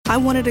I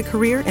wanted a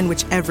career in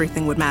which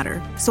everything would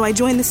matter, so I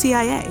joined the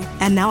CIA,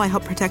 and now I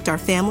help protect our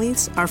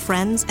families, our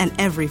friends, and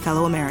every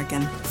fellow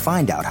American.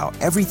 Find out how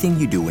everything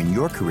you do in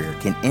your career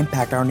can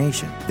impact our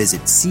nation.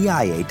 Visit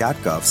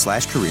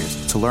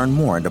cia.gov/careers to learn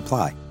more and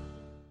apply.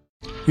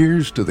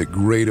 Here's to the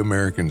great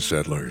American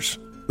settlers,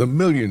 the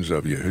millions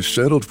of you who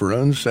settled for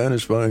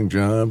unsatisfying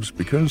jobs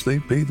because they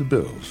pay the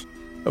bills.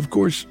 Of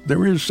course,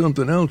 there is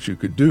something else you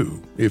could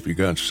do if you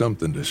got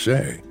something to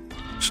say.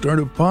 Start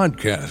a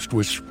podcast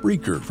with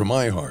Spreaker from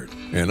iHeart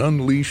and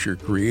unleash your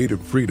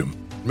creative freedom.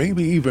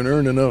 Maybe even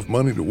earn enough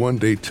money to one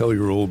day tell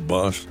your old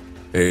boss,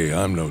 "Hey,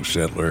 I'm no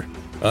settler.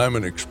 I'm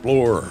an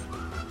explorer."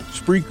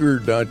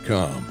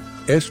 Spreaker.com.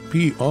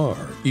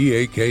 Spreaker.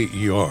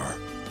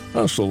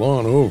 Hustle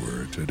on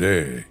over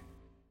today.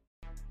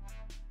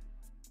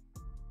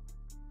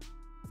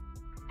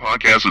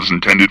 Podcast is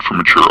intended for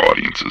mature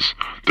audiences.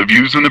 The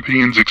views and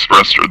opinions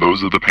expressed are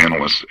those of the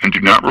panelists and do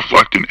not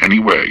reflect in any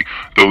way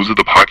those of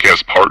the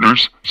podcast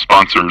partners,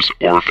 sponsors,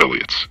 or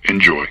affiliates.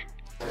 Enjoy.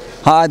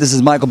 Hi, this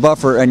is Michael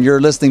Buffer, and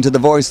you're listening to The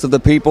Voice of the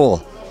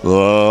People.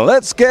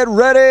 Let's get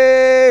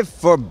ready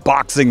for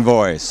Boxing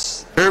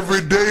Voice.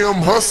 Every day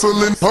I'm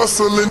hustling,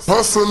 hustling,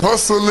 hustling,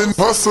 hustling,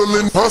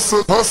 hustling,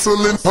 hustling,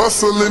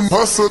 hustling,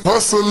 hustling,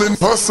 hustling,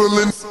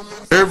 hustling.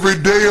 Every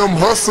day I'm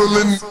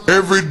hustling,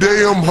 every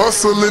day I'm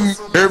hustling,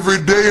 every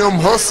day I'm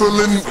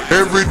hustling,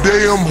 every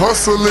day I'm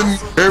hustling,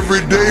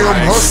 every day I'm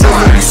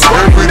hustling,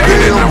 every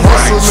day I'm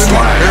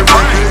hustling,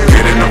 every day.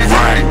 Get in the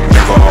ring,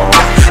 nigga.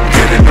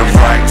 Get in the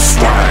ring,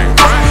 swing.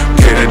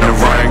 Get in the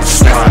ring,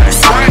 swing.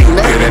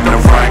 Get in the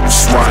ring,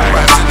 swing.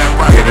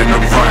 Get in the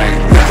ring,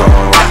 nigga.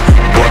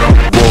 What up,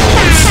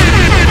 boys?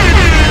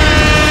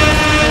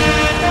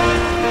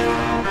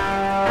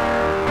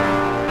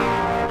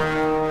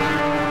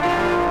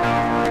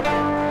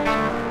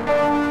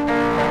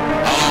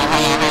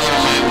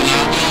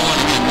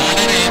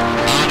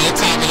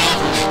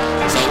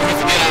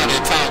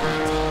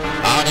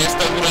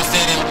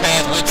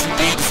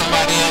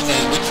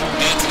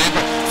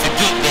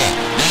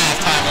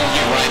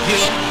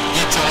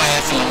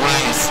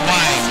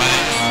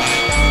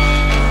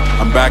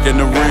 I'm back in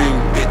the ring,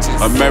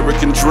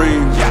 American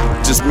dream,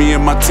 just me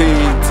and my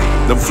team.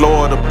 Them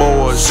Florida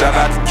boys, shout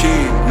out to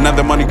King.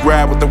 Another money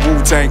grab with the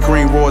Wu-Tang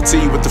cream,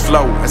 royalty with the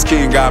flow, as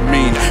King got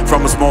mean.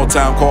 From a small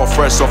town called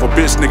Fresh, off a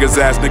bitch niggas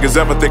ass niggas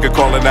ever think of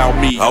calling out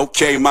me.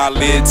 Okay, my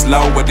lid's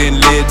low, but then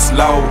lid's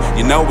low.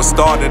 You know it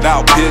started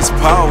out piss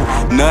po.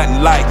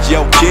 Nothing like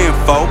yo kin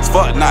folks,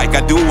 fuck Nike,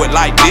 I do it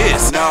like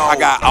this. I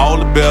got all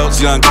the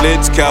belts, young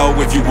Klitschko,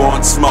 if you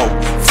want smoke,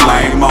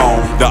 flame on.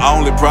 The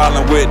only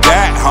problem with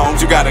that,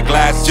 Holmes, you got a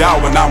glass jaw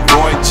and I'm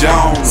Roy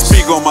Jones.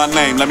 Speak on my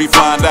name, let me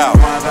find out.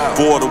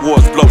 Border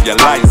wars, blow your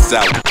lights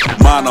out.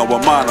 Mano a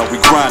mano, we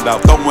grind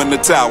out, throw in the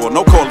towel,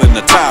 no calling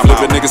the time.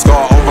 Flipping niggas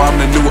call over, I'm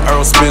the new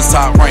Earl Spence,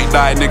 top rank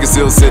diet niggas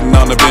still sitting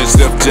on the bench.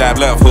 Stiff jab,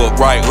 left hook,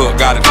 right hook,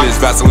 got a glitch,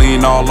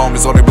 Vaseline all on me,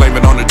 so they blame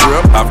it on the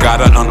drip. I've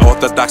got an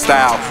unorthodox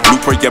style,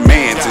 blueprint your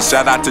mans. And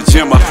shout out to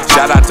Jimma,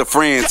 shout out to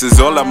Francis.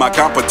 All of my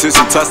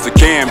competition touch the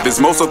canvas,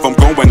 most of them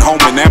going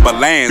home in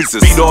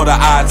ambulances. Beat all the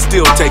odds,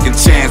 still taking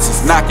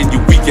chances, knocking you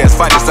weak ass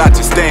fighters out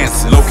your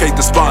stances. Locate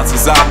the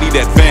sponsors, I need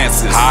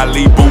advances.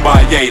 Ali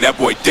Boombaye, that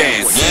boy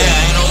dance. Yeah,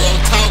 ain't no more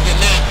talking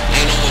now.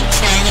 Ain't no more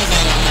trainers,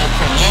 ain't no more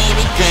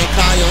promoters. Can't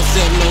call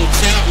yourself no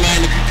champ, man,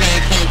 if you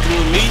can't come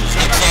through me.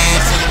 Get your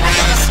ass in the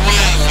ring and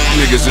swing, man.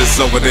 Niggas just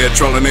over there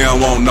trolling, they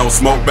don't want no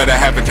smoke. Better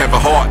have a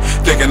heart,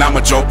 thinking I'm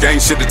a joke.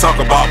 Ain't shit to talk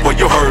about,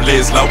 but your herd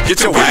is low.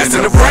 Get your ass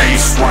in the ring,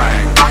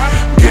 swing.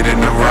 Get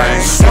in the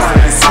ring,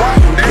 swing.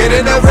 Get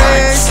in the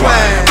ring,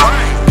 swing.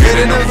 Get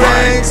in the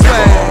ring,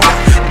 swing.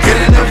 Get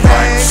in the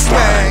ring,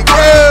 swing.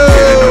 Get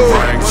in the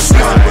ring,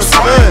 swing.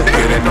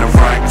 Get in the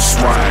ring,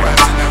 swing.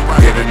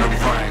 Get in the ring.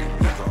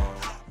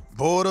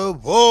 Border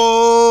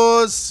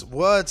Wars,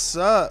 what's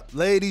up,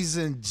 ladies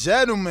and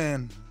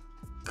gentlemen?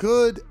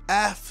 Good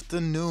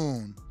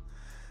afternoon.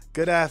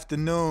 Good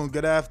afternoon.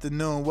 Good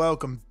afternoon.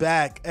 Welcome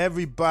back,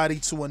 everybody,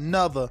 to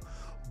another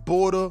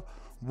Border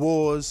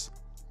Wars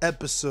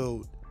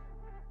episode.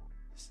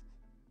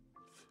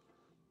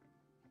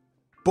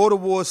 Border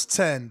Wars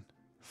 10,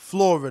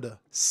 Florida.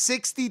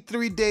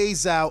 63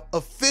 days out,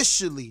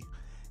 officially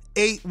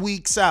 8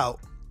 weeks out.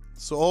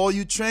 So all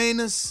you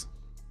trainers,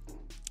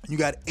 you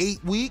got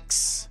 8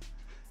 weeks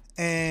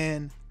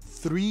and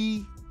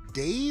 3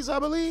 days, I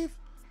believe,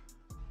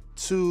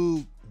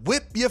 to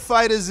whip your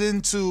fighters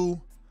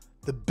into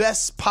the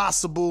best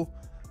possible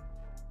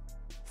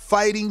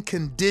fighting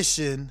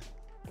condition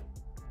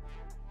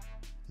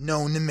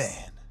known to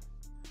man.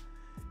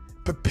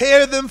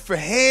 Prepare them for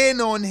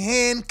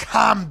hand-on-hand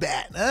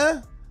combat,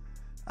 huh?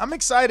 I'm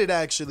excited,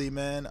 actually,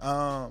 man.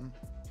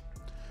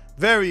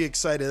 Very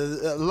excited.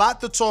 A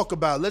lot to talk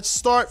about. Let's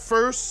start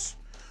first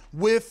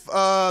with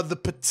the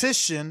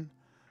petition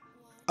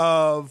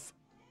of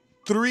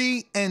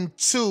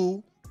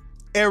 3-2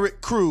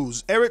 Eric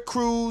Cruz. Eric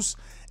Cruz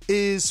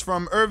is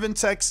from Irving,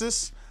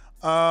 Texas.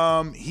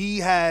 He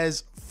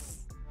has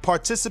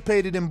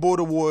participated in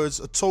Border Wars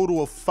a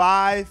total of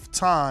 5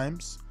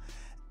 times,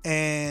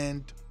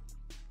 and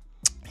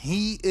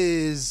he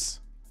is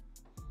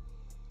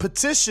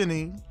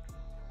petitioning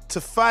to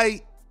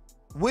fight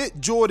with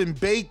Jordan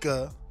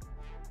Baker,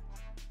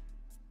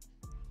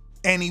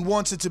 and he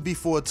wants it to be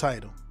for a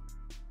title.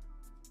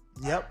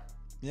 Yep.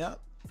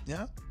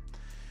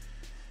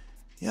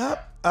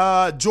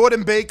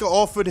 Jordan Baker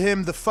offered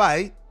him the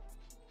fight,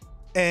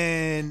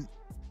 and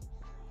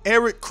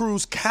Eric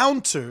Cruz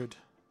countered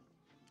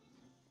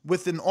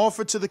with an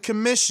offer to the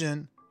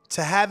commission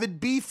to have it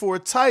be for a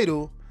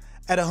title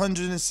at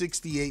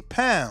 168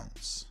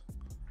 pounds.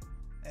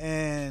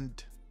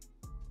 And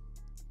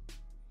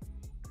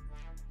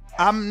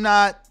I'm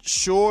not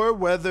sure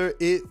whether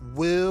it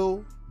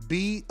will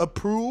be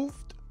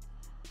approved,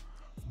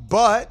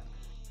 but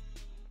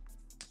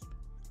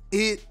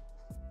it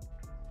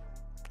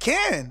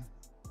can.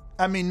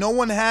 I mean, no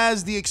one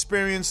has the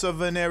experience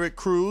of an Eric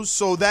Cruz,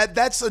 so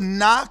that's a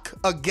knock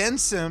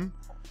against him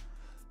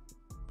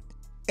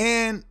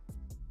and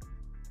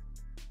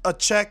a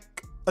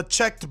checked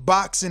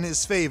box in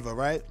his favor,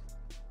 right?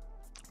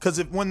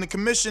 Because when the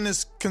commission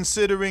is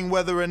considering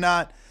whether or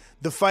not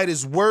the fight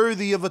is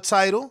worthy of a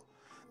title,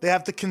 they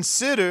have to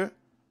consider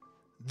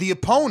the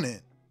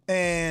opponent.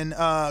 And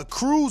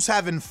Cruz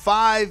having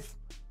 5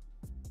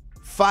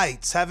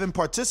 fights, having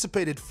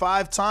participated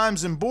 5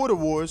 times in Border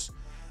Wars,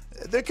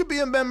 there could be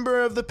a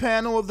member of the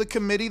panel of the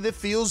committee that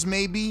feels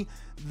maybe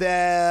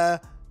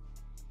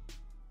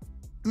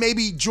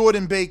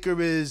Jordan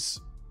Baker is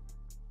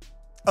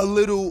a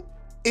little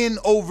in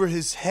over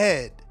his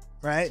head,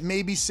 right?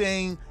 Maybe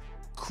saying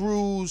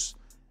Cruz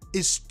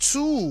is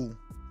too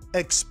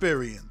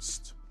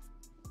experienced.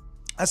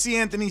 I see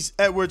Anthony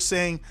Edwards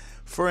saying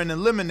for an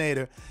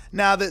eliminator.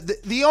 Now,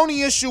 the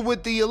only issue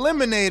with the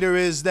eliminator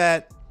is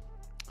that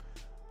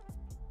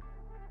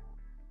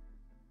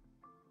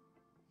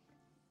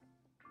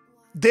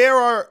there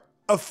are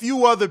a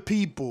few other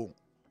people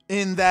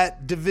in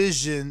that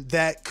division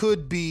that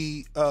could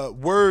be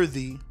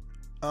worthy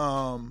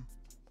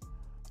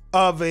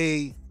of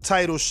a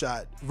title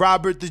shot.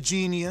 Robert the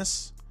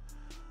Genius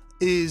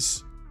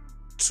is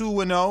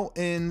 2-0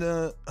 in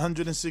the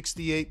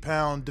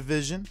 168-pound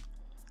division.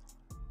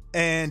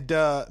 And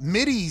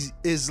Mitty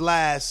is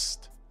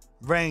last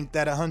ranked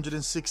at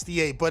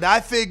 168. But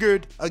I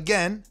figured,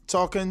 again,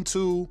 talking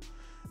to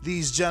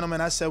these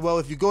gentlemen, I said, well,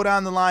 if you go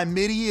down the line,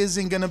 Mitty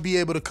isn't going to be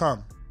able to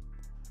come,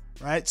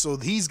 right? So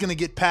he's going to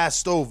get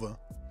passed over.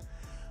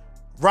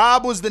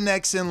 Rob was the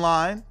next in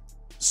line.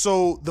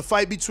 So the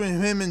fight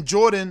between him and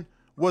Jordan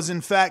was,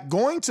 in fact,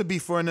 going to be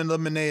for an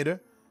eliminator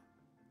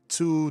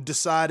to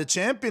decide a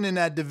champion in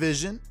that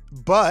division.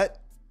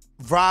 But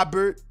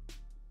Robert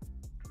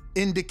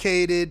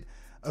indicated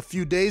a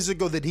few days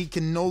ago that he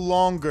can no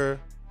longer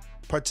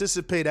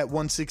participate at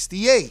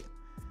 168,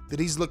 that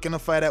he's looking to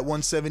fight at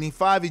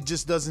 175. He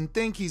just doesn't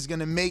think he's going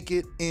to make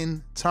it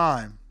in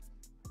time.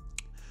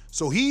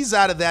 So he's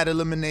out of that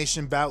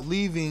elimination bout,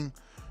 leaving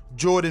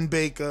Jordan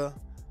Baker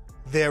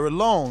there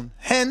alone.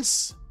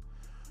 Hence,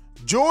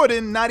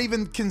 Jordan, not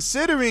even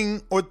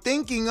considering or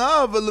thinking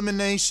of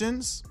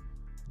eliminations,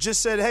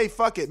 just said, hey,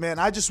 fuck it, man.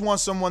 I just want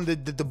someone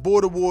that the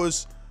Border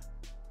Wars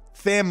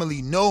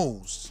family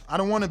knows. I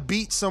don't want to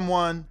beat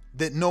someone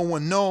that no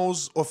one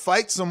knows or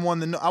fight someone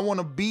that I want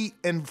to beat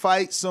and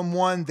fight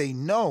someone they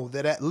know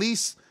that at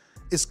least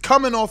is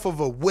coming off of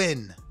a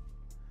win.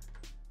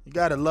 You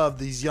got to love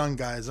these young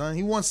guys, huh?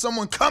 He wants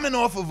someone coming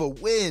off of a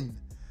win.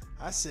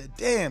 I said,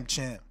 damn,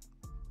 champ.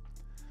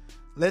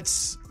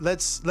 Let's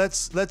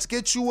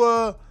get you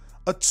a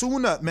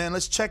tune-up, man.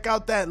 Let's check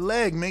out that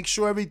leg. Make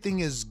sure everything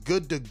is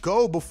good to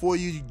go before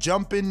you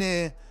jump in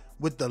there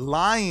with the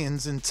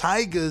lions and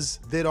tigers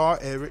that are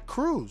Eric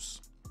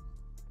Cruz.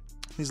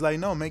 He's like,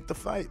 no, make the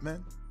fight,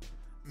 man.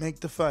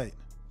 Make the fight.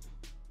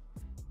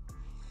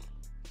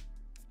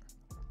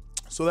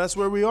 So that's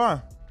where we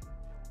are.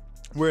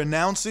 We're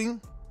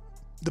announcing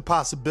the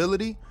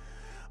possibility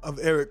of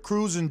Eric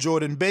Cruz and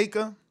Jordan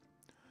Baker.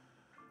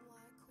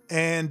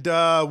 And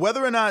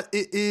whether or not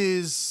it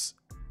is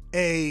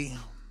a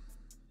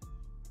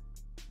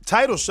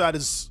title shot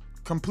is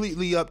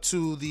completely up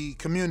to the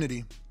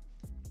community.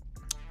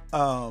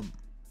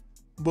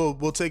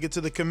 We'll take it to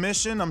the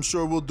commission. I'm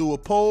sure we'll do a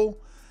poll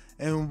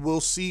and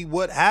we'll see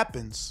what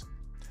happens.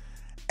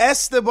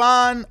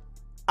 Esteban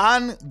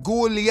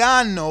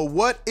Anguliano,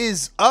 what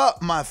is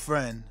up, my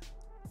friend?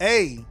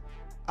 Hey,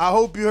 I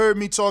hope you heard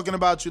me talking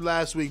about you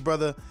last week,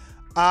 brother.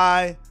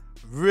 I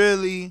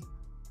really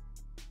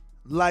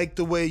like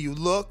the way you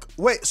look.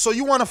 Wait, so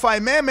you want to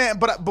fight Man Man,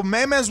 but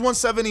Man Man's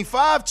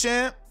 175,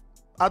 champ.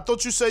 I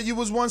thought you said you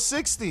was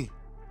 160.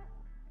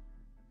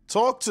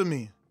 Talk to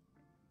me.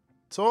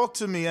 Talk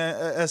to me,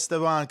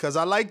 Esteban, because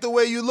I like the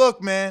way you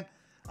look, man.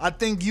 I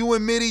think you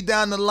and Mitty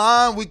down the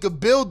line, we could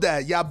build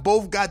that. Y'all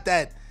both got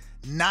that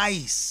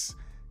nice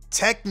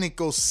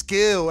technical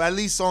skill, at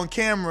least on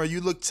camera.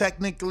 You look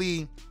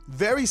technically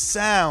very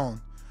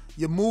sound.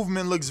 Your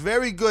movement looks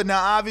very good.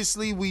 Now,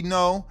 obviously, we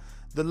know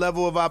the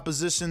level of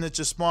opposition that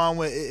you're sparring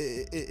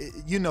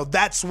with. You know,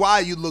 that's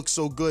why you look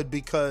so good,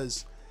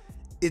 because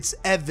it's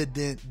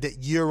evident that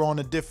you're on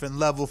a different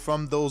level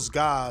from those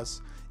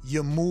guys.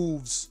 your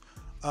moves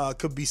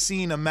could be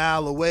seen a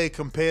mile away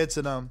compared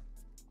to them.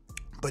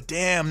 But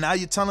damn, now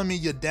you're telling me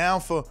you're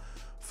down for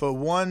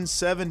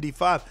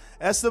 175.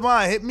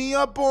 Esteban, hit me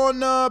up on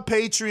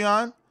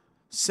Patreon.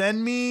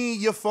 Send me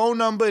your phone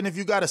number, and if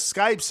you got a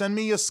Skype, send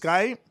me your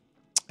Skype,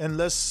 and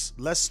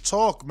let's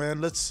talk,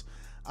 man.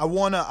 I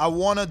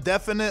wanna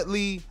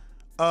definitely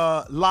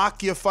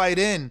lock your fight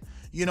in.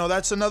 You know,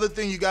 that's another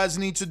thing you guys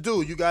need to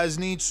do. You guys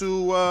need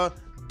to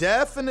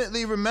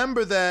definitely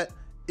remember that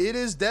it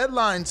is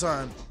deadline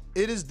time.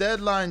 It is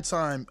deadline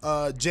time.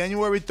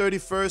 January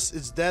 31st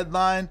is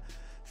deadline.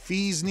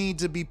 Fees need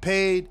to be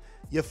paid.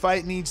 Your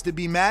fight needs to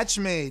be match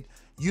made.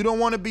 You don't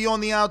want to be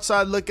on the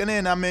outside looking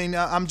in. I mean,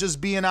 I'm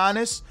just being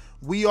honest.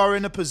 We are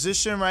in a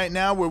position right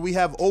now where we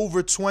have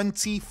over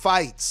 20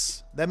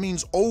 fights. That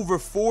means over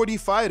 40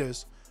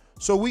 fighters.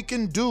 So we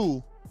can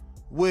do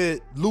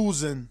with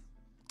losing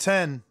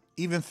 10,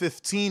 even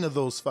 15 of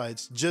those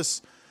fights,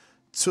 just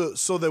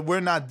so that we're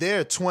not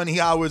there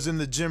 20 hours in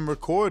the gym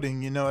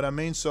recording, you know what I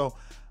mean? So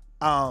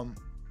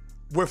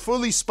we're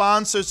fully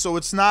sponsored, so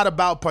it's not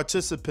about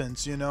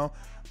participants, you know?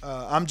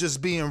 I'm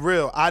just being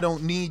real. I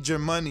don't need your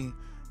money.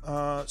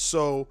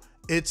 So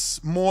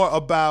it's more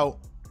about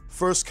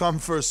first come,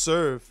 first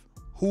serve.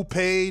 Who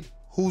paid,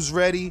 who's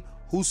ready,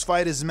 whose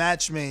fight is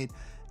match made.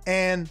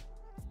 And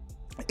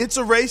it's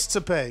a race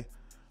to pay.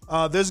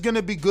 There's going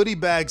to be goodie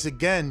bags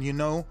again, you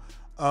know.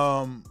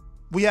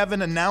 We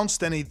haven't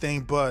announced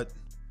anything, but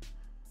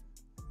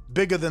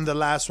bigger than the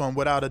last one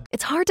without a...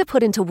 It's hard to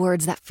put into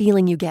words that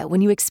feeling you get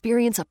when you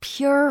experience a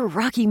pure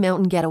Rocky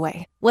Mountain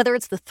getaway. Whether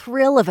it's the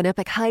thrill of an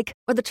epic hike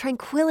or the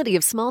tranquility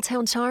of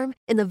small-town charm,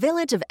 in the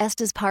village of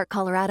Estes Park,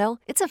 Colorado,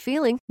 it's a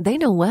feeling they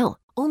know well.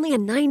 Only a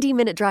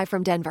 90-minute drive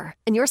from Denver,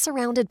 and you're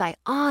surrounded by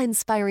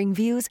awe-inspiring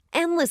views,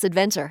 endless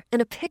adventure,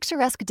 and a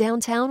picturesque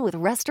downtown with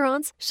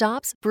restaurants,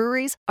 shops,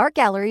 breweries, art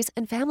galleries,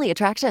 and family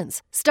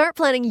attractions. Start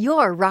planning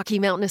your Rocky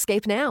Mountain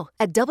escape now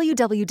at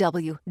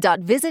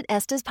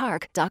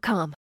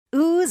www.visitestespark.com.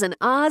 Oohs and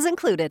ahs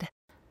included.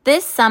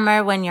 This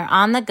summer, when you're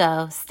on the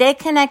go, stay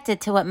connected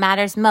to what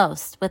matters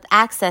most with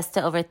access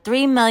to over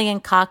 3 million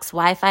Cox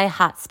Wi-Fi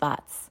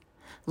hotspots.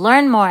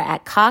 Learn more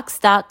at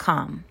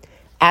Cox.com.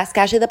 Ask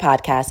Ashley the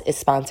podcast is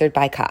sponsored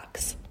by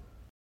Cox.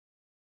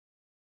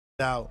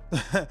 Now,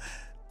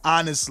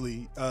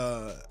 honestly,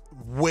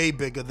 way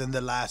bigger than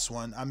the last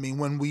one. I mean,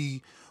 when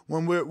we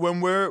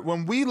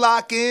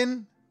lock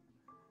in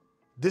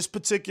this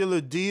particular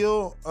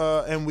deal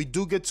and we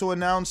do get to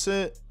announce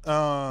it,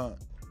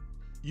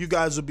 you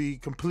guys will be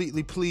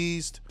completely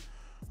pleased.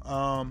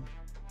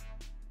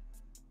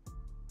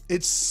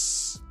 It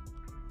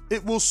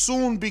will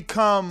soon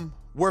become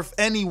worth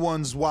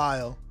anyone's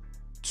while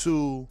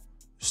to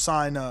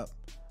sign up,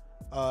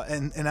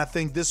 and I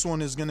think this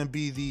one is going to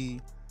be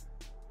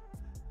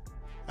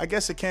I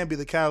guess it can't be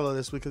the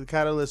catalyst, because the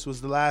catalyst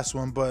was the last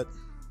one, but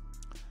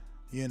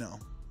you know,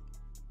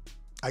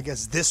 I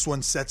guess this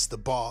one sets the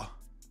bar,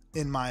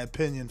 in my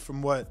opinion,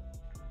 from what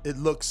it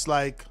looks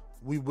like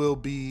we will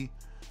be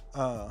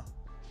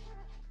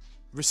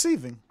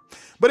receiving.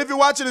 But if you're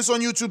watching this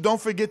on YouTube,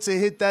 don't forget to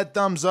hit that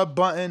thumbs up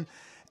button.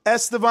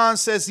 Esteban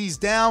says he's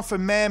down for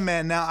Man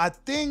Man. Now, I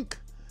think,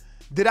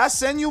 did I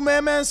send you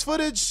Man Man's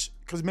footage?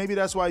 Because maybe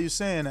that's why you're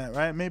saying that,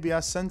 right? Maybe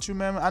I sent you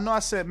Man Man. I know I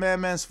sent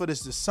Man Man's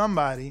footage to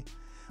somebody,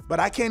 but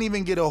I can't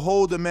even get a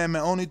hold of Man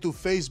Man, only through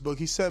Facebook.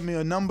 He sent me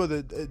a number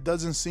that it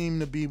doesn't seem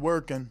to be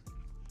working.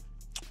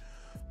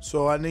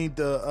 So I need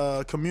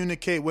to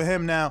communicate with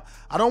him now.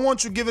 I don't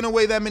want you giving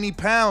away that many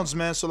pounds,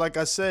 man. So like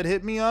I said,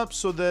 hit me up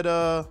so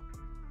that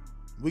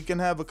we can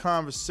have a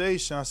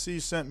conversation. I see you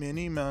sent me an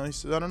email. He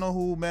said, I don't know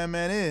who Man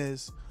Man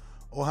is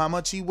or how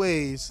much he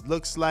weighs,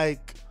 looks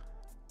like,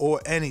 or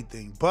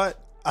anything.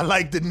 But I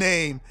like the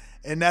name,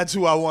 and that's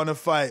who I want to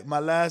fight. My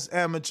last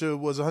amateur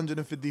was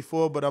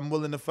 154, but I'm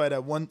willing to fight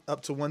at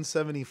up to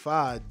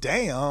 175.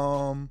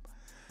 Damn.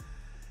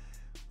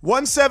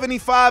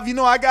 175, you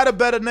know, I got a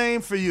better name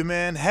for you,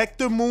 man.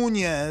 Hector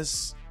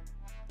Munoz.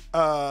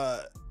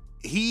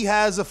 He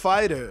has a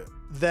fighter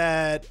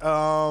that,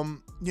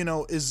 you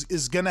know,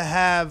 is going to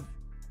have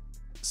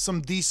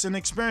some decent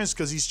experience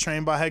because he's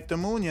trained by Hector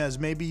Munoz.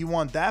 Maybe you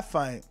want that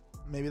fight.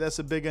 Maybe that's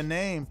a bigger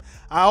name.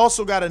 I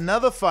also got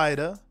another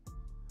fighter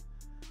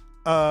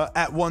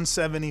at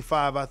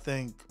 175, I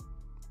think.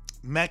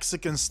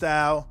 Mexican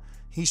style.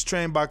 He's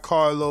trained by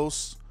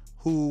Carlos,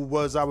 who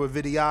was our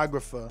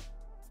videographer.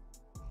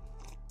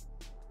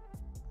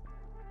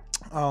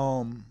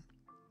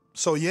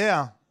 So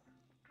yeah,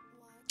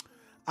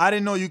 I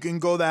didn't know you can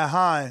go that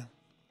high.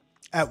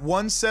 At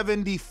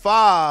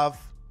 175,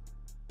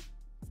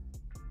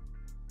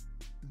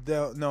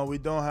 no, we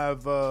don't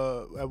have,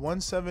 at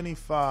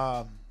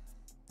 175,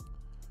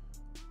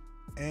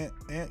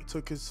 Ant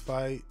took his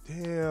fight.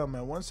 Damn,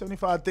 at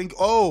 175, I think,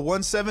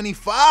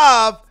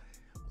 175,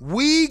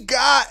 we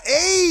got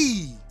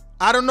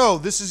I don't know.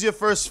 This is your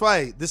first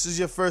fight.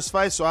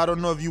 So I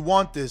don't know if you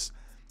want this.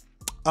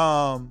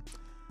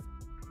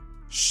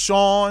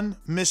 Sean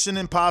Mission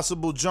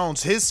Impossible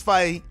Jones, his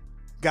fight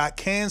got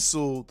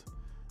canceled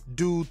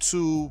due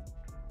to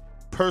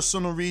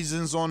personal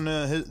reasons on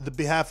the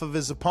behalf of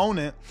his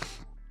opponent.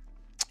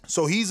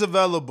 So he's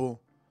available.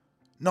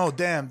 No,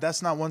 damn,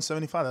 that's not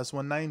 175. That's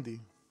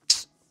 190.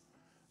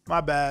 My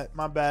bad.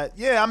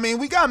 Yeah, I mean,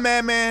 we got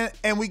Madman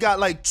and we got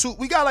like three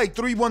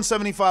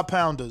 175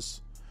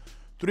 pounders.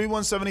 3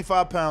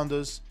 175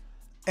 pounders.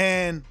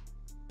 And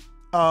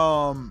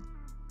I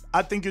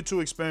think you're too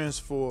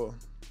experienced for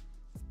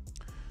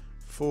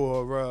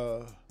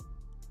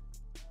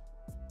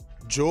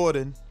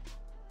Jordan.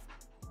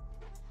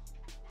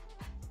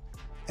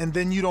 And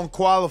then you don't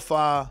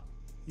qualify,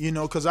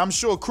 because I'm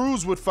sure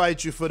Cruz would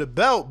fight you for the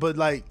belt, but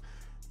like,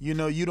 you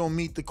don't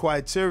meet the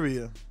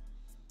criteria.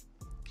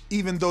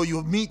 Even though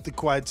you meet the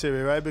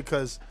criteria, right?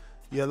 Because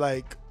you're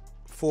like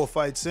 4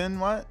 fights in,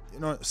 what?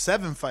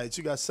 7 fights.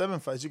 You got 7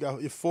 fights. You're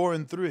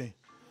 4-3.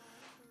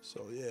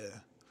 So yeah.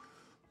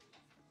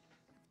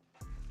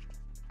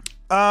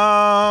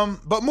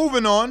 But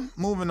moving on.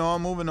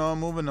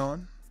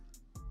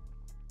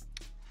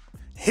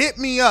 Hit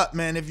me up,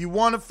 man. If you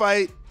want to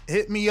fight,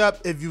 hit me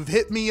up. If you've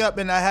hit me up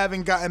and I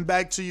haven't gotten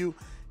back to you,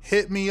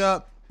 hit me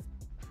up.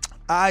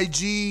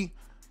 IG,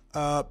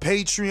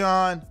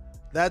 Patreon.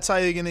 That's how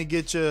you're gonna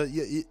get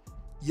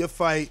your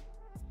fight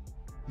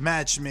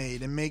match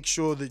made and make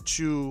sure that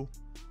you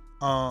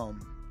are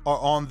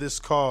on this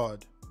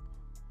card.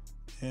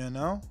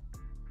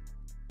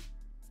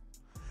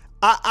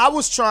 I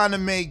was trying to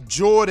make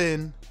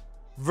Jordan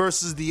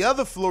versus the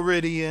other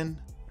Floridian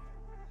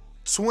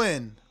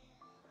twin,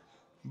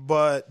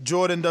 but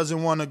Jordan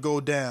doesn't want to go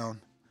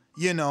down.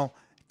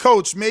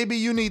 Coach, maybe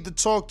you need to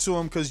talk to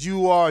him because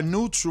you are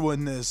neutral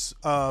in this.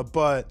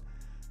 But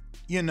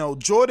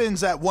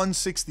Jordan's at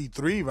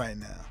 163 right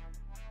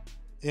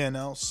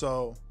now.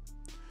 So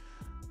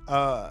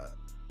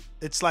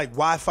it's like,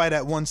 why fight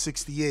at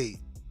 168?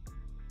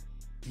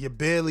 You're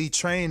barely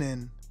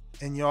training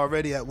and you're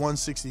already at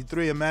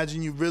 163.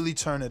 Imagine you really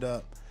turn it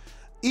up.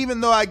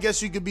 Even though I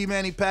guess you could be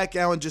Manny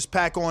Pacquiao and just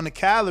pack on the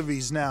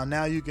calories now.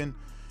 Now you can,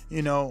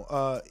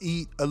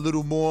 eat a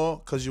little more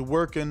because you're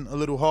working a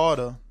little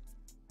harder.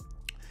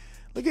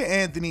 Look at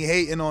Anthony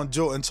hating on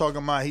Jordan,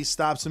 talking about he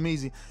stops him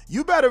easy.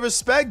 You better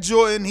respect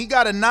Jordan. He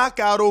got a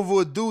knockout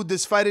over a dude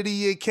that's Fight of the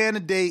Year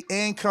candidate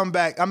and come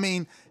back. I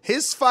mean,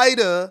 his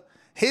fighter,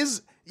 let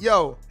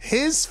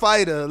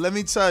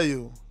me tell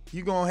you,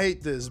 you're going to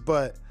hate this,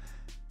 but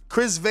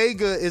Chris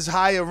Vega is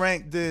higher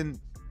ranked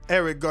than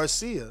Eric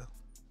Garcia.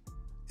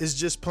 It's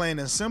just plain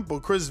and simple.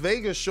 Chris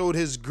Vega showed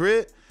his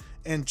grit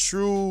and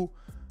true,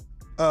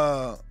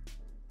 heart.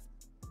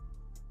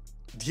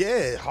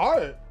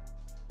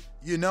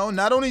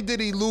 Not only did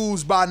he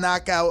lose by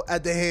knockout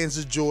at the hands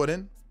of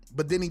Jordan,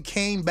 but then he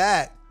came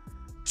back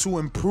to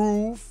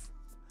improve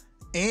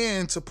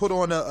and to put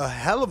on a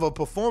hell of a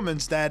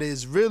performance that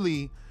is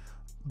really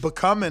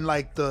becoming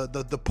like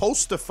the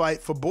poster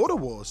fight for Border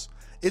Wars.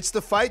 It's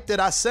the fight that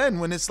I send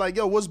when it's like,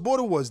 yo, what's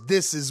Border Wars?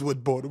 This is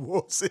what Border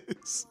Wars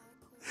is.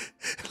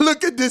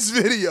 Look at this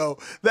video.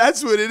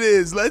 That's what it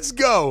is. Let's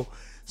go.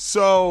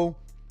 So,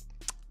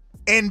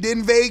 and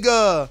then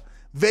Vega,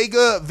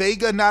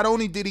 not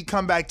only did he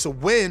come back to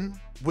win,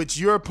 which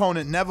your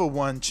opponent never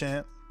won,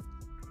 champ,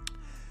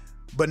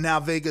 but now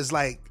Vega's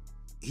like,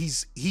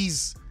 he's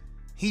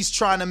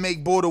trying to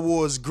make Border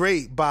Wars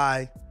great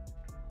by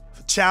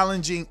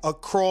challenging a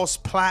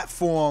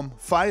cross-platform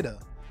fighter.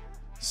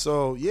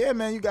 So, yeah,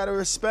 man, you got to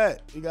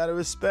respect.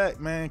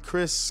 Man.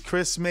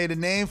 Chris made a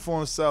name for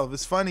himself.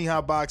 It's funny how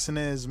boxing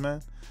is,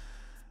 man.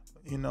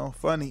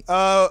 Funny.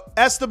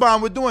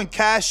 Esteban, we're doing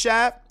Cash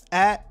App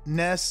at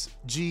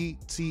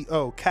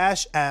NestGTO.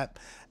 Cash App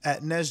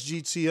at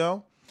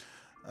NestGTO.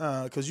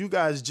 Because you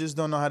guys just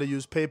don't know how to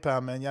use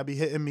PayPal, man. Y'all be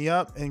hitting me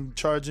up and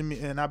charging me,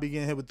 and I be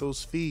getting hit with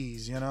those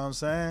fees. You know what I'm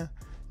saying?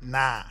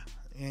 Nah.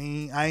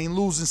 I ain't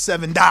losing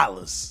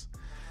 $7.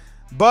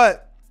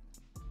 But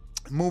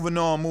moving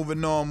on.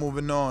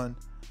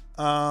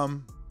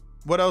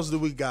 What else do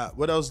we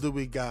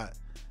got?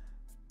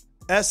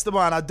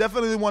 Esteban, I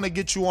definitely want to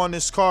get you on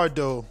this card,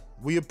 though.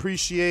 We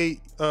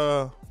appreciate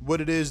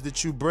what it is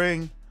that you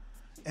bring,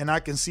 and I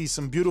can see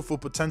some beautiful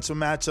potential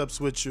matchups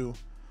with you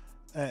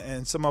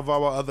and some of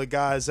our other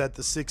guys at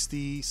the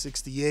 60,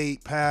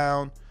 68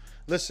 pound.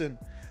 Listen,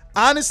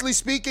 honestly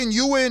speaking,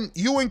 you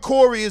and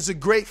Corey is a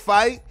great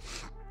fight,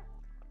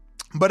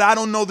 but I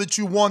don't know that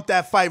you want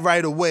that fight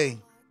right away.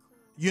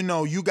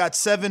 You got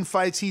 7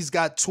 fights, he's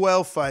got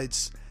 12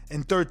 fights,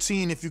 and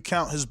 13 if you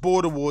count his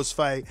Border Wars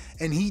fight,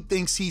 and he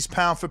thinks he's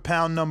pound for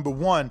pound number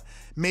 1.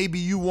 Maybe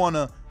you want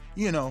to,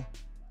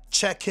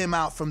 check him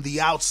out from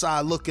the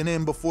outside looking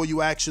in before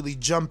you actually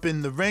jump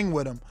in the ring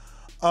with him.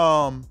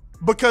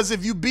 Because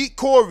if you beat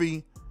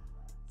Corey,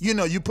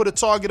 you put a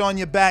target on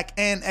your back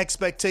and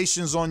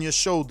expectations on your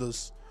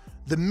shoulders.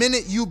 The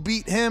minute you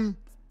beat him,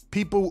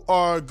 people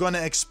are going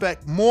to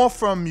expect more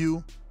from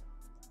you,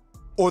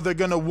 or they're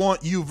going to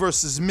want you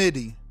versus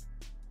Mitty,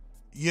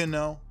 and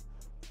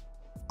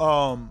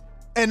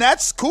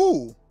that's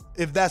cool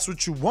if that's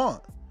what you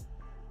want,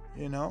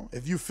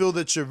 if you feel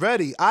that you're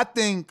ready. I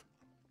think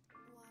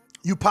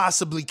you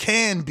possibly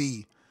can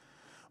be,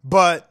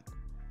 but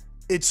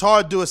it's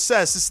hard to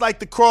assess. It's like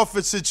the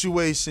Crawford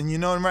situation, you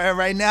know.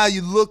 Right now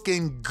you're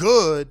looking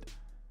good,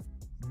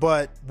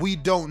 but we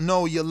don't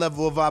know your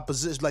level of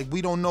opposition. Like,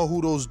 we don't know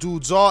who those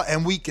dudes are,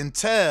 and we can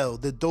tell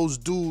that those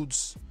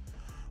dudes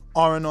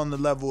aren't on the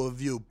level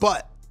of you.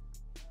 But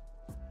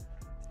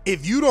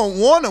if you don't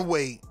want to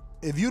wait,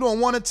 if you don't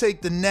want to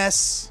take the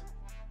Ness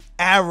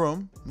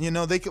Arum, you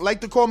know, they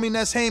like to call me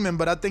Ness Heyman,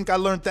 but I think I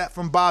learned that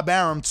from Bob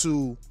Arum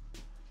to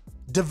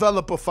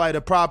develop a fighter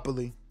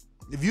properly.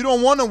 If you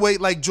don't want to wait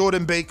like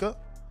Jordan Baker,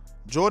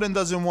 Jordan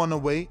doesn't want to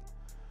wait,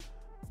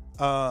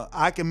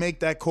 I can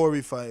make that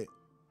Corey fight.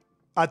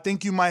 I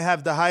think you might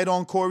have the height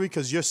on Corey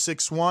because you're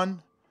 6'1".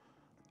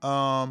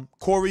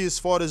 Corey has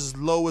fought as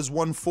low as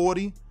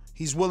 140.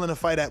 He's willing to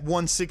fight at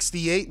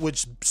 168,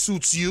 which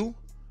suits you,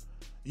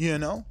 you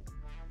know.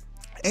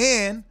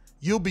 And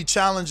you'll be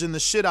challenging the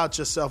shit out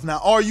yourself.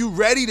 Now, are you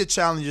ready to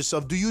challenge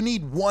yourself? Do you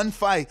need one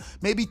fight,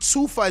 maybe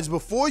 2 fights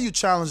before you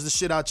challenge the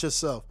shit out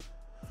yourself?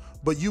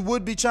 But you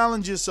would be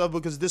challenging yourself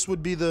because this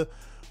would be the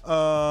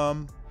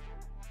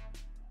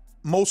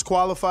most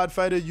qualified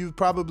fighter you've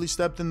probably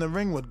stepped in the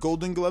ring with.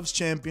 Golden Gloves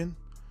champion,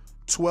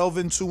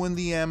 12-2 in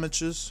the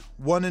amateurs,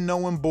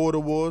 1-0 in Border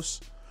Wars,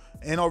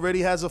 and already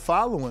has a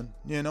following.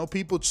 You know,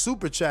 people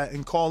super chat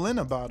and call in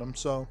about him.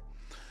 So,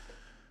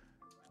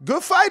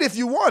 good fight if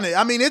you want it.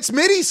 I mean, it's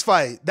Mitty's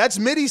fight. That's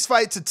Mitty's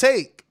fight to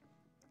take.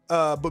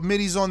 But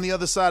Mitty's on the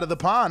other side of the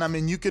pond. I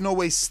mean, you can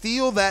always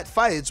steal that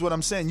fight. It's what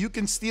I'm saying. You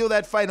can steal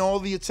that fight, and all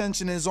the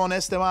attention is on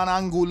Esteban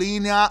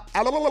Angoliano.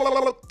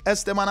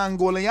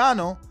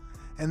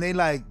 And they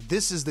like,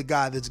 this is the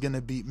guy that's going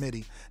to beat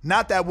Mitty.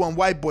 Not that one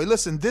white boy.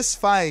 Listen, this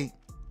fight,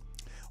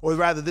 or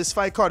rather this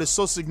fight card is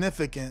so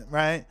significant,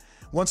 right?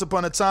 Once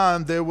upon a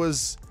time, there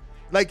was,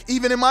 like,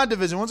 even in my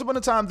division, once upon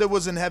a time, there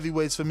wasn't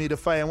heavyweights for me to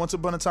fight. And once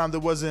upon a time,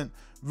 there wasn't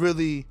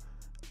really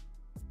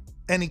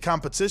any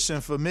competition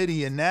for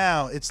Mitty. And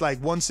now it's like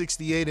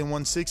 168 and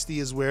 160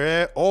 is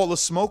where all the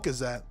smoke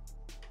is at.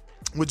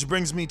 Which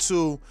brings me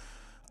to,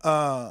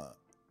 for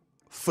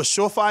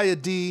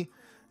Surefire D,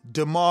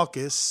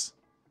 DeMarcus,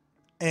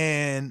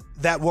 and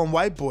that one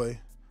white boy.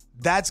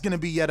 That's going to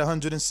be at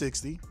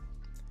 160.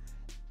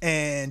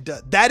 And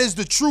that is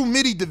the true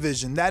Mitty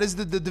division. That is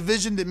the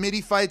division that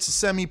Mitty fights a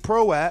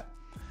semi-pro at.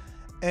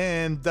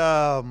 And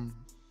a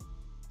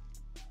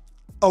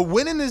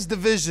win in this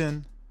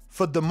division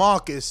for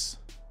DeMarcus,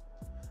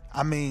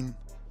 I mean,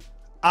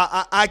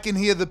 I can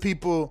hear the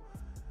people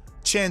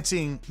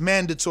chanting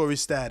mandatory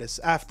status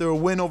after a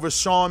win over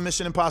Sean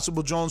Mission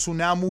Impossible Jones, who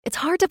now moves. It's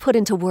hard to put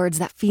into words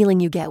that feeling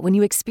you get when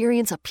you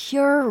experience a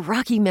pure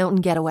Rocky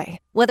Mountain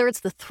getaway. Whether it's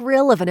the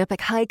thrill of an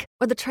epic hike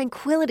or the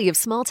tranquility of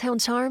small-town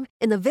charm,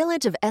 in the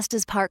village of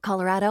Estes Park,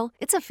 Colorado,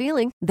 it's a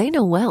feeling they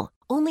know well.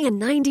 Only a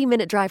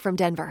 90-minute drive from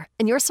Denver,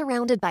 and you're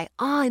surrounded by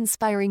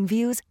awe-inspiring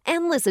views,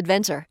 endless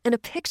adventure, and a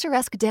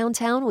picturesque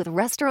downtown with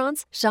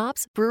restaurants,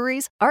 shops,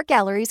 breweries, art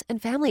galleries,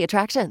 and family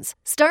attractions.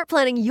 Start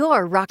planning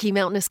your Rocky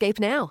Mountain escape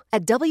now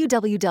at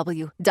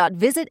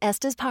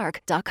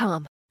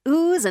www.visitestespark.com.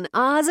 Oohs and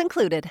ahs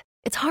included.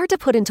 It's hard to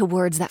put into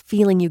words that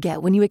feeling you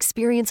get when you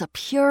experience a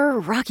pure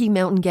Rocky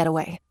Mountain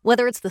getaway.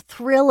 Whether it's the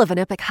thrill of an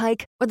epic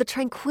hike or the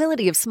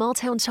tranquility of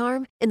small-town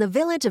charm, in the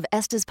village of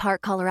Estes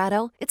Park,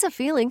 Colorado, it's a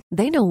feeling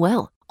they know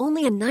well.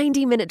 Only a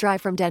 90-minute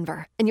drive from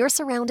Denver, and you're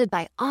surrounded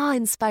by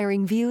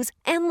awe-inspiring views,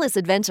 endless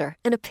adventure,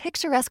 and a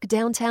picturesque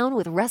downtown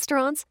with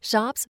restaurants,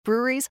 shops,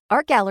 breweries,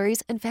 art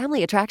galleries, and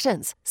family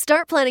attractions.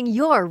 Start planning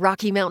your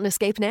Rocky Mountain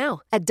escape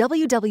now at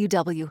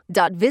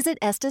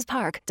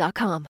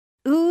www.visitestespark.com.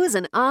 Oohs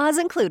and ahs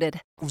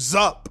included. Moves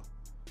up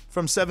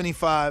from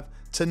 75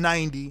 to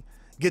 90,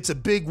 gets a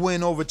big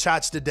win over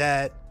Chach the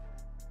Dad,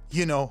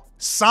 you know,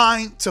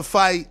 signed to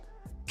fight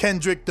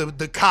Kendrick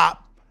the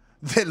cop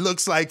that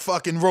looks like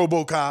fucking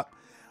RoboCop.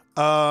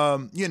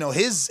 You know,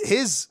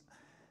 his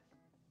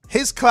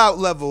clout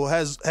level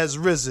has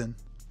risen,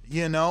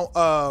 you know.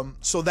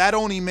 So that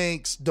only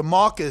makes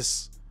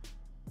DeMarcus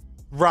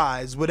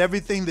rise. With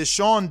everything that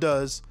Sean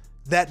does,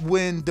 that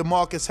win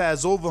DeMarcus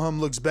has over him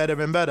looks better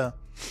and better.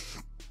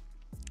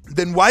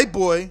 Then White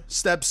Boy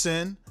steps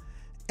in,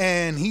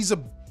 and he's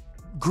a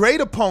great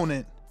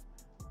opponent,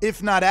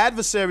 if not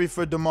adversary,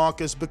 for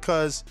DeMarcus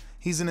because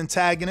he's an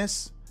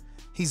antagonist.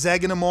 He's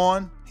egging him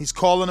on. He's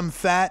calling him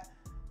fat,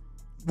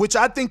 which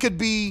I think could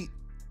be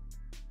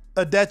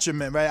a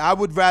detriment, right? I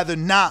would rather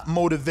not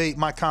motivate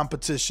my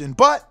competition,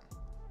 but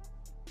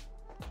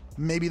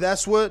maybe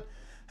that's what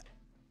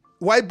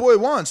White Boy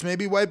wants.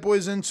 Maybe White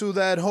Boy's into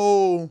that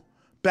whole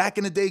back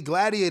in the day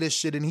gladiator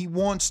shit, and he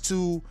wants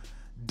to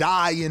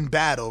die in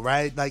battle,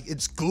 right? Like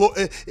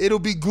it'll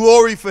be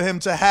glory for him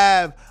to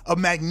have a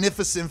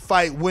magnificent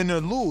fight, win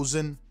or lose,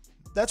 and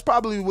that's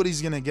probably what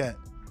he's gonna get.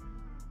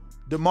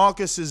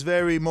 DeMarcus is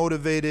very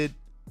motivated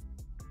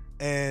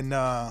and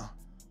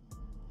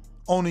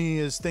only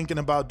is thinking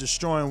about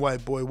destroying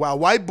White Boy, while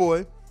White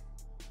Boy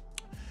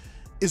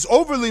is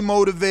overly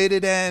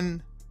motivated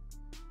and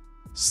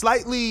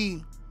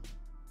slightly,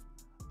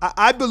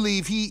 I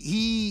believe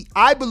he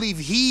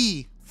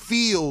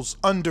feels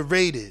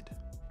underrated.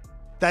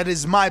 That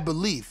is my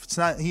belief. It's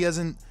not, he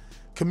hasn't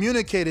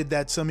communicated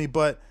that to me.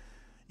 But,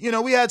 you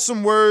know, we had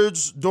some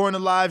words during the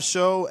live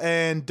show,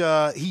 and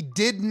he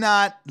did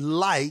not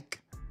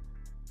like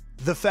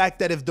the fact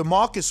that if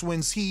DeMarcus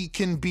wins, he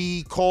can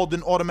be called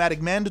an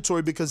automatic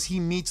mandatory because he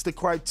meets the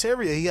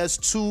criteria. He has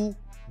 2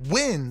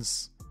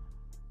 wins.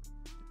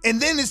 And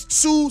then it's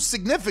 2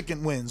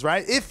 significant wins,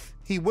 right? If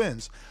he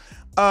wins.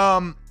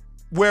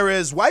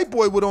 Whereas White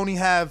Boy would only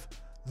have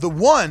the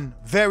 1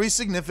 very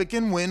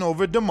significant win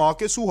over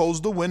DeMarcus, who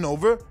holds the win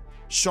over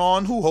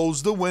Sean, who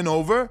holds the win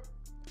over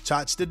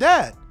Chach the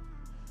Dad.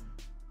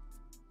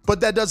 But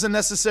that doesn't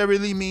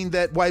necessarily mean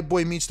that White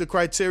Boy meets the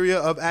criteria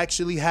of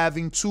actually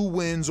having 2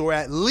 wins or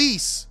at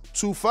least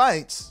 2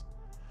 fights.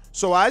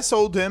 So I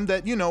told him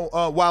that, you know,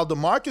 while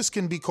DeMarcus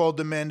can be called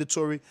the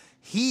mandatory,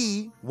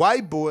 he,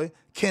 White Boy,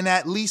 can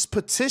at least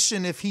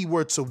petition if he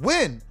were to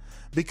win,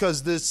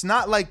 because it's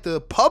not like the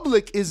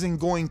public isn't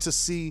going to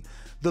see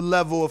the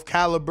level of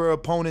caliber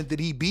opponent that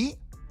he beat,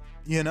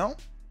 you know?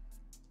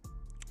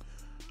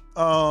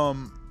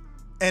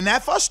 And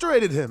that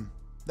frustrated him.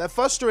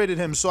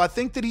 So I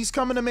think that he's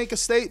coming to make a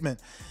statement.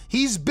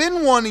 He's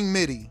been wanting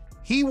Mitty.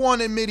 He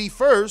wanted Mitty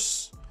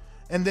first,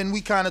 and then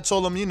we kind of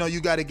told him, you know, you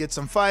got to get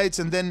some fights.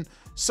 And then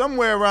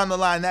somewhere around the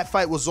line, that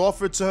fight was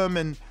offered to him,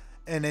 and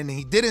then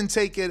he didn't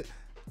take it.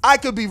 I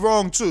could be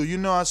wrong too. You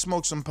know, I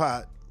smoke some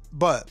pot.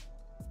 But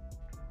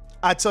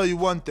I tell you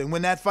one thing,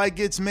 when that fight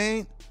gets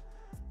made,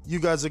 you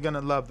guys are going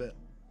to love it.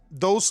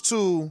 Those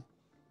two,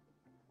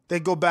 they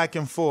go back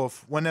and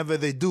forth whenever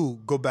they do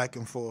go back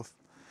and forth.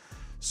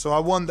 So I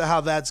wonder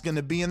how that's going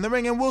to be in the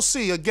ring, and we'll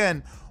see.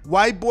 Again,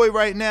 White Boy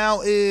right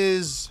now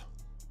is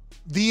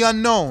the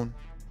unknown,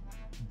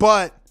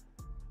 but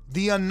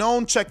the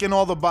unknown checking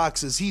all the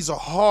boxes. He's a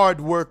hard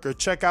worker.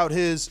 Check out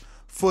his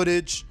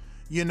footage.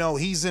 You know,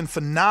 he's in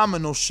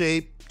phenomenal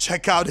shape.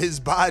 Check out his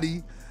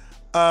body.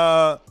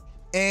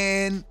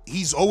 And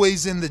he's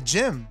always in the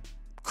gym.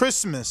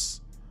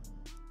 Christmas,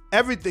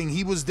 everything,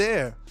 he was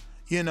there,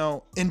 you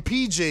know, in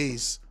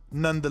PJs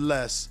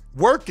nonetheless,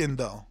 working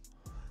though.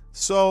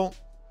 So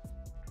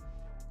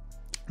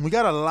we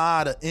got a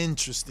lot of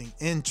interesting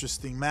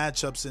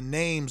matchups and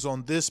names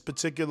on this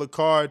particular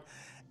card,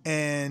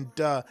 and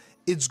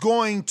it's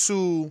going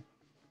to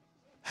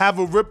have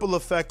a ripple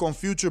effect on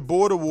future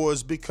Border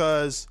Wars,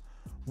 because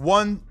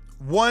one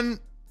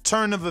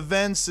turn of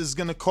events is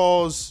going to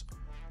cause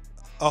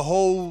a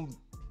whole,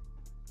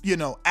 you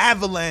know,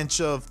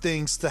 avalanche of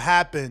things to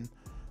happen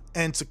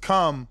and to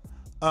come,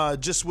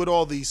 just with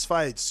all these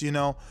fights, you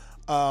know.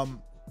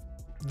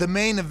 The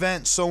main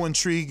event, so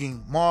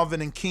intriguing.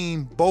 Marvin and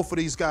Keem, both of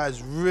these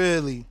guys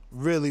really,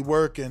 really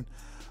working.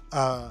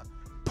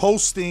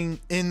 Posting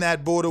in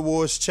that Border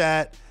Wars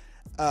chat.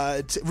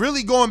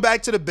 Really going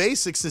back to the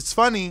basics. It's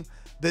funny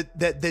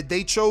that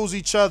they chose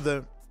each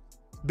other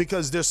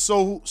because they're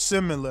so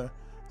similar.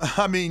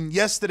 I mean,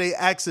 yesterday,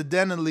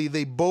 accidentally,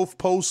 they both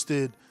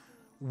posted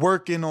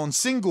working on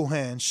single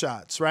hand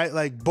shots, right?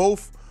 Like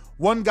both,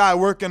 one guy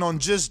working on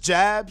just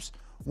jabs,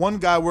 one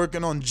guy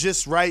working on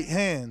just right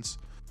hands.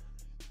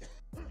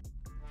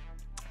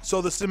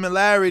 So the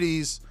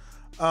similarities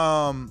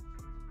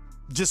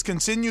just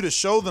continue to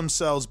show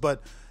themselves.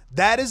 But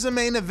that is a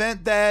main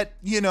event that,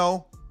 you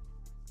know,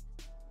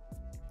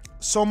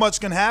 so much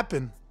can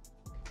happen.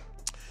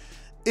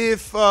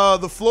 If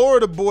the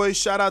Florida boy,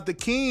 shout out to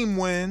Keem,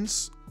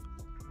 wins,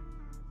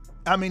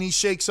 I mean, he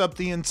shakes up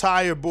the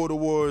entire Border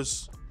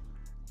Wars,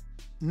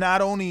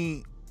 not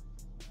only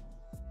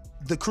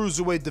the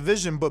cruiserweight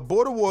division, but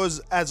Border Wars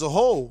as a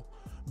whole,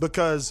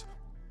 because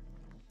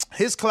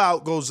his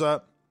clout goes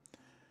up,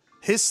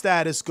 his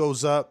status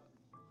goes up,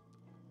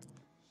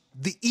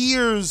 the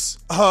ears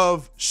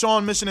of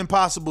Sean Mission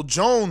Impossible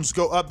Jones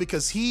go up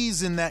because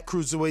he's in that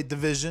cruiserweight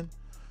division.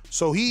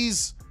 So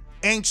he's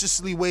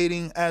anxiously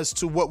waiting as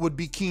to what would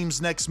be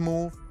Keem's next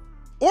move,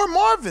 or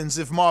Marvin's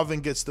if Marvin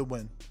gets the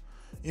win,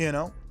 you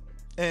know.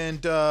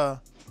 And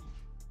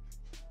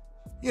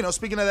you know,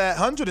 speaking of that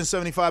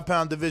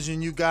 175-pound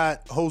division, you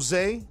got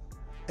Jose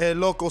El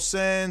Loco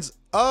Sands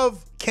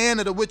of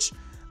Canada, which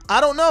I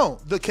don't know.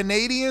 The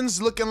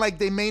Canadians looking like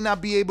they may not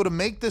be able to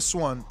make this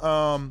one.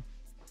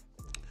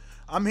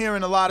 I'm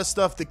hearing a lot of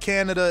stuff that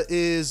Canada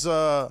is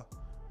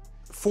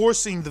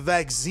forcing the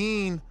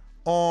vaccine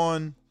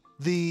on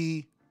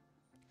the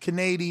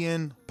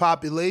Canadian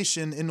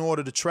population in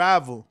order to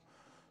travel.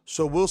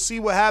 So we'll see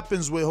what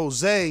happens with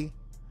Jose.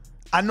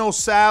 I know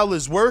Sal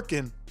is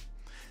working.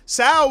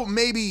 Sal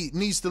maybe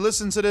needs to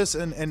listen to this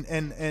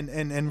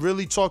and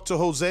really talk to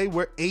Jose.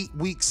 We're 8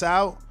 weeks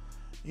out,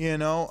 you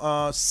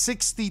know,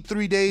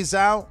 63 days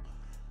out.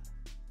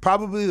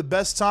 Probably the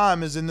best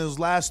time is in those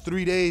last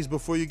 3 days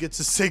before you get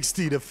to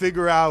 60 to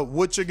figure out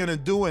what you're going to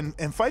do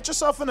and fight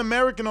yourself an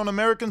American on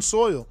American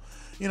soil.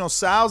 You know,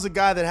 Sal's a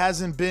guy that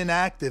hasn't been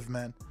active,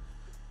 man.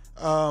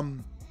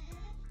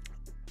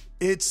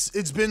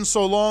 It's been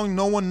so long,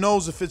 no one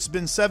knows if it's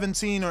been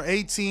 17 or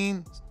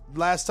 18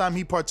 last time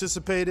he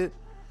participated.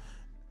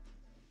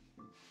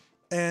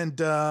 And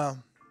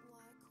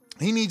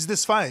he needs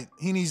this fight.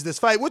 He needs this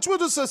fight, which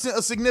was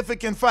a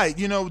significant fight,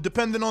 you know,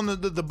 depending on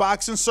the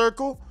boxing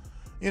circle.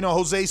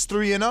 Jose's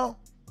 3-0.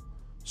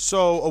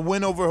 So a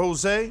win over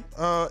Jose,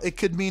 it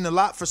could mean a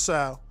lot for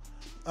Sal.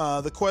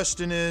 The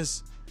question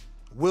is,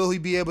 will he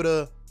be able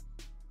to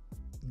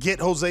get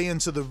Jose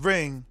into the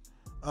ring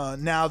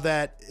now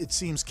that it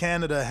seems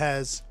Canada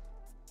has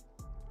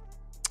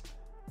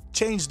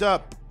changed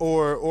up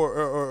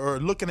or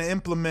looking to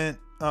implement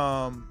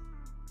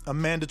a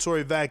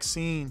mandatory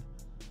vaccine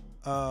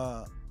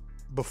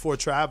before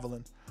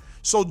traveling.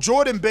 So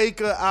Jordan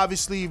Baker,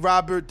 obviously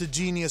Robert the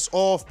Genius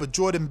off, but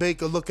Jordan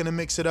Baker looking to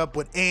mix it up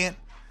with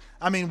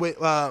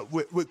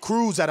with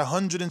Cruz at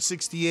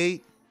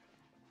 168.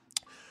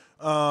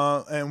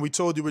 And we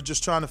told you we're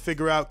just trying to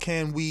figure out,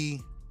 can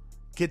we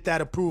get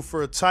that approved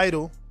for a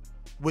title,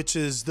 which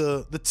is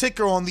the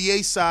ticker on the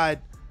A side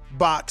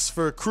box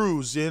for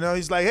Cruz.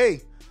 He's like,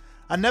 hey,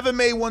 I never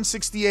made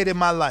 168 in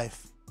my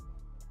life,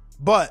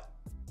 but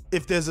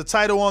if there's a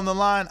title on the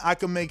line, I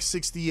can make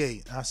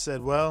 68. I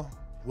said, well,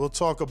 we'll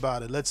talk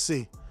about it. Let's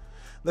see.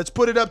 Let's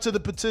put it up to the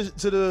petition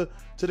to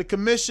the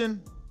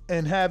commission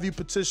and have you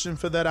petition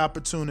for that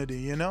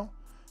opportunity.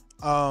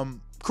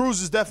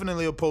 Cruz is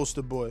definitely a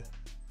poster boy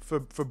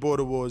for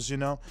Border Wars.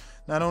 Not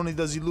only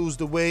does he lose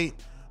the weight,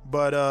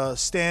 but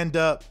stand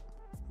up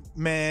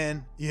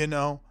man.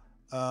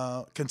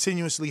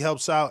 Continuously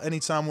helps out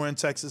anytime we're in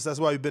Texas.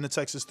 That's why we've been to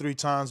Texas 3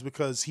 times,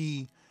 because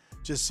he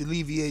just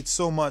alleviates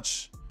so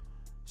much.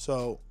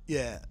 So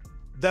yeah,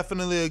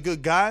 definitely a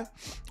good guy.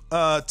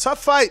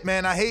 Tough fight,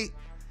 man.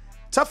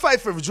 Tough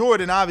fight for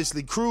Jordan,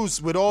 obviously.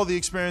 Cruz, with all the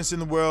experience in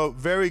the world,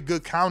 very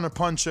good counter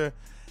puncher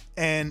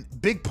and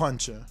big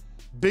puncher.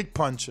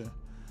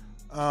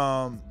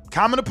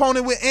 Common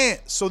opponent with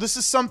Ant. So this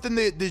is something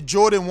that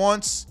Jordan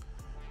wants.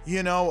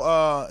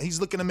 He's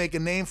looking to make a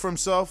name for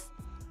himself.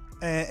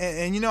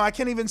 And I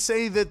can't even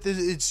say that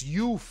it's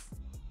youth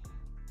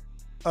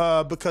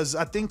because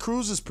I think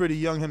Cruz is pretty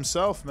young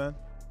himself, man.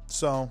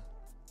 So,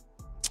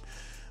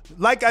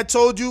 like I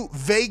told you,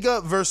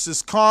 Vega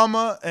versus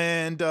Karma,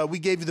 and we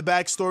gave you the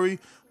backstory.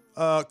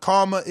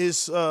 Karma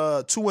is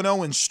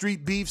 2-0 in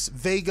street beefs.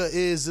 Vega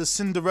is a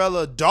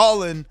Cinderella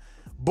darling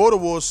Border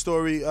Wars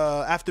story.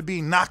 After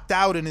being knocked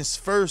out in his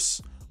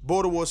first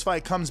Border Wars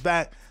fight, comes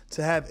back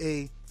to have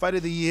a Fight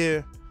of the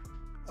Year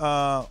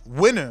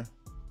winner.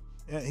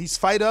 He's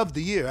Fight of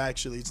the Year,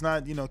 actually. It's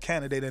not,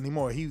 candidate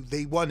anymore.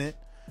 They won it,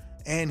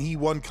 and he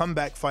won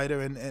Comeback Fighter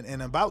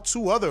and about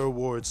 2 other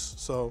awards.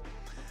 So,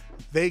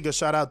 Vega,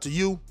 shout out to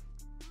you.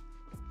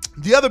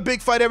 The other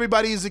big fight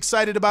everybody is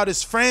excited about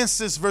is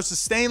Francis versus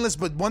Stainless.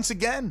 But once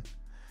again,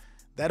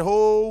 that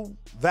whole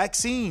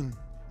vaccine,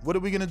 what are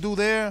we going to do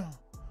there?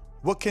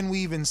 What can we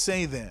even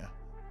say there?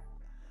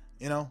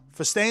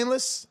 For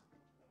Stainless,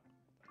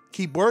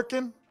 keep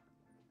working.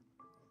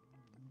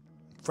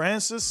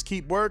 Francis,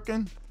 keep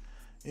working.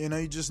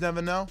 You just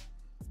never know.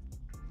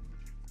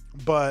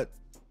 But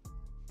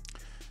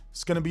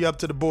it's going to be up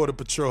to the Border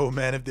Patrol,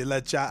 man, if they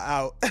let y'all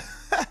out.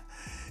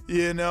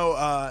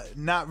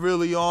 Not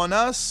really on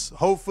us.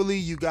 Hopefully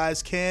you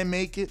guys can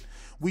make it.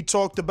 We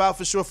talked about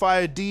For Sure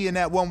Fire D and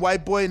that one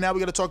white boy. Now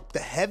we got to talk the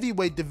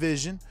heavyweight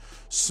division.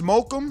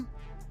 Smoke'em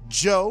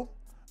Joe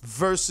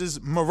versus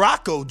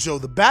Morocco Joe.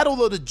 The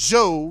battle of the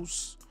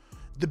Joes.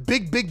 The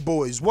big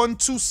boys. 1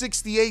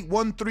 268,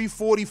 1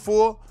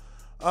 344.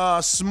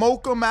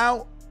 Smoke him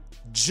out.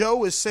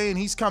 Joe is saying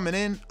he's coming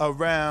in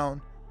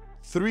around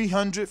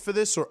 300 for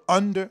this or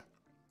under.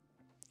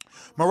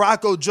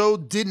 Morocco Joe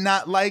did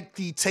not like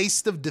the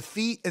taste of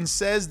defeat and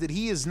says that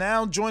he is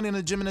now joining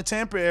a gym in the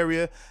Tampa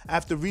area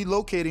after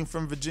relocating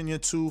from Virginia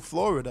to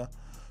Florida.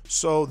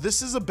 So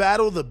this is a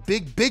battle of the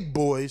big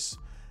boys,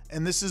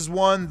 and this is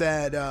one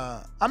that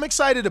I'm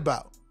excited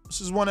about.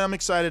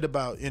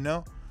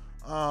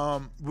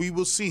 We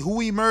will see who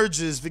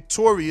emerges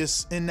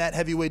victorious in that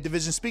heavyweight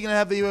division. Speaking of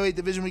heavyweight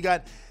division, we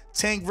got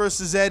Tank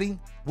versus Eddie,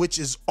 which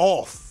is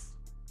off.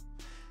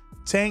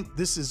 Tank,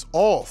 this is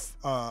off.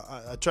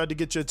 I tried to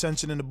get your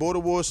attention in the Border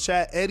Wars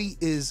chat. Eddie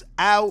is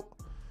out.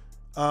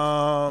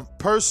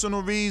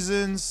 Personal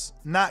reasons,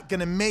 not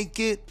gonna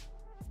make it.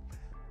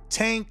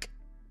 Tank,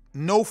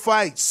 no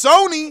fight.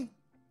 Sony,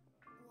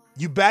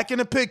 you back in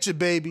the picture,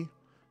 baby.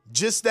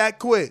 Just that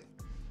quick.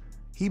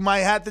 He might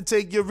have to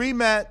take your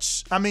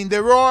rematch. I mean,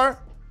 there are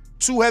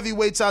 2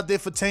 heavyweights out there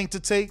for Tank to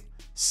take.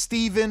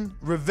 Steven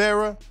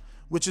Rivera,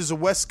 which is a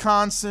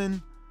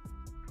Wisconsin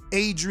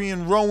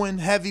Adrian Rowan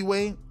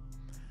heavyweight.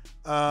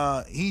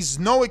 He's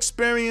no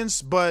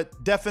experience,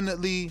 but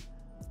definitely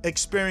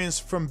experience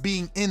from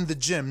being in the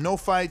gym. No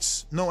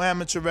fights, no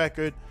amateur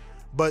record,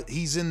 but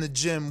he's in the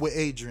gym with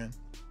Adrian.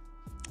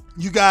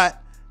 You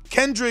got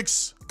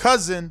Kendrick's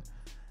cousin,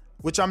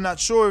 which I'm not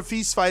sure if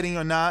he's fighting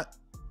or not,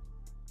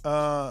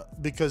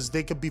 because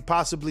they could be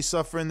possibly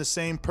suffering the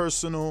same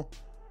personal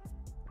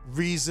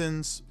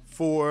reasons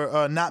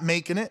for not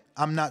making it.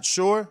 I'm not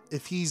sure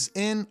if he's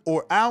in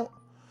or out,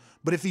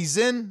 but if he's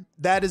in,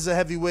 that is a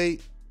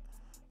heavyweight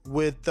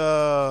with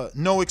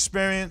no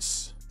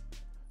experience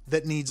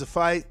that needs a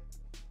fight.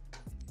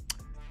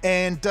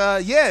 And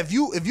if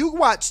you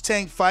watch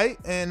Tank fight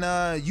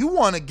and you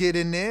want to get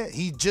in there,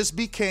 he just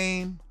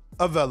became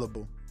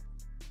available.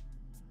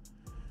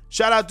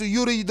 Shout out to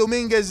Yuri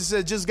Dominguez. He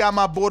said, just got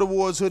my Border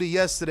Wars hoodie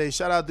yesterday.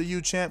 Shout out to you,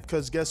 champ,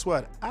 because guess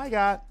what? I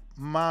got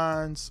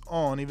mine's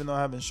on, even though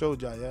I haven't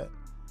showed y'all yet.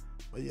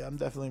 But yeah, I'm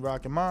definitely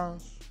rocking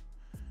mine's.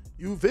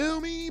 You feel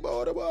me?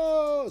 Border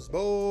Wars.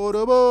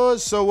 Border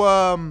Wars. So,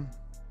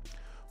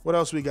 what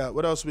else we got?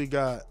 What else we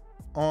got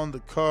on the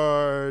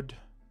card?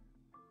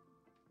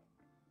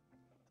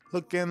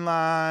 Looking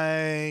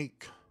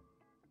like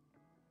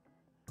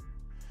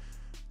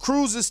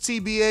Cruz is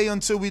TBA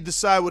until we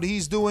decide what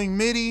he's doing.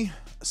 Mitty,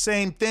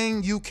 same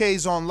thing.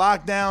 UK's on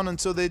lockdown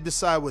until they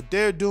decide what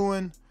they're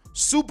doing.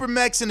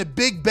 Supermex and the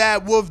Big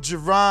Bad Wolf,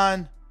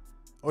 Jaron.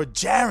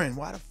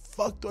 Why the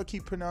fuck do I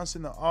keep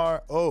pronouncing the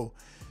R? Oh.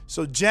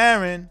 So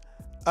Jaron,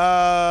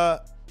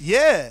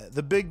 yeah,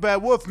 the Big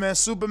Bad Wolf, man.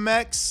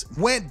 Supermex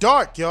went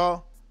dark,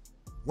 y'all.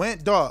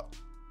 Went dark.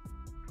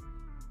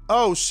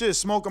 Oh, shit.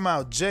 Smoke him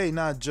out. Jay,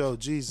 not Joe.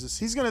 Jesus.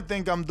 He's going to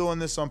think I'm doing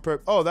this on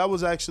purpose. Oh, that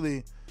was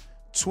actually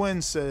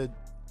Twin said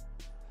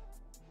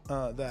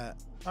that.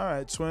 All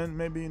right, Twin.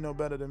 Maybe you know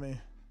better than me.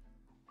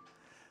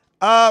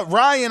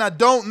 Ryan, I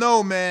don't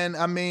know, man.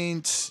 I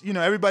mean, you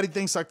know, everybody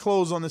thinks I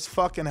closed on this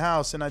fucking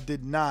house, and I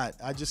did not.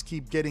 I just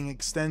keep getting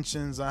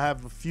extensions. I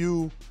have a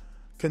few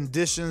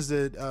conditions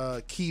that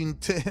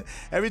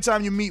every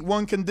time you meet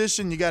one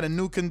condition, you got a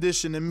new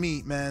condition to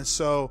meet, man.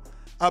 So,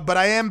 but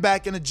I am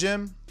back in the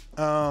gym.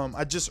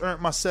 I just earned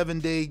my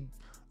 7-day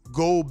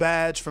gold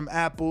badge from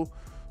Apple,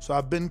 so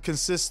I've been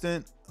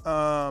consistent.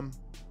 I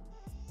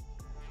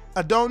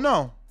don't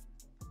know,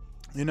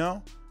 you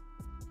know.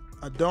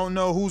 I don't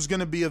know who's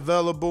going to be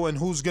available and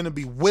who's going to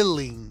be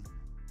willing,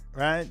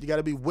 right? You got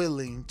to be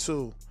willing,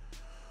 too.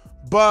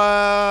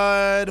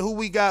 But who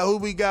we got?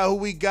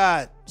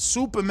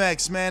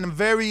 Supermex, man. I'm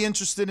very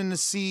interested in to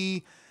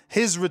see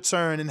his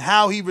return and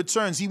how he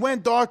returns. He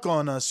went dark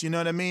on us, you know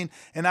what I mean?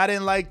 And I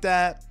didn't like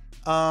that.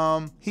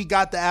 He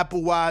got the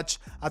Apple Watch.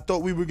 I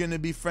thought we were going to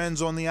be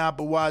friends on the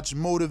Apple Watch,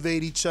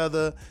 motivate each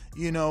other,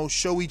 you know,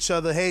 show each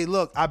other, hey,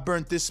 look, I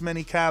burnt this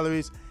many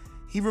calories.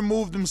 He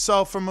removed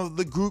himself from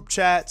the group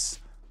chats.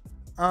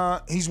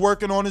 He's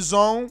working on his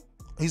own.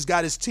 He's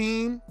got his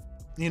team,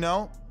 you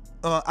know.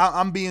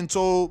 I'm being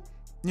told,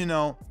 you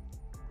know,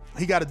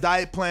 he got a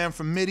diet plan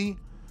from Mitty.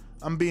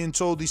 I'm being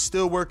told he's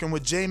still working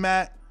with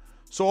J-Mac.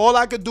 So all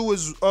I could do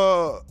is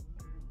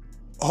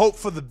hope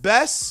for the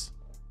best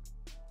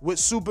with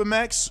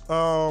Supermex.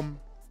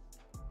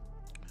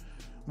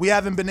 We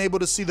haven't been able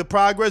to see the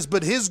progress,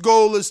 but his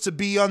goal is to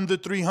be under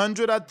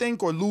 300, I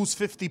think, or lose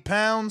 50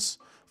 pounds.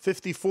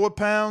 54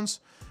 pounds,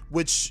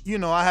 which, you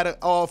know, I had an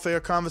all-fair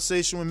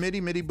conversation with Mitty.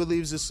 Mitty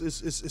believes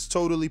it's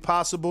totally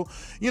possible.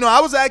 You know,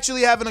 I was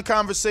actually having a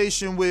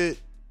conversation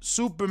with with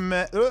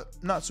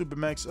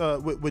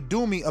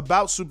Doomy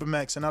about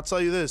Supermex, and I'll tell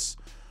you this,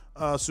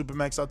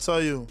 Supermex, I'll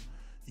tell you,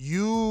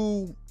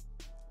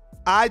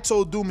 I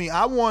told Doomy,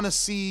 I want to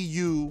see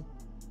you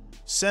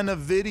send a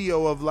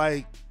video of,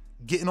 like,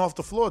 getting off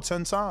the floor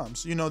 10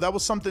 times. You know, that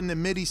was something that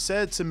Mitty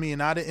said to me,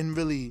 and I didn't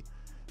really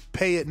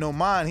pay it no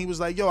mind. He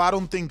was like, yo, I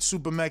don't think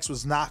Supermex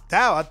was knocked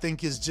out. I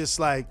think it's just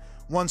like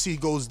once he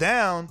goes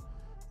down,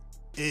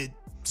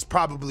 it's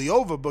probably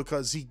over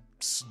because he's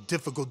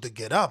difficult to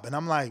get up. And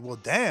I'm like, well,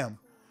 damn,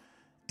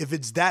 if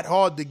it's that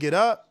hard to get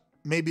up,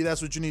 maybe that's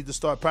what you need to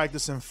start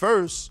practicing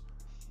first,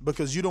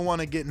 because you don't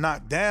want to get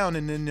knocked down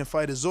and then the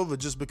fight is over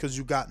just because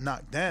you got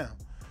knocked down.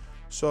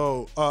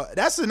 So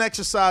that's an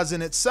exercise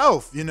in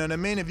itself. You know what I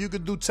mean? If you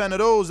could do 10 of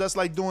those, that's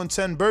like doing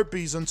 10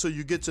 burpees until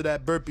you get to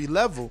that burpee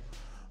level.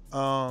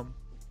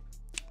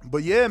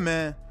 But yeah,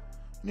 man,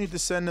 you need to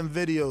send them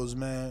videos,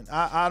 man.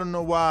 I don't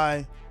know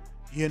why,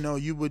 you know,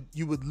 you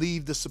would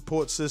leave the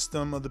support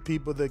system of the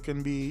people that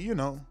can be, you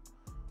know,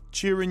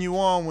 cheering you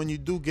on when you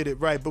do get it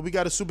right. But we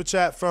got a super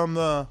chat from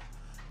the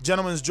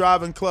Gentleman's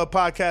Driving Club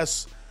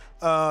podcast.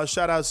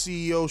 Shout out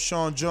CEO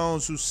Sean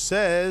Jones, who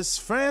says,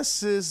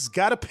 Francis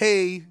gotta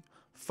pay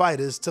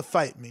fighters to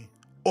fight me,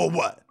 or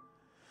what?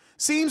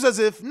 Seems as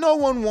if no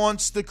one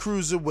wants the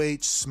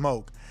cruiserweight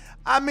smoke.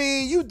 I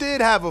mean, you did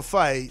have a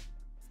fight.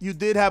 You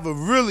did have a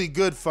really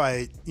good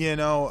fight, you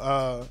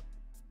know.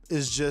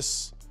 It's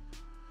just,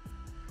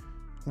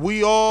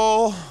 we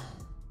all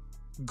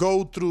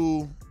go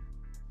through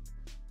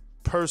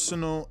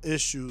personal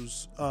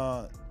issues,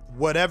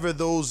 whatever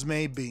those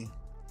may be.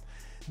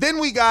 Then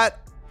we got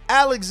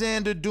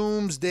Alexander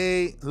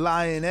Doomsday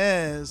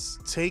Lioness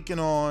taking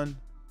on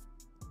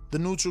the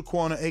neutral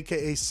corner,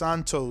 a.k.a.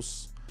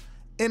 Santos,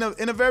 in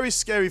a very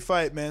scary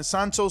fight, man.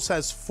 Santos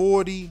has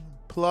 40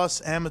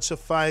 plus amateur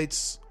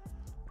fights.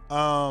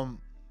 I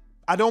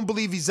don't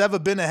believe he's ever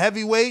been a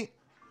heavyweight,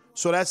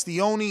 so that's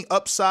the only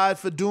upside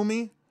for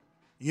Doomy.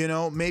 You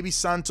know, maybe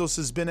Santos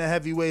has been a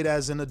heavyweight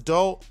as an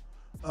adult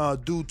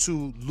due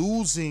to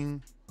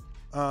losing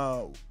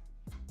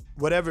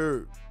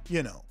whatever,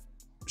 you know,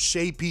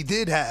 shape he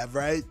did have,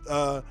 right?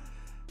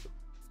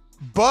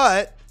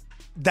 But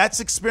that's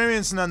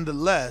experience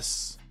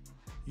nonetheless,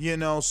 you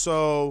know,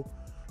 so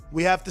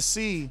we have to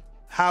see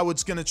how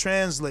it's going to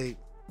translate.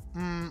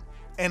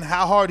 And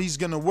how hard he's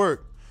going to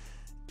work.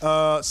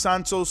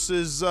 Santos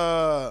is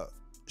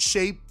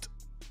shaped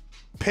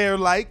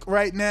pear-like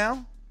right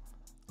now.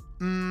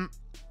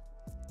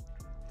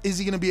 Is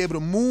he going to be able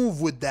to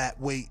move with that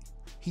weight?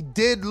 He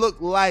did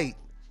look light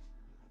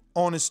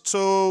on his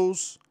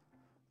toes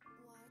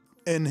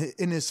and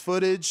in his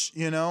footage,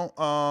 you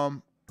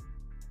know.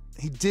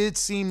 He did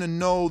seem to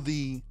know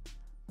the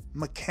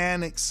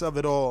mechanics of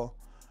it all.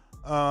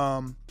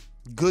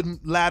 Good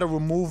lateral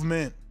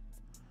movement,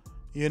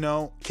 you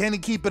know. Can he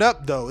keep it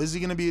up, though? Is he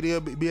going to be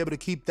able to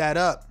keep that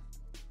up,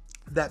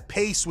 that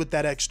pace with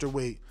that extra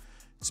weight?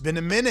 It's been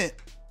a minute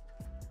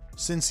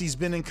since he's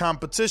been in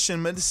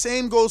competition, but the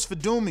same goes for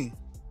Doomy.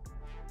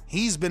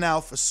 He's been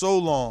out for so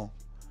long,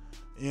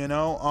 you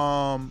know.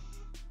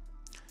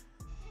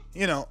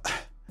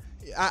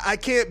 I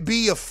can't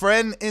be a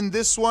friend in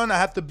this one. I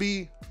have to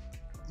be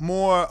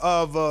more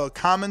of a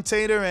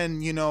commentator,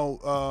 and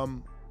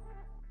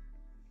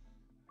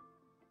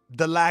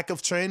the lack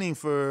of training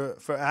for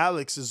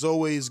Alex is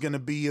always going to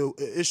be an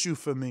issue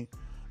for me,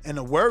 and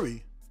a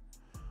worry.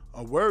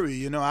 I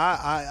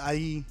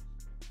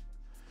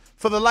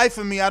for the life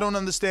of me, I don't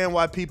understand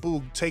why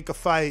people take a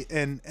fight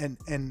and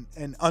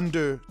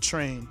under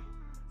train.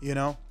 You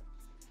know,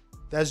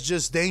 that's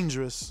just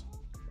dangerous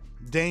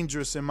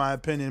in my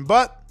opinion.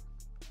 But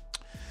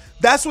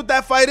that's what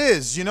that fight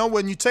is. You know,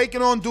 when you take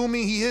it on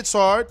Doomy, he hits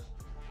hard.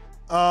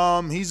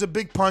 He's a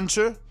big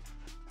puncher.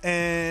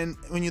 And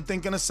when you're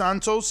thinking of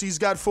Santos, he's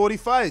got 40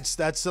 fights.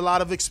 That's a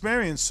lot of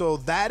experience. So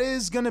that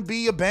is going to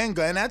be a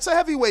banger. And that's a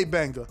heavyweight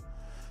banger.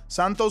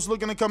 Santos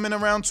looking to come in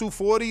around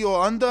 240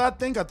 or under, I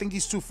think. I think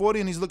he's 240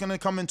 and he's looking to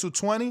come in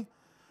 220.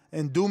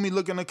 And Doomy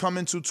looking to come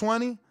in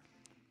 220.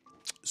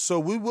 So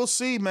we will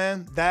see,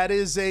 man. That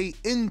is a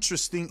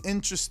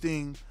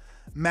interesting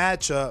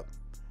matchup,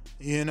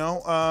 you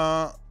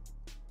know,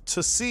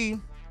 to see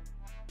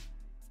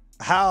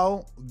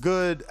how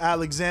good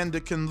Alexander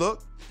can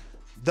look.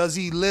 Does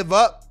he live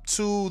up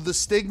to the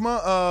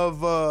stigma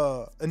of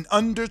an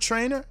under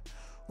trainer,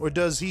 or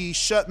does he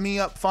shut me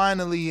up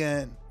finally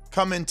and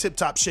come in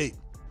tip-top shape?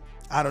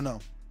 I don't know.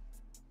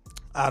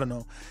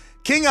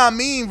 King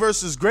Amin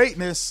versus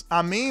Greatness.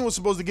 Amin was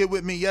supposed to get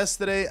with me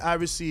yesterday. I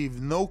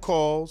received no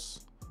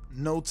calls,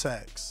 no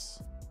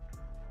texts.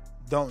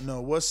 Don't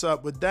know what's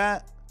up with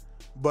that,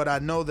 but I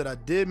know that I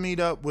did meet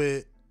up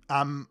with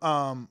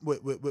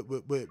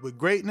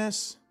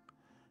Greatness,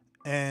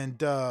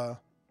 and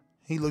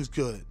he looks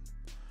good.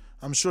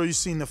 I'm sure you've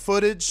seen the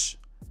footage.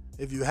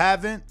 If you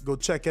haven't, go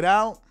check it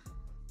out.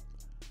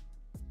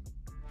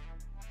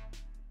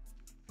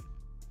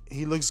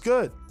 He looks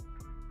good.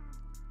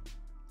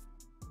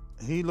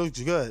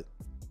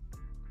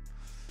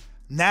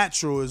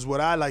 Natural is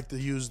what I like to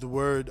use the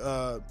word.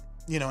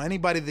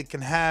 Anybody that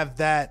can have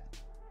that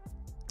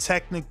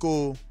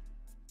technical,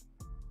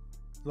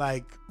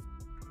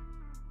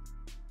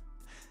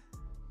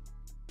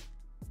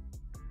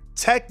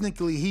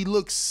 technically he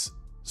looks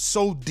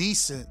so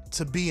decent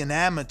to be an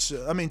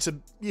amateur. I mean,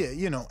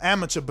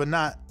 amateur, but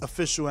not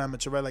official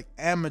amateur, right? Like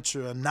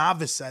amateur, a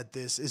novice at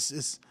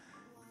this.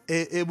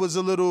 It was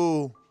a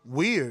little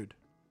weird,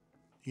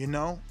 you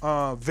know.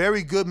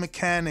 Very good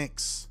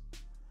mechanics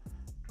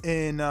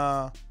in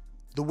the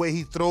way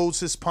he throws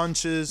his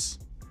punches,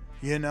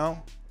 you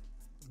know.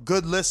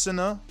 Good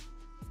listener.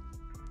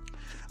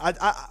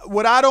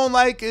 What I don't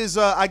like is,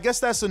 I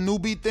guess that's a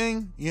newbie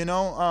thing, you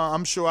know.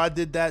 I'm sure I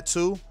did that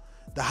too.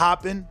 The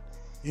hopping,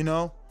 you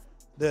know,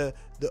 the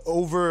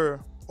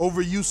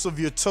overuse of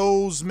your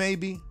toes,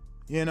 maybe,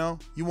 you know.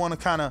 You want to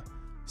kind of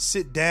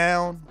sit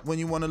down when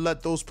you want to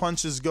let those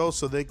punches go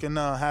so they can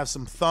have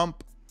some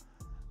thump.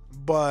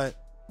 But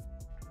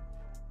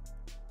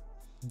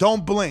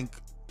don't blink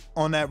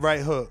on that right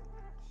hook.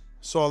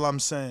 That's all I'm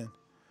saying.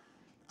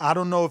 I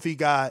don't know if he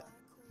got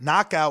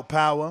knockout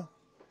power,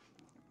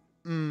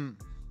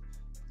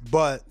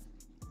 but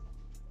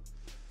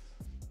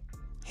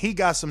he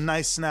got some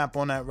nice snap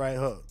on that right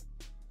hook.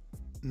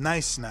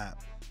 Nice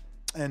snap.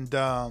 And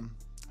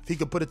if he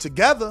could put it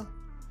together,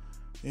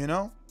 you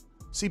know.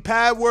 See,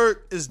 pad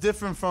work is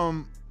different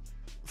from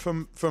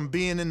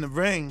being in the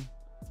ring,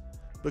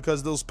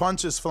 because those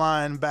punches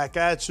flying back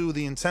at you,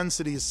 the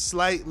intensity is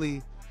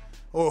slightly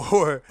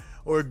or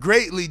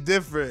greatly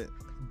different.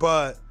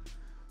 But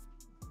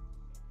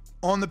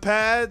on the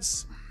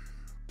pads,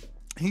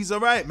 he's all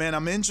right, man.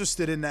 I'm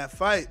interested in that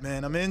fight,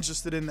 man.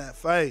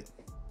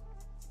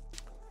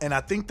 And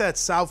I think that's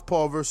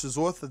Southpaw versus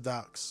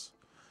Orthodox.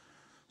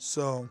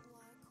 So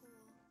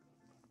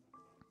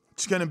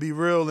it's going to be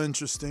real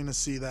interesting to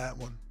see that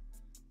one.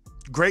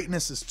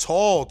 Greatness is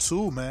tall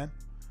too, man.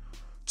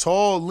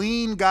 Tall,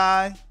 lean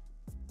guy,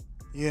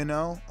 you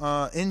know,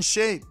 in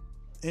shape.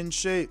 And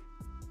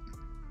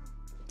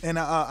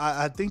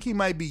I think he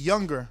might be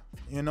younger,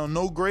 you know,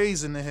 no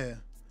grays in the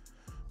hair.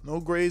 No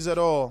grays at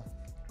all.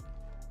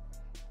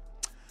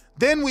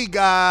 Then we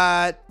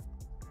got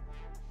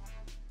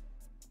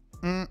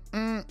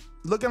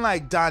looking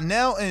like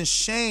Donnell and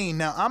Shane.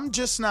 Now, I'm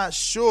just not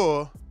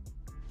sure.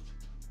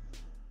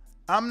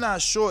 I'm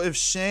not sure if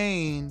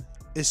Shane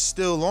is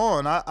still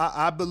on.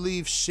 I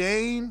believe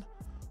Shane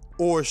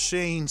or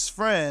Shane's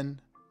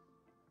friend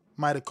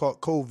might have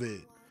caught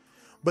COVID.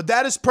 But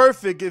that is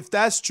perfect if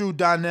that's true,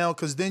 Donnell,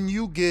 because then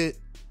you get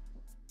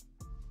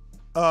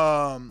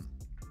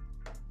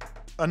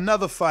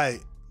another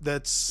fight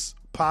that's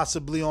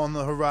possibly on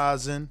the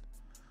horizon.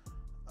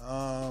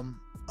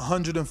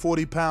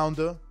 140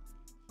 pounder.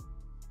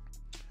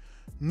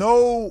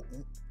 No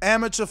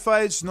amateur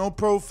fights, no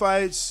pro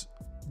fights,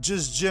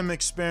 just gym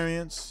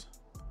experience.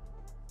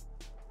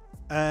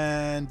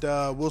 And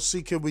we'll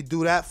see, can we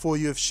do that for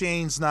you if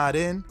Shane's not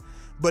in.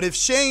 But if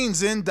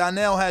Shane's in,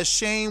 Donnell has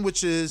Shane,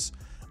 which is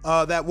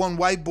that one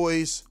white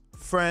boy's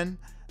friend,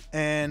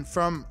 and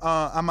from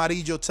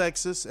Amarillo,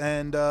 Texas.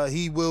 And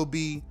he will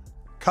be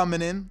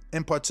coming in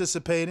and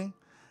participating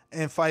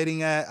and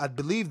fighting at, I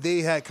believe they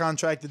had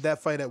contracted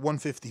that fight at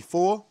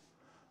 154.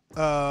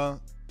 But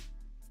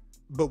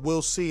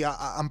we'll see.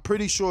 I'm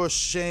pretty sure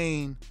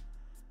Shane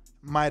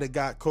might have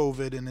got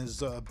COVID and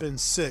has been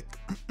sick.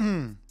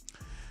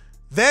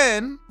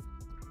 Then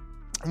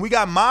we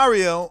got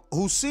Mario,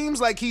 who seems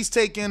like he's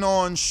taking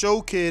on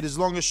Showkid as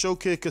long as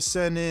Showkid could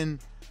send in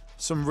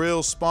some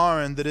real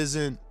sparring that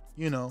isn't,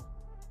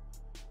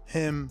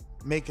 him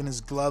making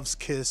his gloves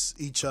kiss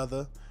each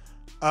other.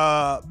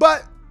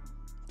 But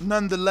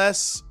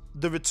nonetheless,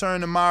 the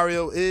return of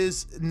Mario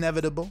is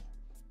inevitable.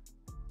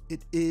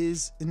 It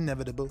is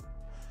inevitable,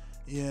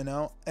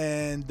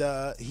 and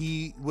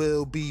he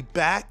will be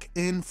back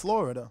in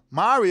Florida.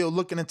 Mario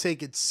looking to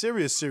take it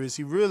serious.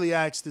 He really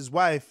asked his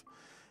wife,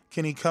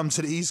 can he come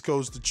to the East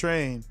Coast to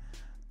train?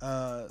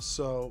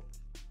 So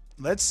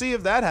let's see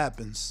if that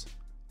happens.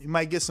 You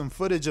might get some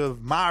footage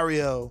of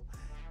Mario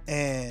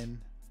and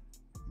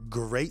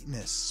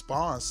Greatness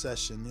sparring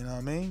session, you know what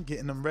I mean?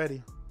 Getting them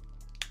ready.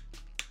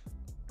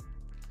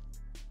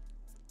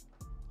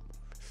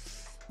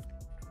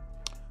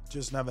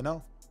 Just never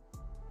know.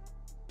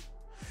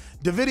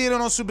 Davidian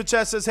on Super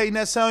Chat says, hey,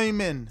 Ness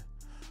Heyman,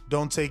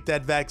 don't take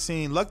that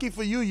vaccine. Lucky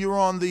for you, you're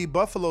on the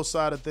Buffalo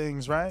side of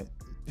things, right?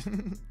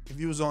 If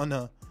you was on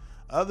the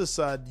other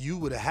side, you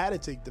would have had to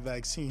take the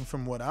vaccine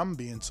from what I'm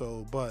being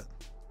told. But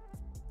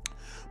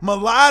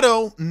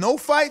Mulatto, no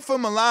fight for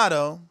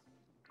Mulatto.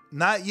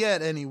 Not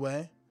yet,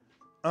 anyway.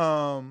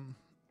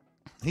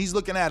 He's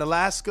looking at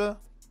Alaska.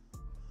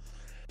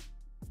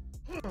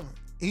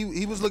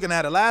 He was looking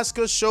at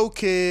Alaska,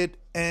 Showkid,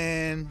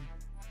 and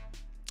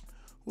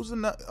who's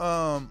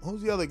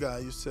the other guy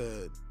you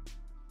said?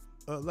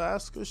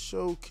 Alaska,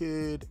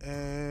 Showkid,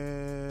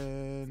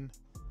 and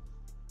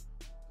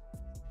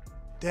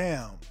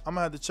damn, I'm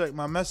gonna have to check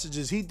my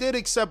messages. He did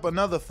accept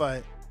another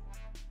fight.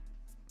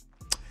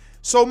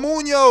 So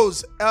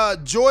Munoz,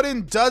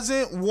 Jordan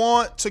doesn't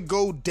want to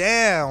go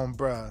down,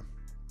 bruh.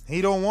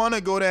 He don't want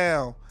to go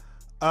down.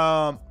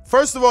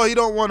 First of all, he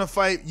don't want to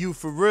fight you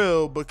for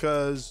real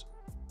because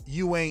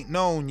you ain't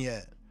known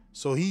yet.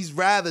 So he's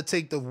rather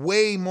take the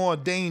way more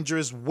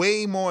dangerous,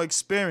 way more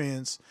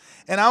experience.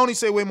 And I only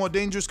say way more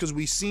dangerous because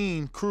we've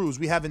seen Cruz.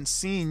 We haven't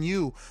seen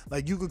you.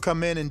 Like, you could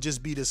come in and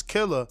just be this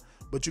killer,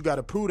 but you got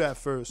to prove that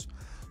first.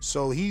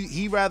 So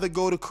he rather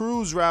go the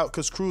Cruz route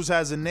because Cruz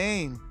has a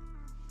name.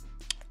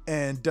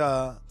 And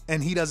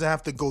he doesn't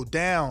have to go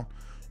down.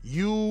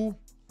 You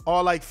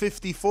are like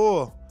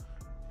 54,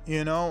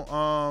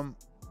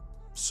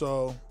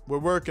 so we're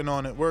working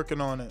on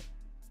it.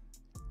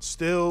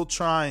 Still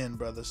trying,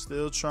 brother.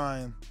 Still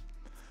trying.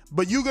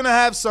 But you're going to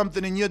have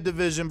something in your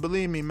division.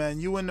 Believe me, man.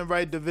 You in the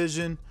right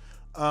division.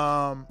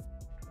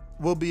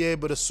 We'll be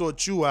able to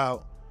sort you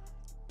out.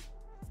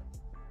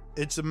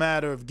 It's a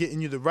matter of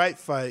getting you the right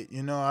fight.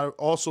 I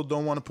also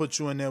don't want to put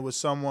you in there with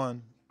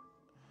someone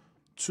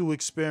too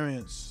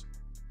experienced.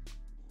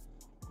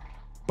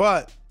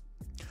 But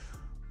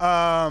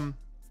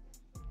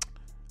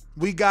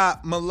we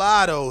got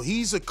Mulatto.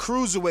 He's a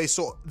cruiserweight,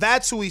 so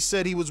that's who he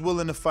said he was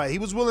willing to fight. He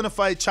was willing to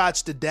fight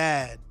Chach the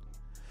Dad.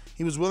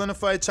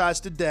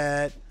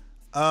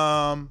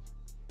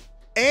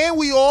 And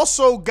we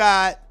also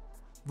got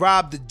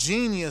Rob the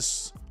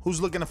Genius, who's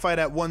looking to fight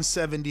at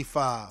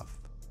 175.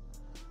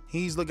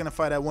 He's looking to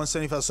fight at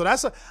 175.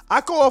 So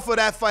I could offer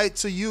that fight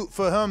to you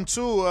for him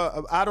too.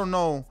 I don't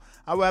know.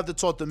 I would have to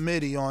talk to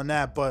Mitty on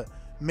that, but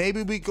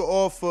maybe we could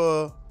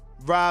offer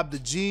Rob the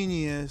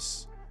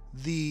Genius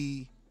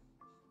the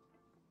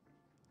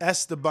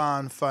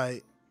Esteban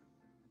fight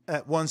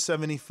at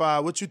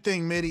 175. What you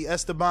think, Mitty?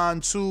 Esteban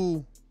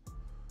too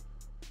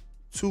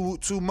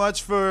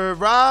much for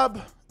Rob,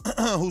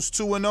 who's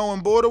 2-0 in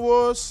Border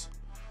Wars?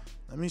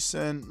 Let me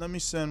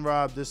send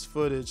Rob this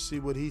footage, see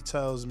what he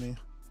tells me.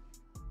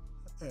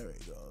 There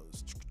he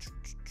goes.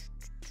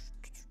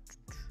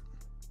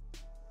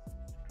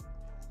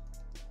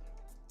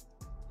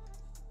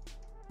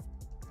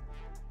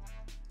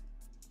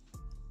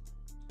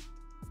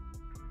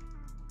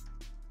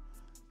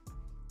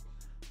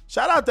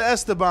 Shout out to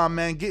Esteban,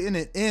 man, getting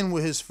it in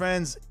with his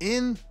friends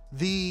in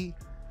the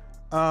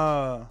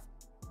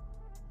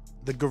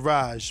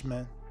garage,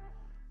 man.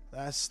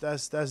 That's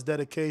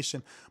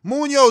dedication.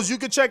 Munoz, you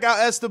can check out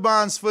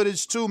Esteban's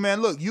footage too,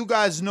 man. Look, you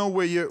guys know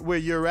where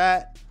you're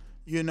at.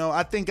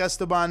 I think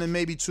Esteban is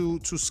maybe too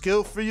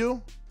skilled for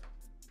you.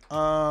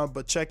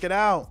 But check it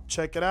out.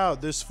 Check it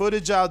out. There's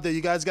footage out there.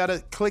 You guys got to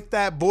click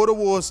that Border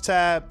Wars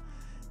tab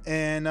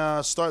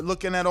and start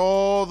looking at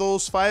all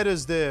those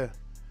fighters there.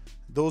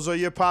 Those are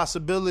your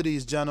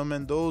possibilities,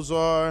 gentlemen. Those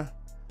are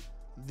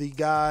the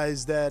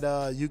guys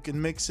that you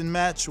can mix and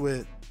match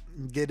with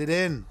and get it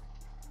in.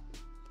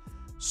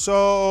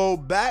 So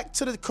back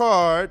to the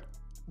card.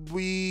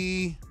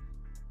 We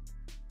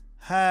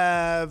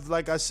have,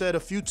 like I said, a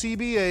few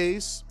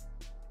TBAs.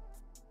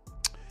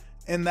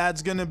 And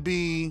that's going to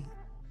be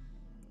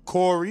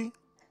Corey,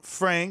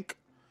 Frank,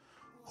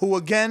 who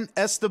again,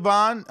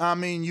 Esteban, I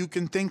mean, you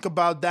can think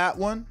about that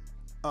one.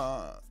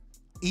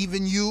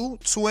 Even you,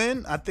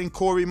 Twin, I think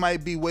Corey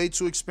might be way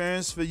too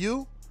experienced for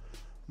you.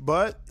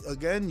 But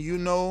again, you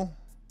know,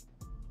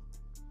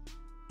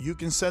 you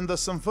can send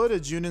us some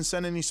footage. You didn't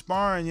send any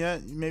sparring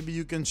yet. Maybe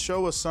you can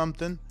show us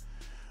something.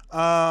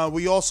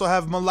 We also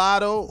have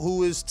Mulatto,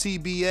 who is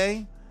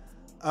TBA.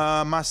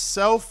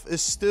 Myself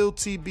is still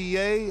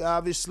TBA,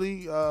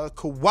 obviously.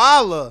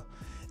 Koala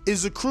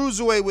is a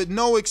cruiserweight with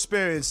no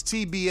experience,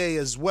 TBA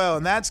as well.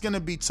 And that's going to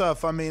be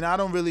tough. I mean, I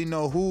don't really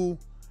know who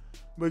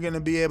we're going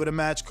to be able to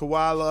match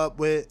Koala up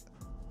with.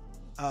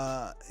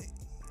 I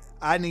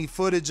need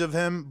footage of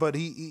him, but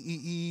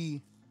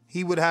he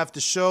would have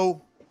to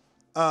show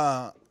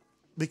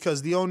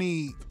because the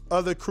only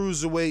other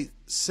cruiserweight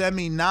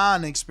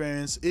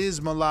semi-non-experience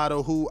is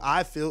Mulatto, who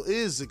I feel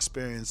is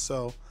experienced.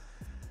 So,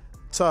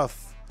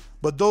 tough.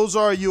 But those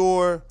are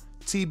your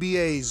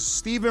TBAs.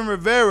 Steven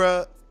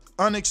Rivera,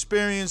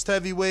 unexperienced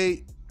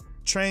heavyweight,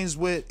 trains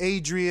with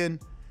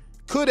Adrian.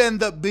 Could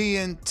end up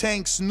being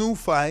Tank's new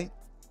fight.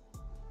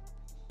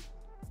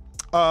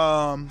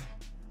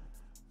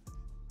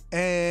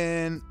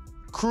 And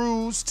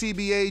Cruz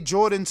TBA,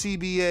 Jordan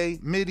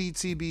TBA, Mitty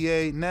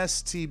TBA,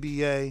 Ness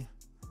TBA,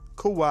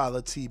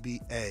 Koala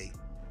TBA.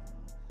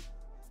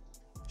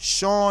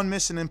 Sean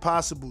Mission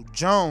Impossible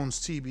Jones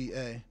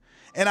TBA.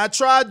 And I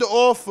tried to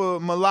offer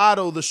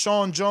Mulatto the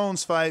Sean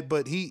Jones fight,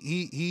 but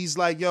he's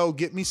like, yo,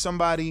 get me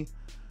somebody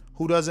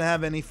who doesn't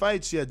have any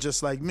fights yet,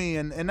 just like me.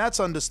 And that's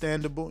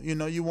understandable. You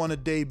know, you want a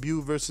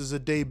debut versus a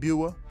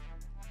debuter.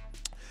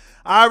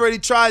 I already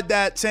tried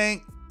that,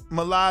 Tank.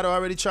 Mulatto, I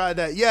already tried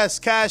that. Yes,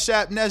 Cash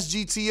App, Nest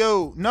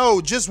GTO.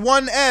 No, just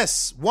one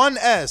S. One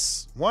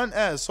S. One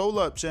S. Hold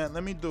up, Chant.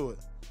 Let me do it.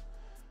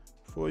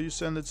 Before you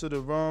send it to the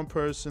wrong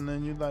person,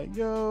 and you're like,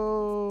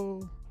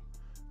 yo,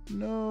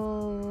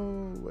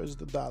 no. Where's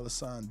the dollar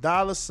sign?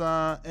 Dollar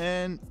sign,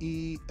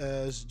 NESGTO.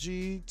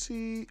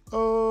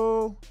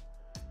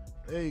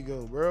 There you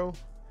go, bro.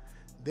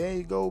 There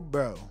you go,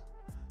 bro.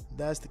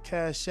 That's the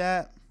Cash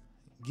App.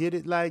 Get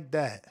it like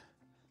that.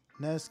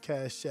 That's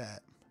Cash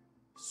App.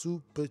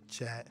 Super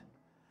chat.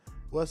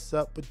 What's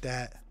up with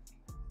that?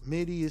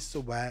 Mitty is so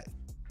whack.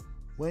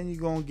 When you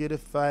gonna get a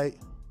fight?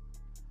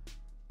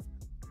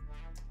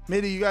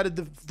 Mitty, you gotta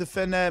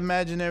defend that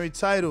imaginary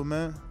title,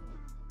 man.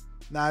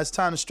 Nah, it's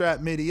time to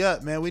strap Mitty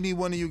up, man. We need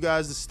one of you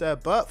guys to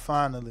step up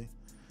finally.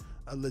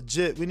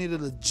 We need a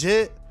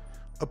legit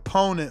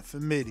opponent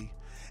for Mitty.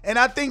 And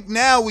I think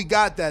now we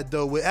got that,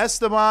 though. With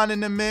Esteban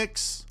in the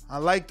mix, I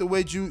like the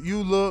way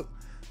you look.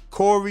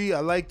 Corey, I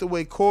like the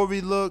way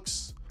Corey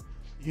looks.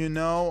 You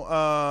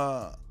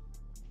know,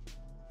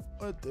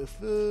 what the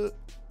fuck?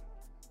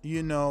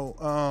 You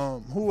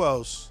know, who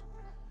else?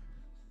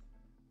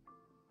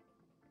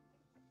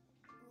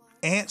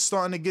 Ant's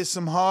starting to get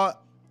some heart.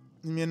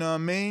 You know what I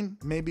mean?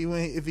 Maybe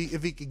if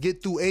he could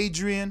get through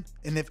Adrian,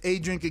 and if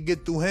Adrian could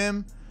get through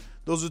him,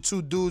 those are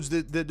two dudes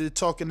that they're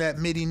talking that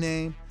Mitty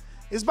name.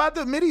 It's about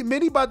to Mitty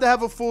about to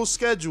have a full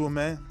schedule,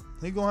 man.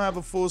 He gonna have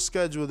a full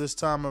schedule this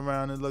time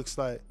around. It looks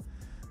like.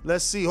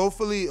 Let's see.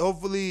 Hopefully,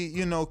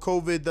 you know,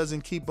 COVID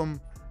doesn't keep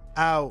him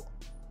out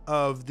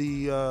of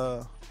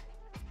the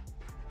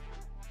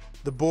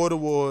border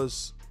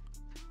wars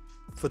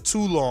for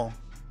too long.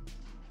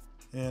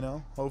 You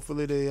know,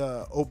 hopefully they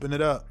open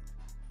it up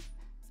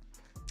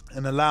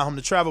and allow him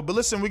to travel. But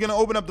listen, we're gonna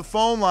open up the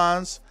phone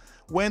lines.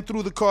 Went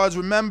through the cards.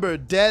 Remember,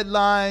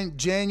 deadline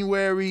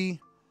January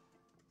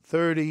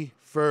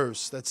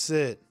 31st. That's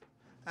it.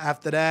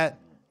 After that,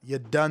 you're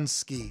done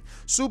ski.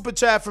 Super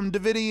chat from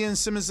Davidian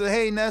Simmons said,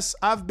 hey, Ness,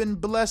 I've been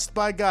blessed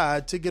by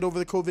God to get over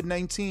the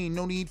COVID-19.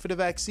 No need for the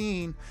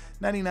vaccine.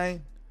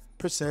 99%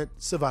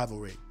 survival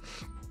rate.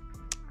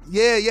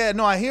 Yeah,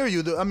 no, I hear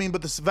you. I mean,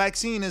 but the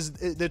vaccine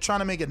they're trying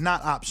to make it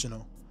not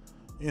optional.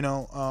 You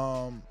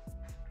know,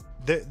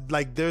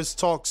 there's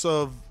talks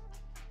of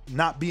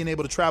not being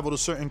able to travel to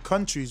certain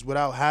countries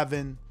without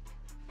having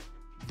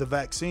the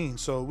vaccine.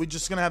 So we're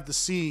just going to have to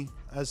see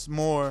as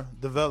more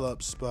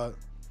develops, but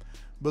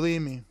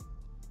believe me,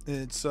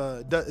 it's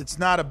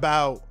not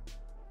about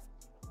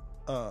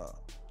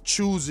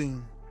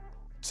choosing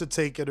to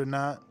take it or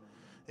not.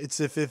 It's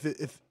if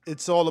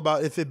it's all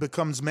about if it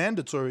becomes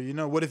mandatory. You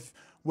know, what if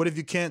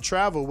you can't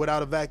travel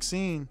without a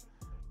vaccine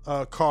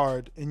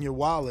card in your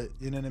wallet?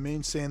 You know what I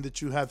mean? Saying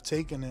that you have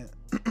taken it.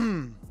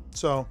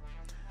 So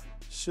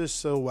it's just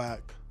so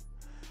whack.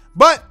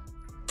 But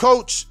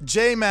Coach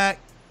J-Mac,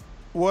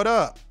 what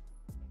up?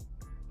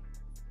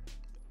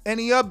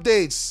 Any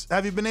updates?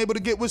 Have you been able to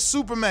get with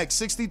Supermex?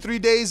 63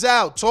 days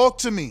out. Talk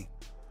to me.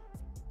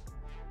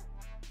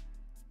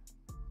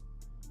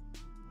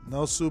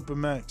 No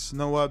Supermex.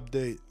 No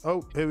update.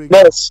 Oh, here we go.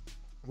 Yes.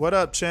 What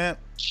up, champ?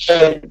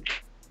 Come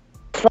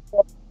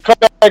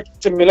back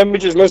to me. Let me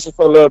just listen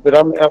for a little bit.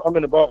 I'm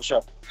in the barber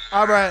shop.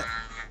 All right.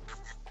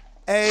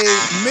 Hey,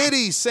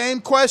 Mitty, same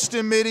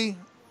question, Mitty.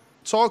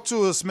 Talk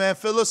to us, man.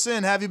 Fill us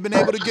in. Have you been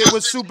able to get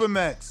with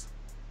Supermex?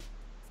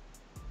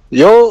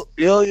 Yo.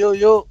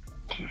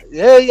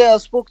 Yeah, I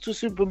spoke to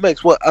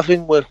Supermex. I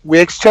think we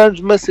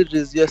exchanged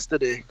messages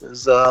yesterday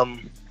because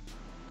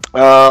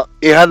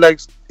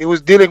he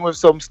was dealing with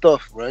some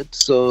stuff, right?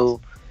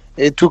 So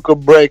it took a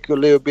break a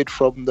little bit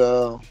from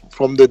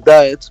the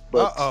diet,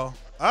 but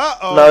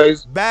now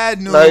it's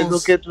bad news. Now it's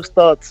okay to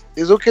start.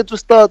 It's okay to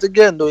start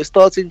again, though. It's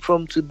starting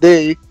from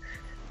today.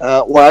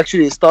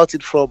 Actually, it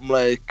started from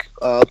 2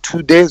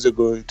 days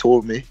ago. He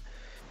told me,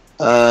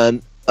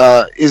 and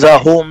he's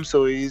at home,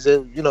 so he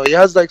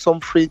has some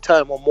free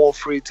time or more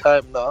free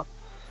time now,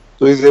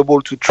 so he's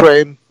able to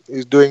train.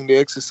 He's doing the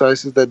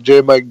exercises that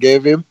J-Mac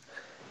gave him.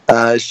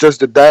 It's just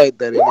the diet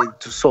that he needs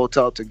to sort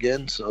out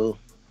again. So,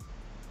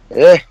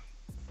 yeah,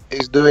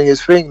 he's doing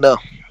his thing now.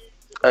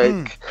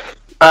 And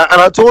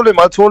I told him,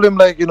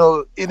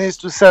 he needs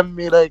to send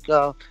me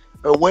a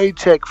weight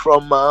check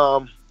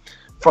from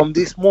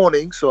this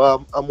morning.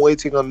 So I'm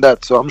waiting on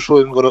that. So I'm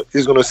sure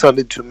he's gonna send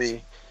it to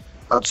me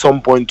at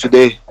some point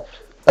today,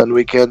 and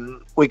we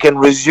can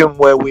resume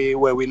where we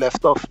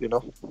left off.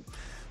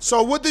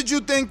 So what did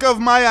you think of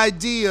my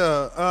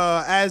idea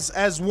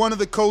as one of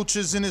the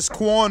coaches in his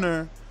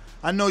corner?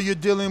 I know you're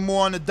dealing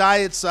more on the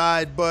diet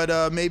side,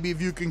 but maybe if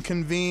you can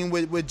convene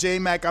with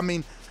J-Mac. I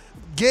mean,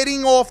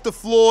 getting off the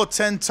floor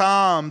 10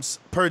 times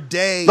per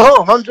day.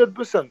 No,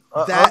 100%.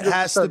 That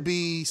has to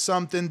be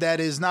something that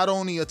is not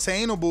only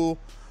attainable,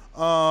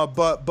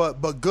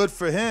 but good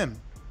for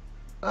him.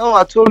 Oh,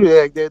 I told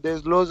you,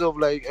 there's loads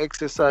of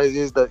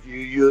exercises that you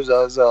use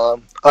as a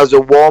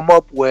warm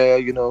up where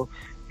you're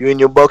in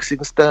your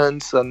boxing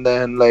stance, and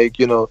then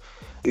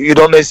you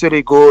don't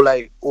necessarily go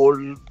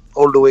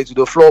all the way to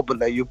the floor,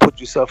 but you put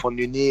yourself on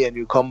your knee and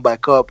you come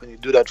back up, and you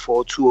do that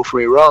for 2 or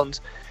 3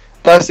 rounds.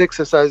 That's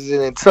exercises in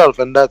itself,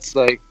 and that's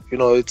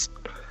it's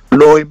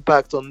low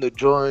impact on the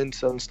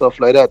joints and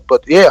stuff like that.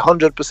 But yeah,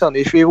 100%.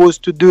 If he was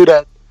to do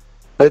that,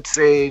 let's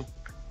say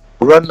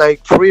run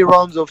 3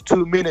 rounds of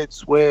 2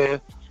 minutes where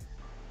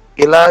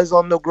he lies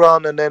on the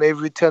ground, and then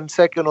every 10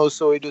 seconds or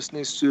so he just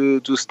needs to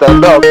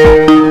stand up,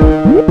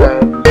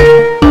 and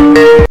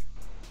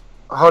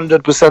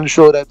 100%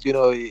 sure that he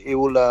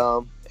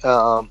will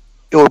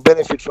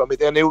benefit from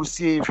it, and he will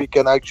see if he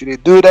can actually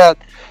do that.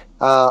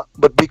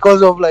 But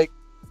because of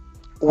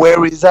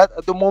where he's at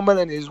the moment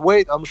and his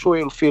weight, I'm sure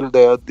he'll feel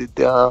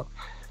the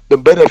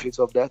benefits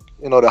of that.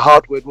 The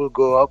heart rate will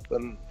go up,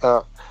 and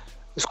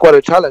it's quite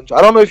a challenge.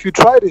 I don't know if you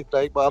tried it,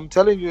 but I'm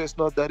telling you, it's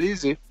not that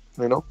easy.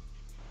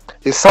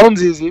 It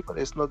sounds easy, but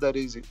it's not that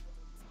easy.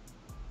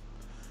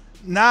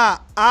 Nah,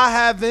 I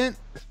haven't.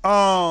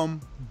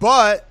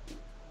 But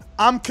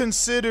I'm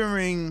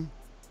considering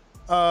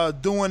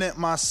doing it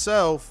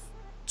myself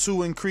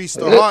to increase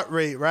the heart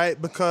rate, right?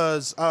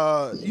 Because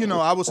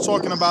I was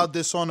talking about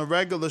this on a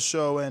regular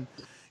show, and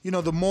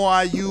the more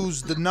I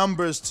use the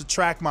numbers to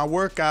track my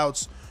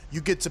workouts,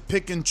 you get to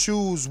pick and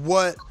choose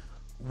what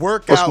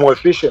workout. What's more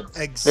efficient.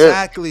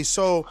 Exactly. Yeah.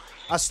 So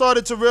I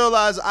started to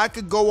realize I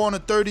could go on a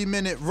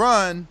 30-minute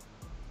run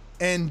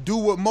and do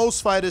what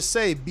most fighters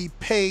say, be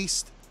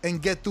paced and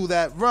get through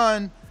that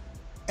run,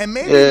 and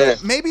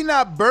maybe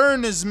not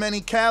burn as many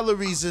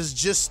calories as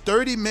just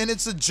 30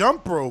 minutes of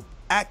jump rope.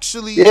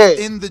 Actually,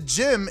 in the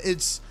gym,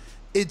 it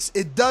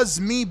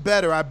does me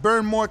better. I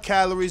burn more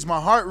calories.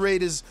 My heart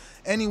rate is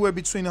anywhere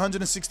between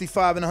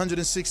 165 and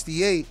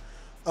 168.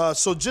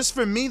 So just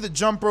for me, the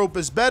jump rope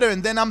is better.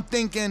 And then I'm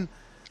thinking,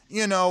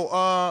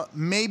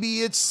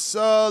 maybe it's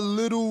a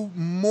little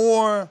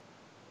more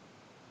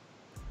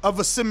of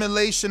a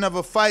simulation of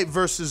a fight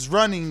versus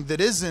running that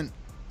isn't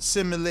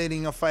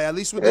simulating a fight. At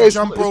least with the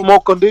jump rope, it's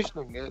more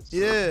conditioning.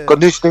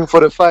 Conditioning for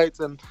the fights,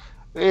 and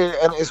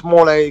it's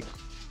more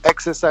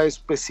exercise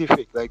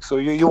specific. So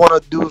you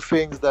want to do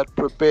things that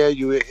prepare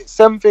you.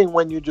 Same thing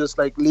when you just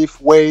lift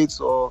weights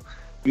or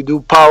you do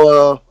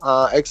power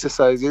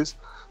exercises.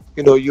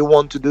 You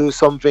want to do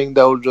something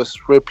that will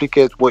just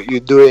replicate what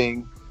you're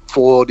doing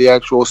for the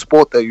actual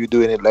sport that you're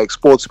doing it,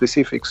 sport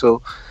specific.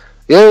 So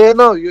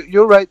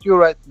you're right,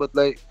 but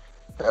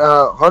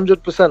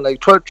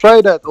 100%,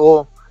 try that,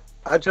 or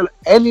actually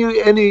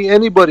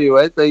anybody,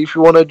 right? If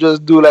you want to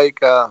just do it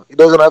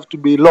doesn't have to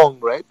be long,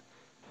 right?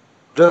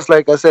 Just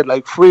like I said,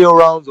 3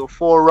 rounds or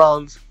 4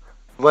 rounds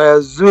via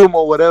Zoom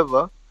or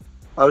whatever.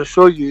 I'll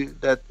show you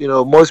that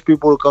most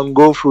people can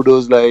go through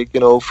those 3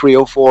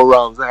 or 4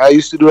 rounds. I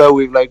used to do that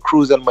with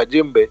Cruz and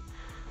Majimbe,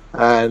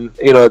 and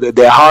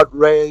their heart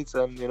rates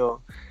and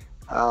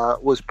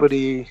was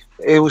pretty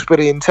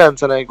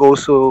intense, and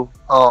also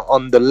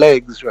on the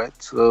legs, right?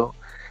 So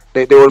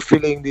they were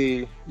feeling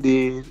the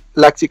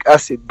lactic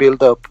acid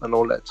build up and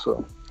all that.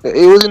 So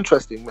It was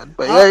interesting, man.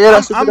 But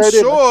that's a good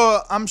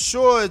idea. I'm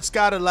sure it's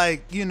gotta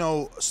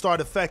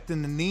start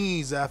affecting the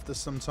knees after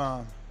some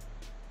time.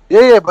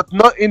 Yeah, but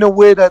not in a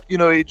way that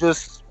it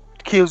just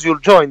kills your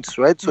joints,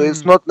 right? So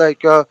it's not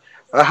like a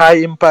high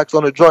impact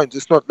on the joints.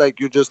 It's not like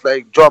you're just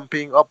like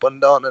jumping up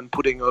and down and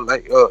putting a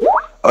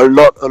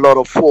lot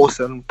of force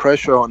and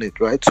pressure on it,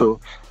 right? So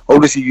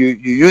obviously you're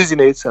using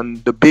it,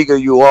 and the bigger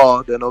you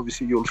are, then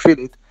obviously you'll feel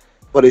it,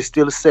 but it's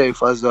still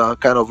safe as a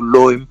kind of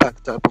low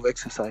impact type of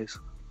exercise.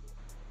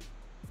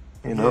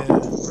 So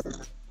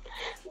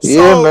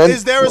man.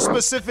 Is there a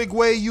specific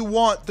way you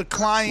want the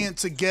client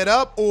to get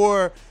up,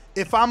 or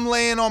if I'm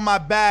laying on my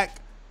back,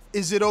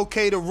 is it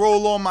okay to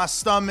roll on my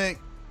stomach,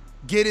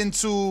 get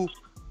into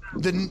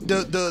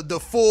the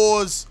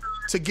fours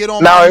to get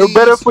on my knees? Now it's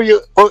better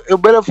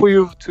for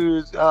you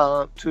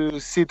to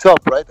sit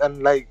up, right?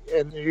 And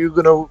you're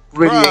gonna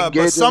really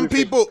engage.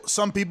 But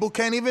some people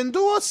can't even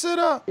do a sit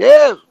up.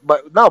 Yeah,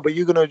 but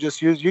you're gonna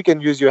you can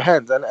use your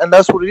hands, and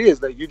that's what it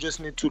is. Like, you just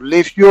need to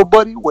lift your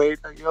body weight,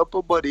 like your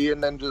upper body,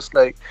 and then just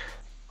like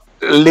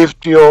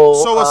lift your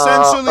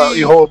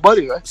your whole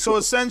body, right? So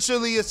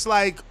essentially, it's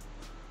like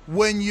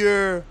when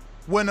you're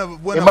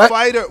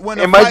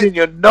Imagine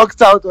you're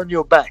knocked out on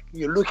your back.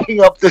 You're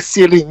looking up the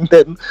ceiling,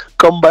 then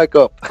come back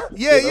up.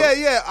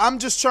 Yeah. I'm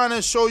just trying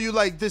to show you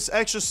like this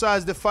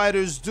exercise that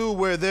fighters do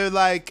where they're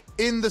like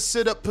in the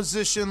sit-up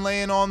position,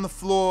 laying on the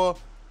floor,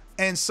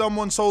 and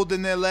someone's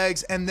holding their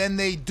legs, and then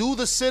they do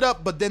the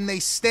sit-up, but then they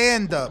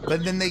stand up,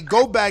 and then they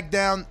go back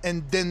down,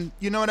 and then,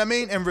 you know what I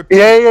mean? And repeat.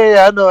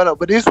 Yeah, I know.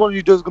 But this one,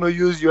 you're just going to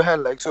use your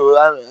hand. So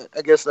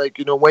I guess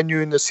when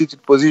you're in a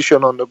seated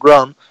position on the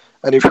ground,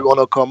 and if you want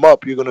to come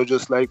up, you're going to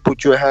just like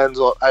put your hands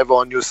either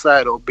on your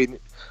side or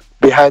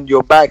behind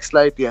your back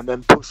slightly, and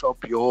then push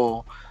up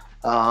your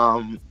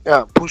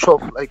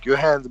like your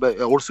hands,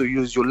 but also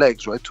use your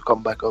legs, right, to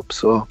come back up.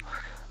 So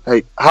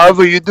like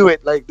however you do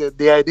it, like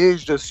the idea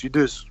is just you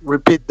just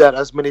repeat that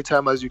as many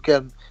times as you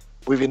can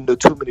within the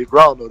 2-minute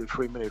round or the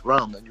 3-minute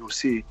round, and you'll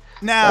see.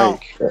 Now,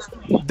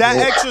 that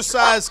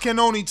exercise can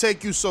only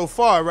take you so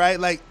far, right?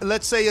 Like,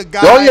 let's say a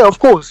guy. Oh yeah, of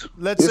course.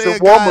 Let's say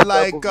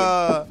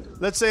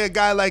a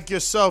guy like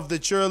yourself,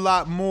 that you're a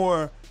lot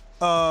more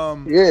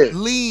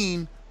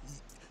lean.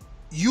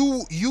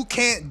 You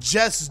can't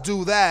just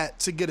do that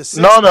to get a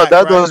six-pack, No, that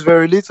right? does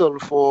very little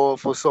for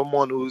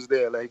someone who's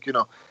there. Like,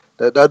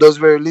 that does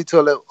very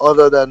little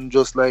other than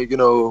just like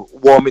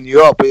warming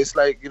you up. It's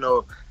like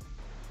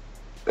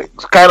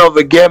it's kind of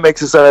a game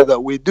exercise that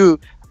we do.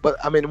 But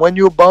I mean, when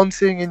you're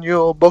bouncing in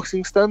your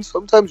boxing stance,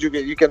 sometimes you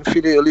can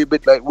feel it a little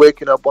bit like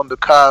waking up on the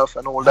calf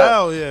and all that.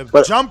 Hell yeah,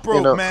 but, jump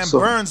rope,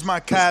 burns my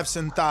calves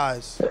and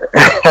thighs.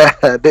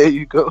 There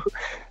you go.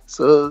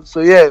 So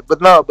yeah,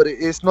 but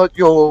it's not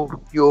your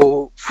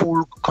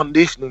full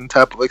conditioning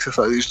type of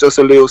exercise. It's just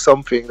a little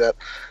something that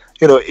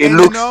it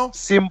looks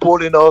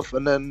simple enough,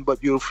 but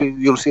you'll see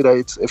that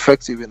it's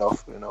effective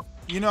enough.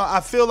 I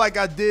feel like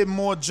I did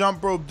more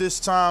jump rope this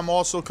time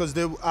also because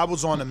I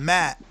was on a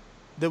mat.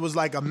 There was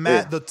like a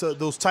mat,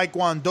 those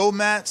Taekwondo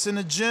mats in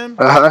the gym.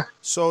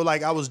 So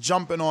like I was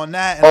jumping on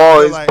that.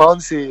 And it's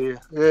bouncy.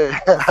 Yeah.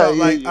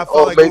 I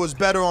felt like it was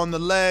better on the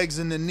legs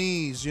and the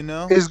knees.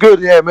 It's good.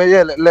 Yeah, man.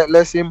 Yeah,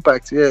 less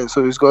impact. Yeah.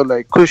 So it's got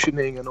like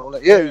cushioning and all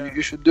that. Yeah,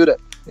 you should do that.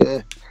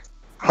 Yeah,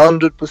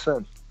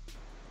 100%.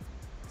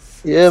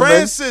 Yeah,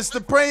 Francis, the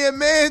praying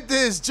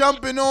mantis,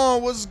 jumping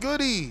on. What's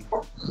goody?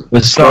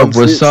 What's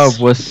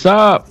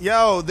up?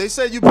 Yo, they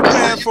said you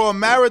preparing for a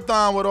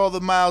marathon with all the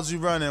miles you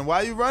running.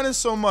 Why you running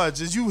so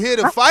much? Is you here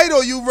to fight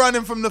or you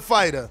running from the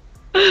fighter?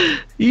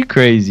 You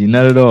crazy?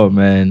 Not at all,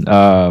 man.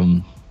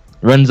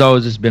 Running's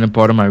always just been a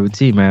part of my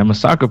routine, man. I'm a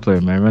soccer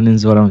player, man.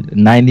 Running's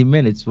 90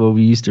 minutes what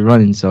we used to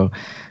running. So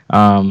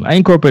I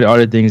incorporate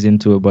other things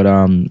into it, but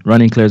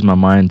running clears my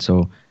mind.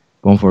 So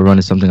going for a run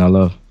is something I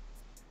love.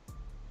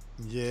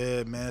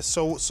 Yeah, man.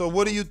 So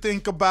what do you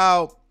think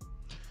about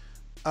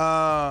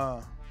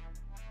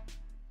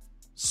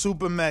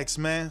Supermax,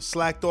 man?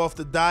 Slacked off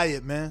the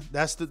diet, man.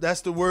 That's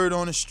the word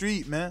on the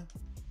street, man.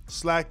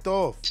 Slacked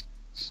off.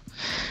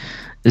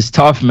 It's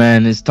tough,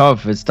 man. It's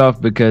tough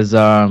because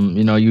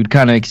you'd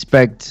kind of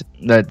expect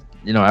that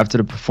after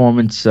the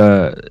performance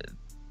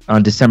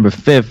on December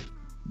 5th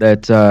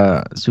that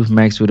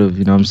Supermax would have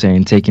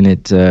taken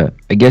it I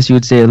guess you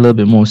would say a little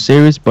bit more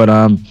serious, but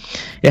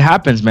it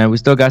happens, man. We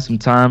still got some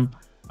time.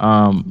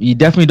 You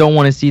definitely don't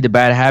want to see the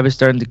bad habits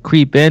starting to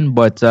creep in,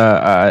 but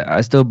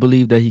I still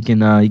believe that he can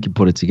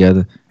put it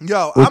together.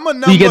 Yo, I'm a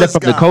numbers guy. You get that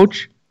from the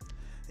coach?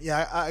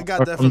 Yeah, I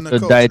got that from the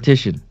coach.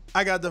 Dietitian.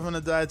 I got that from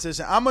the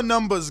dietitian. I'm a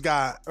numbers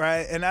guy,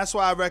 right? And that's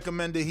why I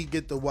recommended he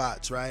get the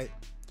watch, right?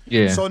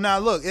 Yeah. So now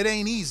look, it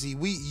ain't easy.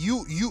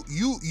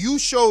 You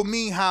showed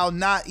me how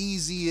not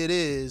easy it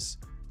is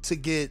to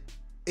get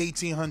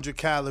 1,800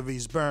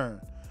 calories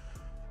burned.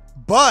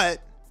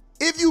 But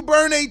if you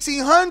burn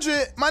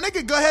 1,800, my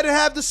nigga, go ahead and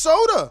have the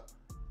soda.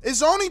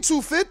 It's only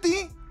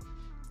 250.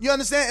 You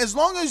understand? As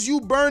long as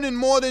you burning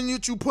more than you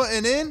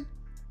putting in,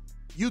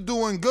 you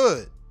doing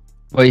good.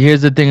 But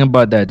here's the thing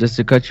about that, just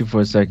to cut you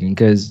for a second,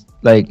 because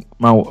like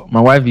my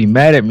wife be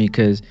mad at me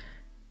because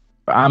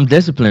I'm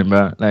disciplined,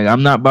 bro. Like,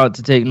 I'm not about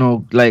to take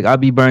no, like, I'll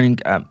be burning.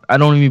 I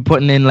don't even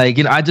putting in, like,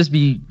 you know, I just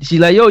be, she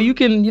like, yo, you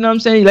can, you know what I'm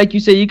saying? Like you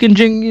say, you can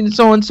drink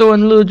so and so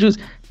and a little juice.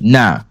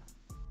 Nah.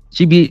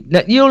 She be,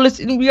 yo,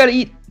 listen, we gotta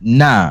eat.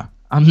 Nah.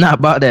 I'm not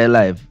about that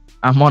life.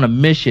 I'm on a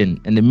mission,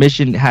 and the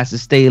mission has to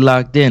stay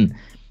locked in.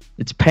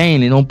 It's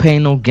pain. It don't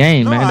pain no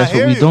gain, man. That's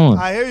what we doing.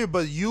 I hear you,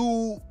 but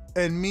you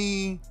and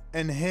me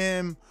and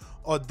him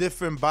are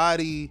different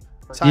body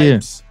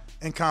types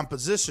and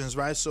compositions,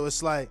 right? So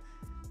it's like,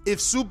 if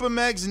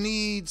Supermax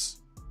needs,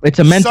 it's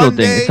a mental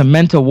thing. It's a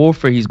mental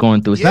warfare he's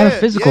going through. It's not a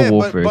physical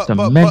warfare. It's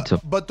a mental.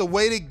 But the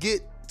way to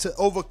get to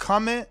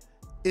overcome it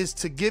is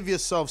to give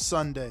yourself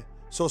Sunday.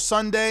 So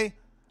Sunday,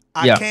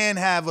 I can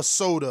have a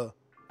soda.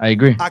 I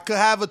agree. I could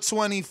have a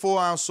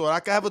 24-ounce soda.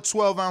 I could have a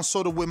 12-ounce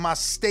soda with my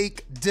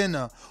steak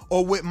dinner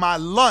or with my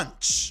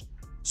lunch.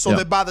 So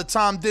that by the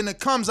time dinner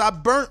comes, I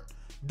burnt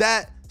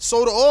that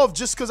soda off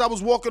just because I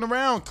was walking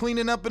around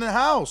cleaning up in the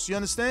house. You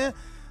understand?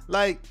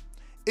 Like,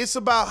 it's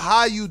about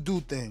how you do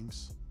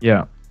things.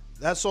 Yeah.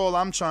 That's all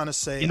I'm trying to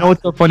say. You know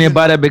what's so funny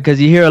about it? Because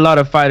you hear a lot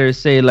of fighters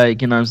say,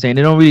 like, you know what I'm saying,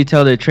 they don't really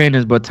tell their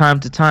trainers, but time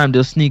to time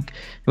they'll sneak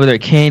whether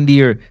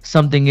candy or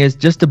something is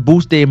just to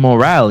boost their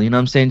morale, you know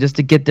what I'm saying? Just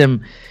to get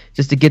them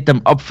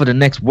up for the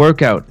next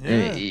workout.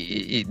 Yeah.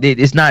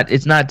 It's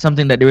not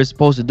something that they were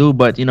supposed to do,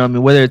 but you know what I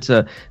mean, whether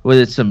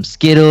it's some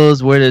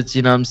Skittles, whether it's,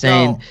 you know what I'm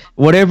saying,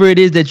 whatever it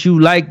is that you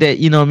like, that,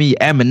 you know what I mean,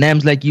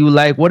 M&Ms like you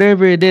like,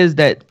 whatever it is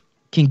that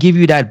can give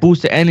you that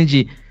boost of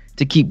energy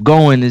to keep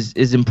going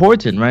is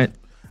important, right?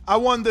 I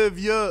wonder if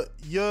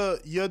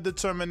your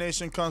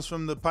determination comes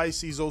from the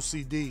Pisces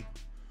OCD.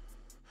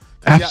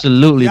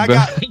 Absolutely, bro.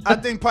 I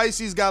think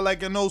Pisces got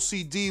like an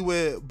OCD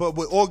with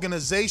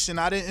organization.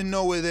 I didn't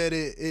know that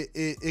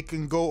it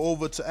can go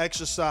over to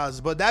exercise.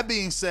 But that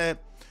being said,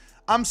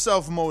 I'm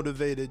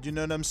self-motivated. You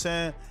know what I'm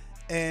saying?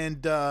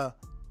 And I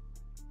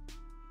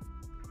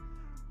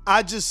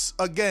just,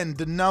 again,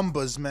 the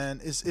numbers,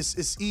 man.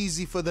 It's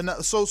easy for the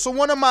numbers. So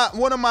one of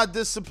my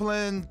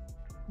discipline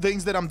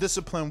things that I'm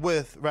disciplined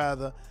with,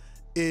 rather,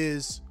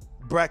 is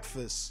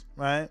breakfast,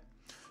 right?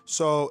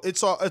 So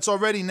it's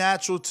already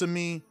natural to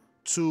me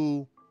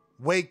to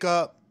wake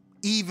up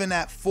even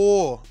at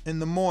 4 in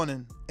the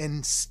morning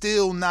and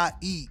still not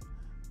eat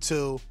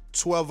till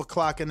 12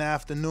 o'clock in the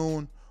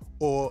afternoon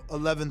or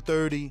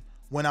 11:30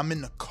 when I'm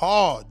in the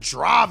car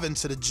driving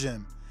to the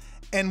gym.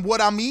 And what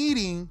I'm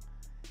eating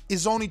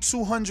is only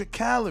 200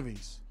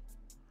 calories.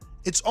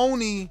 It's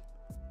only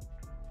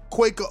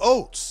Quaker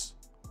Oats.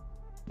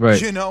 Right.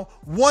 You know,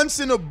 once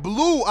in a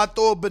blue, I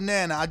throw a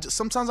banana.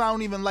 Sometimes I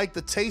don't even like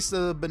the taste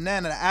of the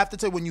banana. The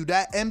aftertaste, when you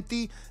that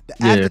empty,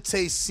 the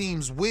aftertaste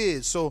seems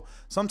weird. So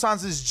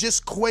sometimes it's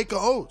just Quaker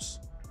Oats.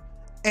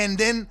 And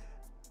then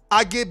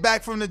I get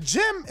back from the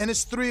gym and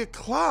it's 3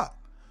 o'clock.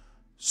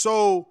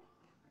 So,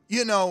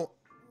 you know,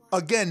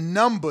 again,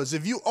 numbers.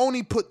 If you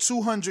only put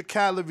 200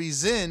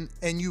 calories in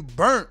and you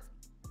burnt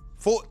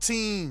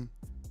 14,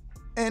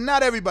 and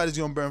not everybody's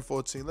going to burn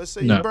 14. Let's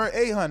say you burn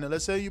 800.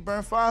 Let's say you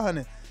burn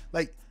 500.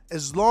 Like,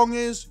 as long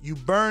as you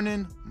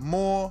burning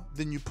more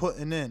than you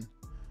putting in.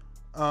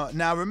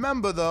 Now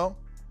remember though,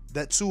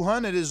 that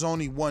 200 is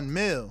only one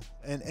meal,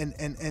 and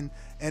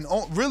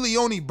really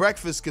only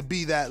breakfast could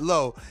be that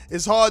low.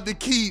 It's hard to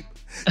keep,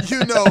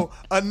 you know,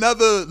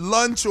 another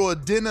lunch or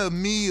dinner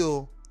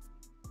meal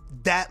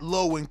that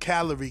low in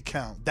calorie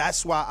count.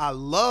 That's why I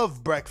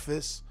love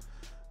breakfast,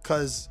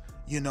 because,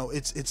 you know,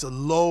 it's a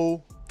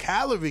low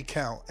calorie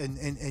count,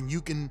 and you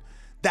can,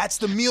 that's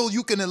the meal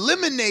you can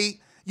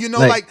eliminate. You know,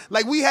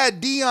 like we had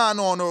Dion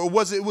on, or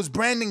it was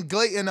Brandon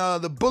Glayton,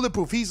 the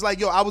Bulletproof. He's like,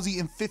 yo, I was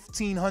eating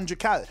 1,500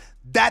 calories.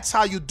 That's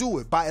how you do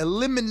it, by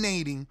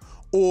eliminating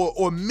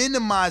or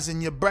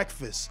minimizing your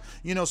breakfast.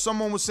 You know,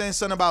 someone was saying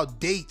something about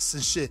dates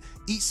and shit.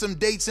 Eat some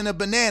dates and a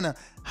banana.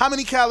 How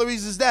many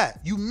calories is that?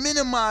 You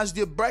minimized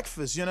your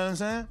breakfast. You know what I'm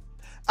saying?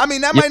 I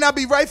mean, that might not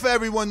be right for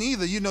everyone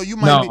either. You know, you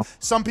might be,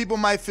 some people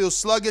might feel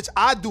sluggish.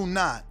 I do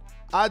not.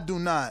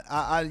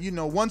 I you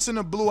know, once in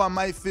a blue, I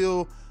might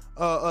feel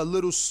a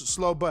little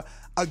slow, but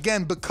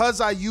again, because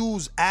I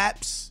use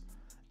apps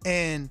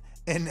and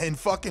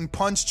fucking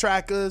punch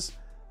trackers,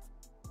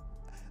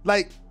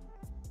 like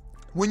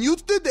when you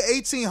did the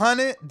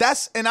 1800,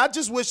 and I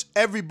just wish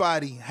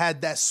everybody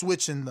had that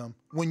switch in them.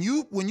 When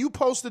you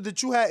posted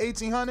that you had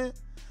 1800,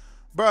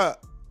 bruh,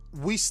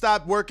 we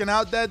stopped working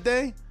out that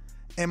day,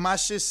 and my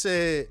shit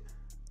said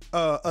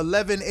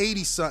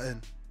 1180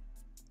 something.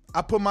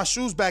 I put my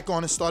shoes back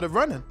on and started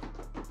running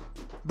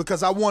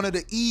because I wanted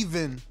to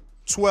even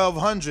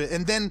 1,200,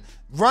 and then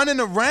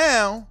running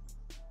around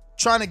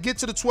trying to get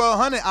to the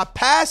 1,200, I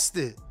passed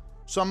it.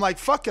 So I'm like,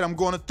 fuck it, I'm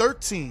going to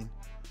 13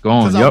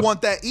 because I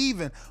want that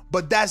even.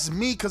 But that's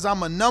me, because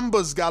I'm a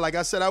numbers guy. Like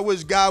I said, I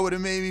wish God would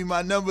have made me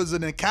my numbers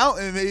an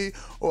accountant, maybe,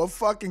 or a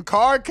fucking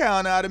car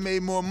counter. I'd have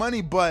made more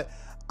money. But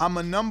I'm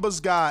a numbers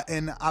guy,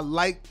 and I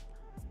like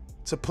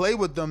to play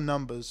with them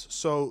numbers,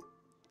 so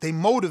they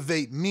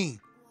motivate me.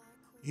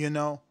 You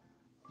know,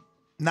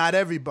 not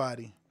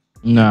everybody.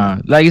 Nah,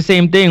 like the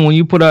same thing when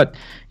you put out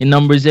your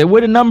numbers there.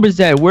 Where the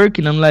numbers at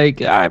working? I'm like,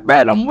 all right,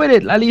 Brad, I'm with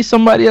it. At least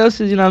somebody else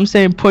is, you know what I'm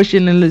saying,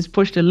 pushing, and let's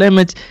push the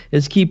limits.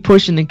 Let's keep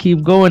pushing and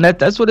keep going.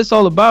 That's what it's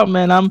all about,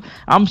 man.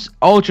 I'm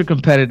ultra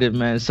competitive,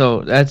 man.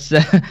 So that's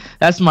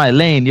that's my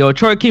lane. Yo,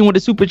 Troy King with the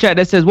super chat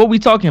that says, what we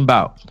talking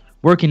about?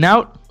 Working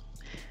out?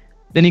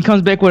 Then he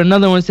comes back with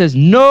another one that says,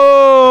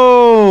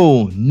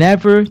 no,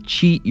 never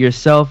cheat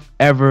yourself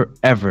ever,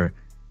 ever.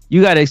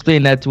 You got to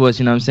explain that to us,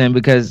 you know what I'm saying?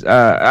 Because,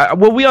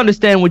 well, we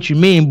understand what you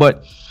mean,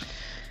 but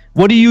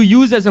what do you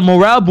use as a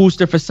morale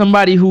booster for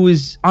somebody who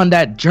is on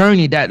that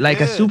journey, that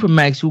like a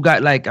Supermax who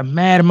got like a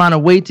mad amount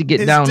of weight to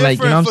get down, like,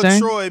 you know what I'm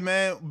saying? Troy,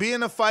 man,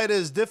 being a fighter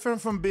is different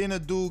from being a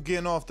dude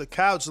getting off the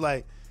couch.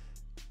 Like,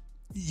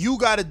 you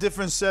got a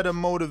different set of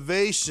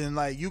motivation.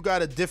 Like, you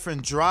got a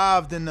different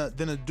drive than a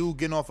dude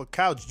getting off a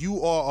couch. You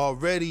are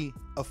already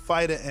a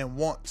fighter and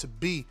want to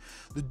be.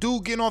 The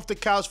dude getting off the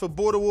couch for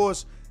Border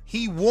Wars,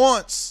 he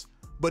wants,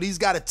 but he's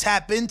got to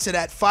tap into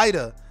that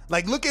fighter.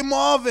 Like, look at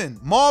Marvin.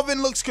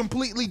 Marvin looks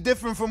completely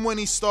different from when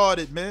he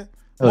started, man.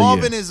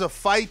 Marvin is a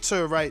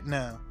fighter right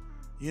now.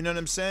 You know what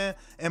I'm saying?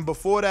 And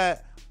before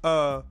that,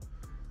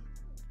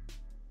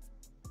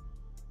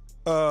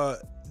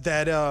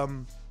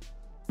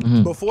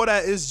 before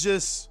that, it's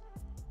just,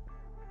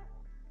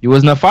 he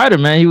wasn't a fighter,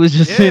 man. He was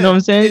just, you know what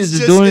I'm saying?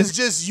 It's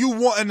just you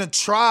wanting to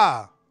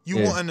try.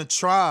 Wanting to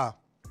try.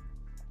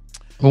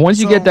 But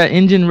once you get that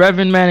engine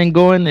revving, man, and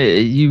going,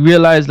 you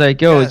realize, like,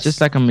 yo, it's just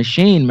like a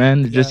machine,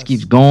 man. It just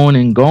keeps going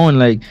and going.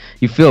 Like,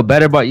 you feel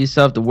better about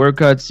yourself. The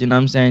workouts, you know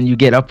what I'm saying? You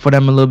get up for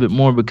them a little bit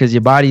more because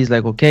your body's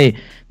like, okay,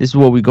 this is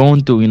what we're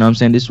going through. You know what I'm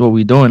saying? This is what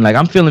we're doing. Like,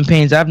 I'm feeling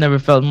pains I've never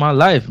felt in my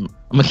life. I'm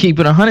going to keep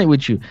it 100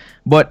 with you.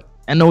 But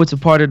I know it's a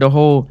part of the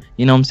whole,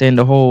 you know what I'm saying,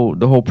 the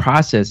whole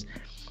process.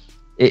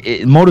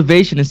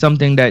 Motivation is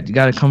something that you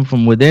got to come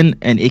from within,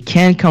 and it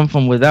can come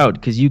from without,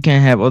 because you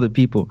can't have other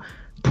people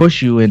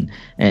push you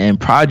and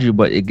prod you,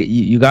 but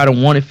you got to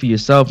want it for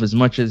yourself as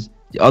much as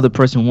the other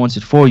person wants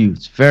it for you.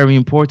 It's very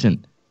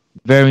important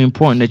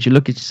that you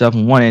look at yourself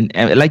and want it.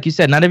 And like you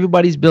said, not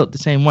everybody's built the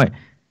same way. You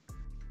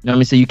know what I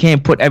mean? So you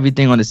can't put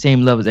everything on the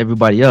same level as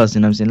everybody else.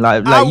 You know what I'm saying?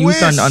 Like you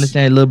starting to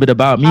understand a little bit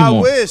about me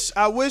more.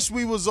 I wish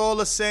we was all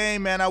the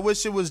same, man. I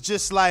wish it was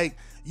just like,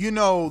 you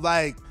know,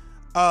 like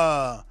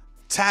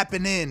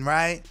tapping in,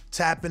 right?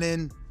 Tapping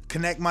in.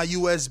 Connect my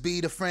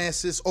USB to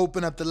Francis,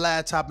 open up the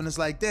laptop, and it's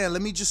like, damn,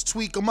 let me just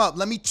tweak him up.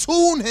 Let me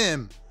tune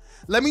him.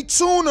 Let me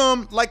tune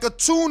him like a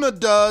tuner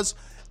does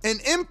an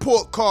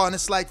import car. And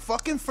it's like,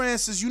 fucking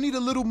Francis, you need a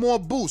little more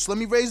boost. Let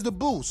me raise the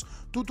boost.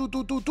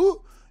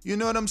 You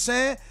know what I'm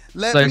saying?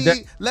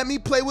 Let me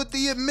play with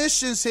the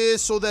emissions here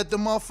so that the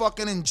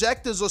motherfucking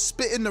injectors are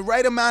spitting the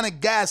right amount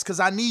of gas, because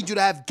I need you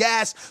to have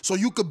gas so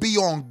you could be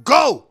on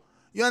go.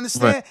 You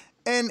understand?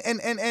 Right.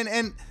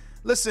 And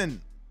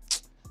listen,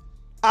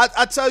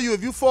 I tell you,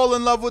 if you fall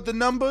in love with the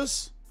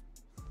numbers,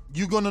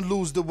 you're going to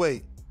lose the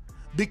weight.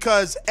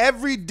 Because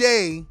every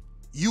day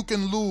you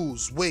can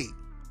lose weight.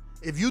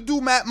 If you do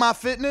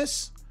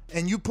MapMyFitness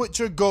and you put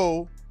your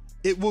goal,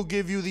 it will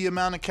give you the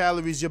amount of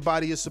calories your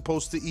body is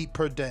supposed to eat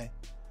per day.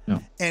 Yeah.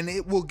 And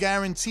it will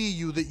guarantee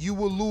you that you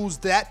will lose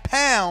that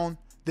pound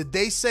that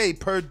they say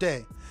per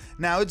day.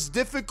 Now, it's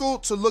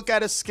difficult to look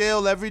at a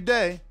scale every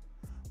day,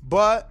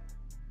 but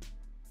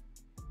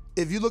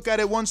if you look at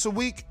it once a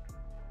week,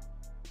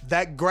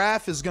 that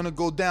graph is going to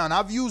go down.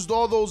 I've used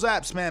all those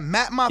apps, man.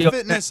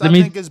 MapMyFitness, I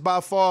think, is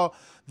by far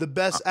the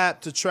best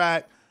app to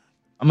track.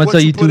 I'm going to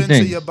tell you two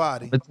things. Your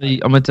body.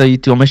 I'm going to tell you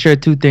two. I'm going to share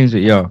two things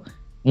with y'all.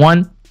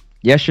 One,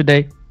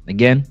 yesterday,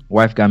 again,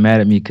 wife got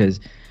mad at me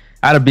because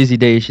I had a busy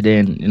day yesterday,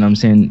 and, you know what I'm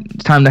saying,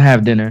 it's time to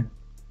have dinner.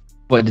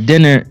 But the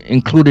dinner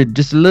included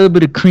just a little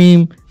bit of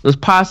cream. It was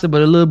pasta,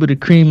 but a little bit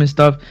of cream and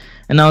stuff.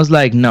 And I was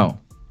like, no,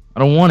 I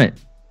don't want it.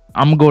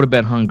 I'm going to go to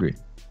bed hungry.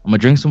 I'm going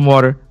to drink some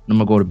water, and I'm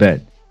going to go to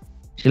bed.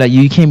 She's like,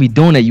 you can't be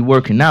doing that. You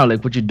working out,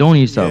 like what you're doing to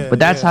yourself. But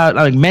that's how,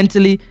 like,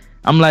 mentally,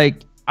 I'm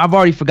like, I've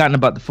already forgotten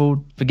about the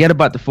food. Forget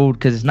about the food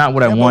because it's not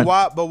what I want.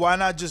 But why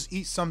not just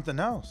eat something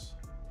else?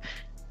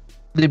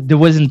 There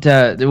wasn't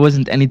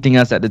anything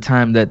else at the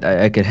time that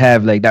I could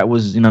have. Like, that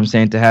was, you know what I'm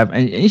saying, to have.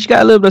 And she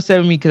got a little bit upset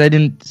with me because I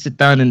didn't sit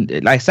down and,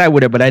 like, I sat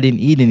with her, but I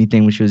didn't eat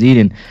anything when she was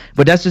eating.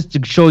 But that's just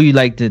to show you,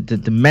 like,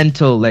 the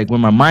mental, like, where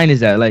my mind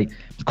is at. Like,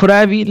 could I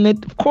have eaten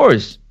it? Of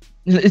course.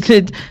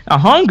 I'm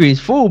hungry.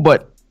 It's food,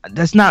 but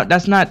that's not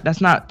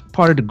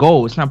part of the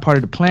goal. It's not part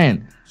of the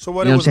plan. So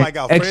what, it was like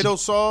Alfredo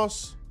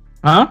sauce?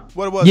 Huh?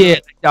 What it was?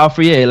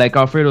 Yeah, like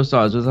Alfredo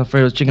sauce. It was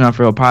Alfredo chicken,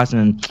 Alfredo pasta,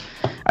 and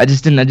I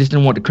just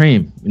didn't want the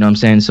cream. You know what I'm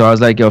saying? So I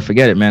was like, yo,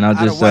 forget it, man. I'll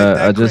just you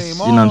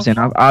know what I'm saying?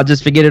 I'll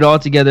just forget it all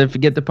together.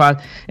 Forget the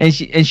pasta. And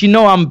she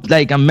know I'm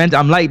like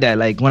that.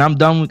 Like, when I'm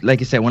done with,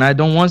 like I said, when I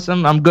don't want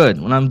something, I'm good.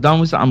 When I'm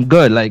done with something, I'm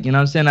good. Like, you know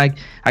what I'm saying? Like,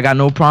 I got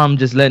no problem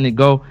just letting it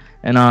go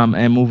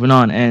and moving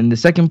on. And the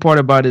second part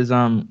about it is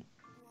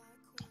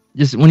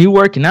just when you're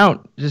working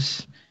out,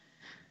 just,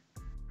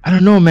 I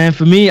don't know, man.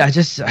 For me, I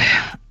just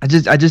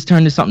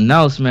turned to something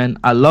else, man.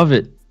 I love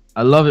it.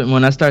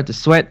 When I start to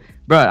sweat,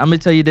 bro. I'm gonna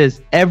tell you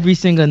this: every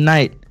single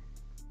night,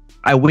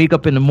 I wake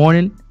up in the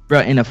morning, bro,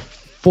 in a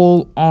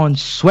full on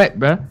sweat,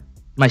 bruh.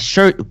 My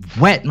shirt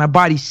wet. My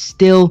body's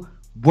still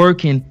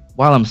working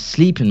while I'm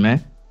sleeping,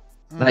 man.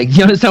 Like,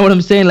 you understand what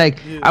I'm saying? Like,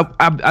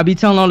 I be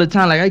telling all the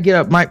time, like, I get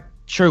up, my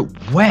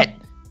shirt wet.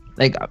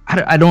 Like,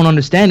 I don't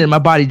understand it. My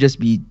body just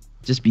be.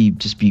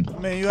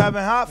 Man, you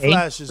having hot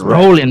flashes,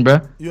 rolling,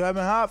 bro. You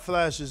having hot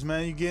flashes,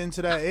 man. You get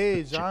into that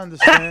age. I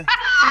understand.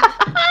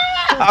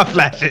 Hot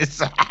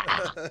flashes.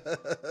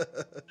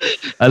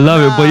 I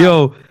love it, but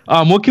yo,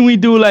 what can we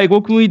do? Like,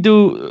 what can we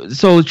do?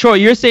 So, Troy,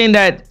 you're saying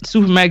that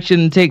Supermax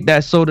shouldn't take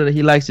that soda that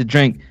he likes to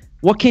drink.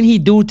 What can he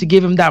do to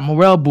give him that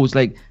morale boost?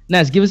 Like,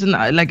 Ness, give us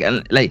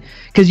like,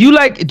 cause you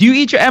like. Do you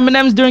eat your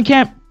M&Ms during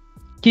camp?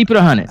 Keep it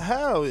 100.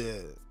 Hell yeah.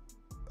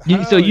 You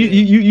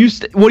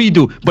what do you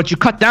do? But you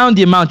cut down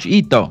the amount you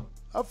eat, though.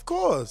 Of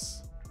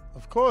course.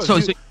 So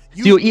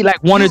you eat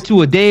like one or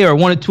two a day, or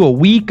one or two a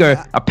week,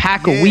 or a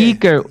pack a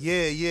week, or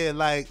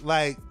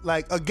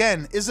like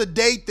again, it's a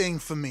day thing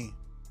for me.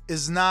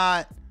 It's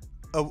not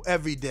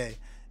every day.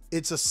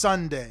 It's a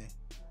Sunday,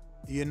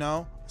 you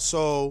know.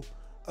 So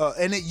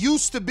and it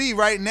used to be.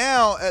 Right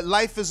now,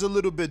 life is a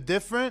little bit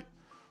different.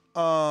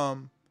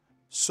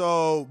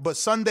 So, but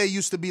Sunday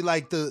used to be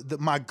like the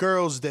my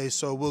girls' day.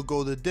 So we'll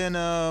go to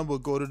dinner, we'll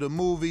go to the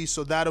movie.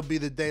 So that'll be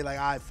the day. Like,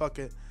 all right, fuck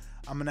it,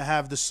 I'm gonna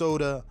have the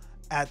soda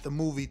at the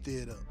movie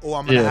theater, or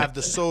I'm gonna have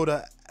the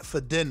soda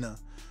for dinner.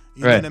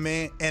 You know what I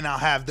mean? And I'll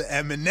have the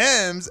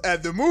M&Ms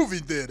at the movie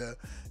theater.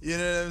 You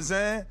know what I'm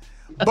saying?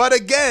 But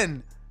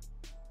again,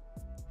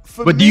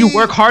 but do you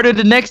work harder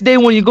the next day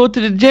when you go to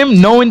the gym,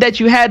 knowing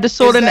that you had the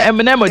soda and the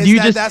M&M, or do you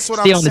just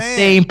stay on the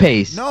same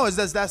pace? No,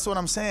 that's what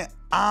I'm saying.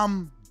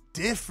 I'm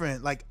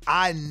different. Like,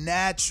 I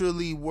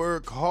naturally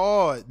work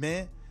hard,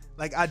 man.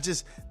 Like,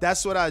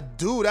 that's what I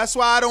do. That's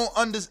why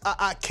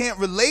I can't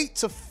relate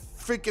to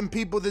freaking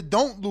people that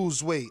don't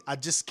lose weight. I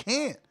just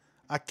can't.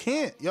 I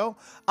can't, yo.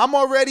 I'm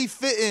already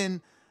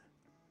fitting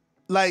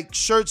like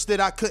shirts that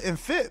I couldn't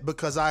fit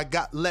because I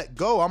got let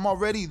go. I'm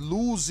already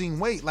losing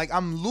weight. Like,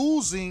 I'm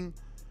losing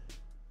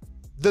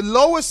the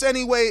lowest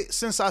anyway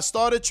since I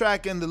started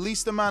tracking. The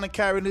least amount of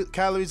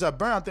calories I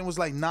burned, I think, was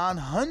like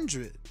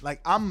 900.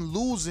 Like, I'm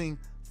losing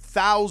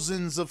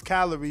thousands of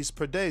calories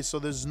per day, so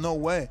there's no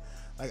way.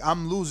 Like,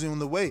 I'm losing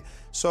the weight.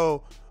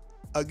 So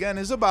again,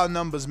 it's about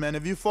numbers, man.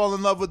 If you fall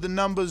in love with the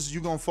numbers,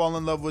 you're gonna fall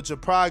in love with your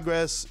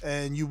progress,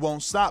 and you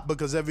won't stop,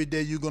 because every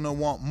day you're gonna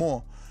want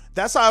more.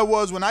 That's how it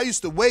was when I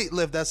used to weight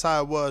lift. That's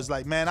how it was.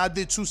 Like, man, I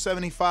did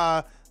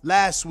 275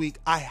 last week.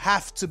 I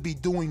have to be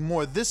doing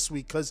more this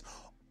week, because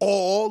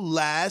all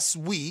last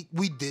week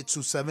we did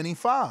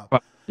 275.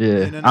 Yeah,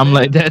 you know I'm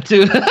like that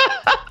too.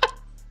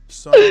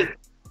 So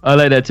I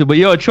like that too. But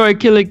yo, Troy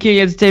Killer King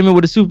Entertainment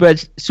with a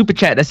super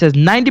chat that says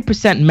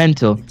 90%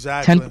 mental,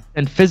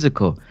 10%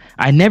 physical.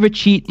 I never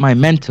cheat my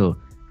mental.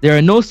 There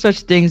are no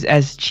such things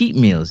as cheat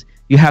meals.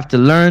 You have to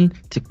learn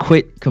to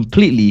quit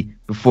completely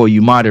before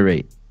you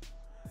moderate.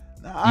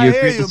 I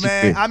hear you,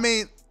 man. I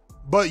mean,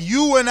 but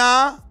you and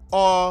I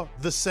are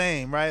the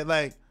same, right?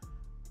 Like,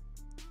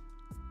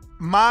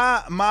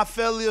 my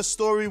failure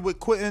story with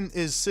quitting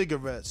is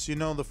cigarettes. You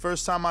know, the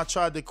first time I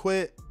tried to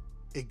quit,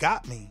 it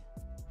got me.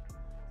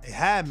 It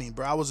had me,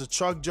 bro. I was a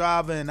truck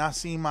driver, and I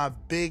seen my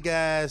big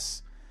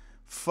ass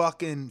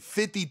fucking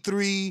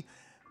 53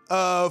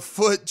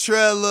 foot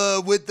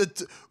trailer with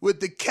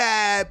the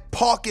cab,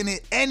 parking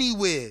it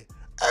anywhere.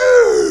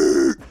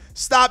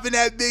 Stopping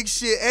that big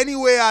shit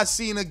anywhere I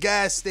seen a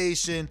gas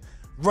station,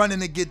 running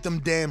to get them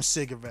damn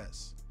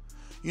cigarettes.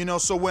 You know,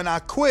 so when I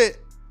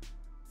quit,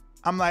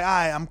 I'm like, all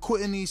right, I'm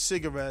quitting these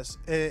cigarettes,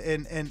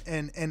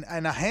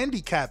 and I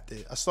handicapped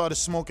it. I started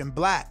smoking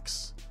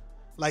blacks,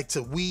 like,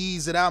 to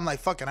wheeze it out. I'm like,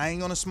 fuck it, I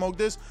ain't gonna smoke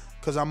this,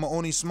 because I'm gonna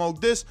only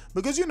smoke this,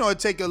 because, you know, it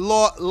take a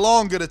lot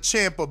longer to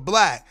champ a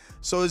black.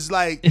 So it's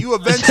like, you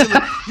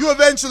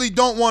eventually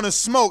don't want to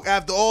smoke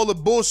after all the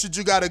bullshit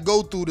you got to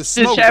go through to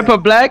smoke. To champ a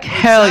black?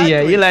 Hell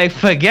yeah. You're like,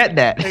 forget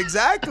that.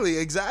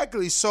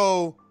 Exactly.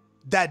 So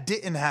that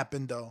didn't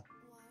happen, though.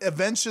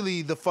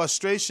 Eventually, the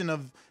frustration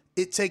of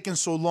it taking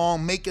so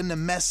long, making the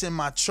mess in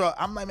my truck,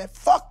 I'm like, man,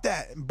 fuck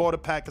that, and bought a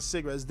pack of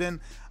cigarettes.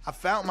 Then I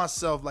found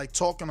myself, like,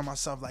 talking to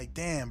myself, like,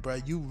 damn, bro,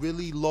 you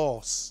really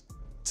lost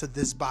to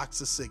this box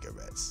of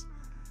cigarettes.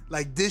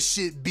 Like, this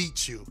shit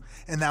beat you.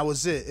 And that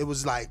was it. It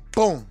was like,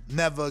 boom,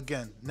 never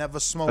again. Never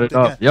smoked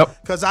again.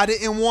 Yep. Because I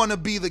didn't want to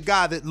be the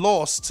guy that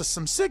lost to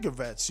some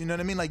cigarettes. You know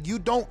what I mean? Like, you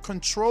don't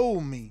control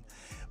me.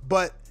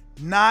 But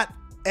not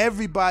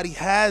everybody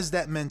has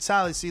that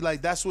mentality. See,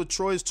 like, that's what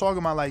Troy is talking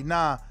about. Like,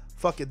 nah,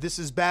 fuck it. This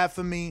is bad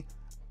for me.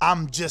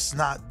 I'm just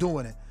not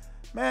doing it.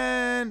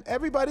 Man,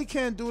 everybody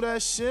can't do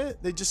that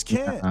shit. They just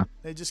can't.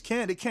 They just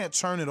can't. They can't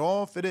turn it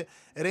off. It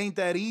ain't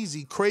that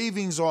easy.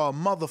 Cravings are a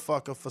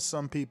motherfucker for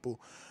some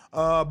people.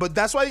 But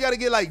that's why you got to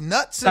get, like,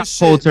 nuts and shit,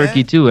 cold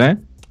turkey, man. too, eh?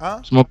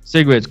 Huh? Smoke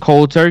cigarettes,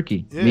 cold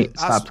turkey. Yeah,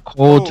 Stopped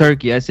cold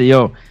turkey. I said,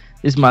 yo,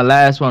 this is my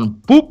last one.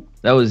 Boop.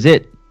 That was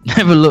it.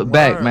 Never look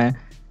back, man.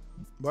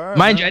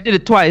 Mind you, I did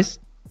it twice.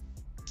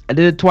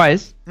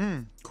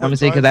 I'm going to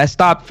say, because I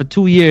stopped for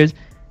 2 years,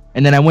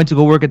 and then I went to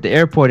go work at the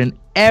airport, and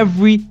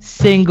every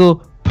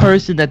single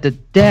person at the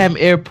damn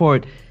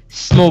airport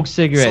smoke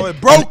cigarette. So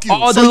it broke you.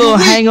 All so the little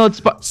weak. hangout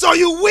spots. So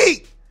you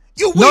weak.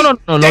 You weak.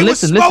 No. They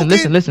Listen.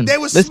 They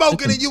were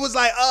smoking, and you was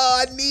like,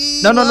 "Oh, I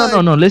need." No.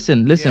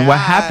 Listen. Yeah, what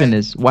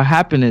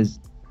happened is,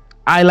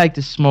 I like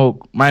to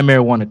smoke my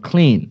marijuana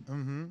clean.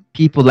 Mm-hmm.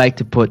 People like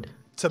to put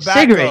tobacco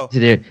cigarettes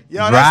in there.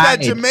 Yo, that's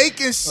that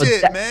Jamaican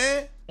shit,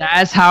 man.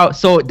 That's how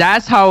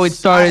it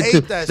started hate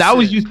to. that That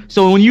was shit. you.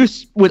 So when you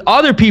with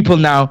other people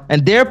now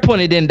and they're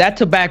putting it in, that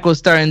tobacco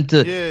starting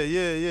to.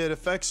 Yeah. It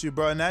affects you,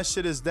 bro. And that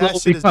shit is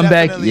Slowly come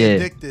back, definitely yeah.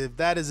 addictive.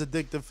 That is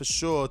addictive for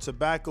sure.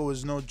 Tobacco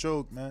is no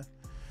joke, man.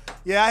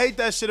 Yeah, I hate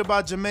that shit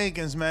about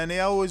Jamaicans, man. They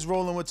always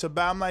rolling with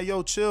tobacco. I'm like,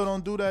 yo, chill,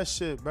 don't do that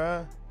shit,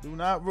 bro. Do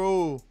not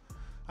roll.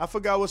 I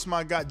forgot what's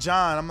my guy,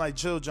 John. I'm like,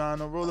 chill, John.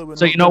 Don't roll it with.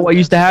 So you know what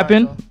used to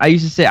happen? I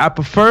used to say I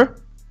prefer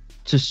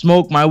to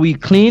smoke my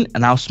weed clean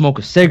and I'll smoke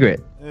a cigarette.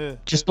 Yeah.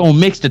 Just don't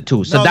mix the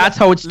two. So No, that's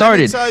how it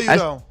started. let me tell you,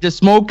 though. Just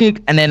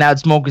smoking and then I'd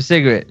smoke a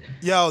cigarette.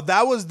 Yo,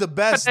 that was the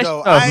best That's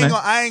though. tough,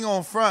 I ain't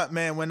gonna front,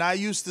 man. When I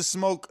used to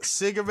smoke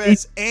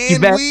cigarettes You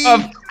and back weed,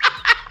 up.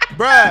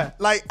 bruh,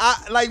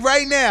 like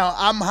right now,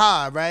 I'm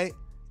high, right?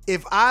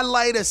 If I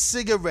light a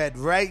cigarette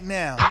right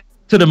now,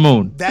 To the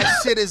moon. that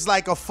shit is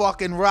like a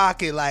fucking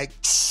rocket. Like,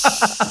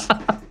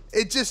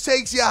 it just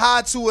takes you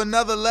high to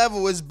another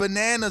level. It's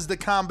bananas, the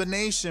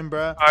combination,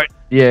 bruh.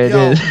 Yeah, it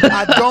Yo, is.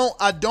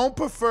 I don't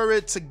prefer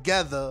it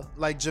together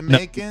like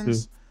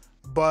Jamaicans.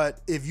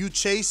 But if you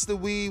chase the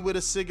weed with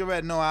a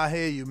cigarette, no, I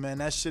hear you, man.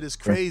 That shit is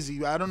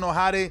crazy. I don't know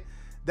how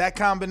that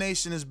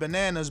combination is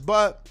bananas,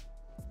 but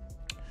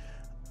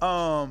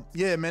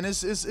yeah, man,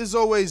 it's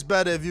always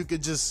better if you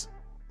could just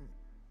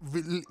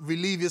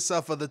relieve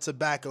yourself of the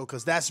tobacco,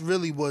 because that's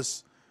really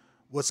what's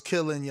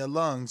killing your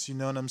lungs. You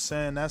know what I'm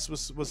saying? That's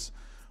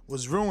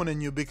what's ruining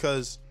you,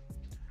 because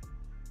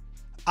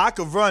I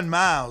could run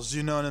miles.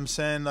 You know what I'm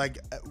saying? Like,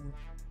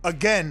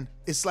 again,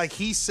 it's like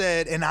he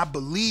said, and I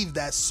believe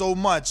that so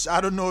much.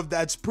 I don't know if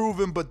that's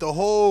proven, but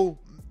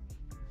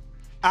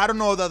I don't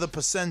know the other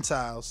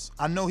percentiles.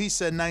 I know he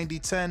said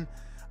 90-10.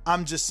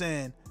 I'm just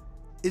saying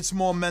it's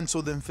more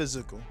mental than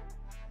physical.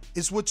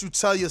 It's what you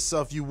tell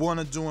yourself you want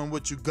to do and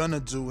what you're going to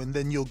do, and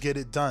then you'll get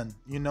it done.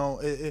 You know,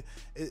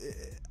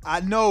 I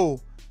know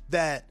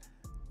that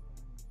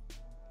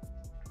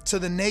to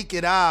the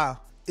naked eye,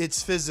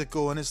 it's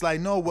physical, and it's like,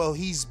 no, well,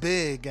 he's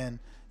big, and,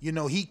 you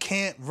know, he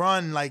can't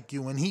run like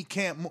you, and he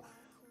can't move.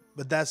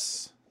 But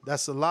that's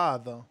a lie,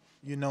 though.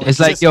 You know, It's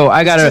like, just- yo,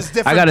 I it's just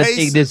gotta different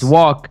take this paces.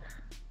 walk,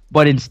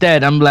 but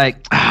instead I'm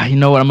like, you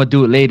know what? I'm gonna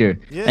do it later,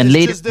 Yeah, and it's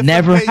later just different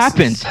never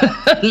paces.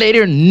 happens.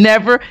 Later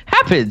never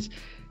happens.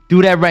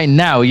 Do that right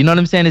now. You know what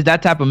I'm saying? It's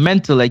that type of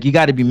mental. Like, you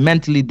got to be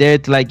mentally there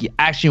to, like, you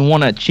actually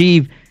want to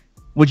achieve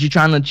what you're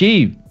trying to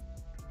achieve.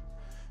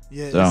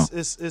 Yeah, So.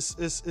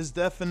 it's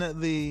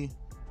definitely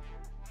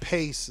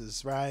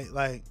paces, right?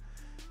 Like,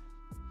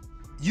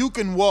 you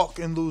can walk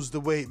and lose the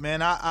weight,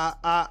 man.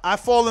 I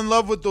fall in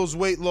love with those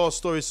weight loss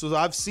stories. So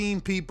I've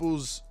seen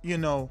people's, you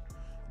know,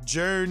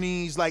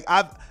 journeys. Like,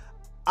 I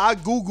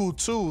Googled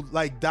too,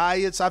 like,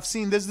 diets. I've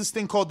seen there's this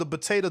thing called the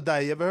potato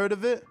diet. You ever heard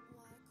of it?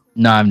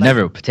 No, I've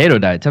never. Potato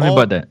diet. Tell me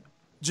about that.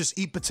 Just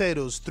eat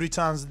potatoes 3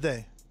 times a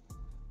day.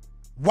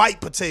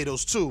 White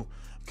potatoes too,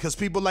 because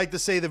people like to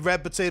say the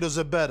red potatoes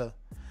are better.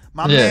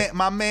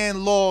 My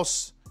man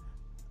lost.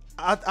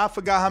 I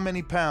forgot how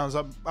many pounds.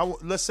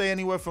 Let's say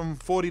anywhere from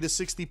 40 to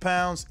 60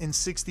 pounds in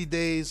 60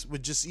 days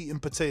with just eating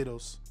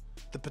potatoes.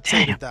 The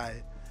potato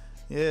diet.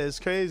 Yeah,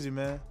 it's crazy,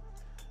 man.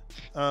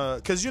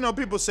 Because, you know,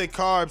 people say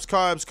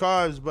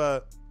carbs,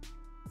 but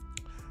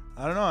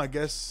I don't know. I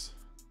guess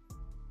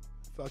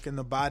fucking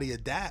the body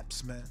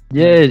adapts, man.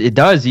 Yeah, it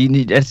does.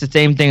 That's the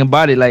same thing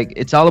about it. Like,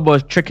 it's all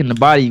about tricking the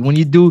body. When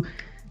you do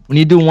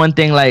one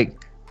thing like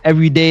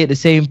every day at the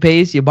same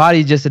pace, your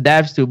body just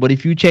adapts to it. But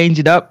if you change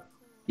it up,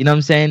 you know what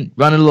I'm saying?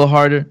 Run a little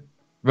harder,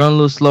 run a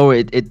little slower.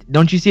 It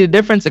don't you see the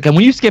difference? Okay,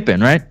 when you skipping,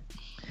 right?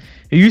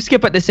 If you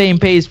skip at the same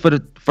pace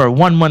for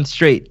 1 month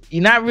straight,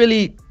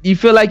 you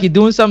feel like you're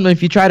doing something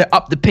if you try to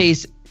up the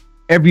pace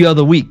every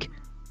other week.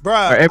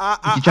 Bruh,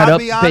 I'll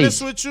be honest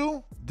pace. with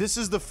you. This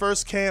is the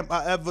first camp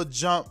I ever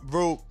jump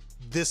rope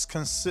this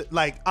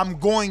I'm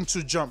going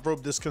to jump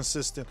rope this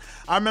consistent.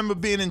 I remember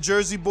being in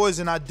Jersey Boys,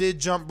 and I did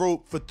jump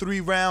rope for 3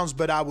 rounds,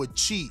 but I would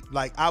cheat.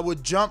 Like, I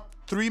would jump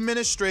 3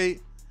 minutes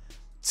straight,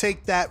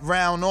 take that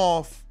round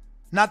off.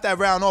 Not that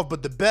round off,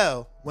 but the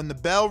bell. When the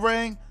bell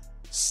rang,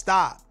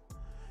 stop.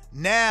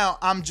 Now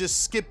I'm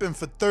just skipping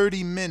for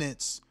 30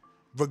 minutes.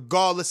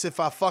 Regardless if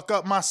I fuck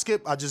up my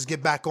skip, I just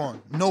get back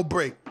on. No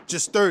break,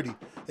 just 30.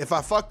 If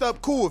I fucked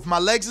up, cool. If my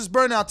legs is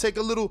burning, I'll take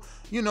a little,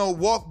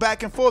 walk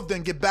back and forth,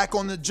 then get back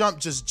on the jump,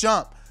 just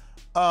jump.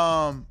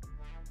 And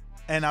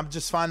I'm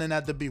just finding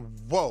that to be,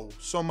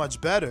 so much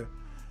better.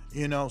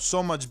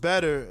 So much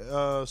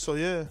better. So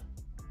yeah.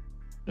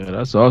 Yeah,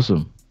 that's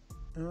awesome.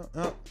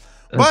 But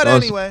awesome.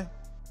 anyway.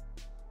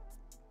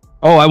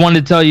 Oh, I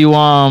wanted to tell you,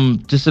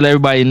 just to let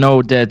everybody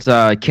know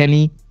that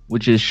Kenny,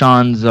 which is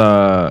Sean's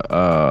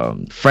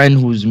friend,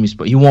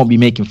 he won't be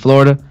making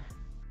Florida.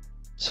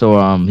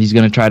 So he's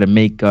gonna try to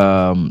make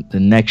the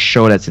next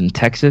show that's in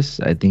Texas.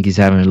 I think he's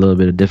having a little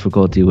bit of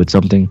difficulty with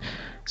something.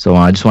 So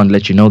I just wanted to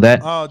let you know that.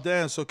 Oh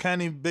damn! So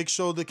Big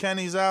Shoulder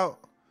Kenny's out.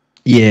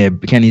 Yeah,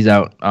 Kenny's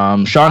out.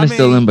 Sean is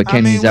still in, but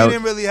Kenny's out. We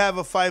didn't really have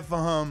a fight for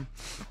him.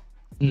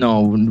 No,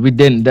 we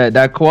didn't.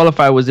 That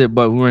qualifier was it,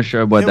 but we weren't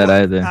sure about that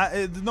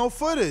either. No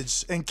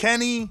footage, and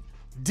Kenny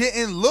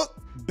didn't look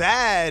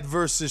bad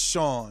versus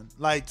Sean.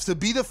 Like, to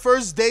be the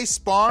first day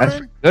sparring.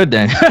 That's good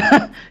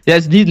then.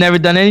 Yes, he's never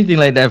done anything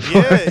like that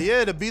before.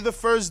 Yeah. To be the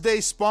first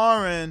day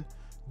sparring,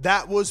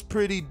 that was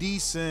pretty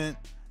decent.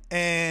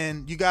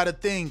 And you got to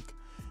think.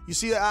 You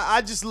see,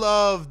 I just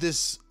love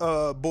this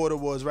Border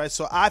Wars, right?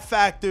 So I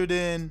factored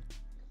in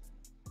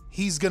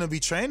he's going to be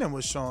training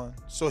with Sean.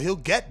 So he'll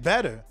get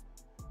better.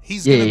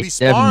 He's going to be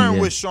sparring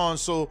with Sean.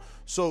 So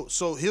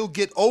he'll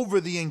get over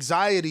the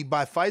anxiety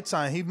by fight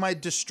time. He might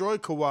destroy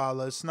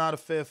Koala. It's not a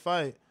fair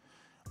fight.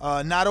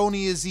 Not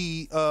only is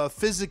he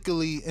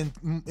physically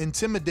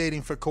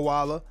intimidating for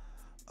Koala,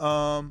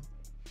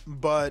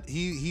 but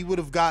he would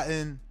have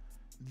gotten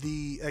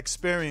the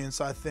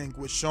experience, I think,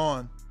 with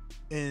Sean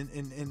in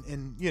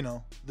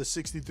the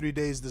 63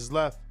 days that's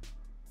left.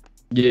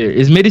 Yeah,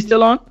 is Mitty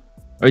still on,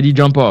 or did he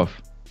jump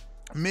off?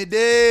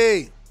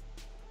 Midday.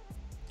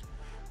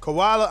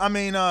 Koala,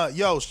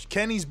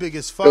 Kenny's big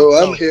as fuck.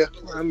 Oh,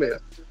 I'm here.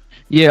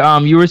 Yeah,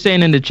 you were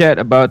saying in the chat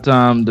about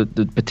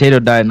the potato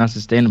diet not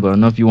sustainable. I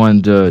don't know if you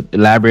wanted to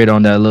elaborate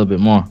on that a little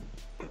bit more.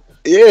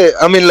 Yeah,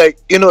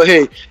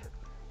 hey,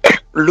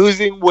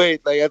 losing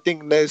weight, like I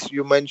think Ness,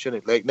 you mentioned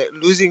it, like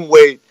losing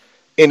weight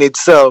in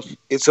itself,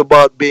 it's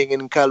about being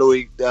in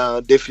calorie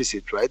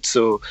deficit, right?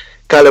 So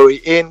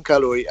calorie in,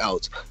 calorie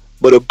out.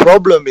 But the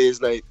problem is,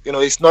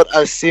 it's not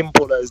as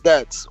simple as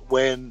that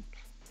when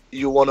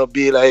you want to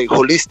be like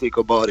holistic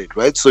about it,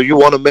 right? So you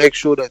want to make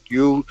sure that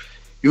you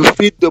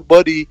feed the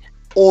body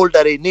all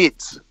that it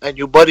needs, and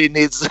your body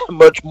needs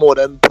much more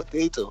than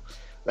potato.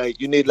 Like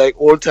you need like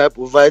all type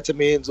of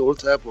vitamins, all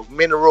type of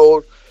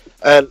mineral,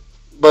 and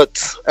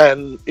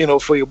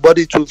for your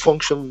body to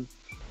function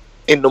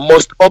in the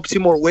most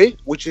optimal way,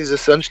 which is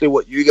essentially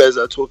what you guys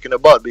are talking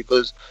about,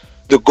 because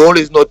the goal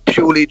is not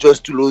purely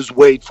just to lose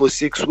weight for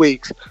 6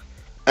 weeks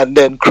and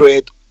then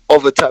create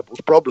other type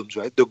of problems,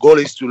 right? The goal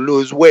is to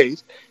lose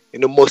weight in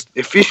the most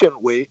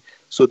efficient way,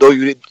 so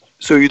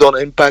you don't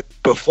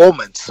impact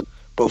performance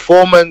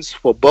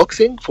for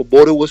boxing, for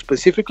Border Wars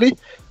specifically,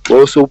 but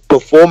also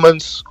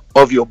performance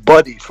of your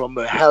body from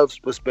a health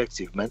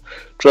perspective, man.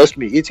 Trust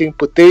me, eating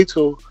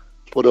potato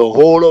for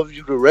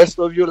the rest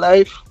of your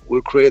life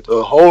will create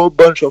a whole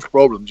bunch of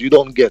problems. You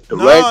don't get the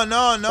right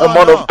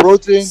amount of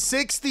protein.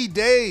 60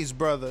 days,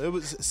 brother. It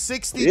was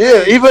 60 days.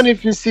 Yeah, even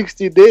if it's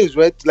 60 days,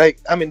 right?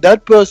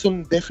 That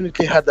person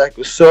definitely had like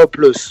a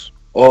surplus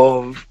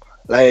of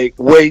like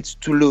weight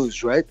to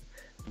lose, right?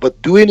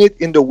 But doing it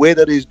in the way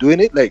that he's doing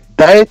it, like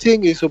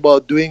dieting is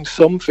about doing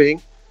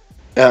something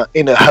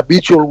in a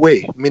habitual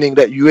way, meaning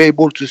that you're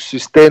able to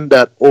sustain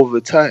that over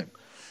time.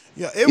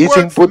 Yeah, it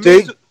worked for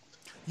me.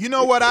 You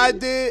know what I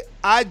did?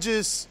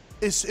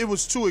 It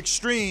was too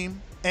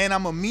extreme, and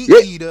I'm a meat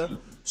eater,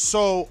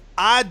 so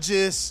I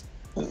just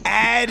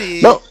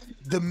added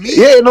the meat.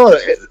 Yeah, no,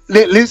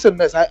 listen,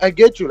 Ness, I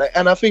get you,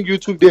 and I think you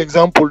took the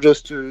example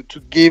just to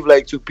give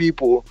to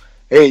people,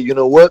 hey, you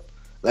know what,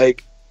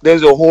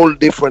 there's a whole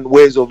different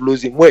ways of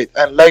losing weight,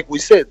 and like we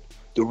said,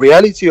 the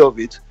reality of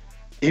it,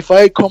 if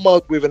I come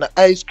out with an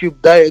ice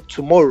cube diet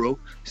tomorrow,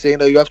 saying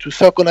that you have to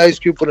suck on ice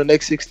cube for the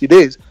next 60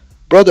 days,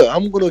 brother,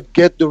 I'm gonna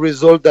get the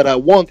result that I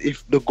want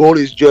if the goal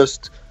is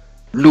just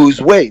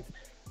lose weight,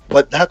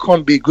 but that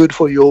can't be good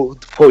for your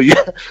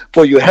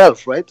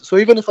health, right? So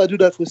even if I do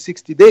that for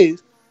 60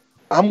 days,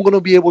 I'm gonna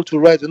be able to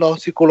write an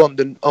article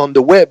on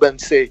the web and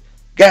say,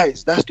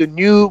 guys, that's the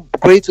new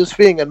greatest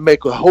thing, and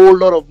make a whole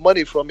lot of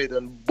money from it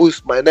and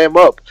boost my name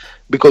up,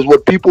 because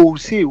what people will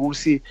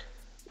see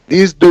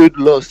this dude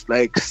lost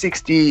like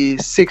 60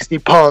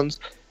 pounds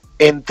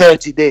in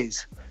 30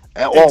 days.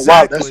 Oh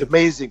wow, that's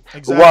amazing!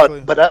 Exactly.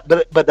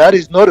 Wow, but that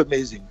is not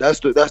amazing. That's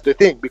the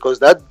thing, because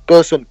that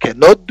person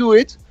cannot do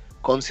it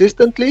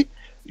consistently.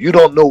 You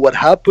don't know what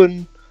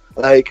happened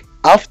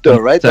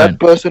after, right? That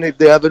person, if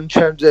they haven't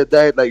changed their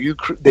diet,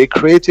 they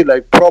created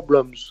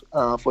problems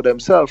for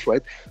themselves,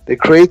 right? They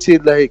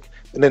created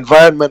an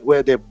environment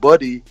where their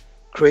body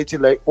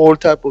created all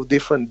type of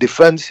different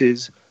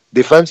defense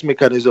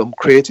mechanism,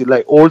 created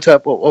all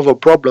type of other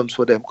problems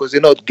for them because they're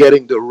not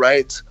getting the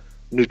right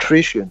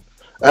nutrition.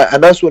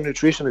 And that's what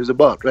nutrition is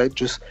about, right?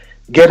 Just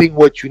getting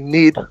what you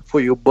need for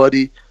your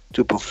body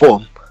to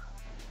perform.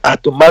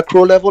 At the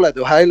macro level, at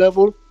the high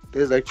level,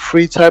 there's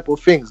 3 type of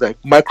things,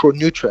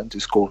 macronutrients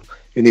is called.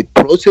 You need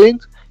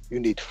protein, you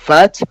need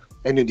fat,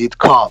 and you need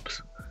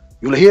carbs.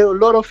 You'll hear a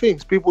lot of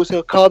things. People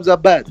say carbs are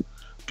bad.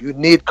 You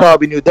need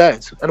carb in your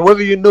diet. And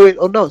whether you know it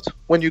or not,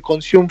 when you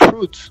consume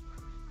fruits,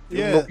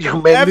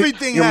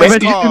 everything has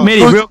carbs.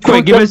 Mitty, real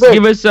quick, give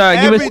us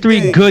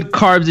 3 good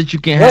carbs that you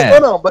can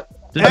have. No, but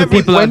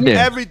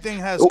Everything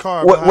has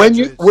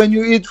carbohydrates. When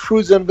you eat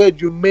fruits and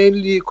veg, you're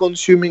mainly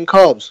consuming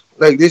carbs.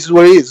 Like this is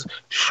what it is.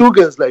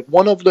 Sugars, like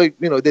one of the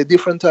the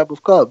different type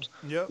of carbs.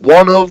 Yep.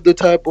 One of the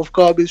type of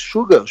carb is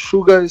sugar.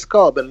 Sugar is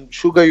carb, and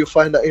sugar you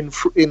find that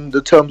in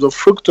the terms of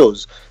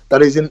fructose.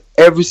 That is in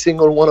every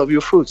single one of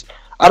your fruits.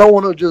 I don't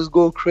want to just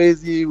go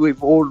crazy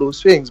with all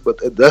those things, but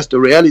that's the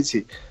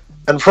reality.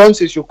 And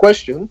Francis, your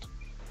question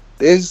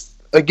is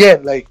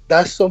again like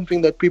that's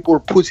something that people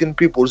put in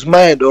people's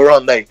mind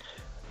around like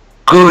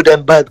good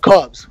and bad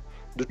carbs.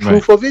 The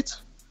truth of it,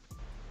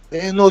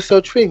 there is no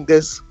such thing.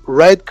 There's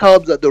right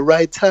carbs at the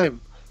right time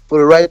for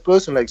the right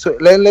person. Like so,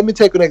 let me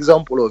take an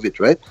example of it.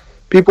 Right?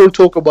 People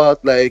talk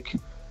about like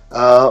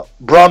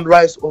brown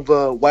rice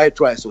over white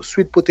rice or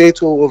sweet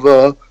potato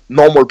over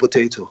normal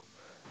potato.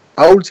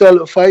 I will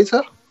tell a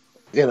fighter,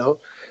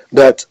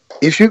 that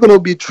if you're gonna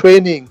be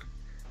training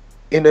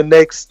in the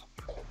next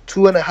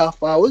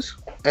 2.5 hours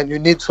and you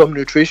need some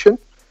nutrition,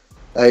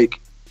 like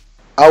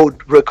I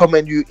would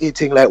recommend you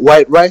eating like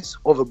white rice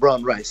over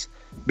brown rice,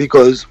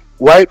 because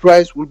white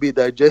rice will be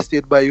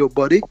digested by your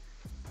body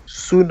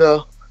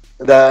sooner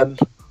than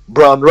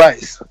brown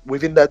rice.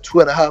 Within that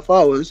 2.5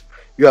 hours,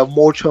 you have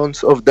more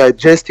chance of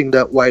digesting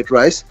that white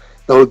rice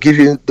that will give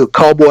you the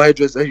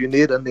carbohydrates that you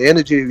need and the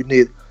energy you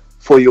need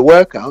for your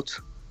workout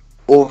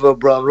over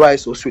brown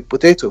rice or sweet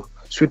potato.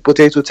 Sweet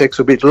potato takes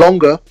a bit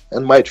longer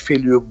and might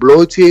feel you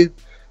bloated,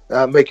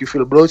 make you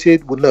feel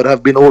bloated, would not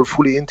have been all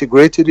fully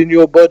integrated in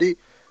your body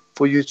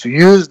for you to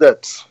use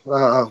that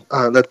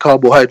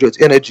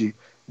carbohydrate energy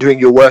during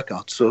your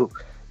workout. So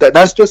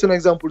that's just an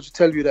example to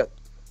tell you that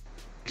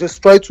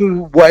just try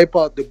to wipe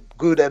out the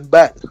good and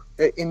bad.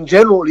 In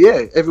general,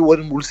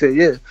 everyone will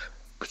say,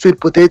 sweet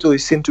potato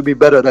is seen to be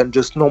better than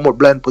just normal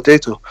bland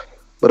potato.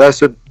 But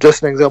that's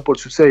just an example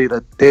to say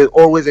that there's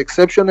always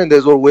exception and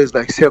there's always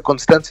like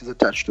circumstances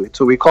attached to it.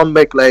 So we can't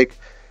make like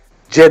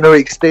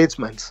generic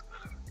statements.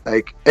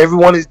 Like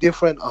everyone is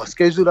different, our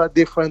schedules are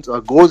different, our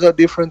goals are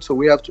different, so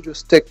we have to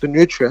just take the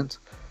nutrients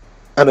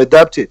and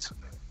adapt it.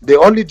 The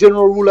only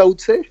general rule I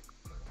would say,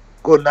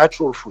 go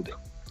natural food.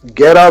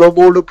 Get out of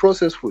all the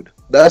processed food.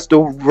 That's the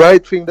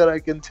right thing that I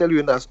can tell you,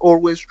 and that's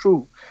always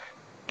true.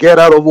 Get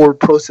out of all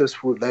processed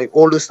food, like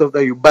all the stuff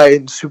that you buy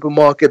in the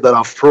supermarket that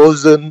are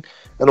frozen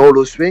and all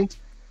those things.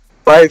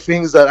 Buy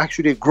things that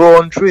actually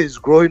grow on trees,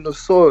 grow in the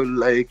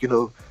soil,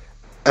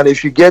 and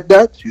if you get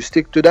that, you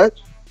stick to that,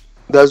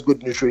 that's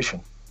good nutrition.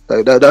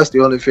 Like that's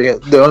the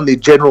only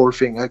general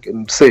thing I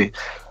can say.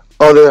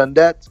 Other than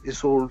that,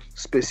 it's all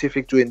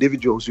specific to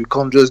individuals. You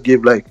can't just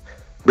give like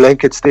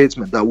blanket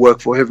statements that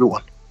work for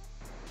everyone.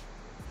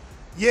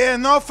 Yeah,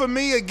 no, for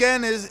me,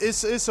 again,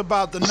 it's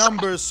about the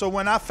numbers. So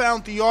when I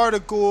found the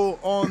article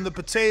on the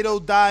potato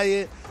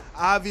diet,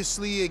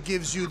 obviously it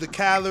gives you the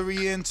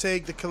calorie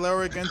intake, the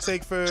caloric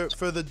intake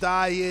for the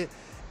diet,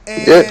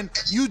 and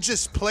you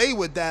just play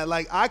with that.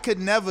 Like, I could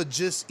never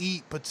just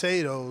eat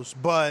potatoes,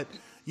 but,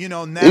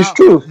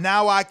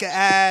 now I can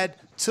add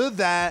to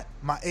that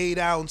my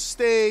 8-ounce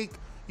steak,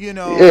 and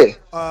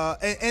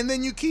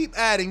then you keep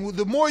adding.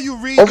 The more you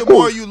read, the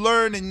more you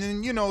learn, and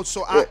then,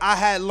 so I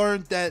had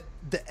learned that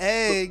the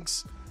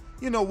eggs,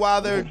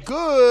 while they're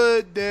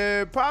good,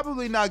 they're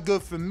probably not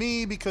good for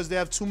me because they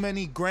have too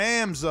many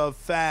grams of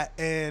fat,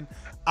 and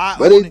I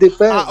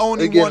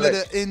only wanted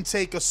to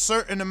intake a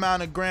certain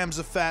amount of grams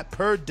of fat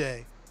per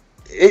day.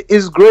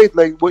 It's great,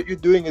 like what you're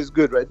doing is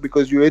good, right?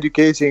 Because you're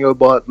educating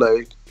about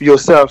like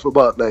yourself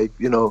about like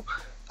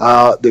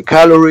the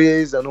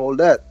calories and all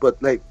that.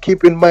 But like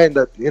keep in mind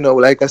that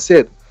like I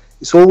said,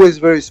 it's always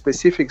very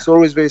specific. It's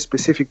always very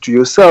specific to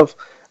yourself.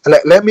 And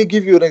like, let me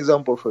give you an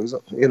example. For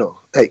example,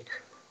 like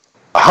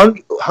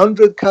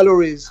 100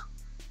 calories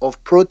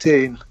of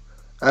protein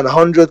and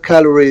 100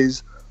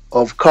 calories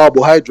of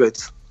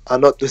carbohydrates are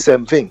not the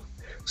same thing.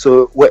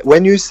 So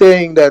when you're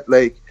saying that,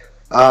 like,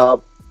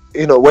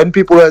 when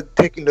people are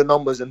taking the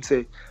numbers and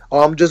say,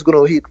 "Oh, I'm just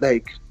gonna eat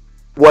like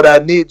what I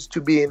need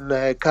to be in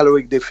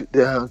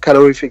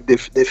calorific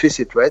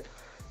deficit," right?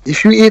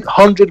 If you eat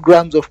 100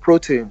 grams of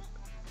protein,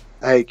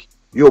 like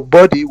your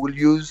body will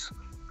use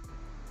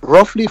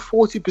roughly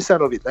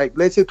 40% of it, like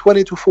let's say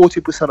 20 to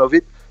 40% of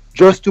it,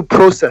 just to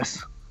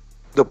process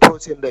the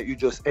protein that you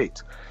just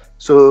ate.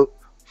 So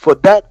for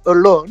that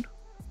alone,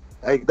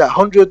 like that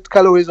 100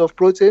 calories of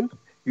protein,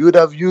 you would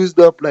have used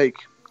up like,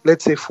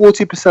 let's say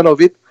 40%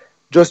 of it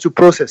just to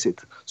process it.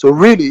 So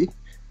really,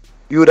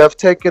 you would have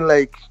taken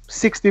like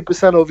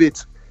 60% of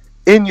it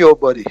in your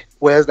body,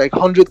 whereas like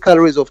 100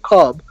 calories of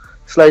carb,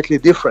 slightly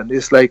different.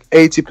 It's like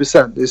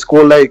 80%. It's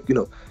called like,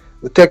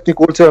 the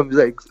technical term is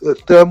like a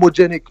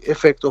thermogenic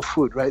effect of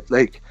food, right?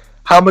 Like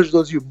how much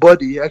does your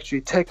body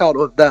actually take out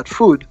of that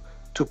food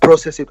to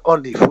process it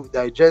only for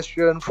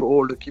digestion, for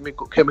all the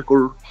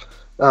chemical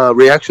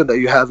reaction that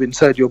you have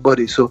inside your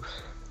body. So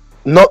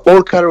not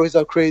all calories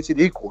are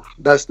created equal.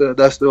 That's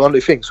the only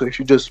thing. So if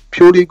you just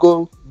purely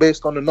go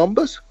based on the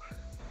numbers,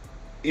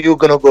 you're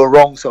gonna go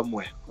wrong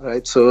somewhere,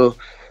 right? So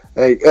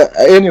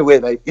anyway,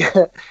 like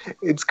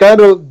it's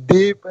kind of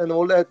deep and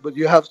all that, but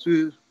you have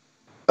to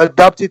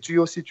adapt it to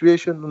your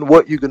situation and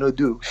what you're gonna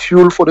do.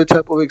 Fuel for the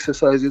type of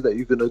exercises that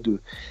you're gonna do,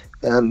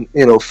 and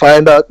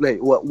find out like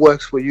what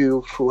works for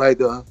you through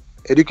either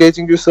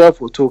educating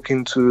yourself or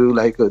talking to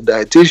like a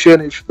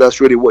dietitian if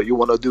that's really what you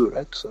want to do,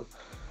 right? So,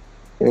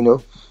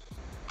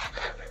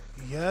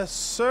 Yes,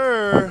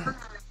 sir.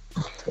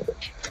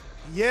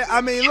 Yeah,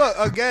 I mean, look,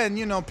 again,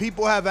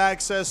 people have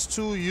access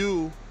to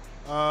you.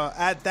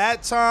 At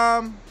that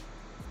time,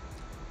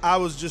 I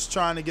was just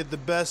trying to get the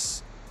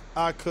best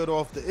I could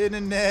off the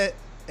internet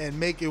and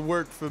make it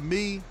work for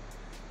me.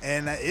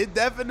 And it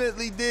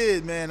definitely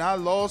did, man. I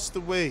lost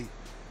the weight.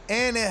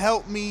 And it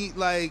helped me,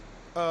 like,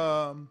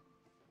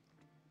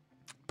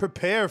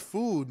 prepare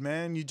food,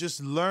 man. You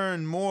just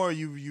learn more.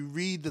 You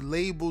read the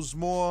labels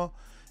more.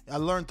 I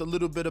learned a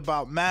little bit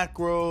about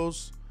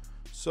macros.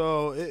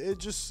 So it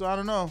just, I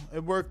don't know.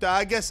 It worked out.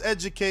 I guess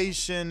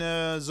education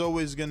is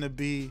always going to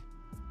be,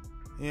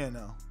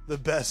 the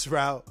best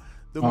route.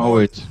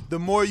 The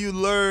more you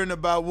learn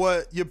about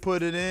what you're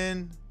putting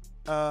in,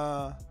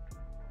 the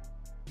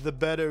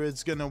better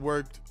it's going to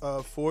work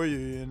for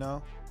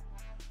you,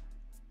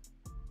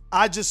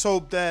 I just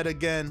hope that,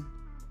 again,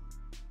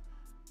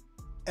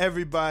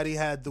 everybody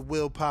had the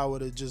willpower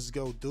to just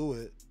go do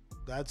it.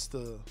 I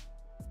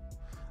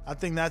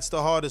think that's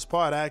the hardest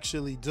part,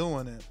 actually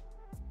doing it.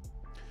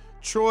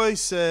 Troy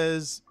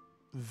says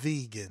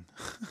vegan.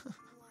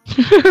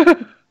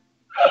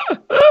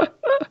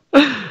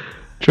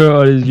 Troy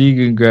on his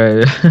vegan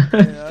grad.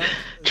 Yeah.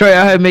 Troy,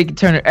 I had to make it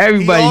turn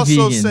everybody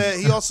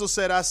vegan. He also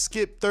said I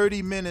skipped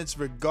 30 minutes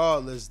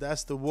regardless.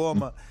 That's the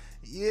warm up.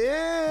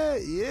 Yeah,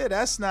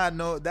 that's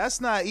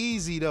not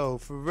easy though.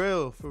 For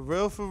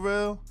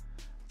real.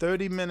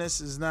 30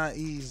 minutes is not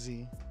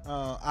easy.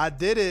 I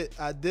did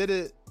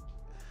it,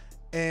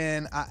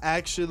 and I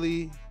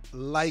actually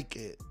like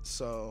it.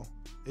 So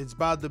it's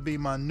about to be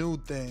my new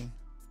thing.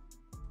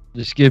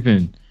 Just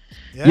skipping.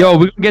 Yeah. Yo,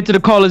 we're gonna get to the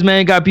callers,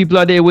 man. Got people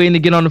out there waiting to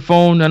get on the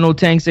phone. I know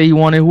Tank said he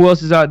wanted. Who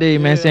else is out there,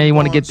 man, saying he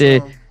want to get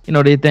their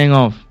thing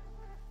off?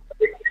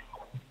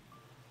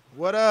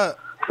 What up?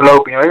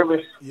 Hello, can you hear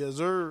me? Yes,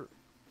 sir.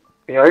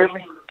 Can you hear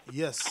me?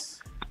 Yes.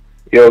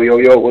 Yo,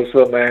 what's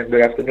up, man?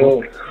 Good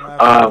afternoon.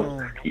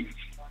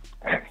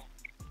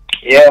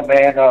 Yeah,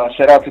 man,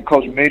 shout out to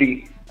Coach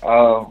Mitty.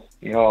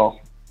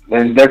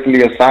 There's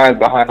definitely a science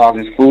behind all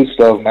this food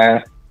stuff,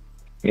 man.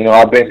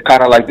 I've been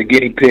kind of like the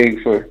guinea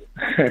pig for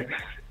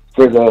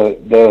for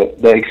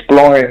the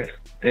exploring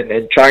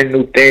and trying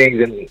new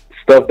things and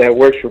stuff that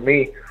works for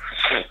me.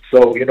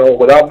 So,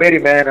 without Mitty,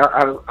 man,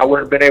 I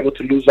wouldn't have been able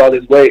to lose all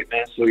this weight,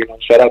 man. So,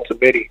 shout out to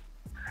Mitty.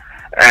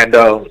 And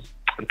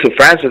to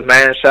Francis,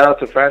 man, shout out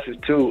to Francis,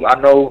 too. I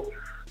know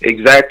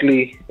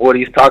exactly what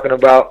he's talking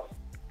about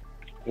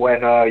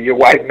when your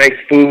wife makes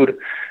food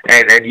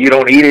and you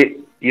don't eat it,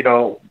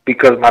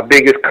 because my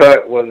biggest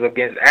cut was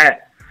against Ant,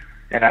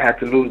 and I had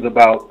to lose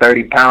about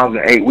 30 pounds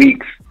in 8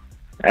 weeks.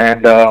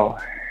 And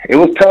it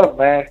was tough,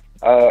 man.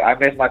 I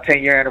missed my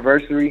 10-year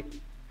anniversary.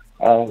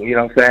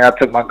 I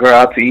took my girl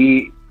out to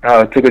eat,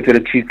 took her to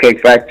the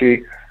Cheesecake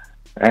Factory,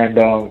 and,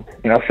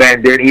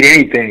 didn't eat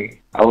anything.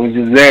 I was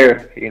just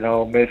there,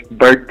 missed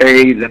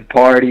birthdays and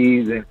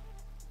parties and,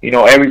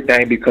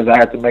 everything because I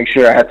had to make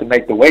sure I had to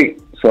make the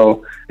weight.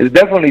 So it's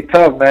definitely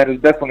tough, man.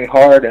 It's definitely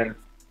hard, and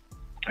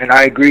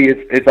I agree.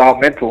 It's all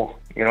mental.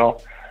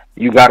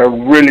 You gotta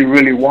really,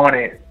 really want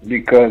it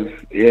because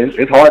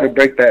it's hard to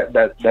break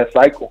that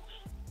cycle.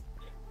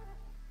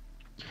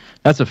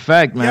 That's a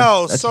fact, man.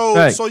 Yo,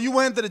 That's so you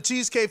went to the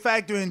Cheesecake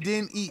Factory and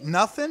didn't eat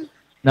nothing?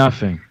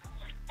 Nothing,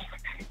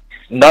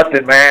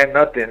 man.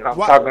 Nothing. I'm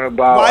talking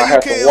about. I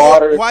had some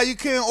water. Why you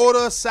can't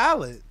order a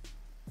salad?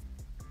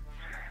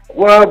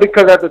 Well,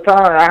 because at the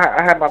time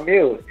I had my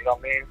meals. You know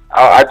what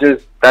I mean?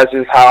 That's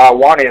just how I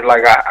wanted.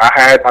 Like I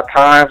had my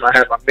time. I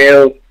had my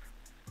meals.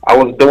 I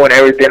was doing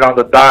everything on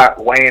the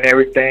dot, weighing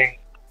everything.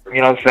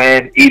 You know what I'm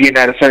saying? Eating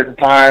at a certain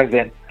times,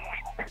 and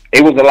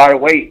it was a lot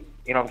of weight.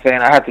 You know what I'm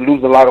saying? I had to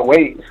lose a lot of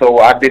weight, so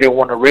I didn't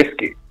want to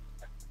risk it.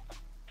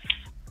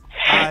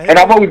 And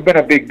I've always been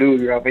a big dude.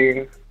 You know what I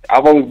mean?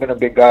 I've always been a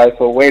big guy,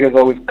 so weight has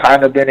always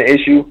kind of been an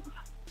issue.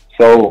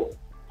 So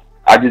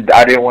I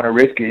didn't want to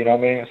risk it. You know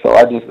what I mean? So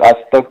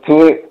I stuck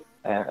to it,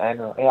 and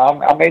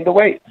I made the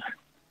weight.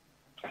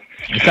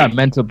 It's that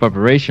mental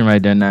preparation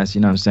right there, Nas.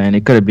 You know what I'm saying?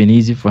 It could have been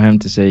easy for him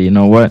to say, you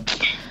know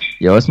what?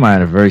 Yo, it's my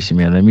anniversary,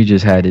 man. Let me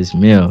just have this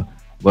meal.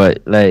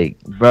 But, like,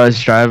 bro, it's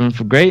striving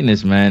for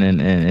greatness, man.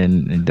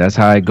 And that's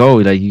how it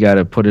goes. Like, you got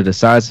to put it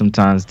aside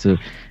sometimes to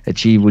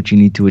achieve what you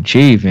need to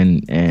achieve.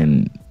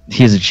 And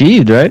he's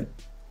achieved, right?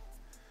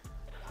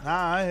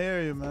 Nah, I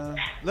hear you, man.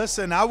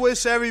 Listen, I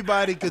wish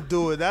everybody could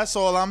do it. That's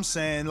all I'm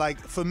saying. Like,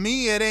 for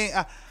me, it ain't.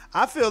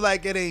 I feel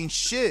like it ain't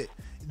shit.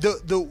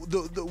 The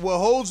what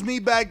holds me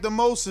back the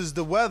most is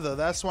the weather.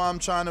 That's why I'm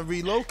trying to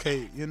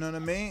relocate. You know what I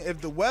mean? If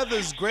the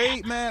weather's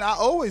great, man, I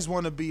always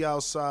want to be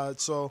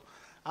outside. So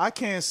I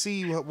can't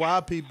see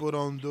why people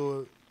don't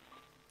do it.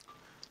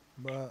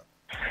 But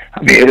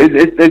I mean,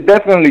 it's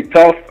definitely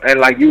tough. And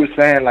like you were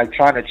saying, like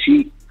trying to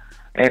cheat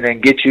and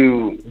then get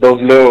you those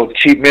little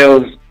cheat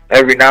meals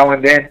every now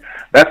and then.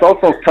 that's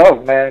also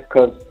tough, man,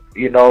 because,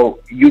 you know,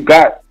 you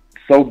got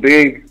so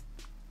big,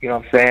 you know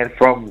what I'm saying,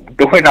 from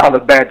doing all the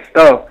bad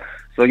stuff,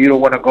 so you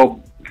don't want to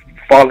go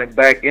falling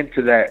back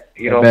into that,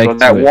 you know, so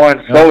that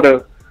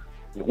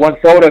one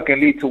soda can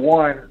lead to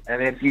one,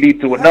 and then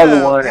lead to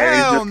another one, and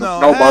it's just a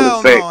snowball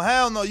effect.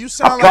 Hell no. You I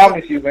sound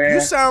promise you, man.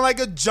 You sound like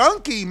a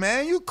junkie,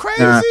 man. You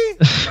crazy?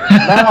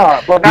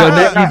 Nah, but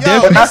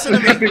listen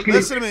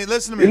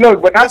to me.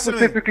 Look, but not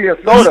specifically a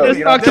soda. Let's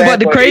talk about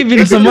the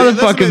craving, some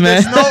motherfucker,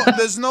 man.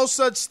 There's no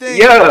such thing.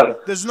 Yeah.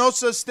 There's no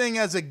such thing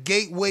as a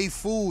gateway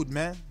food,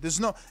 man.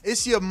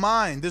 It's your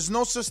mind. There's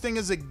no such thing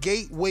as a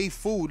gateway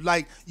food.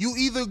 Like, you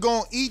either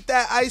gonna eat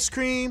that ice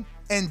cream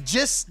and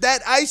just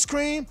that ice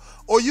cream,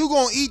 or you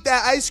gonna eat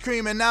that ice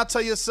cream and now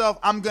tell yourself,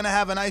 I'm gonna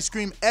have an ice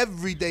cream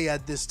every day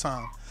at this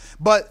time.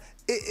 But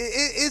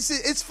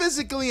it's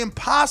physically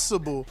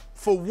impossible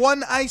for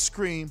one ice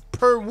cream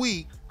per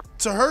week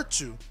to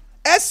hurt you,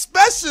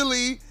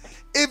 especially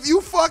if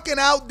you fucking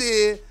out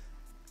there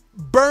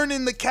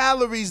burning the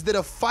calories that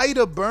a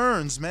fighter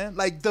burns, man.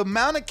 Like, the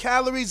amount of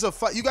calories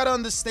you gotta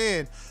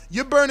understand,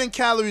 you're burning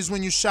calories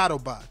when you shadow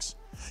box.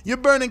 You're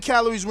burning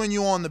calories when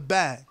you're on the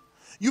bag.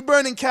 You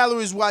burning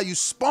calories while you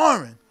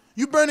sparring.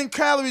 You burning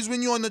calories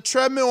when you're on the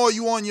treadmill or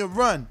you on your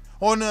run,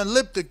 or on the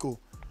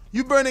elliptical.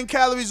 You burning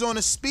calories on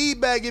a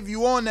speed bag if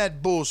you on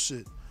that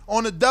bullshit.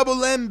 On a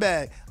double M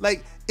bag.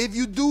 Like, if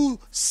you do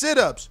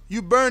sit-ups,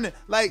 you burn it.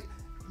 Like,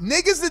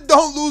 niggas that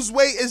don't lose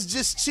weight is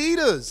just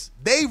cheaters.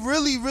 They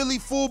really, really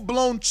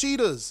full-blown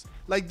cheaters.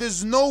 Like,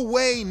 there's no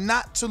way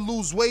not to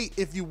lose weight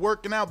if you're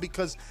working out,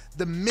 because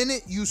the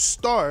minute you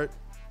start,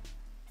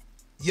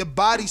 your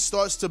body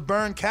starts to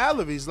burn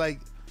calories. Like,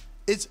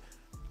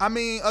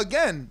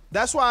 again,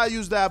 that's why I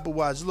use the Apple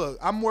Watch. Look,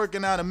 I'm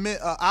working out an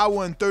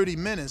hour and 30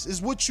 minutes.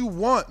 It's what you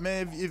want,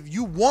 man. If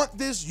you want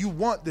this, you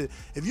want this.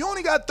 If you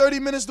only got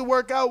 30 minutes to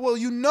work out, well,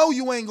 you know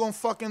you ain't gonna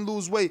fucking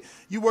lose weight.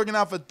 You working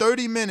out for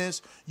 30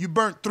 minutes, you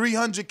burnt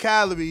 300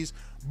 calories,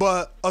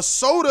 but a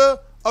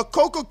soda, a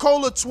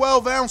Coca-Cola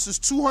 12 ounces,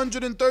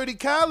 230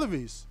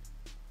 calories.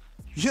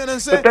 You know what I'm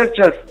saying? But that's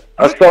just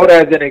a soda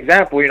as an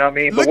example, you know what I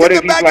mean? Look but what at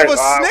if the back he's of like,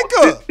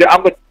 a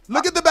Snicker.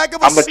 Look at the back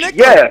of a Snicker.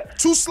 Yeah.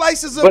 2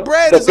 slices of But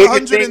bread the is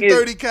biggest thing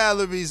 130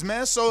 calories,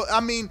 man. So,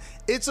 I mean,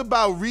 it's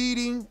about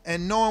reading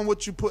and knowing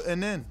what you're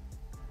putting in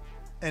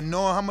and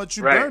knowing how much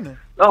you're burning.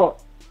 No,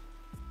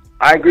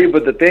 I agree,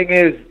 but the thing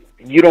is,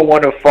 you don't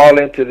want to fall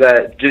into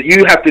that.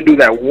 You have to do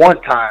that one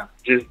time.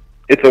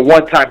 It's a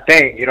one-time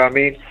thing, you know what I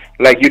mean?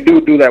 Like, you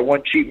do that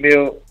one cheat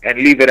meal and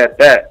leave it at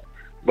that.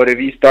 But if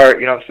you start,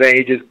 you know what I'm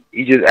saying,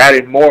 you just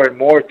added more and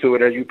more to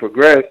it as you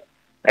progress.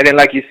 And then,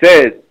 like you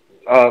said,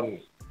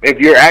 if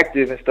you're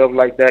active and stuff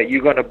like that,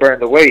 you're going to burn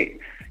the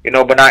weight, you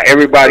know, but not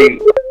everybody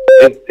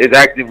is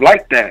active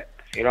like that,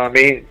 you know what I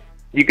mean?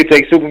 You could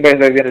take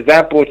Superman as an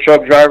example,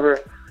 truck driver.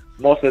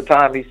 Most of the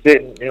time he's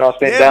sitting, you know,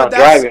 sitting down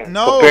driving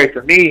compared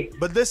to me.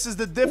 But this is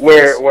the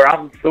difference. Where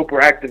I'm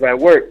super active at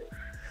work.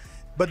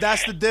 But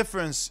that's the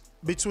difference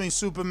between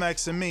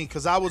Supermax and me,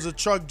 because I was a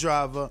truck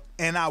driver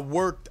and I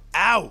worked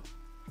out.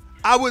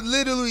 I would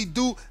literally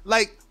do,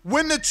 like,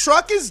 when the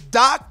truck is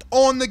docked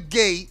on the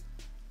gate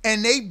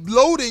and they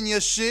loading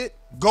your shit,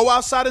 go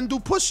outside and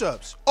do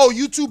push-ups. Oh,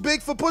 you too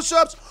big for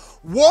push-ups?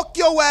 Walk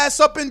your ass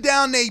up and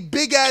down a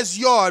big-ass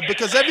yard,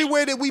 because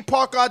everywhere that we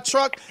park our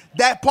truck,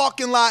 that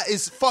parking lot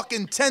is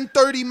fucking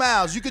 30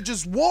 miles. You could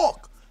just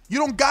walk. You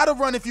don't got to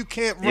run if you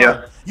can't run.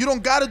 Yeah. You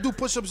don't got to do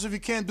push-ups if you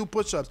can't do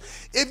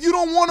push-ups. If you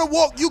don't want to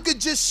walk, you could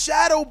just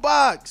shadow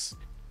box.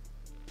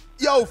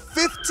 Yo,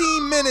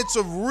 15 minutes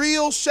of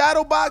real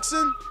shadow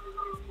boxing,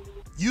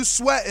 you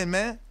sweating,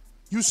 man.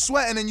 You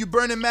sweating and you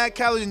burning mad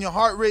calories and your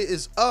heart rate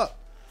is up.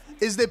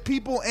 Is that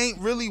people ain't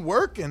really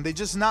working. They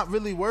just not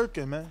really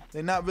working, man.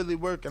 They're not really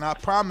working. I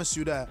promise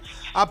you that.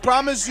 I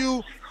promise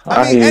you.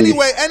 I mean,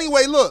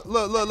 anyway,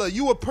 look.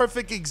 You a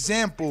perfect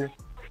example.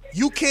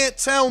 You can't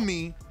tell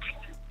me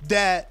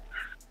that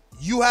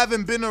you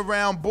haven't been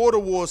around Border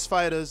Wars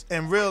fighters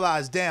and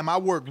realized, damn, I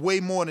worked way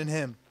more than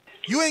him.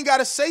 You ain't got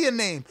to say a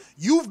name.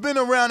 You've been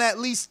around at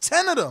least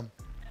 10 of them.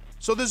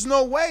 So there's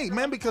no way,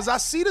 man, because I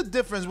see the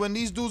difference when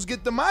these dudes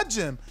get to my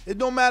gym. It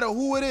don't matter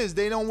who it is.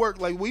 They don't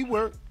work like we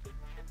work.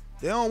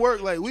 They don't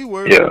work like we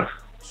work. Yeah.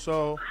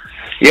 So.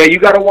 Yeah, you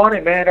got to want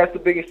it, man. That's the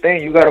biggest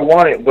thing. You got to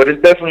want it. But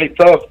it's definitely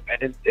tough.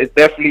 And it's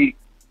definitely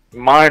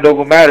mind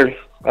over matter.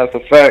 That's a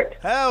fact.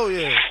 Hell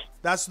yeah.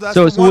 That's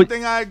the one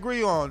thing I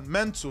agree on.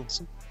 Mental.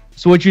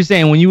 So what you're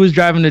saying, when you was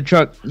driving the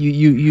truck,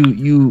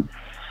 you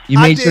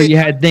made sure you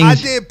had things. I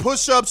did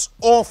push-ups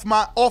off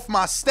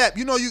my step.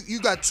 You know, you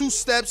got 2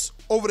 steps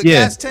over the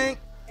gas tank.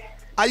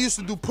 I used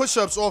to do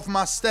push-ups off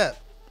my step.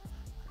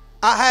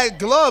 I had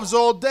gloves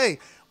all day.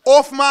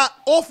 Off my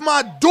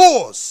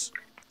doors.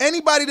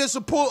 Anybody that's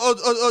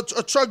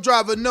a truck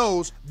driver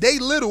knows they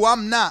little.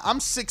 I'm not. I'm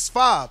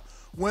 6'5".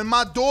 When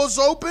my doors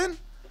open,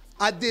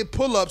 I did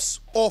pull-ups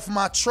off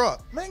my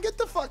truck. Man, get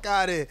the fuck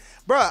out of here,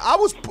 bro. I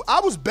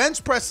was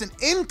bench pressing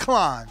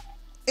incline,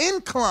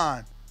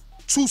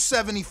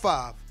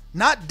 275,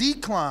 not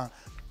decline.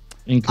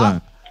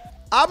 Incline.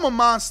 I'm a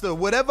monster.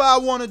 Whatever I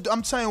want to do,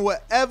 I'm telling you,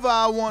 whatever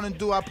I want to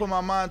do, I put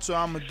my mind to,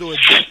 I'm going to do it.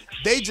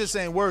 They just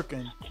ain't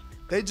working.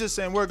 They just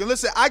ain't working.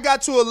 Listen, I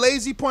got to a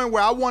lazy point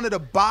where I wanted to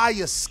buy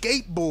a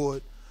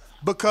skateboard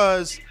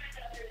because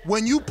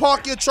when you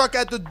park your truck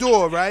at the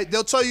door, right,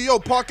 they'll tell you, yo,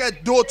 park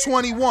at door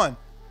 21.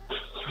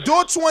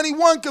 Door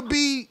 21 could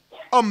be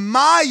a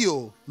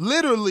mile,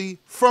 literally,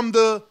 from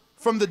the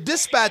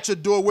dispatcher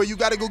door where you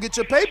got to go get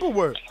your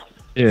paperwork.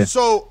 Yeah.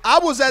 So I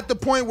was at the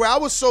point where I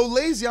was so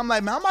lazy. I'm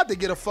like, man, I'm about to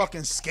get a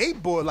fucking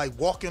skateboard, like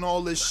walking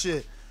all this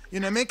shit. You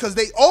know what I mean? Because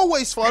they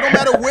always fall. It don't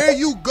matter where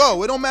you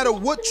go. It don't matter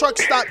what truck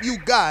stop you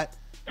got.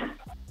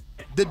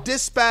 The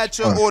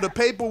dispatcher or the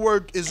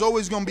paperwork is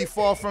always going to be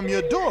far from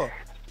your door.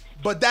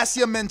 But that's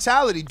your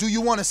mentality. Do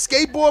you want to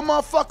skateboard,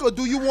 motherfucker, or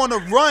do you want to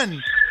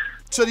run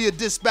to the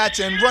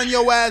dispatcher and run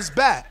your ass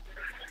back?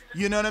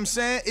 You know what I'm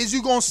saying? Is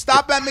you going to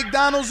stop at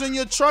McDonald's in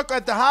your truck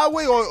at the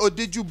highway, or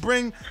did you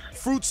bring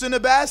fruits in a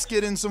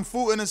basket and some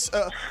food and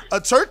a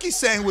turkey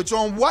sandwich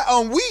on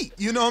wheat?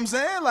 You know what I'm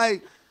saying?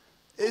 Like,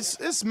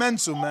 it's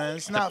mental, man.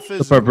 It's not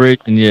physical.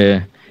 Preparation,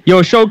 yeah.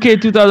 Yo,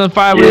 Showkid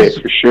 2005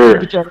 for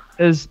sure.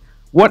 Is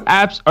what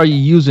apps are you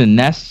using,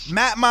 Ness?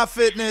 Map My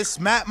Fitness,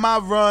 Map My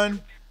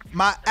Run,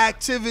 my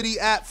activity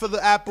app for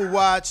the Apple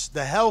Watch,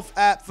 the health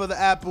app for the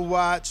Apple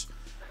Watch.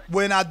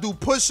 When I do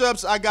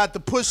push-ups, I got the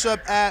push-up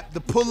app,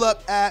 the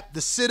pull-up app,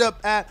 the sit-up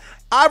app.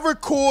 I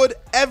record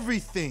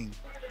everything.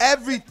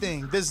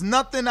 Everything. There's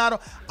nothing I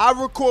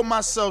record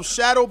myself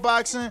shadow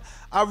boxing.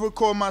 I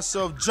record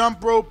myself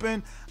jump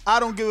roping. I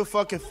don't give a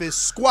fuck if it's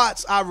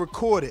squats. I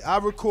record it. I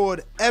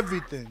record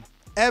everything.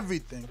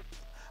 Everything.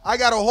 I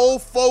got a whole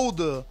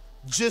folder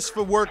just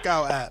for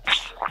workout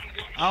apps.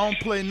 I don't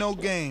play no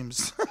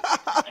games.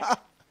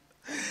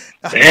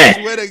 I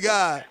swear to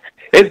God.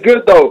 It's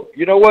good though.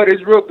 You know what?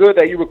 It's real good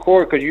that you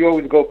record because you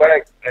always go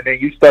back and then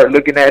you start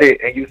looking at it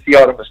and you see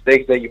all the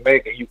mistakes that you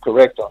make and you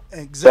correct them.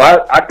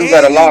 Exactly. So I do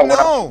that a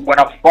lot when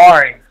I'm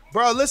sparring.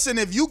 Bro, listen,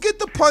 if you get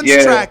the punch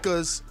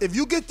trackers,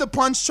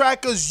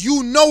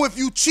 you know if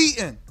you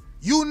cheating.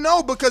 You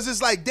know, because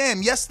it's like,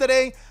 damn,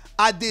 yesterday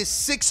I did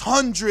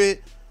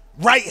 600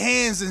 right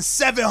hands and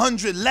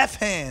 700 left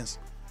hands.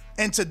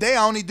 And today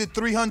I only did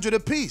 300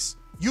 apiece.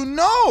 You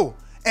know.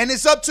 And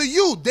it's up to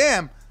you.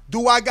 Damn.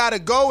 Do I gotta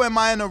go? Am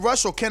I in a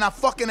rush? Or can I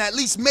fucking at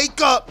least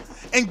make up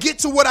and get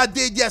to what I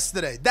did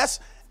yesterday?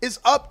 It's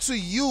up to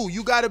you.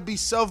 You gotta be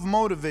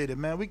self-motivated,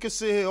 man. We could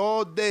sit here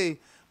all day,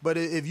 but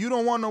if you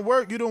don't want to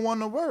work, you don't want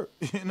to work,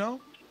 you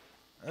know?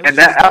 And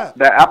that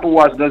Apple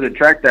Watch doesn't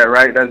track that,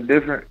 right? That's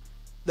different.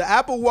 The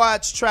Apple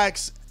Watch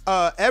tracks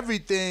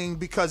everything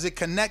because it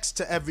connects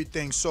to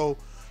everything. So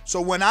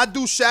when I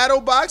do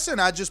shadow boxing,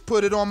 I just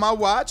put it on my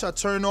watch. I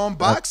turn on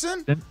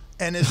boxing.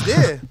 And it's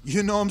there,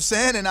 you know what I'm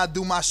saying? And I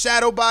do my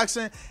shadow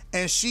boxing,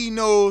 and she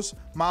knows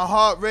my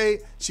heart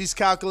rate. She's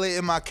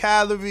calculating my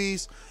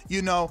calories.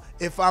 You know,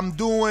 if I'm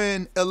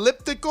doing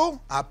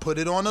elliptical, I put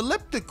it on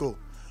elliptical.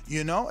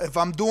 You know, if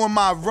I'm doing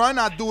my run,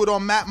 I do it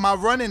on Map My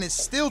Run, and it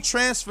still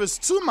transfers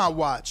to my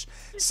watch.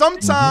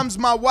 Sometimes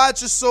my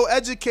watch is so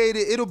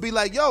educated, it'll be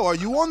like, yo, are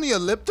you on the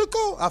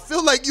elliptical? I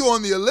feel like you're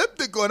on the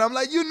elliptical. And I'm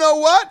like, you know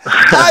what?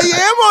 I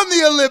am on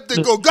the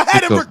elliptical. Go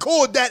ahead and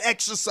record that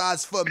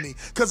exercise for me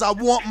because I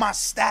want my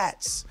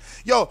stats.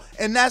 Yo,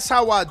 and that's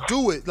how I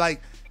do it.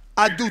 Like,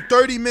 I do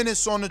 30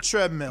 minutes on the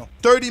treadmill,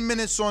 30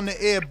 minutes on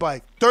the air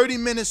bike, 30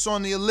 minutes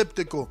on the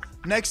elliptical.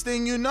 Next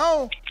thing you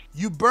know,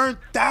 you burn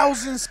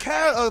 1,000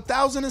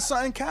 and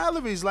something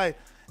calories. Like,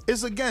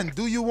 it's again,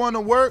 do you want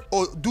to work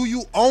or do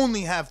you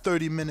only have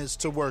 30 minutes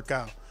to work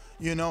out?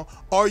 You know,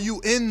 are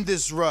you in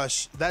this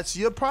rush? That's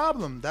your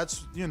problem.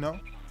 That's, you know.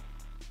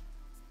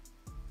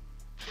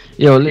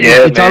 Yo,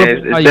 it's all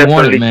about how you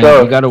want it, man.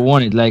 Tough. You gotta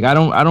want it. Like I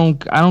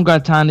don't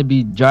got time to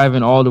be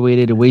driving all the way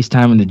there to waste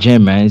time in the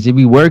gym, man. Is it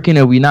we working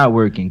or we not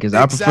working? Because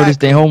I prefer to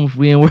stay home if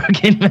we ain't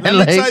working, man.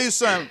 Let me tell you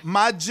something.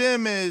 My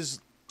gym is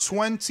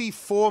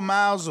 24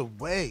 miles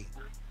away.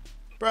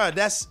 Bruh,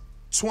 that's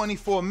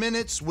 24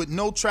 minutes with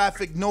no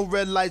traffic, no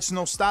red lights,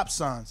 no stop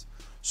signs.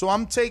 So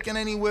I'm taking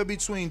anywhere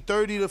between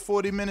 30 to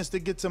 40 minutes to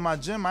get to my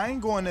gym. I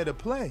ain't going there to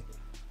play.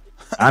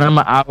 I'm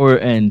an hour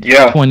and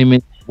 20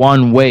 minutes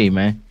one way,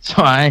 man.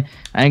 So I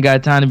ain't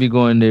got time to be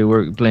going to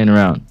work playing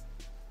around.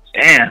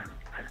 Damn.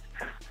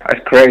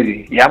 That's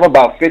crazy. Yeah, I'm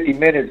about 50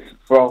 minutes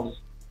from,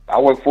 I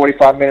work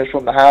 45 minutes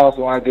from the house.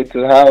 When I get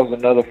to the house,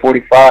 another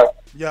 45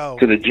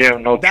 to the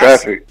gym, no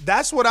traffic.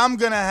 That's what I'm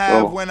going to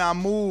have when I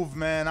move,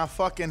 man. I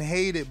fucking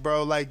hate it,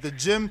 bro. Like the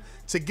gym,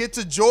 to get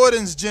to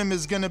Jordan's gym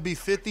is going to be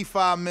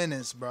 55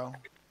 minutes, bro.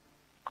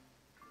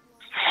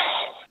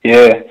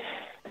 Yeah.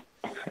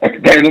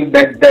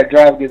 That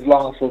drive gets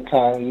long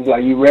sometimes. It's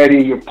like you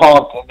ready, you're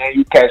pumped, and then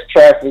you catch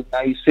traffic.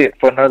 Now you sit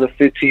for another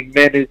 15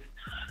 minutes.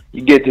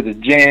 You get to the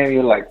gym,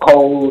 you're like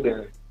cold,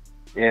 and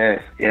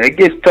yeah, it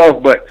gets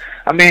tough. But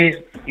I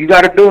mean, you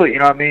got to do it. You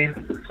know what I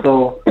mean?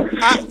 So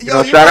shout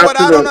out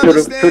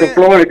to the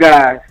Florida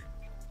guys.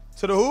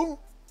 To the who?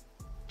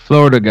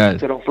 Florida guys.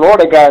 To the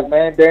Florida guys,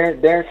 man.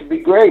 Darren should be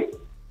great.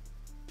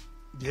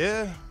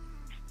 Yeah,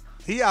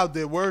 he out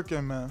there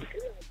working, man.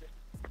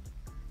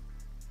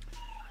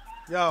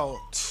 Yo.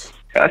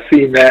 I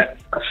seen that.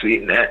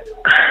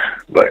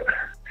 But,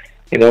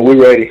 you know,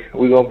 we're ready.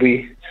 We're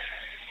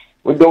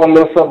doing a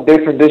little something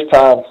different this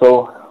time,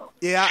 so.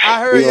 Yeah,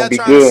 I heard y'all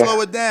trying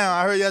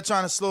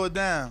to slow it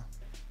down.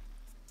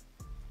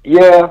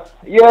 Yeah,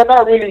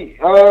 not really.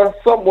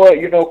 Somewhat,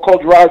 you know,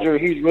 Coach Roger,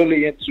 he's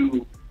really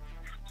into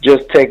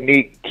just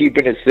technique,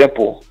 keeping it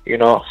simple, you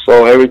know.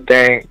 So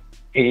everything,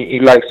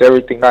 he likes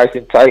everything nice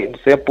and tight and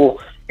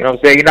simple. You know what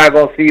I'm saying? You're not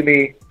gonna see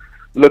me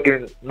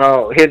hitting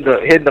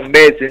the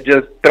mids and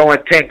just throwing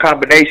 10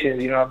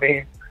 combinations. You know what I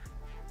mean?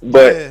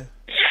 But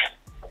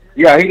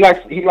yeah, he likes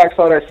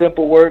all that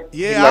simple work.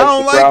 Yeah, I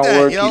don't like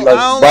that, yo. He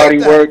likes body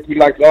work. He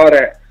likes all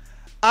that.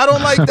 I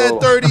don't like that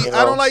 30.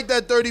 I don't like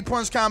that 30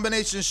 punch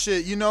combination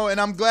shit, you know. And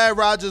I'm glad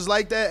Rogers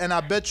like that, and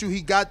I bet you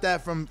he got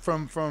that from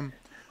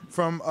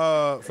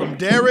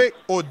Derek,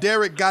 or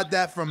Derek got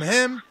that from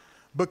him,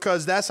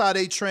 because that's how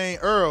they train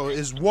Earl,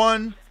 is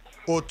 1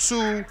 or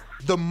 2,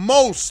 the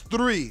most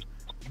 3.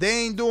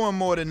 They ain't doing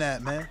more than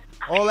that, man.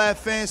 All that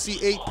fancy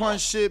 8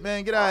 punch shit,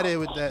 man. Get out of here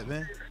with that,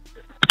 man.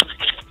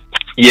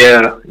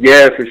 Yeah,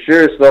 for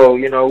sure. So,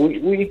 you know,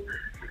 we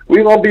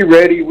gonna be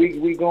ready.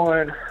 We're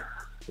gonna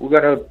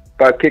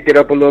kick it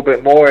up a little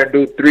bit more and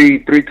do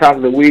three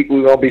times a week.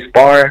 We're gonna be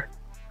sparring,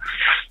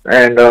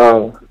 and you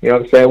know what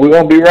I'm saying, we're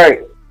gonna be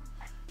right.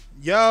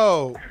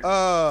 Yo,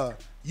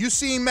 you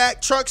seen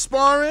Mac Truck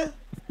sparring?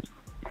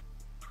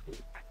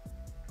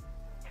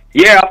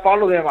 Yeah, I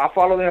follow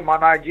him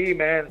on IG,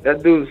 man.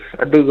 That dude's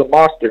a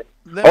monster.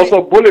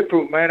 Also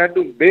bulletproof, man. That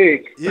dude's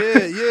big.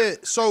 Yeah.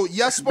 So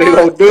your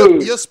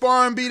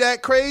sparring be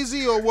that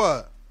crazy or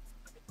what?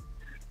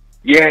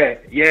 Yeah.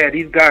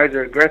 These guys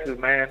are aggressive,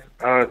 man.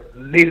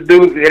 These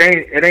dudes,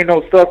 it ain't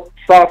no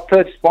soft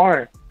touch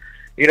sparring.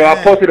 You know, I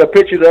posted a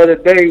picture the other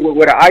day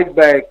with an ice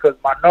bag because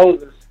my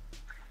nose is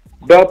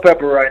bell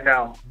pepper right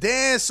now.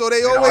 Damn, so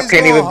they always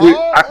go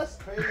hard? That's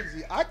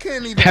crazy. I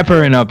can't even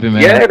peppering up him,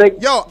 man. Yeah, I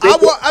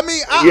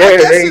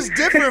guess it's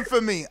different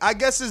for me. I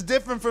guess it's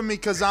different for me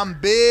because I'm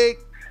big,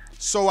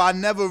 so I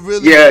never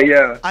really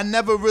I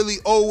never really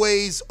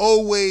always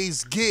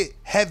get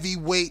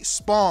heavyweight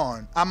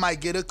spawn. I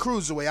might get a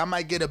cruiserweight, I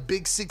might get a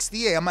big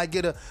 68, I might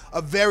get a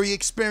very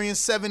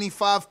experienced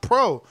 75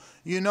 pro,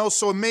 you know,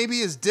 so maybe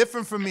it's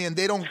different for me and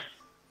they don't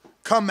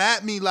come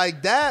at me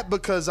like that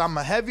because I'm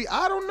a heavy.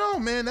 I don't know,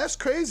 man. That's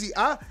crazy.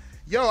 I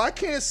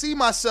can't see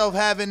myself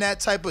having that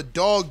type of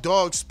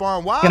dog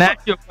sparring. Why? Can I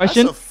ask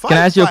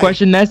you a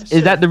question? Ness?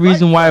 Is that the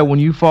reason why when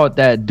you fought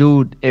that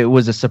dude, it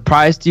was a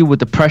surprise to you with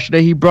the pressure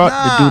that he brought?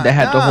 The dude that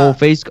had the whole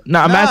face.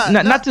 Not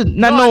to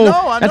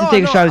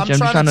take a shot at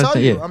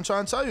you. I'm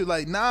trying to tell you,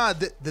 like,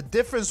 the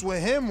difference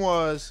with him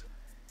was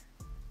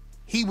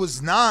he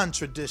was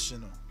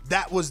non-traditional.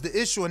 That was the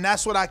issue, and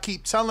that's what I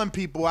keep telling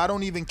people. I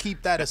don't even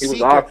keep that a secret.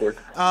 He was awkward.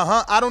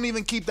 I don't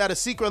even keep that a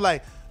secret.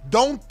 Like,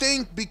 don't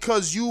think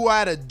because you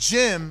at a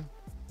gym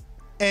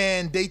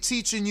and they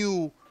teaching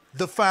you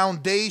the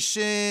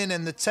foundation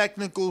and the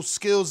technical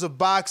skills of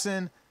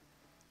boxing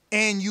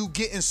and you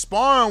getting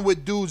sparring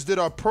with dudes that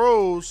are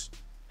pros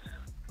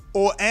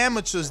or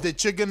amateurs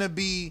that you're going to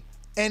be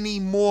any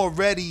more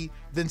ready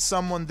than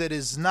someone that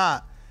is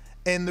not.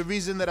 And the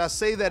reason that I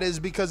say that is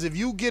because if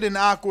you get an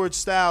awkward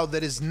style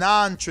that is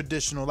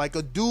non-traditional, like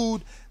a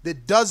dude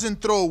that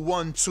doesn't throw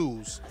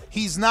 1-2s,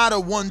 he's not a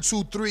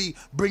 1-2-3,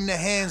 bring the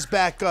hands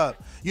back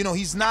up. You know,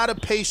 he's not a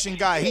patient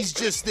guy. He's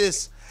just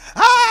this,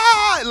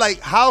 like,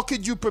 how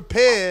could you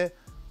prepare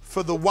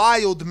for the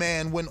wild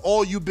man when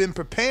all you've been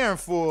preparing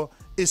for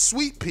is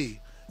Sweet Pea?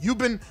 You've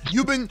been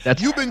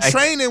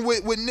training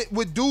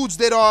with dudes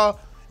that are,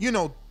 you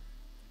know,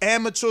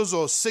 amateurs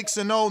or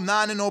 6-0,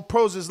 9-0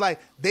 pros. Is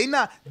like they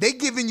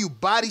giving you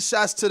body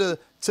shots to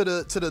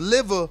the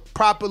liver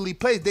properly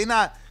placed. They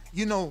not,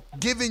 you know,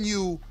 giving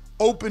you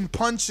open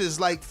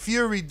punches like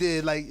Fury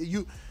did. Like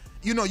you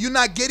know, you're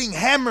not getting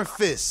hammer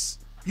fists.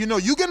 You know,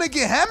 you're gonna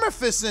get hammer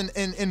fists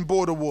in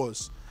Border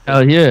Wars.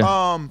 Hell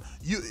yeah.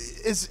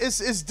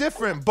 It's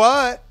different,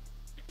 but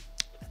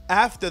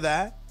after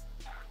that,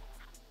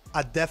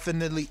 I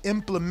definitely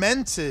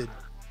implemented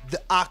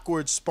the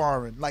awkward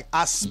sparring. Like,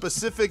 I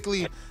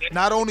specifically,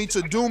 not only to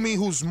Doomy,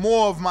 who's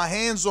more of my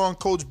hands-on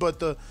coach, but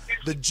the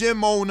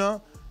gym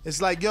owner,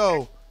 it's like,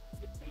 yo,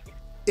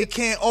 it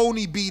can't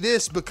only be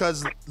this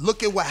because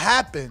look at what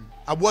happened.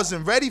 I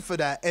wasn't ready for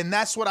that. And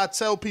that's what I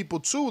tell people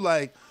too.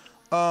 Like,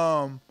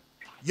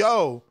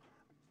 yo,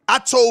 I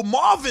told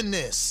Marvin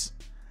this.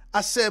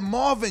 I said,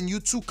 Marvin, you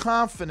too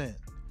confident.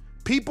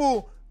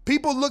 People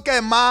look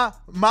at my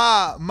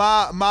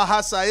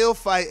Hasael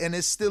fight and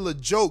it's still a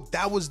joke.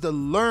 That was the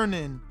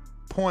learning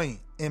point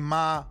in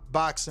my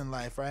boxing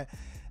life, right?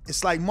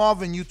 It's like,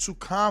 Marvin, you too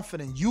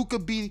confident.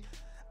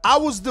 I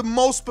was the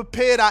most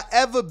prepared I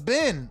ever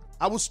been.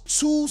 I was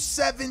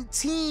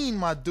 217,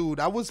 my dude.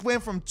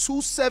 went from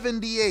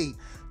 278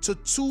 to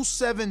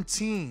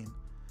 217.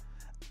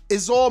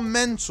 It's all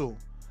mental.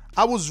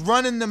 I was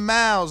running the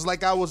miles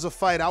like I was a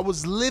fighter. I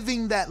was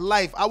living that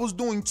life. I was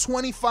doing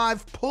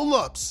 25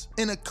 pull-ups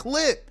in a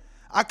clip.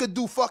 I could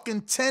do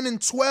fucking 10 and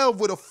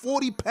 12 with a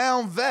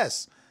 40-pound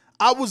vest.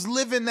 I was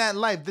living that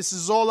life. This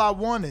is all I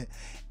wanted.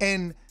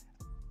 And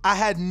I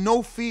had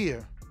no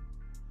fear.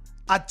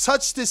 I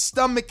touched his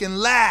stomach and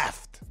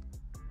laughed.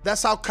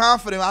 That's how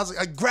confident I was.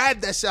 I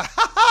grabbed that shit. Ha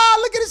ha!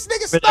 Look at this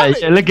nigga's stomach.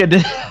 Yeah, look at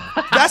this.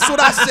 That's what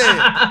I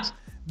said.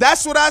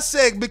 That's what I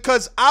said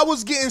because I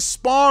was getting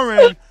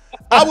sparring.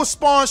 I was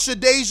sparring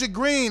Shadeja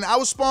Green. I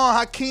was sparring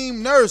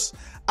Hakeem Nurse.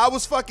 I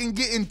was fucking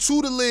getting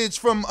tutelage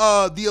from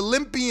the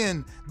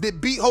Olympian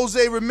that beat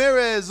Jose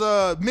Ramirez.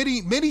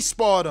 Midi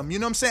sparred him. You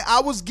know what I'm saying?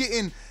 I was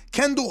getting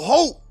Kendall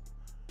Holt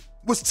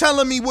was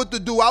telling me what to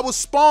do. I was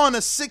sparring a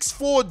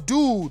 6'4"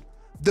 dude.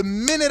 The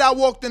minute I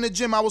walked in the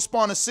gym, I was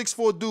sparring a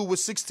 6'4" dude with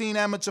 16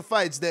 amateur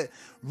fights that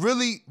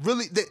really,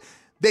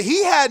 that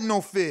he had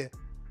no fear.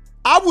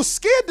 I was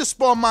scared to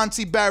spar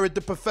Monty Barrett,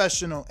 the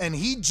professional, and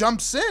he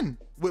jumps in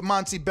with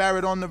Monty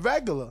Barrett on the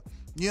regular.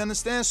 You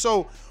understand?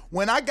 So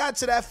when I got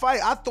to that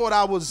fight, I thought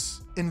I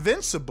was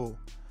invincible.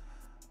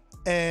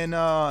 And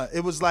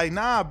it was like,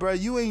 nah, bro,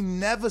 you ain't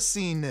never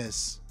seen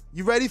this.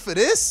 You ready for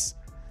this?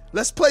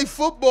 Let's play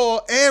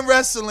football and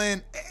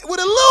wrestling with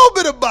a little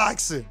bit of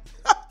boxing.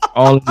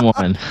 All in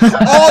one.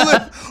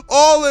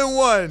 all in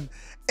one.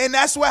 And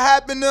that's what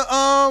happened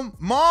to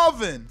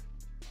Marvin.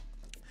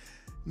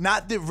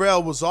 Not that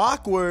Rel was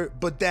awkward,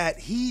 but that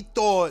he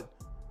thought,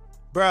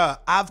 bruh,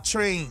 I've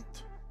trained.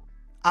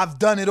 I've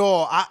done it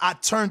all. I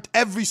turned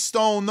every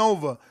stone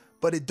over.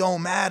 But it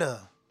don't matter.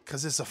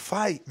 Because it's a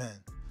fight,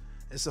 man.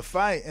 It's a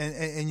fight.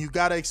 And you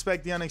gotta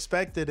expect the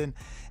unexpected. And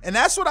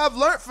that's what I've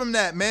learned from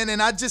that, man.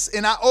 And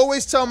I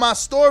always tell my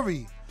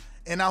story.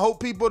 And I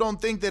hope people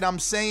don't think that I'm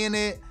saying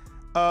it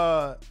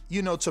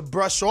to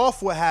brush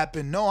off what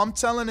happened. No, I'm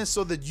telling it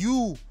so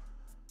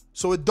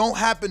it don't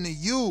happen to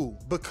you,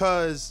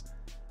 because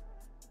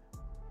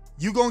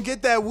you gonna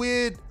get that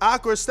weird,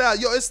 awkward style.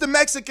 Yo, it's the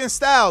Mexican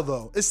style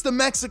though. It's the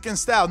Mexican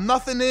style.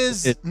 Nothing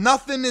is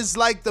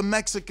like the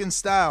Mexican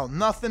style.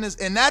 Nothing is,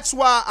 and that's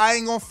why I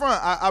ain't gonna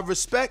front. I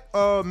respect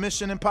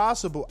Mission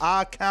Impossible.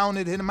 I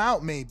counted him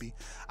out maybe.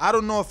 I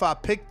don't know if I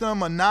picked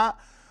him or not,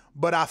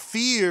 but I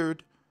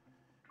feared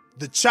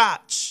the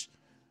Chach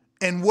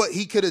and what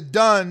he could have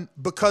done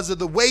because of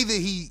the way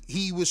that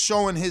he was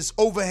showing his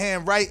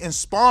overhand right and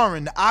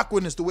sparring, the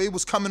awkwardness, the way he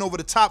was coming over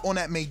the top on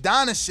that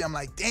Maidana shit. I'm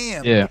like,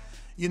 damn. Yeah.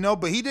 You know,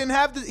 but he didn't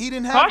have the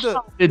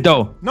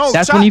though. No,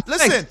 that's when he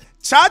listen,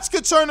 Chach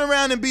could turn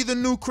around and be the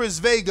new Chris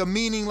Vega,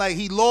 meaning like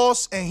he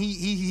lost and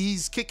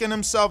he's kicking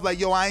himself like,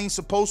 yo, I ain't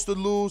supposed to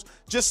lose.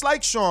 Just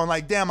like Sean,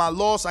 like, damn, I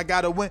lost, I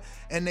gotta win.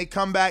 And they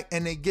come back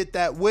and they get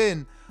that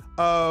win.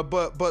 But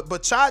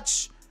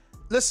Chach,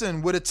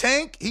 listen, with a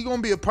tank, he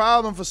gonna be a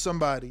problem for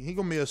somebody. He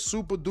gonna be a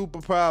super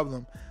duper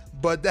problem.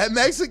 But that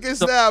Mexican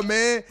style,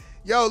 man,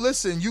 yo,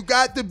 listen, you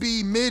got to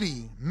be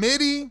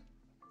Mitty.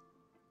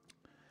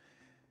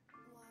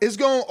 It's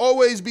gonna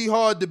always be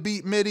hard to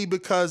beat Mitty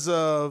because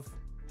of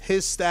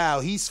his style.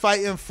 He's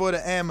fighting for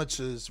the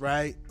amateurs,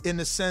 right? In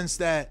the sense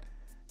that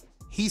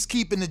he's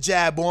keeping the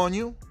jab on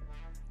you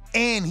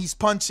and he's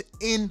punching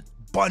in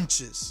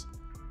bunches.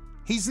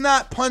 He's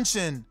not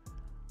punching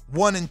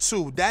 1 and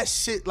 2. That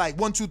shit like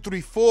 1, 2, 3,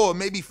 4,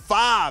 maybe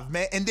 5,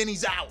 man, and then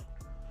he's out.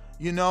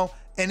 You know?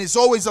 And it's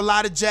always a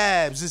lot of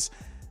jabs. It's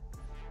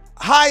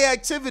high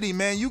activity,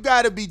 man. You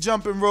gotta be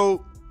jumping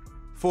rope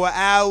for an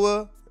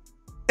hour,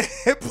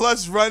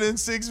 plus running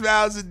 6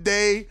 miles a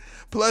day,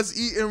 plus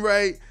eating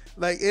right.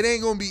 Like, it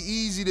ain't gonna be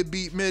easy to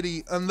beat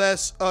Mitty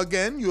unless,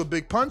 again, you're a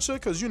big puncher,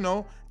 because, you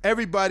know,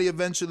 everybody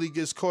eventually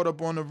gets caught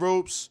up on the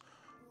ropes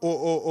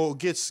or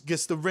gets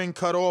the ring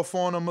cut off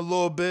on them a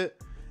little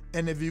bit.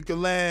 And if you can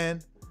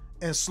land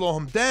and slow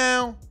him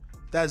down,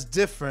 that's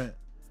different.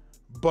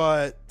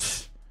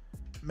 But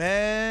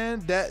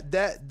man,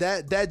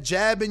 that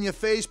jab in your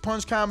face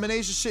punch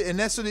combination shit, and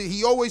that's what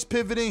he always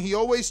pivoting, he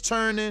always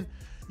turning.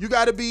 You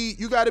gotta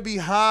be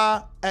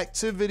high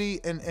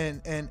activity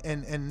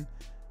and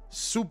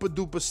super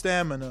duper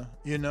stamina,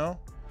 you know?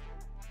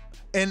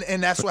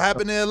 And that's what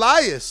happened to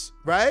Elias,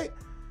 right?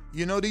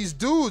 You know, these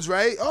dudes,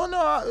 right? Oh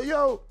no,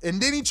 yo.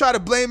 And then he tried to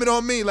blame it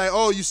on me, like,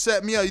 oh, you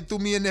set me up, you threw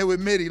me in there with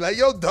Mitty. Like,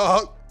 yo,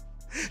 dog.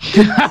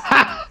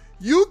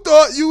 You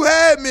thought you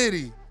had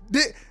Mitty.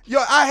 Yo,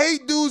 I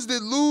hate dudes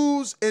that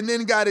lose and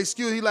then got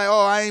excuse. He like,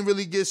 oh, I ain't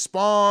really get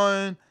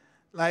spawned.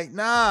 Like,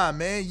 nah,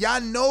 man.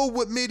 Y'all know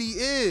what Mitty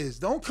is.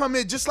 Don't come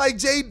in just like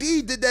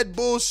JD did that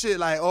bullshit.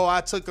 Like, oh,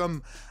 I took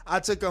him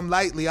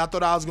lightly. I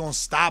thought I was gonna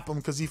stop him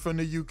because he from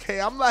the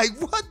UK. I'm like,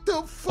 what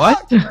the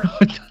fuck?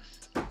 What?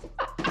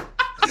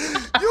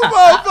 You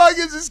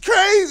motherfuckers is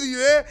crazy,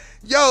 man.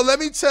 Yo, let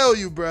me tell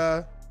you,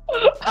 bruh.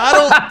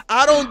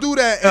 I don't do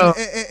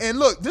that. And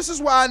look, this is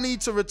why I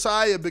need to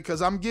retire,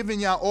 because I'm giving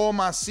y'all all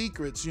my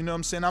secrets. You know what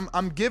I'm saying?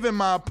 I'm giving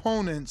my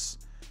opponents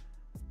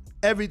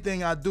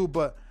everything I do,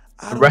 but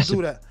I don't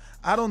do that.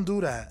 I don't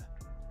do that.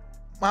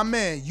 My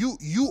man,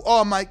 you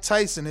are Mike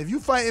Tyson. If you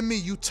fighting me,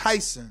 you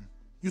Tyson.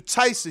 You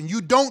Tyson.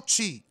 You don't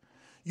cheat.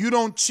 You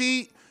don't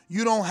cheat.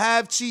 You don't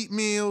have cheat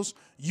meals.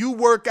 You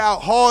work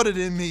out harder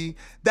than me.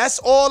 That's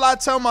all I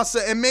tell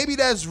myself. And maybe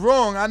that's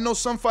wrong. I know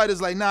some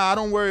fighters like, nah, I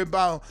don't worry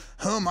about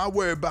him. I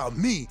worry about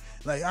me.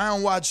 Like, I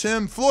don't watch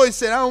him. Floyd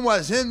said, I don't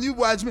watch him. You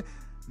watch me.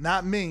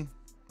 Not me.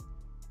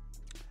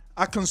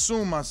 I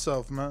consume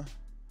myself, man.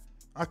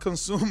 I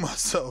consume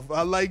myself.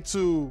 I like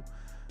to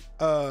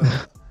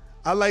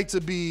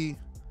be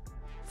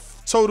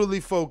totally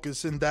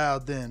focused and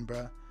dialed in,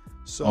 bro.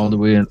 So all the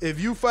way in. If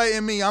you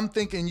fighting me, I'm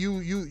thinking you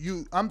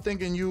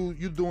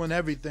doing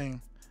everything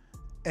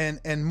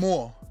and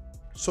more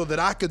so that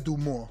I could do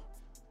more.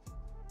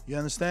 You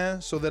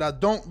understand? So that I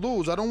don't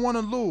lose. I don't want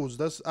to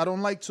lose. I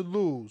don't like to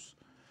lose.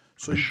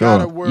 So you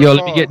gotta work hard.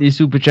 Let me get these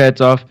super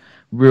chats off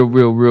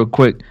real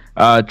quick.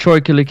 Troy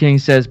Killer King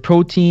says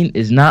protein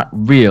is not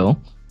real.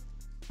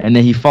 And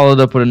then he followed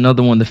up with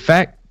another one. The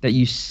fact that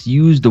you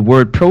use the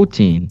word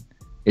protein,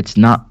 it's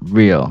not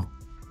real.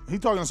 He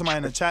talking to somebody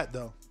in the chat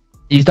though.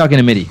 He's talking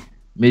to Mitty.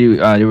 Mitty,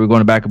 they were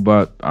going back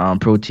about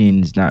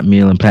protein is not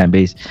meal and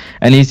plant-based.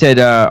 And he said,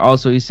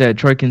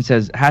 Troykin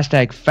says,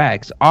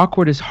 #facts.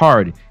 Awkward is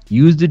hard.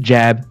 Use the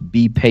jab.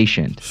 Be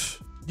patient.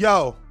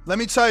 Yo, let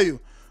me tell you.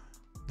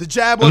 The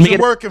jab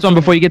wasn't working for me.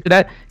 Before you get to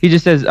that, he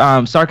just says,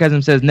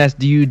 Sarcasm says, Ness,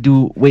 do you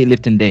do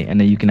weightlifting day?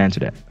 And then you can answer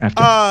that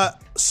after.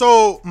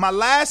 So my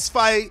last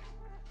fight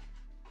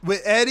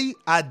with Eddie,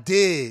 I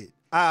did.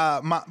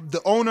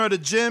 The owner of the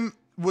gym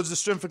was the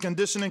strength and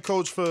conditioning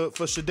coach for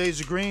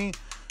Shadasia Green.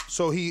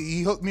 So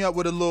he hooked me up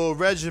with a little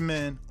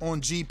regimen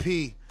on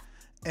GP.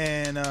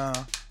 And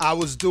I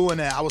was doing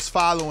that. I was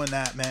following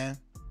that, man.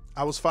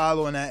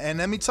 And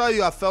let me tell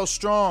you, I felt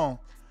strong.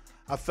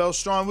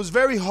 It was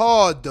very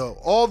hard though.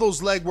 All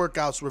those leg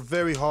workouts were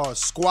very hard.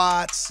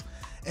 Squats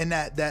and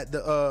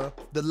the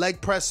leg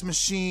press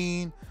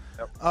machine.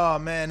 Yep. Oh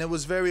man, it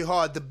was very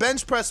hard. The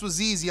bench press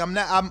was easy.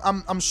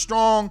 I'm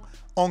strong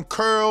on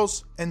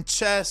curls and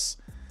chest,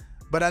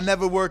 but I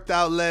never worked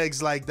out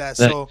legs like that.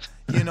 So,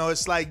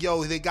 it's like,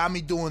 yo, they got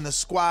me doing the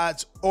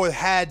squats or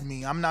had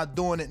me. I'm not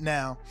doing it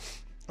now.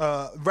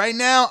 Right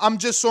now, I'm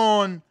just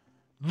on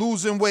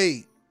losing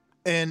weight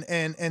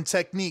and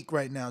technique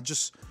right now.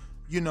 Just,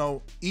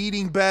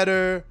 eating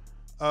better,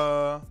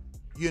 cardio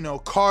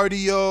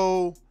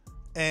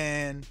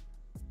and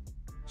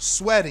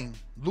sweating,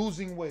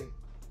 losing weight.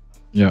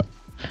 Yeah.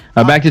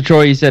 Back to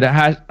Troy. He said,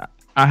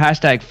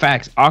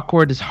 #facts.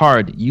 Awkward is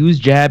hard. Use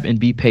jab and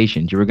be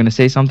patient. You were going to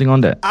say something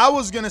on that? I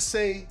was going to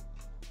say,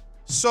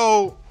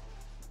 so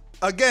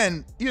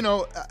again,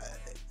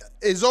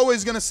 it's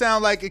always going to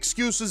sound like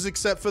excuses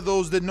except for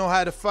those that know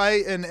how to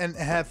fight and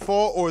have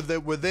fought or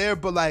that were there.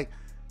 But like,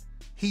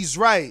 he's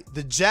right,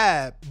 the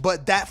jab.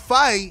 But that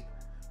fight,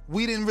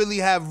 we didn't really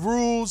have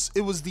rules.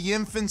 It was the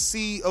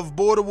infancy of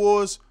Border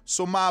Wars.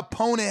 So my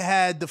opponent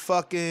had the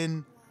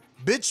fucking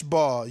bitch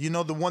bar,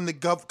 the one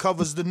that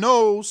covers the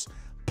nose,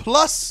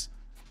 plus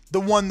the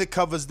one that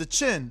covers the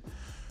chin.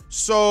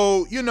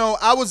 So,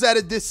 I was at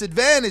a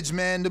disadvantage,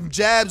 man. Them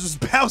jabs was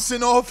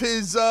bouncing off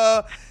his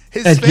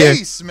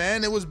face,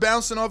 man. It was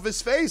bouncing off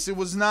his face. It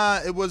was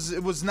not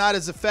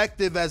as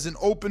effective as an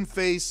open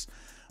face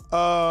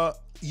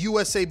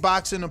USA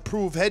Boxing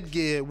approved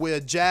headgear where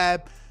a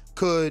jab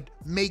could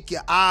make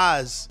your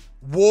eyes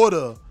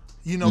water,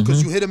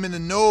 because you hit him in the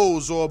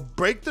nose or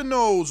break the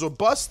nose or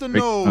bust the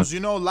nose,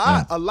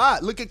 a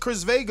lot. Look at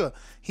Chris Vega.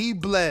 He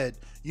bled.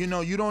 You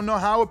don't know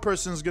how a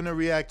person's going to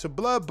react to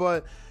blood,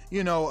 but,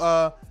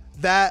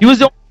 that. He was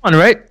the only one,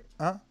 right?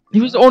 Huh?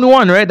 He was the only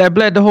one, right, that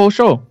bled the whole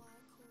show.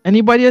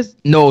 Anybody else?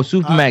 No,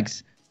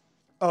 Supermax.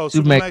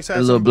 Supermax had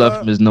a little blood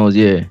from his nose,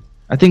 yeah.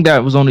 I think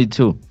that was only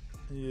 2.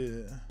 Yeah.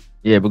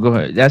 Yeah, but go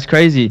ahead. That's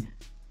crazy.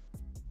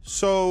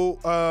 So,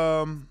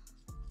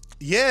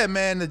 yeah,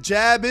 man, the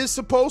jab is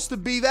supposed to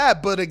be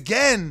that. But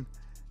again,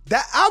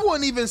 that I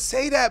wouldn't even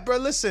say that, bro.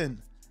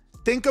 Listen,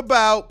 think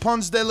about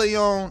Ponce de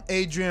Leon,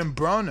 Adrian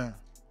Broner.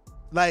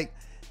 Like,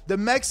 the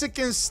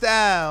Mexican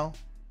style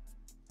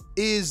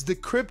is the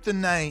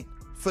kryptonite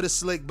for the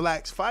slick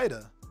black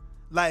fighter.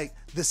 Like,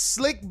 the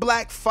slick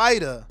black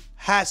fighter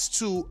has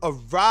to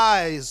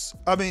rise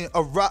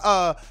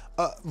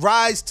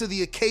to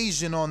the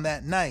occasion on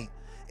that night.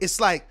 It's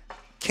like,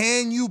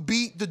 can you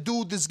beat the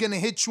dude that's gonna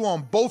hit you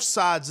on both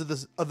sides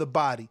of the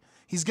body?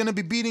 He's gonna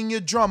be beating your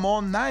drum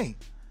all night.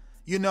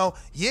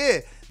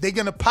 They're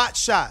gonna pot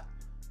shot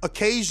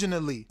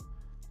occasionally.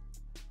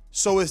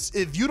 So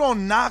if you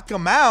don't knock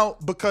them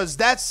out, because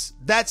that's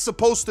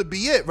supposed to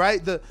be it,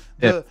 right?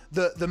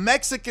 The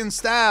Mexican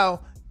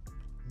style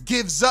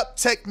gives up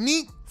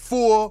technique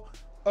for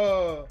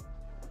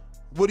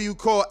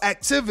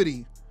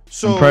activity.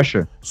 So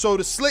pressure. So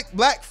the slick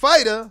black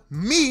fighter,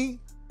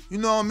 me, you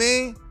know what I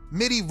mean?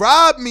 Mitty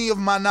robbed me of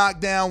my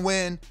knockdown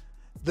when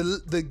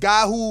the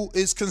guy who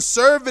is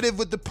conservative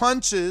with the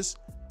punches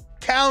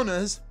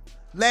counters,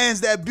 lands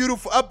that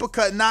beautiful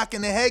uppercut,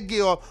 knocking the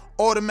headgear off,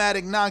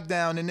 automatic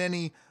knockdown in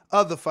any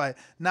other fight.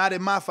 Not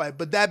in my fight.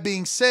 But that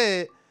being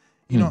said,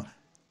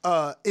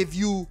 if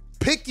you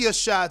pick your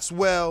shots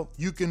well,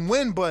 you can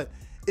win, but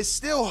it's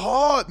still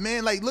hard,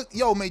 man. Like, look,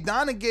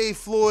 Maidana gave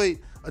Floyd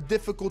a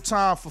difficult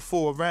time for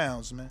 4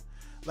 rounds, man.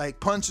 Like,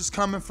 punches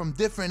coming from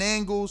different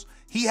angles.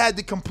 He had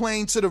to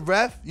complain to the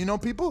ref.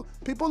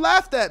 People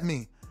laughed at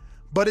me.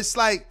 But it's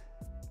like,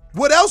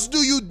 what else do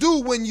you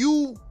do when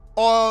you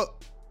are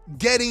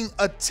getting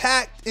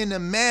attacked in a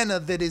manner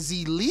that is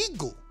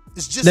illegal.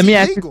 It's just Let me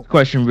illegal. ask you a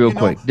question real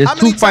quick. There's How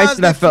 2 many fights times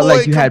that I did felt like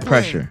Floyd you had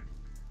complain? pressure.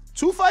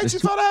 2 fights you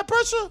felt I had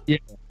pressure? Yeah.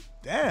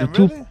 Damn,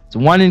 There's really? It's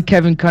one in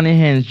Kevin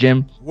Cunningham's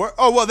gym.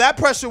 Oh, well, that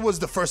pressure was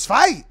the first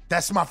fight.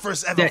 That's my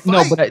first ever fight.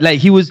 No, but like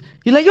he's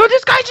like, yo,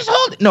 this guy just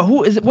hold. No,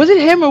 who is it? Was it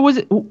him or was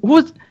it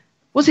was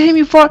it him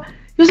you fought?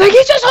 He was like,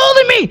 he's just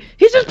holding me.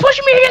 He's just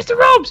pushing me against the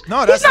ropes.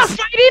 No, he's not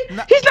fighting.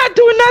 He's not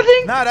doing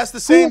nothing. Nah, that's the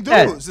same dude.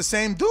 That? It's the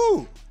same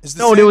dude. It's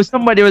the No, same. there was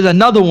somebody. There was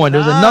another one. There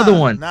was another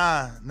one.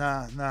 Nah.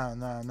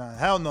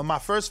 Hell no. My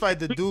first fight,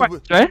 the dude.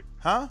 Fights, right?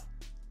 Huh?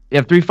 You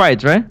have 3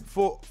 fights, right?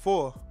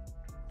 Four.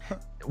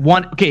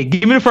 One. Okay,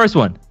 give me the first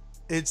one.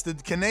 It's the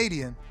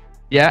Canadian.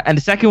 Yeah, and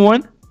the second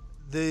one,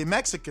 The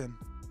Mexican.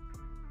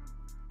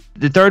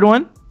 the third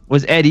one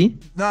was Eddie.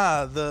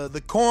 Nah,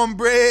 the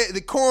cornbread,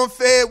 the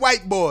corn-fed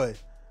white boy.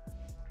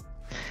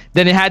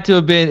 Then it had to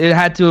have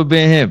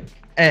been him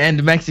and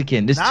the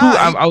Mexican. There's 2.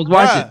 I was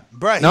watching.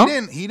 Bruh, No?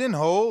 he didn't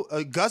hold.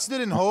 Gus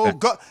didn't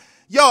hold.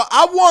 Yo,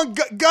 I want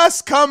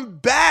Gus come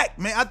back,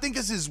 man. I think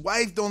it's his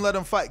wife don't let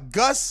him fight.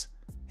 Gus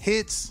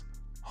hits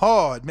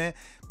hard, man.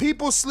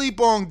 People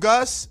sleep on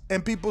Gus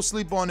and people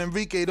sleep on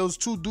Enrique. Those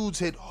 2 dudes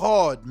hit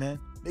hard, man.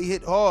 They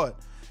hit hard.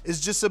 It's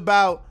just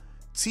about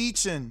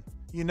teaching.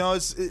 You know,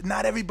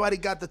 not everybody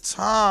got the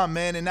time,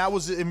 man. And that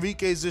was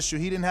Enrique's issue.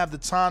 He didn't have the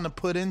time to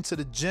put into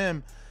the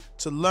gym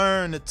to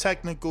learn the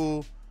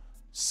technical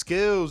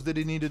skills that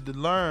he needed to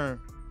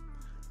learn.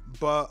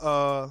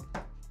 But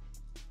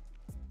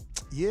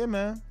yeah,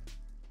 man.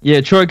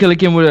 Yeah, Troy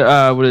Killican with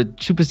a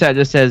super chat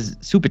that says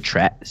super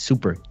chat.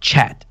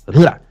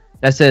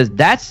 That says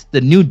that's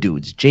the new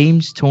dudes.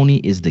 James Toney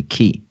is the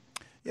key.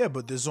 Yeah,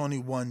 but there's only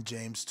one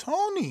James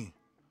Toney.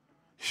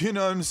 You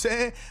know what I'm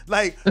saying?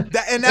 Like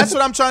that, and that's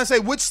what I'm trying to say.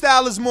 Which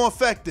style is more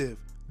effective?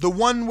 The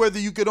one where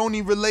you could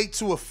only relate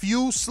to a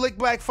few slick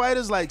black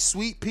fighters like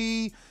Sweet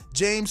Pea,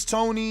 James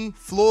Toney,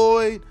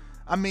 Floyd.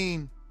 I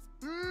mean,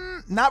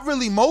 not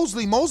really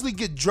Mosley. Mosley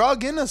get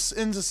drug into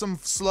some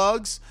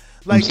slugs.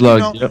 Like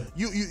slugs,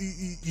 you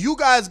know, you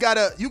guys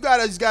gotta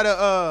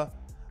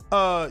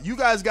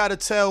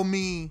tell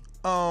me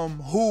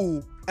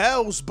who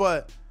else,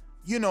 but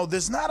you know,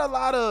 there's not a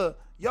lot of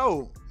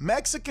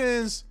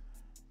Mexicans.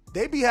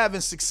 They be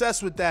having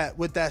success with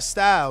that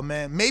style,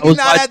 man. Maybe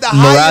not at the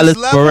highest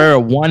level. Morales,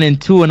 Barrera 1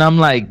 and 2, and I'm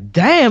like,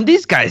 damn,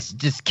 these guys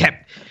just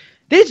kept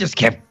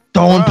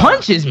throwing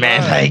punches,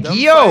 man. Like,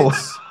 yo.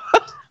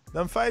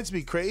 Them fights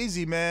be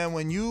crazy, man.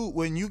 When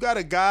you got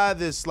a guy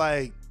that's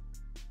like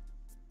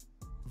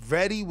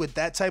ready with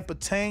that type of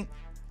tank,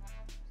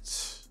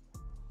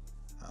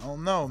 I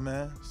don't know,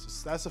 man.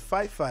 That's a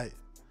fight.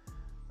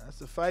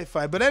 That's a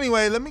fight. But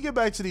anyway, let me get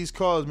back to these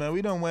calls, man.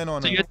 We done went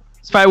on.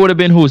 This fight would have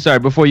been who? Sorry,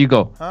 before you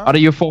go. Huh? Out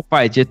of your 4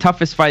 fights, your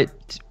toughest fight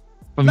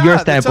from your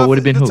standpoint would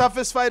have been who? The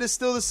toughest fight is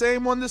still the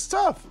same one that's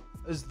tough.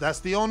 That's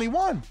the only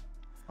one.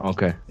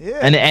 Okay. Yeah.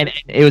 And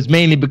it was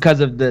mainly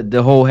because of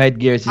the whole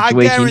headgear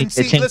situation. You didn't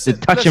get a chance to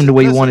touch him the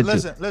way you wanted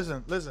to.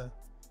 Listen.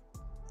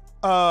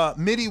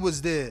 Mitty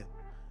was there.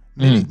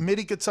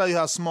 Mitty could tell you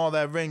how small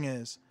that ring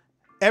is.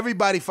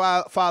 Everybody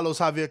follows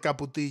Javier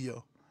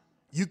Caputillo.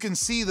 You can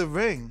see the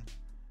ring.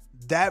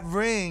 That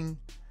ring.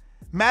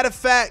 Matter of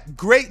fact,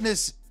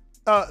 greatness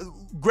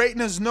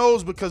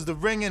knows, because the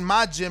ring in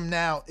my gym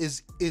now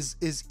is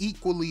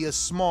equally as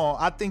small.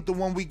 I think the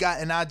one we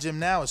got in our gym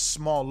now is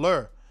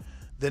smaller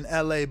than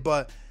LA,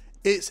 but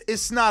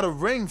it's not a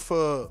ring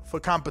for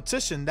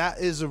competition. That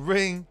is a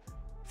ring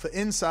for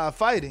inside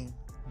fighting.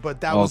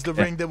 But that was the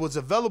ring that was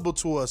available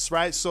to us,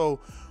 right? So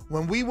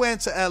when we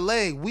went to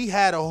LA, we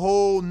had a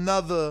whole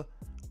nother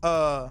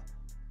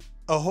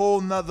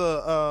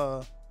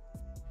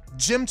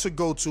gym to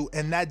go to,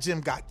 and that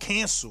gym got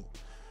canceled.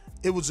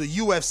 It was a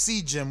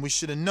UFC gym. We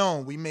should have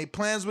known. We made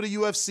plans with a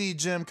UFC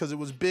gym because it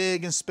was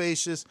big and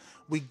spacious.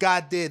 We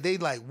got there. They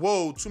like,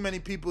 whoa, too many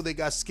people. They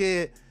got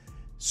scared.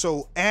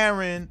 So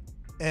Aaron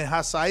and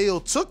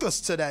Hasael took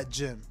us to that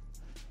gym.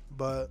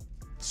 But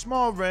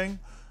small ring.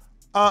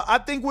 I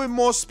think with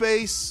more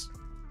space,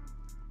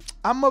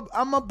 I'm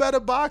a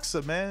better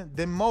boxer, man,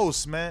 than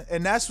most, man.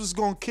 And that's what's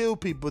gonna kill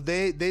people.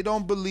 They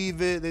don't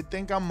believe it. They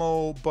think I'm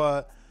old,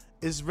 but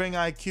it's ring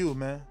IQ,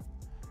 man.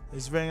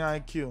 It's ring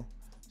IQ.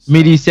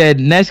 Mitty said,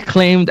 Ness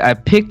claimed I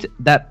picked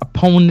that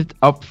opponent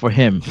up for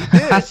him.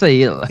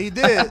 He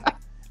did.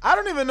 I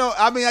don't even know.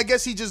 I mean, I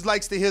guess he just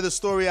likes to hear the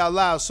story out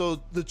loud.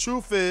 So the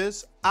truth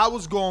is, I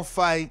was going to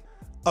fight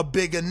a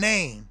bigger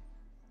name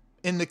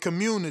in the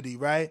community,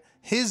 right?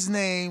 His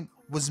name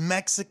was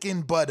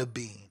Mexican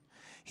Butterbean.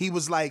 He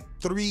was like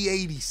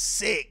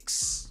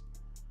 386.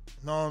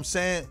 You know what I'm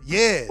saying?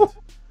 Yeah.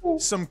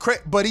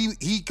 But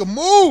he can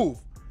move.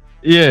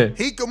 Yeah.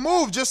 He could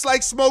move just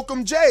like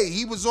Smoke'em Jay.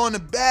 He was on the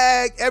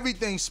bag,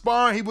 everything,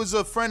 sparring. He was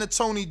a friend of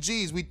Tony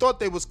G's. We thought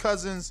they was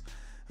cousins.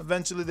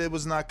 Eventually, they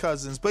was not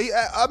cousins. But,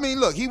 I mean,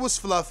 look, he was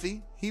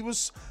fluffy.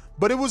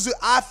 But it was,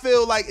 I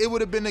feel like it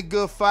would have been a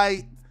good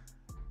fight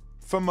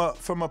from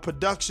a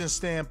production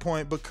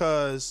standpoint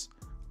because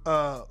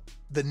the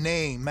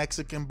name,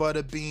 Mexican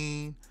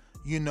Butterbean,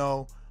 you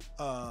know,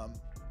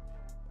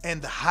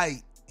 and the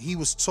height. He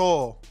was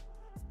tall.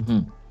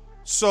 Mm-hmm.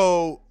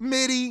 So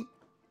Mitty,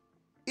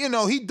 you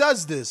know, he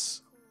does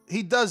this.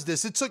 He does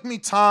this. It took me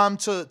time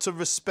to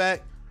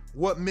respect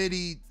what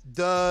Mitty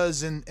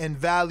does and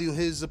value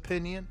his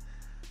opinion.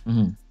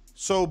 Mm-hmm.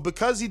 So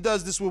because he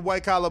does this with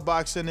white collar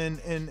boxing in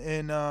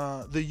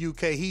the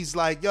UK, he's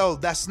like, yo,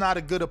 that's not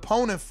a good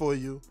opponent for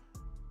you.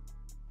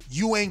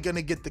 You ain't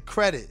gonna get the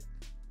credit.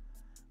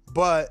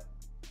 But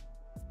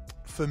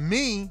for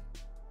me,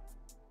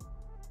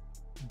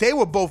 they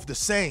were both the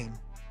same.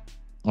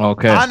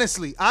 Okay.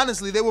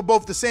 Honestly, they were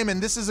both the same.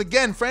 And this is,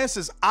 again,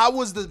 Francis, I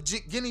was the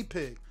guinea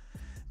pig.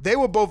 They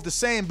were both the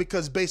same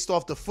because based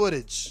off the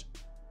footage,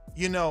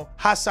 you know,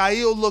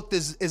 Hasael looked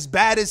as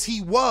bad as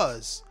he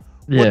was.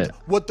 Yeah.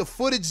 What the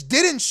footage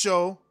didn't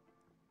show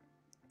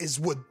is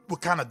what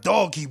kind of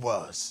dog he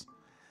was.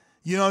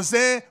 You know what I'm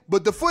saying?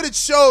 But the footage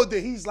showed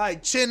that he's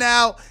like chin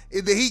out,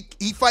 that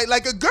he fight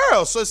like a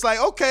girl. So it's like,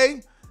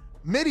 okay,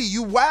 Mitty,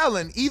 you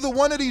wildin'. Either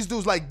one of these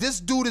dudes, like this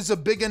dude is a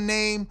bigger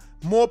name,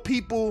 more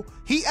people.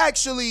 He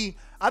actually,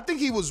 I think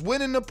he was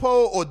winning the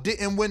poll or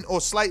didn't win or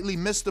slightly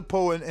missed the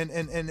poll and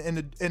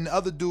the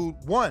other dude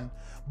won.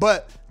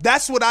 But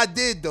that's what I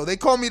did though. They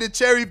call me the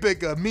cherry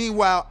picker.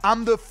 Meanwhile,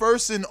 I'm the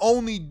first and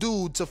only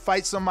dude to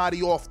fight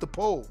somebody off the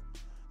poll.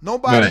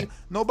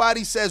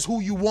 Nobody says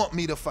who you want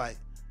me to fight.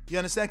 You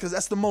understand? Because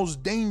that's the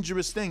most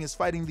dangerous thing is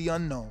fighting the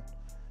unknown.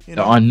 You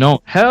know? The unknown.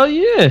 Hell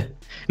yeah.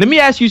 Let me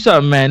ask you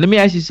something, man.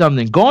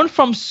 Going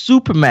from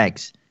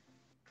Supermax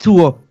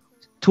to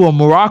a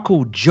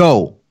Morocco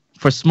Joe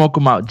for Smoke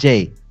 'em Out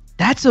Jay.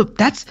 That's a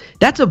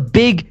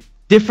big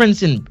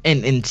difference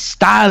in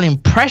style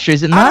and pressure,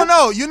 is it not? I don't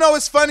know. You know,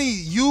 it's funny.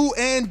 You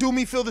and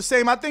Doomy feel the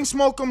same. I think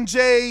Smoke 'em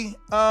Jay.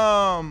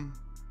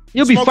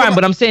 You'll be fine,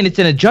 but I'm saying it's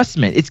an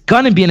adjustment. It's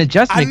gonna be an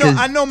adjustment.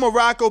 I know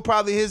Morocco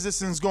probably his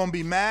distance gonna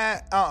be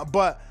mad,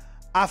 but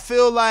I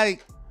feel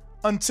like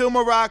until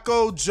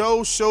Morocco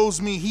Joe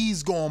shows me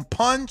he's gonna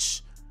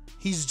punch,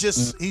 he's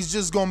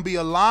just gonna be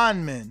a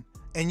lineman,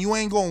 and you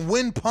ain't gonna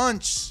win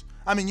punch.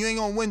 I mean, you ain't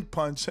gonna win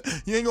punch.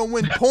 You ain't gonna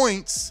win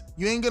points.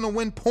 You ain't gonna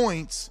win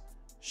points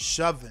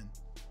shoving.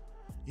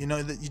 You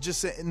know that you just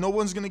say no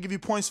one's gonna give you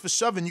points for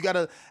shoving. You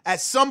gotta at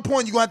some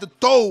point you're gonna have to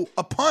throw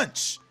a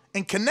punch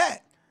and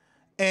connect.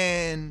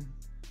 And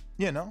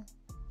you know,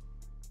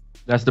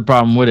 that's the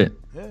problem with it.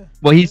 Yeah.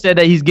 Well, he said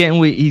that he's getting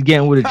with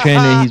a trainer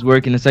and he's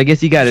working. So I guess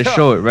he got to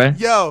show it, right?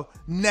 Yo,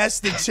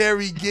 Nesta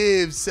Cherry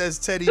Gibbs says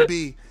Teddy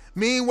B.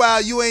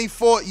 Meanwhile, you ain't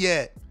fought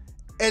yet.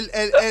 El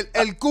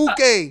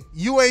Kuke,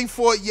 you ain't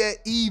fought yet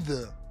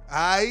either.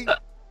 Alright,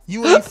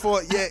 you ain't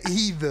fought yet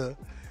either.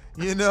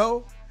 You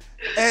know.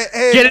 And,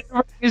 get it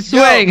in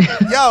swing.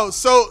 Yo,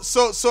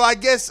 so I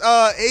guess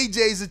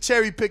AJ's a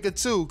cherry picker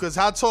too. Cause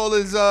how tall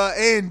is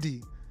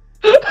Andy?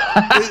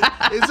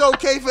 It's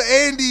okay for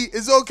Andy.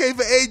 It's okay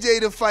for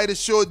AJ to fight a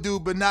short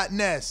dude, but not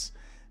Ness.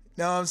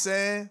 You know what I'm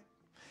saying?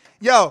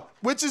 Yo,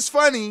 which is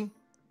funny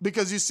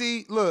because you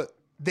see, look,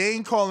 they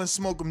ain't calling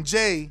Smoke 'em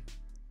Jay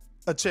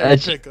a cherry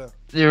picker.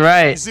 You're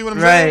right. You see what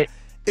I'm saying?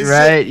 It's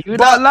right. You're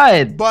not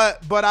lying.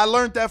 But I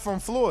learned that from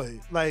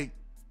Floyd. Like,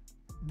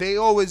 they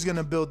always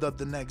gonna build up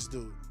the next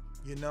dude.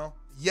 You know?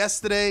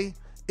 Yesterday,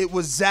 it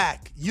was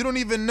Zach. You don't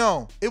even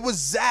know. It was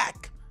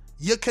Zach,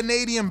 your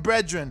Canadian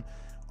brethren.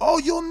 Oh,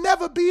 you'll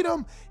never beat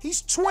him.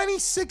 He's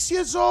 26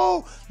 years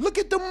old. Look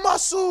at the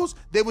muscles.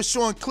 They were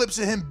showing clips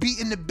of him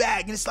beating the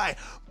bag, and it's like,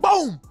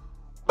 boom,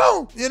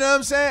 boom. You know what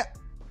I'm saying?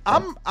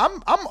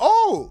 I'm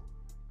old.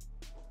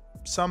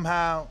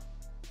 Somehow,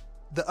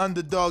 the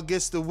underdog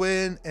gets the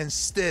win, and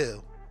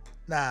still,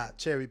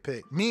 cherry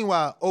pick.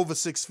 Meanwhile, over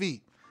 6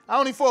 feet. I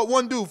only fought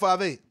one dude,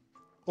 5'8".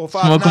 Or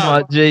 5'9". Smoke 'em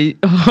out Jay.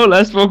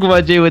 Let's smoke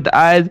about Jay with the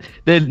eyes.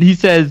 Then he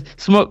says,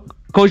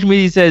 Coach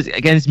Mitty says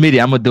against Mitty,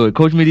 I'm gonna do it.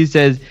 Coach Mitty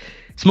says,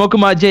 Smoke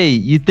 'em out Jay,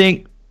 you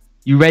think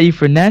you ready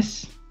for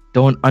Ness?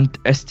 Don't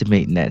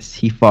underestimate Ness.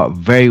 He fought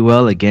very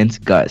well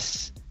against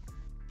Gus.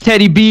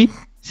 Teddy B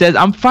says,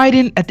 I'm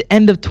fighting at the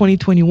end of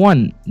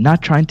 2021,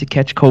 not trying to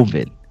catch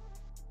COVID.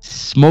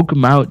 Smoke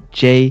 'em out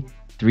Jay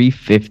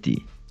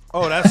 350.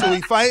 Oh, that's who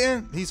he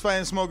fighting? He's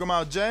fighting Smoke 'em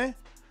out Jay?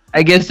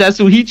 I guess that's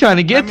who he trying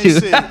to get to.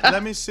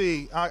 Let me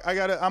see. I'm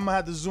gonna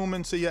have to zoom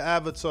into your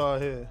avatar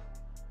here.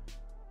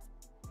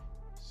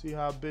 See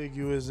how big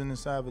you is in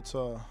this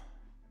avatar.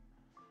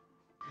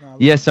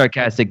 Yes,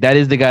 sarcastic. That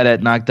is the guy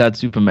that knocked out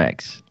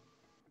Supermax.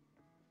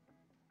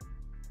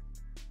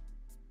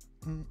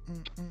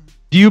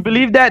 Do you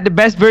believe that the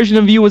best version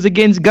of you was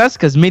against Gus?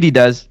 Because Mitty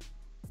does.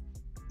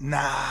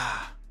 Nah.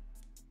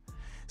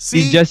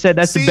 He just said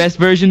that's the best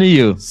version of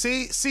you. And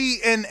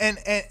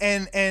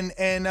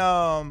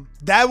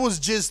that was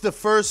just the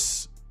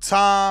first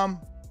time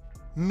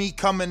me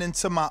coming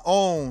into my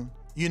own,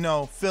 you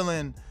know,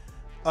 feeling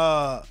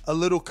a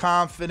little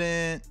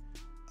confident,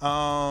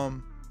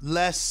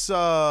 less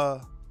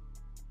I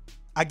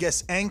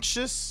guess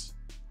anxious,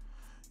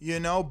 you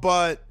know,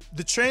 but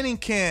the training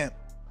camp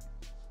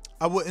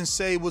I wouldn't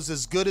say was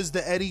as good as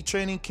the Eddie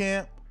training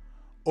camp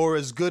or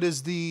as good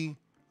as the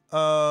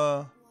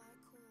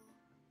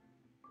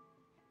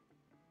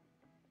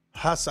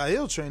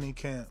Hasael training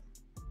camp.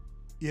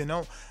 You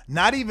know,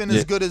 not even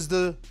as good as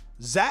the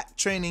Zach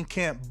training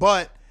camp,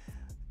 but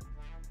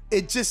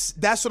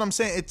that's what I'm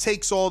saying. It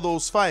takes all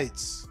those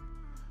fights.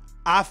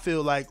 I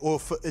feel like,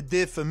 it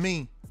did for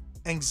me,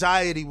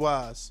 anxiety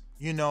wise,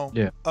 you know,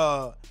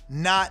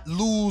 not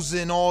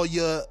losing all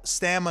your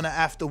stamina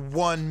after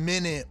 1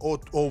 minute or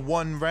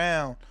 1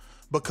 round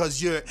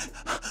because you're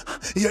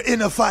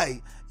in a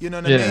fight. You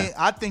know what I mean?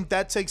 I think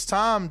that takes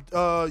time.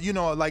 You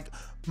know, like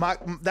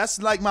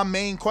that's like my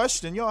main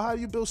question. Yo, how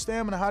do you build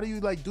stamina? How do you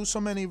like do so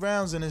many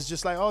rounds? And it's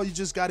just like, oh, you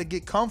just got to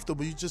get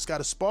comfortable. You just got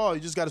to spar.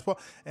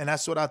 And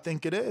that's what I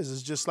think it is.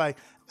 It's just like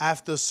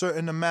after a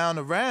certain amount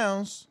of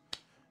rounds,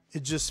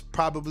 it just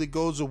probably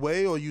goes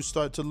away, or you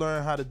start to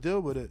learn how to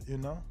deal with it, you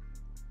know?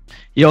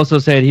 He also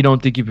said he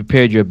don't think you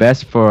prepared your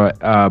best for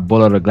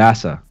Bola de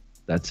Grasa.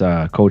 That's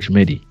Coach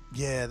Mitty.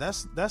 Yeah,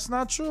 that's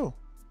not true.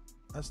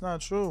 That's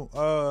not true.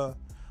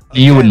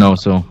 You would know,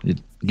 so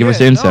give us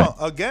the insight.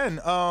 No, again,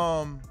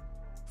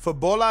 for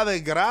Bola de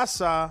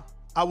Grasa,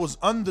 I was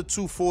under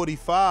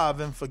 245,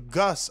 and for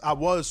Gus, I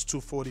was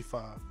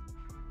 245.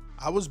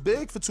 I was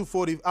big for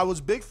 240. I was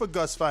big for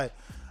Gus' fight.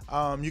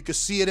 You could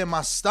see it in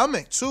my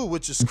stomach too,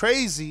 which is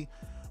crazy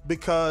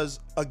because,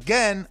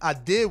 again, I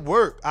did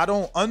work. I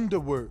don't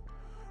underwork.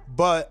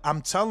 But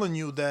I'm telling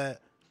you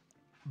that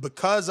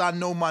because I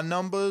know my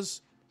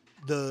numbers,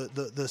 the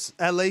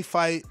LA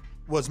fight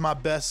was my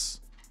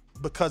best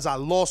because I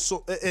lost.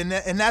 And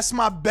that's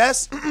my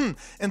best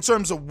in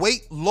terms of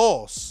weight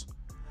loss.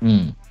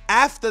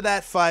 After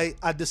that fight,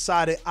 I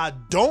decided I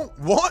don't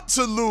want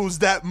to lose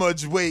that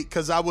much weight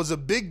because I was a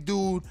big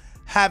dude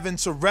having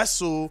to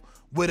wrestle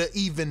with an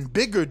even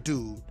bigger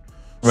dude.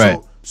 Right.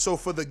 So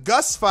for the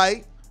Gus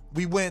fight,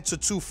 we went to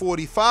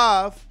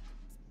 245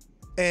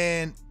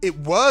 and it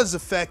was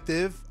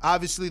effective.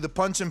 Obviously the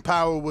punching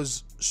power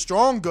was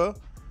stronger,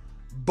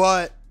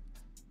 but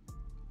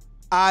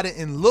I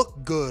didn't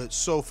look good.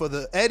 So for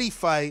the Eddie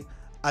fight,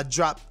 I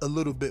dropped a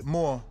little bit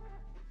more.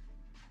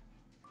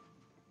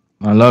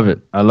 I love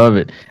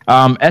it.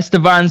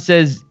 Esteban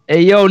says,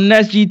 hey, yo,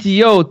 Ness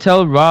GTO,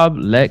 tell Rob,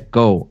 let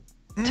go.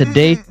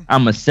 Today,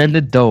 I'ma send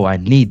the dough. I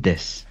need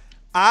this.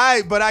 All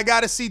right, but I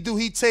got to see, do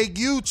he take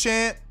you,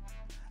 champ?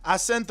 I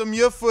sent him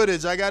your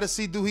footage. I got to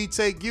see, do he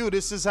take you?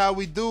 This is how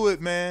we do it,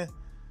 man.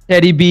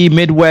 Teddy B,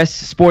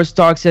 Midwest Sports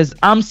Talk says,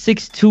 I'm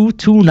 6'2",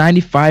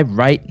 295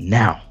 right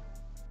now.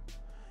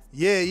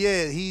 Yeah.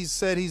 He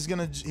said he's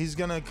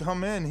gonna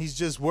come in. He's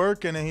just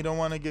working and he don't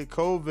want to get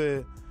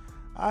COVID.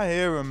 I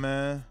hear him,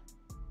 man.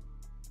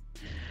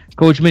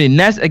 Coach Mitty,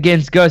 Ness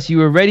against Gus, you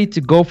were ready to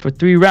go for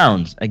 3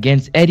 rounds.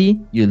 Against Eddie,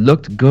 you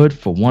looked good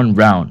for 1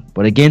 round.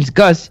 But against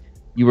Gus,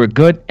 you were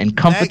good and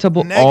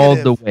comfortable all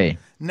the way.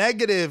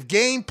 Negative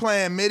game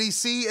plan, Mitty.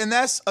 See, and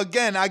that's,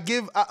 again,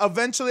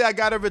 eventually I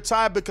got to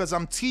retire because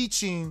I'm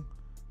teaching.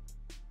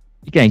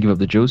 You can't give up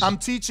the juice. I'm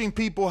teaching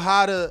people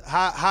how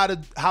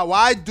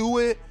I do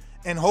it,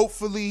 and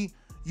hopefully,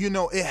 you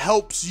know, it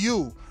helps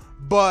you.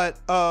 But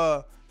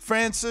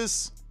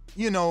Francis,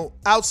 you know,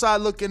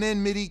 outside looking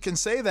in, Mitty can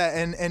say that,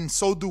 and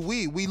so do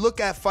we. We look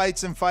at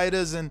fights and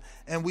fighters, and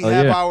we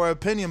have our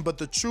opinion. But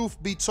the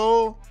truth be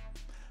told,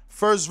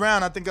 first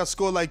round, I think I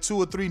scored like 2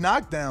 or 3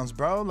 knockdowns,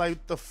 bro.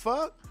 Like, the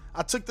fuck?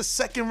 I took the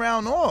second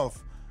round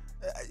off.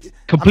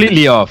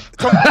 Completely off.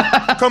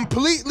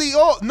 Completely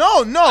off.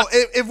 No.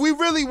 If we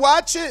really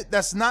watch it,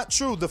 that's not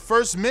true. The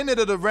first minute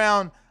of the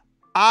round,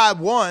 I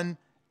won.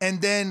 And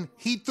then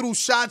he threw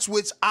shots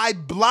which I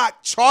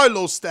blocked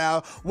Charlo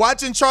style.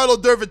 Watching Charlo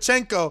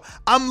Derevchenko,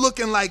 I'm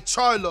looking like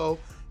Charlo,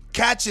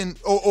 catching,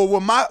 or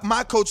what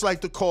my coach like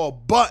to call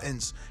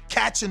buttons,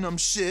 catching them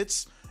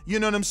shits. You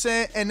know what I'm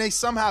saying? And they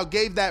somehow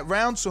gave that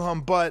round to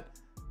him. But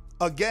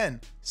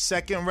again,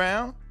 second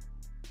round,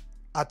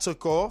 I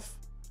took off.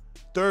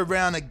 Third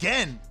round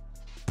again,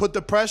 put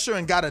the pressure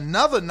and got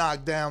another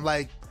knockdown.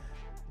 Like,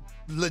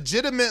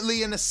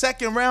 legitimately in the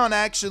second round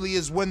actually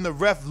is when the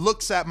ref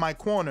looks at my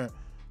corner.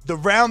 The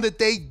round that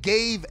they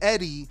gave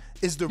Eddie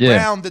is the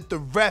round that the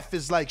ref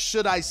is like,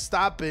 should I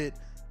stop it?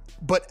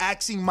 But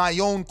asking my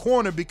own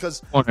corner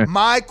because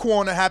my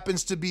corner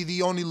happens to be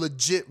the only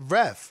legit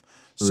ref.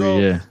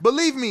 So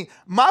believe me,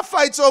 my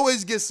fights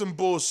always get some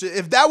bullshit.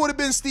 If that would have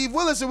been Steve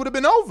Willis, it would have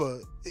been over.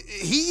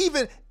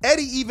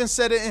 Eddie even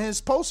said it in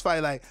his post fight,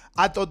 like,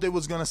 I thought they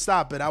was gonna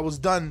stop it. I was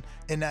done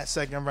in that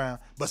second round.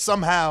 But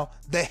somehow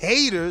the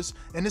haters,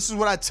 and this is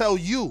what I tell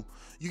you,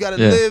 you gotta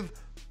live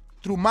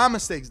through my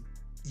mistakes.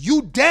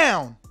 You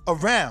down a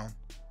round.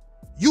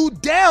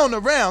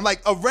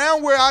 Like a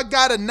round where I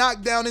got a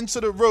knockdown into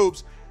the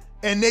ropes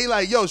and they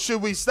like, yo,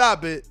 should we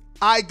stop it?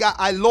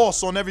 I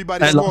lost on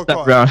everybody's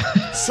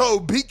scorecard. So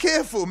be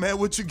careful, man,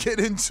 what you get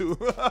into.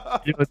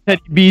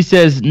 Teddy B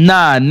says,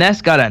 nah,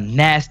 Ness got a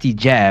nasty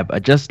jab. I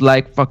just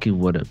like fucking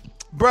with him.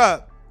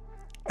 Bruh.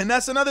 And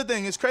that's another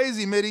thing. It's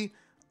crazy, Mitty.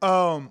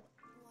 I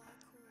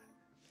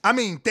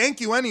mean, thank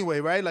you anyway,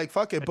 right? Like,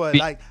 fuck it. But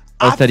like,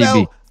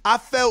 I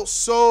felt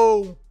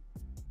so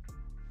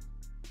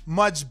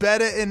much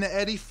better in the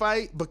Eddie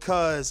fight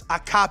because I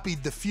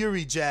copied the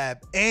Fury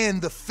jab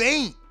and the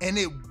feint, and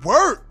it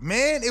worked,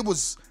 man. It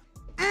was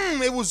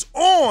it was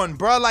on,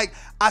 bro. Like,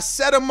 I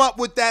set him up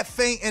with that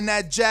feint and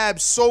that jab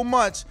so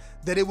much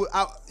that it would,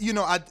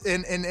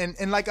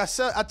 and like I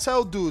said, I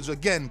tell dudes,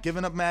 again,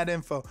 giving up mad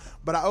info,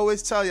 but I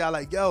always tell y'all,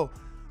 like, yo,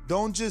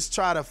 don't just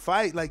try to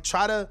fight. Like,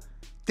 try to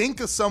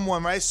think of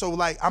someone, right? So,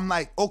 like, I'm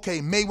like, okay,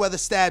 Mayweather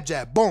stab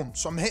jab, boom.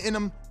 So I'm hitting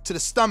him to the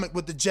stomach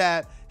with the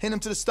jab, hitting him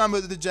to the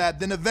stomach with the jab.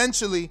 Then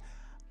eventually,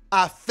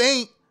 I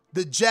feint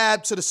the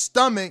jab to the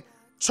stomach,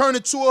 turn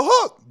it to a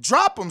hook,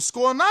 drop him,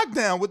 score a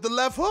knockdown with the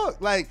left hook.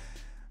 Like,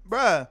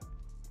 bruh,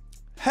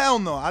 hell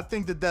no. I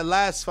think that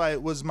last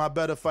fight was my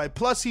better fight.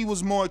 Plus, he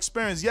was more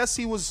experienced. Yes,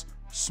 he was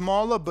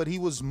smaller, but he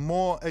was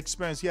more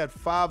experienced. He had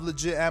 5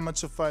 legit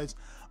amateur fights,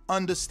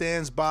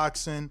 understands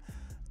boxing.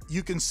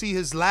 You can see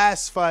his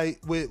last fight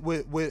with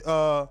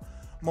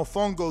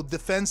Mofongo.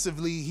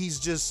 Defensively, he's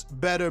just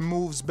better,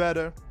 moves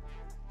better.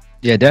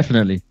 Yeah,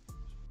 definitely.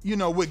 You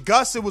know, with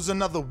Gus, it was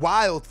another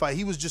wild fight.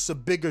 He was just a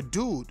bigger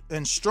dude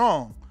and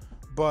strong.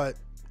 But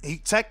he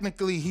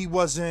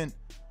wasn't,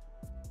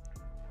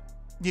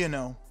 you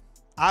know,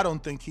 I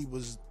don't think he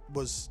was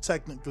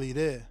technically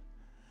there.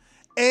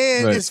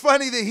 And It's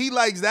funny that he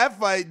likes that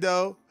fight,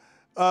 though.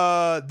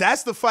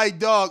 That's the fight,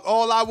 dog.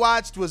 All I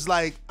watched was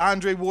like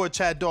Andre Ward,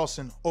 Chad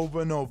Dawson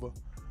over and over.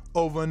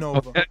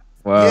 Okay.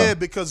 Wow. Yeah,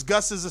 because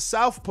Gus is a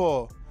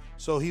southpaw.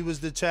 So he was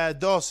the Chad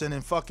Dawson,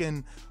 and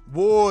fucking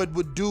Ward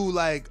would do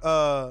like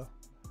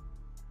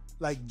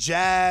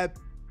jab,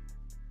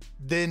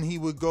 then he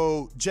would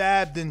go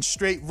jab, then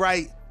straight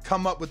right,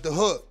 come up with the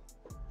hook.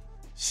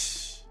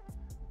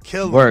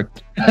 Kill him.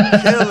 Worked.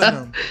 Killing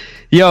him.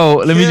 Yo,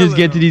 let me just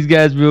get to these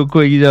guys real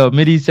quick. You know,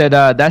 Mitty said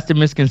that's the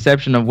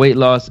misconception of weight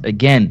loss.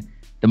 Again,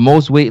 the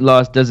most weight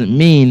loss doesn't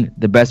mean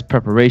the best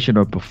preparation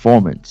or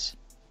performance.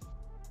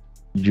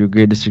 Did you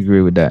agree or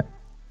disagree with that?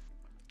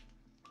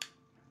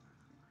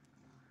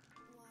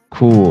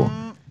 Cool.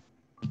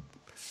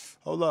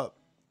 Hold up.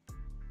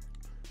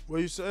 What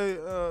you say?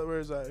 Where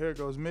is that? Here it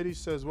goes. Mitty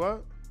says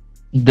what?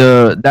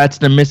 That's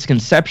the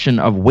misconception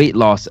of weight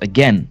loss.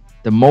 Again,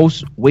 the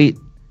most weight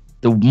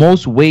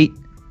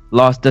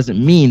loss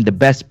doesn't mean the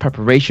best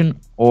preparation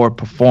or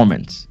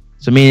performance.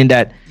 So meaning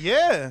that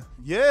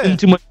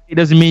too much it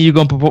doesn't mean you're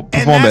gonna perform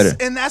better.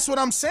 And that's what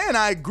I'm saying.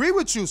 I agree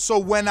with you. So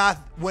when I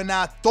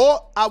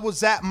thought I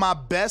was at my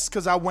best,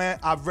 because I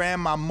ran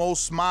my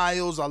most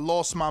miles, I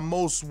lost my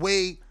most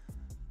weight,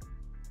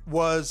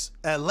 was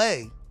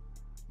LA.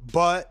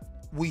 But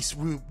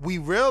we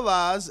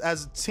realized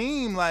as a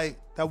team, like,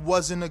 that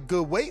wasn't a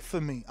good weight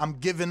for me. I'm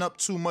giving up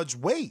too much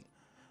weight.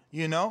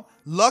 You know,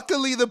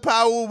 luckily the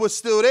power was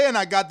still there and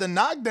I got the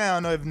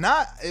knockdown. Or if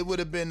not, it would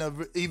have been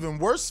an even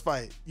worse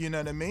fight. You know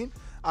what I mean?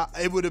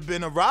 It would have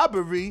been a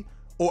robbery,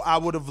 or I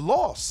would have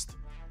lost.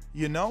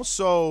 You know,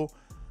 so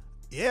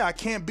yeah, I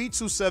can't be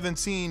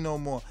 217 no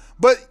more.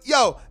 But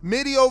yo,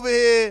 Mitty over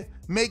here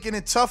making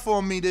it tough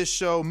on me this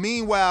show.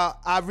 Meanwhile,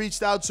 I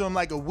reached out to him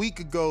like a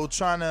week ago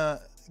trying to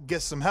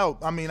get some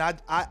help. I mean,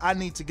 I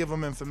need to give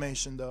him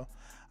information though.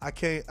 I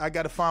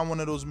got to find one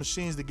of those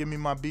machines to give me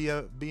my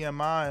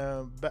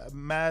BMI,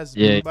 mass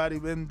body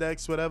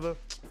index, whatever.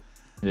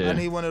 Yeah. I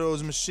need one of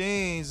those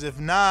machines. If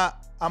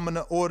not, I'm going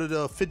to order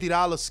the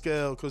 $50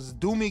 scale, because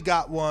Doomy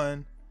got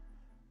one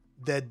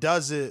that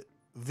does it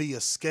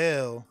via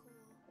scale.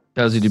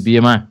 Tells you the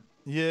BMI.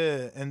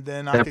 Yeah, and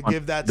then I could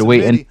give that to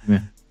Mitty.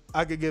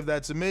 I could give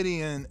that to Mitty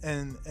and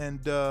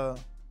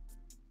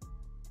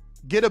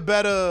get a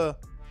better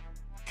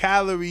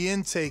calorie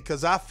intake,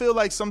 because I feel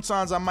like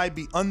sometimes I might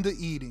be under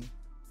eating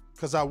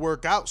because I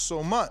work out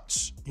so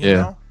much, you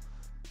know.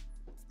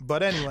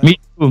 But anyway,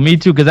 me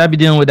too, because I be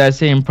dealing with that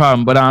same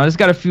problem. But let's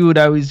got a few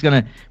that we're just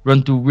gonna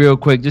run through real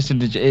quick.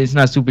 It's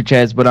not super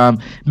chats,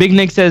 but Big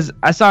Nick says,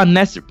 I saw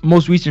Ness'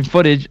 most recent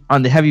footage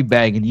on the heavy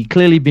bag, and he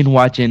clearly been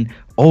watching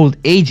old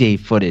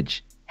AJ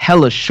footage.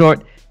 Hella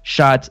short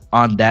shots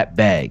on that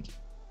bag.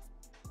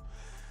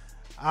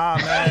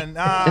 Man.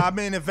 I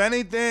mean, if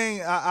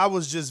anything, I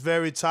was just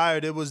very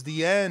tired. It was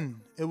the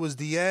end.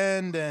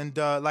 And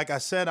like I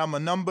said, I'm a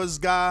numbers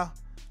guy.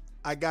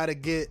 I got to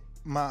get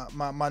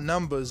my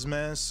numbers,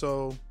 man.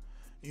 So,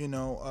 you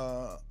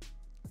know,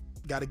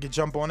 got to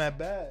jump on that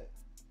bag.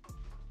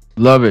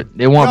 Love it.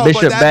 They want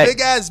Bishop but that back.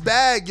 Big ass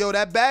bag,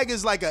 that bag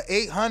is like a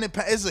 800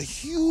 pound. It's a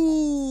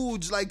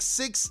huge, like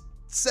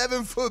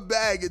 6-7 foot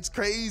bag. It's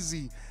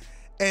crazy.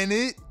 And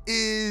it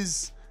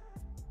is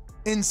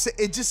insane.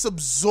 It just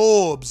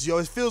absorbs,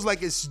 It feels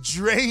like it's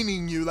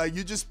draining you. Like,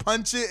 you just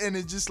punch it and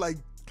it just like,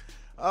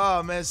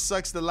 oh man, it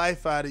sucks the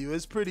life out of you.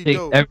 It's pretty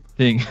dope.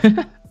 Everything.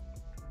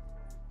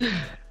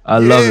 I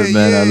love it,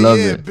 man. I love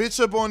it.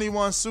 Bishop only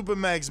wants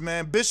Supermax,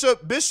 man.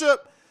 Bishop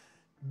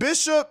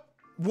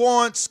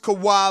wants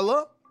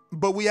Koala,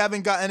 but we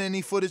haven't gotten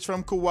any footage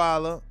from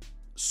Koala.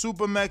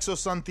 Supermax or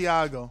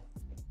Santiago.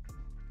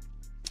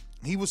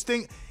 He was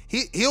thinking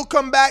he'll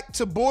come back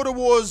to Border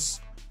Wars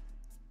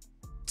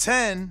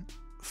 10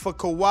 for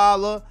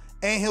Koala,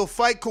 and he'll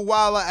fight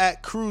Koala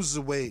at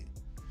cruiserweight.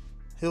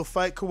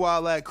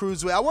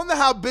 I wonder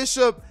how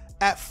Bishop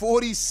at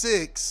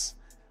 46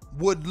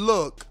 would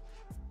look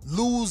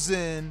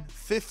losing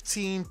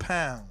 15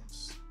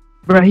 pounds.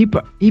 Bro, he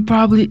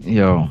probably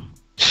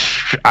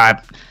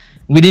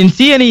we didn't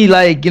see any,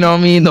 like, you know what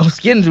I mean, those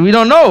skins. We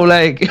don't know,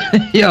 like,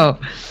 yo.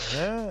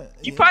 Yeah,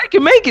 he probably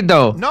can make it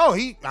though. No,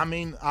 I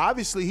mean,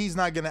 obviously he's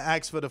not gonna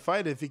ask for the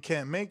fight if he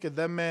can't make it.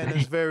 That man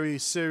is very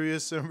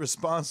serious and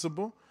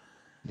responsible.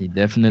 He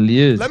definitely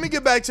is. Let me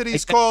get back to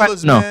these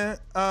callers, man.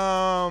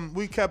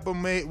 We kept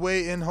them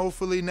waiting.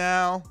 Hopefully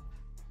now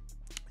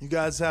you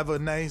guys have a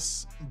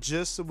nice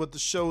gist of what the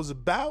show's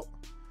about,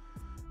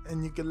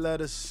 and you can let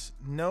us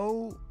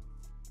know.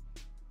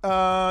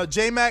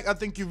 J-Mac, I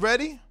think you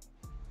ready?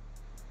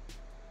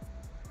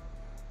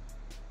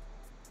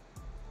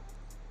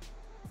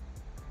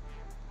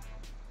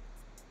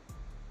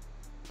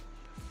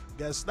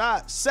 Guess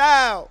not.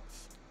 Sal,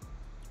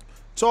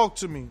 talk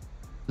to me.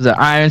 The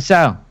Iron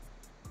Sal.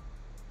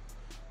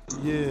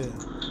 Yeah,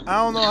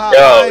 I don't know how.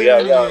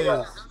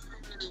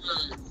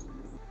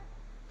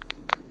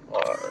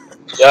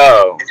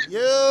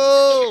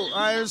 Yo,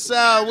 Iron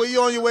Sal, where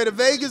you on your way to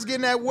Vegas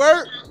getting that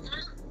work?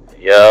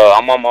 Yo,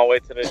 I'm on my way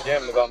to the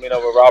gym to go meet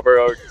up with Robert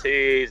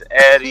Ortiz,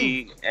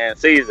 Eddie, and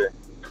Caesar.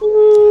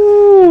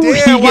 Ooh,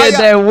 damn, he get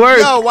that work.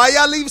 Yo, why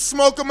y'all leave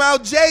Smoke 'em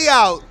Out Jay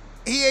out?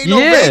 He ain't no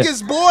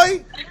Vegas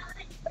boy.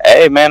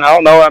 Hey, man, I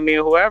don't know. I mean,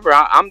 whoever.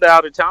 I'm the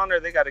out of towner.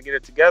 They got to get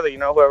it together. You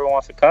know, whoever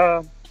wants to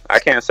come. I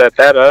can't set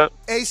that up.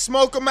 Hey,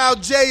 Smoke 'em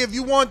Out Jay, if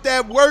you want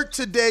that work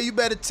today, you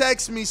better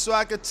text me so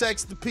I could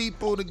text the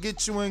people to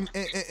get you in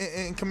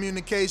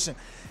communication.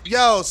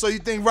 Yo, so you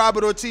think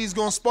Robert Ortiz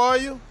gonna spar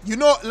you? You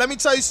know, let me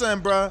tell you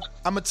something, bro.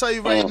 I'm gonna tell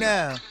you right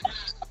now.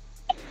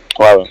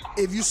 Well,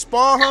 if you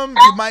spar him,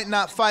 you might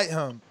not fight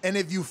him. And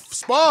if you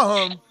spar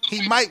him,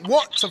 he might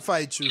want to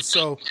fight you.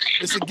 So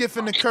it's a gift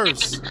and a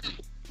curse.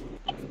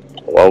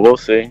 Well, we'll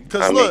see.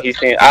 Because look,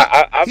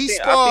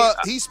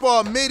 he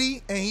sparred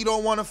Mitty, and he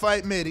don't want to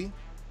fight Mitty.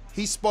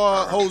 He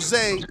sparred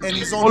Jose, and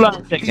he's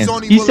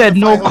only He said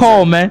no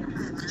call, man.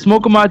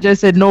 Smoke 'em Out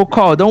just said no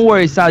call. Don't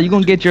worry, Sal. You're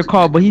going to get your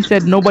call. But he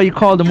said nobody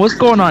called him. What's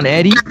going on,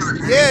 Eddie?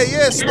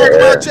 Yeah. Smoke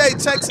 'em Out Jay.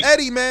 Text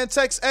Eddie, man.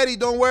 Text Eddie.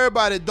 Don't worry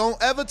about it.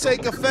 Don't ever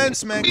take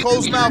offense, man.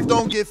 Closed mouth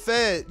don't get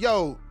fed.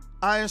 Yo,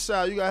 Iron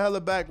Sal, you got hella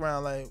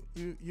background. Like,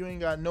 you ain't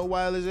got no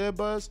wireless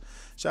earbuds.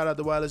 Shout out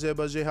to wireless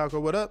earbuds. Jay Hawker,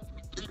 what up?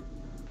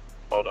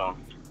 Hold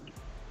on.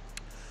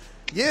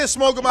 Yeah,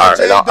 Smoke 'em Out,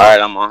 Jay. All right,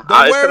 I'm on.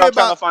 Don't worry I'm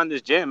trying to find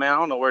this gym, man. I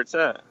don't know where it's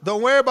at.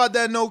 Don't worry about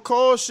that no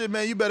call shit,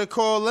 man. You better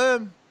call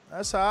them.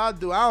 That's how I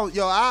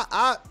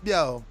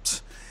do.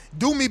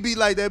 Do me be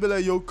like that. Be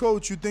like, yo,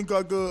 coach, you think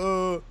I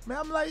could? Man,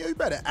 I'm like, yo, you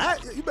better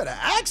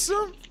ask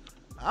him.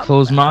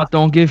 Closed mouth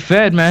don't get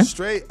fed, man.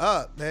 Straight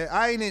up, man.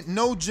 I ain't in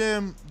no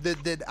gym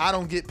that I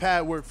don't get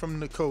pad work from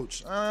the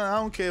coach. I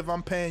don't care if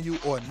I'm paying you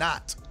or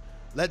not.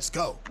 Let's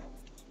go.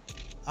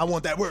 I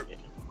want that work.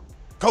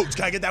 Coach,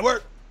 can I get that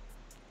work?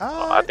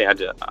 I think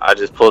I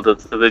just pulled up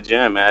to the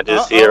gym, man. I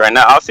just see it right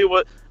now. I'll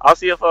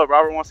see if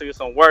Robert wants to get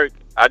some work.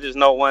 I just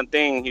know one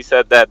thing. He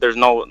said that there's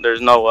no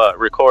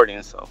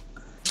recording, so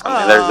I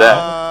mean, there's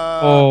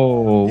that.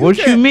 Oh, what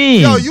you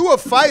mean? Yo, you a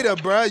fighter,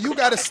 bro. You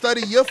gotta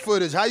study your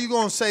footage. How you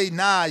gonna say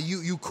nah?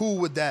 You cool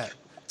with that?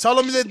 Tell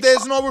him that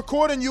there's no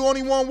recording. You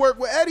only want to work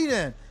with Eddie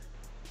then.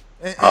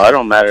 It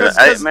don't matter.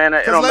 Man,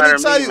 it don't matter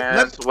to me,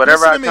 man.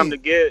 Whatever I come to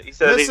get, he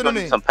said he's going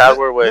to do some pad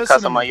work with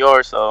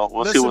Casamayor, so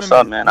we'll see what's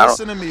up, man.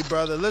 Listen to me,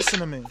 brother. Listen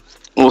to me.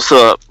 What's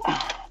up?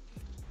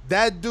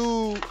 That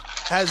dude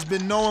has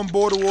been knowing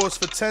Border Wars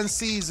for 10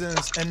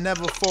 seasons and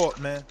never fought,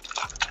 man.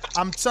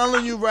 I'm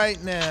telling you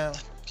right now,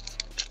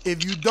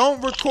 if you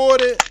don't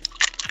record it,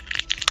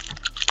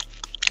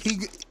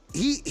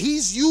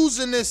 he's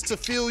using this to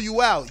feel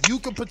you out. You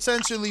could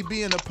potentially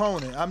be an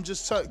opponent. I'm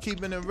just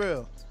keeping it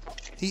real.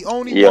 He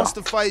only wants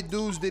to fight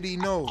dudes that he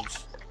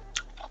knows.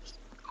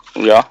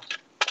 Yeah.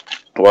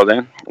 Well,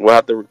 then, we'll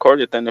have to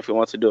record it then if he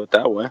wants to do it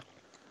that way.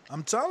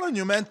 I'm telling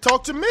you, man.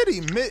 Talk to Mitty.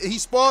 He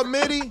sparred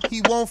Mitty.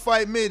 He won't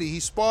fight Mitty.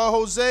 He sparred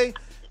Jose.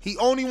 He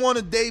only won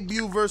a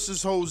debut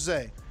versus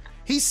Jose.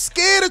 He's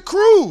scared of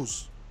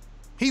Cruz.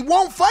 He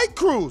won't fight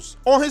Cruz.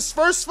 On his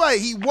first fight,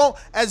 he won't.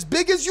 As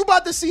big as you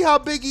about to see how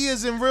big he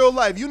is in real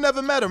life. You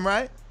never met him,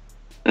 right?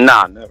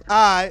 Nah, never.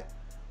 All right.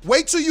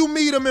 Wait till you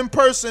meet him in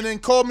person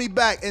and call me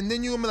back, and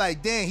then you'll be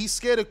like, damn, he's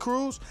scared of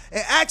Cruz?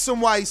 And ask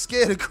him why he's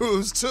scared of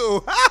Cruz,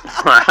 too.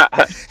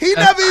 He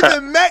never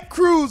even met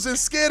Cruz and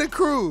scared of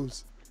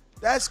Cruz.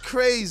 That's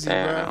crazy,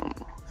 bro.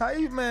 How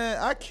you,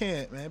 man? I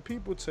can't, man.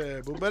 People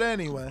terrible. But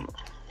anyway,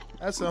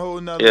 that's a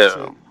whole nother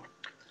trip.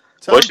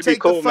 Well, it should be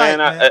cool, man.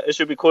 It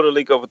should be cool to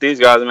link up with these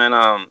guys, man.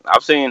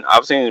 I've seen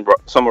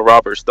some of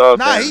Robert's stuff.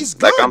 Nah, he's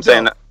good, like I'm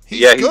saying.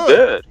 He's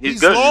good.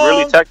 He's good. Long, he's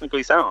really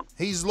technically sound.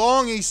 He's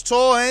long, he's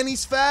tall, and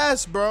he's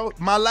fast, bro.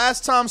 My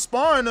last time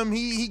sparring him,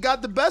 he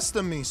got the best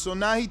of me. So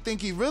now he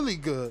think he really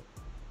good.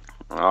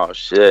 Oh,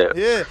 shit.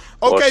 Yeah.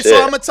 Okay, so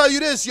I'm going to tell you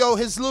this, yo.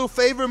 His little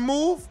favorite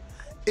move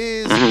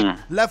is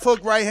left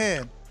hook, right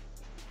hand.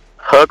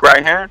 Hook,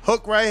 right hand?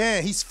 Hook, right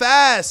hand. He's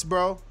fast,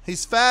 bro.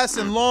 He's fast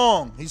and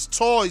long. He's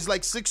tall. He's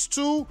like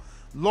 6'2",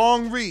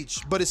 long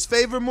reach. But his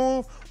favorite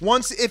move,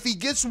 if he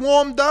gets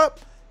warmed up,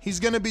 he's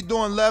going to be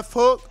doing left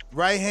hook,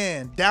 right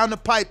hand, down the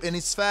pipe, and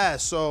he's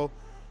fast. So,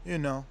 you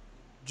know,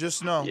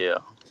 Just know. Yeah.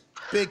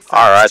 Big facts,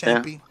 All right,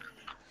 Champy. then.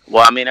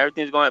 Well, I mean,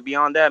 everything's going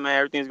beyond that, man.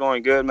 Everything's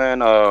going good, man.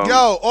 Yo,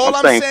 all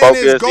I'm staying saying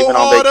is focused, go even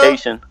harder. on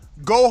vacation.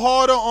 Go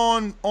harder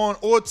on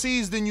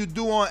Ortiz than you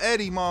do on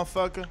Eddie,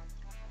 motherfucker.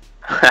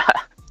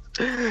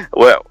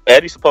 Well,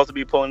 Eddie's supposed to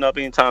be pulling up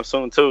anytime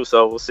soon too,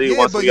 so we'll see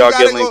once we all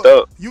get linked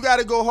up. You got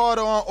to go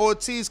harder on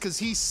Ortiz because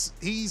he's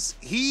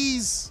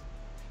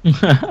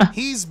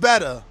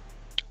better.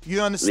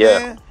 You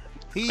understand?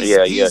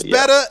 Yeah. He's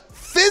better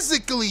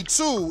physically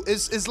too.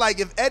 It's like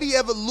if Eddie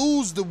ever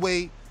lose the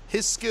weight,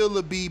 his skill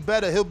will be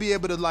better. He'll be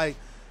able to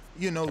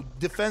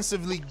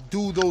defensively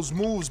do those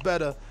moves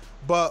better.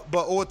 But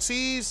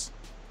Ortiz,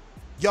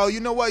 yo, you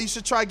know what? You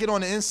should try to get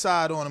on the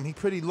inside on him. He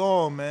pretty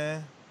long,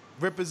 man.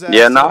 Rip his ass.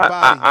 Yeah, no,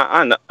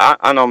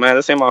 I know, man.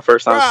 This ain't my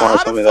first time scoring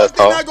something that's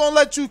tall. They're not gonna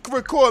let you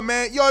record,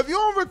 man. Yo, if you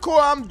don't record,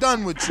 I'm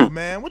done with you,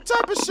 man. What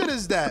type of shit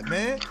is that,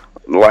 man?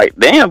 Like,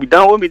 damn, you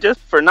done with me just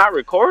for not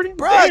recording?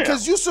 Bruh,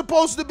 because you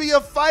supposed to be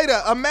a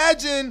fighter.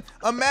 Imagine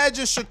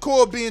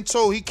Shakur being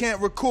told he can't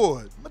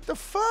record. What the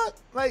fuck?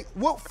 Like,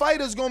 what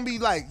fighter's gonna be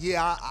like,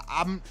 yeah,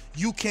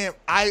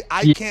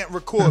 I can't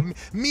record.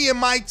 Me and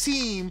my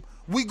team,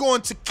 we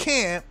going to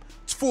camp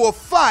for a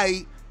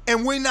fight,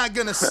 and we're not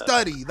gonna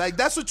study. Like,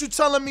 that's what you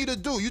telling me to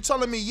do. You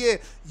telling me, yeah,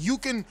 you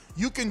can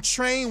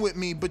train with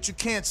me, but you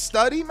can't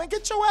study? Man,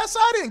 get your ass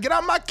out of here and get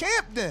out of my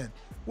camp then.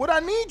 What I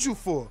need you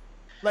for?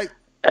 Like,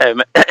 hey,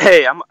 man,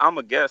 hey, I'm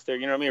a guest there.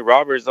 You know what I mean?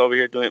 Robert's over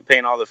here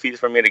paying all the fees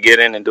for me to get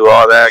in and do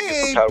all that.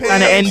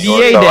 Sign an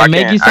NDA then,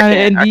 man. You sign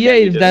an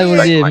NDA if that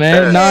was it,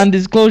 man.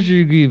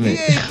 Non-disclosure agreement.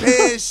 He ain't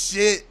paying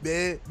shit,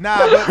 man. Nah,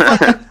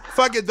 but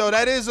fuck it though.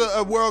 That is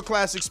a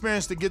world-class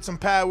experience to get some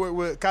pad work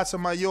with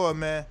Casamayor,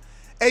 man.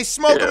 Hey,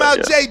 smoke him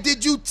out, Jay.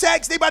 Did you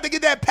text? They about to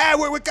get that pad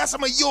work with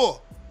Casamayor.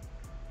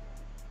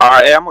 All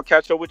right, hey, I'm going to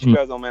catch up with you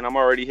guys, though, man. I'm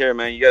already here,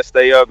 man. You guys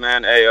stay up,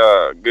 man. Hey,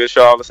 good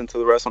show. I'll listen to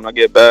the rest when I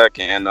get back.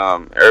 And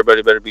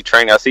everybody better be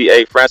training. I see,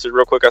 hey, Francis,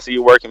 real quick, I see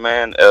you working,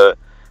 man.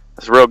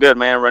 It's real good,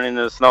 man, running in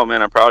the snow,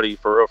 man. I'm proud of you,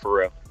 for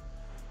real.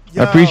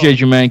 Yo, I appreciate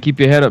you, man.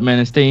 Keep your head up, man,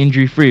 and stay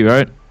injury-free,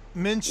 right?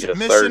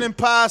 Mission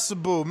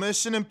Impossible.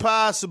 Mission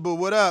Impossible.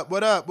 What up?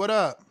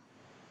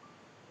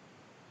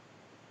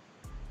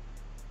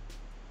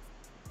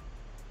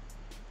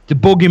 The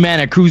boogeyman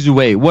at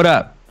cruiserweight. What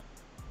up?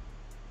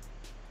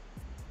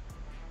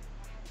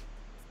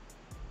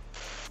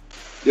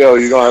 Yo,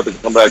 you're going to have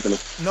to come back to me.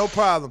 No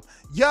problem.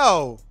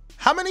 Yo,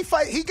 how many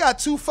fights? He got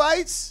 2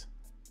 fights?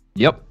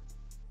 Yep.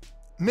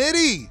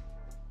 Mitty.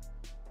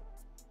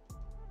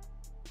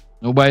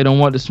 Nobody don't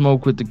want to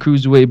smoke with the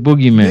cruiserweight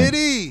boogeyman.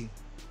 Mitty.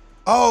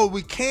 Oh,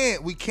 we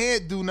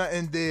can't do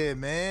nothing there,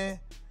 man.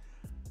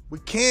 We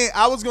can't.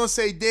 I was going to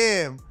say,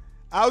 damn.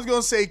 I was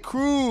going to say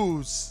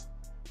Cruz.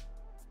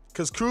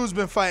 Because Cruz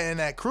been fighting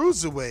that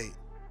cruiserweight.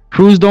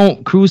 Cruz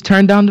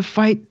turned down the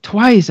fight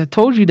twice. I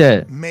told you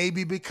that.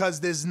 Maybe because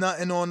there's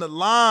nothing on the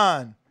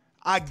line.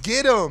 I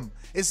get him.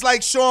 It's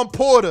like Sean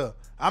Porter.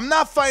 I'm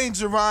not fighting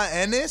Jaron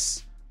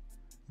Ennis,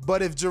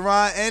 but if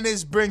Jaron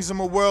Ennis brings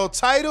him a world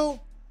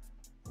title,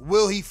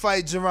 will he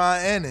fight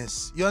Jaron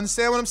Ennis? You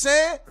understand what I'm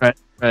saying? Right.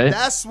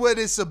 That's what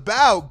it's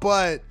about,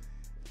 but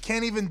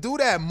can't even do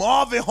that.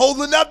 Marvin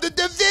holding up the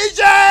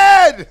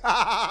division.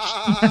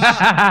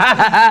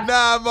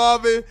 Nah,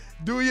 Marvin,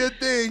 do your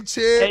thing,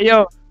 champ. Hey,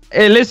 yo.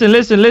 Hey,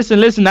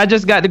 listen. I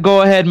just got to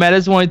go ahead, man. I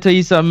just want to tell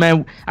you something,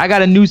 man. I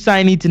got a new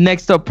signee to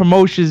Next Up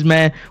Promotions,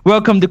 man.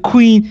 Welcome to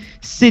Queen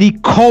City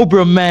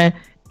Cobra, man.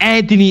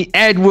 Anthony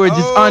Edwards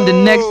is on the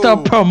Next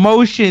Up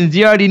Promotions.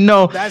 You already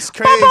know. That's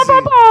crazy.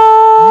 Meanwhile,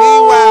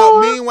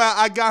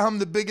 I got him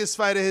the biggest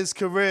fight of his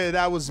career.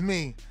 That was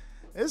me.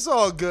 It's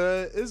all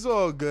good.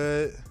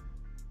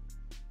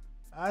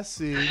 I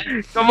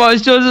see. Come on,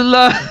 show some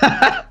love.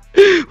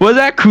 Was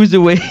that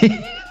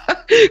cruiserweight?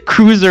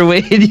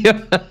 Cruiserweight,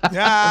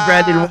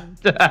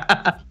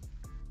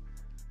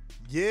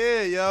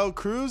 yeah, yo,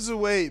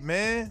 cruiserweight,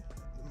 man.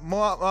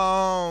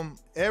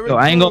 Eric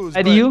I ain't gonna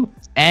lie to you.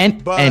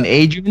 And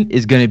Adrian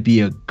is gonna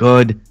be a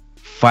good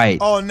fight.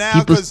 Oh, now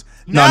because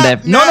no.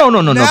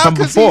 From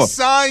before, it's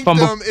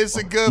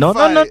a good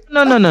fight.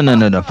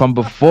 No.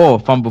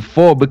 From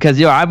before, because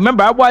yo, I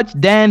remember I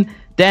watched Dan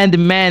the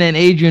Man and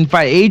Adrian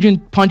fight. Adrian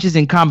punches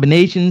in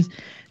combinations.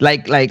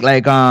 Like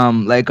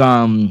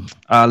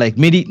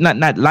Midi,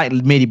 not like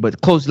Midi, but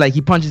close. Like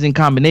he punches in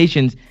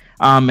combinations.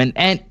 And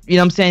you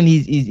know what I'm saying?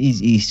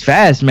 He's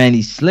fast, man.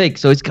 He's slick.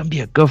 So it's gonna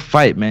be a good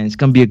fight, man. You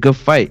know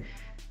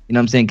what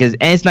I'm saying? Because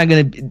Ant's not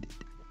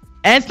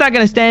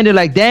gonna stand there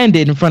like Dan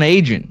did in front of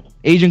Adrian.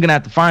 Adrian gonna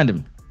have to find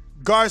him.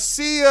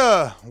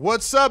 Garcia,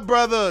 what's up,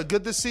 brother?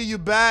 Good to see you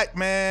back,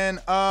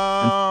 man.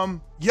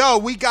 Yo,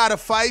 we got a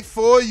fight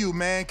for you,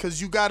 man, because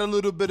you got a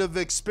little bit of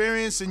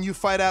experience and you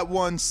fight at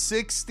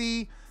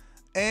 160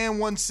 and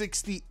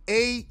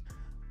 168.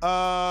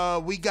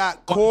 We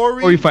got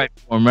Corey fight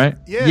for him, right?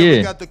 Yeah,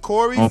 we got the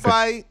Corey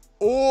fight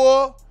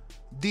or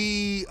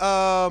the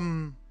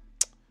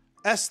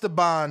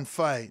Esteban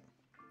fight.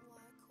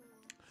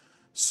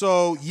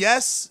 So,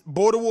 yes,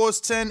 Border Wars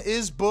 10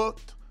 is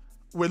booked.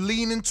 We're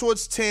leaning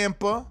towards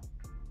Tampa.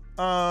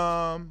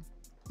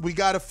 We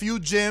got a few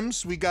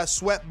gyms. We got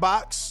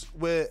Sweatbox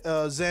with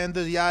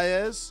Xander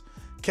Yaez.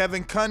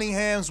 Kevin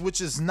Cunningham's, which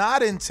is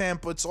not in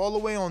Tampa. It's all the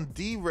way on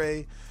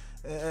D-Ray.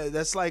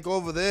 That's like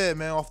over there,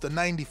 man, off the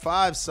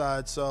 95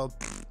 side. So,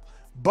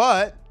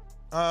 but,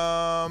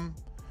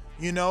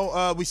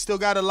 we still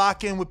got to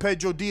lock in with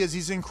Pedro Diaz.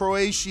 He's in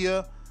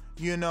Croatia,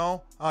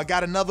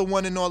 Got another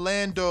one in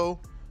Orlando.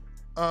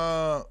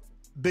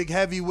 Big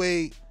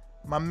heavyweight.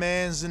 My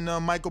man's in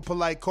Michael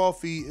Polite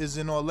Coffee is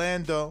in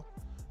Orlando.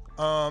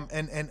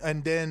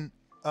 And then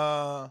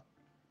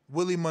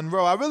Willie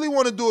Monroe. I really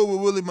want to do it with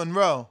Willie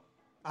Monroe,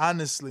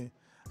 honestly.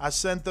 I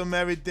sent him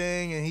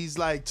everything, and he's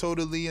like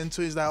totally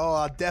into it. He's like, oh,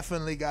 I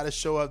definitely got to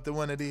show up to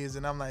one of these.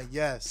 And I'm like,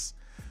 yes.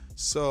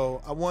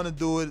 So I want to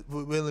do it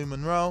with Willie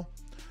Monroe.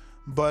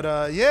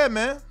 But, yeah,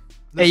 man.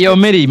 Hey, yo,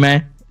 Mitty,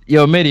 man.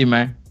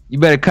 You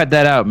better cut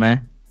that out,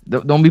 man.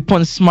 Don't be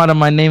putting smart on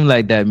my name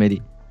like that,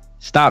 Mitty.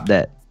 Stop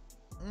that.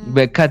 You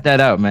better cut that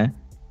out, man.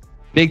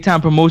 Big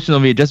time promotion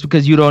over here. Just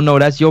because you don't know,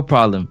 that's your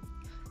problem.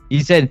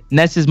 He said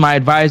Ness is my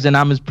advisor and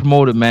I'm his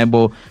promoter, man. They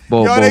called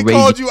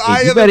you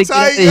Eye of the Tiger. You better get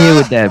out of here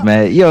with that,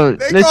 man. Yo,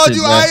 they listen, called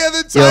you man. Eye of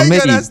the Tiger.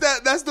 Yo,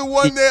 that's the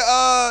one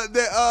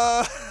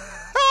that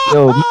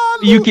Yo,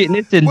 you can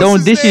listen.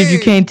 Don't dish it if you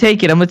can't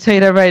take it. I'm gonna tell you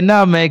that right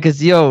now, man. Cause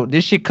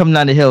this shit coming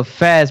down the hill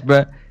fast,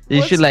 bro.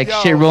 This shit like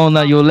shit rolling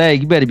out your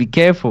leg. You better be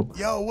careful.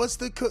 Yo, what's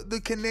the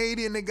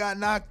Canadian that got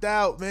knocked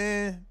out,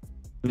 man?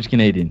 Which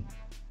Canadian?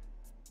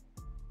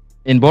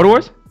 In Border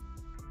Wars?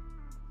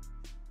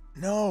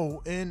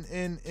 No,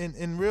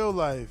 in real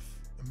life,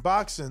 in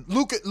boxing.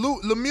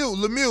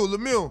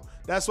 Lemieux.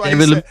 That's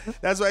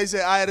why he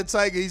said Eye of the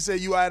Tiger. He said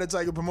you Eye of the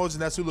Tiger promotion.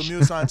 That's who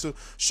Lemieux signed to.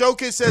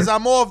 Showcase says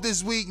I'm off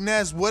this week,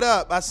 Ness. What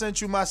up? I sent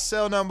you my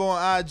cell number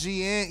on IG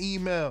and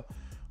email.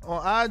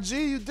 On IG,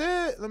 you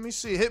did? Let me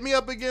see. Hit me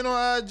up again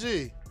on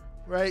IG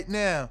right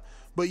now.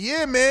 But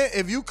yeah, man,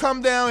 if you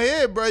come down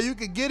here, bro, you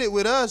could get it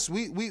with us.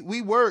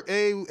 We work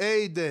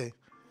a day.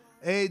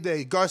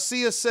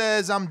 Garcia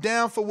says, I'm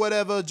down for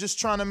whatever, just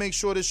trying to make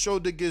sure this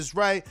shoulder gets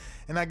right,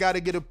 and I got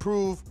to get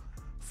approved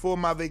for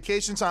my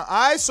vacation time.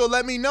 All right, so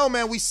let me know,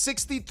 man. We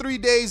 63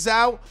 days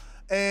out,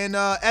 and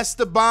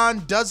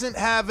Esteban doesn't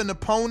have an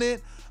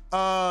opponent.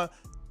 I'm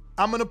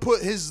going to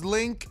put his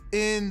link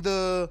in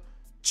the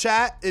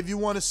chat if you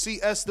want to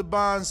see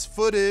Esteban's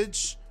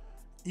footage,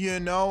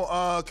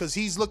 because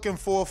he's looking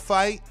for a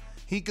fight.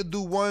 He could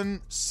do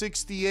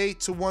 168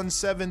 to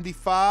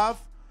 175.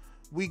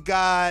 We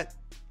got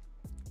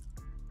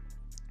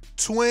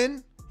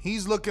Twin,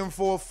 he's looking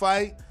for a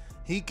fight.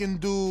 He can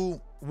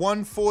do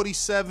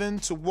 147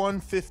 to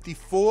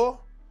 154.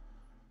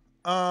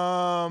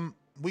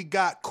 We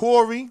got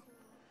Corey.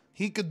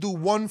 He could do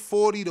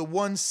 140 to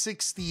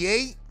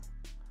 168.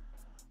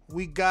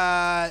 We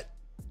got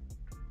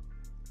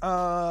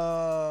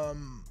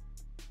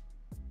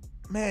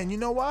man, you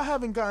know why I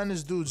haven't gotten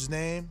this dude's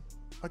name?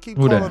 I keep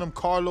calling him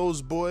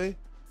Carlos Boy.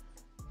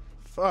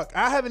 Fuck,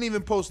 I haven't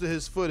even posted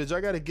his footage.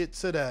 I got to get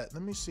to that.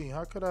 Let me see.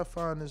 How could I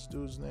find this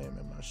dude's name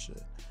in my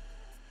shit?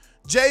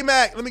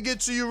 J-Mac, let me get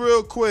to you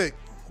real quick.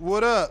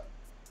 What up?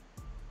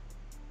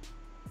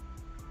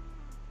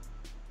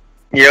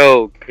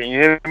 Yo, can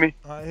you hear me?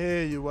 I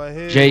hear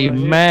you.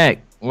 J-Mac,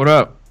 what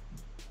up?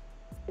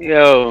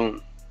 Yo,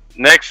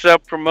 Next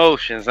Up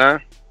Promotions, huh?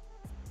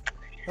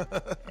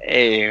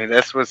 Hey,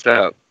 that's what's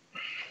up.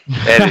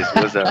 That is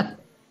what's up.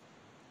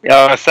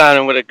 Y'all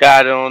signing with a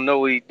guy that don't know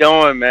what he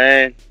doing,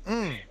 man.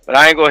 But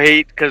I ain't gonna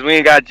hate because we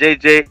ain't got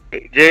J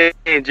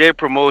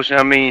promotion.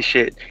 I mean,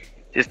 shit.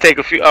 Just take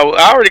a few.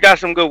 I already got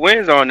some good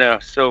wins on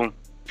there, so.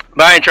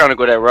 But I ain't trying to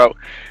go that route.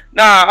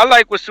 Nah, I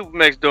like what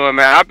Supermax doing,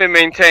 man. I've been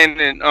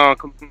maintaining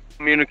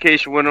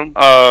communication with him.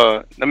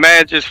 The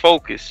man just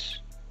focused.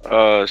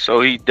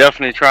 So he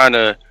definitely trying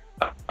to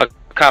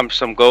accomplish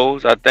some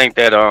goals. I think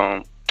that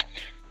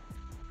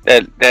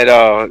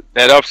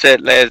that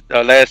upset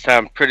last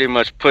time pretty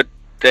much put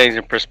things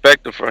in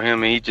perspective for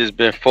him, and he just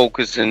been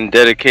focused and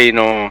dedicating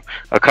on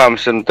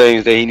accomplishing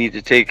things that he needs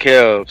to take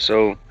care of.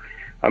 So,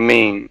 I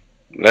mean,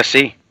 let's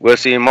see. We'll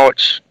see in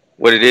March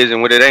what it is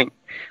and what it ain't.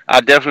 I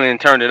definitely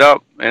turned it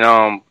up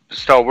and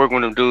start working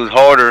with them dudes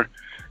harder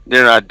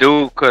than I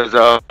do, because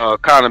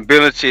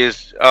accountability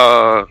is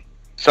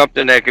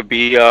something that could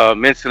be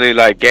mentally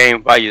like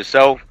gained by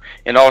yourself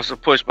and also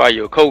pushed by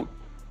your coach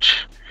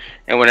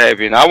and what have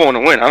you. And I want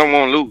to win. I don't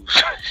want to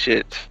lose.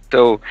 Shit.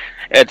 So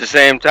at the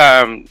same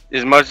time,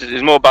 as much as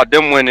it's more about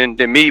them winning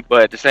than me,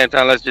 but at the same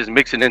time, let's just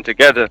mix it in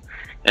together.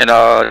 And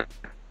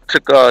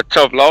took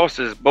tough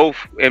losses both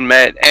in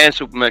Matt and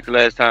Supermax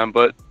last time,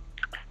 but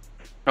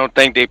I don't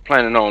think they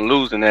planning on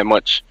losing that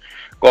much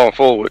going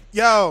forward.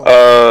 Yo,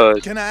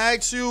 can I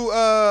ask you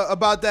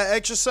about that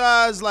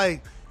exercise?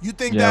 Like, you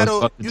think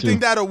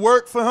that'll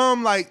work for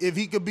him? Like, if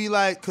he could be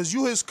like, because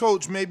you his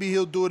coach, maybe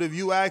he'll do it if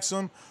you ask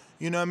him.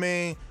 You know what I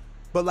mean?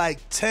 But like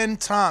 10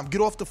 times,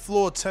 get off the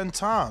floor 10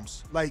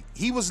 times. Like,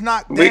 he was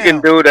knocked down. We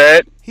can do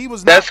that. He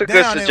was That's knocked a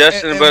good down,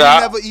 suggestion, and but we I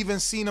never even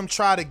seen him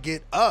try to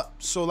get up.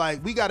 So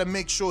like, we got to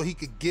make sure he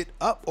could get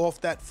up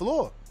off that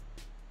floor.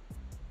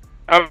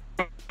 I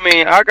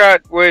mean, I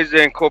got ways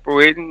to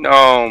incorporate. You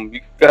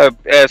gotta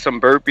add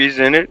some burpees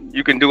in it.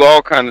 You can do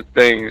all kinds of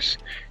things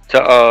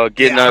to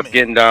getting up,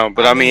 getting down.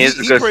 But I mean it's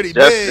a good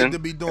suggestion. To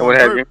be doing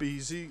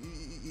burpees.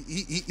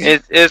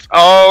 It's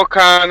all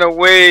kind of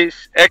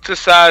ways.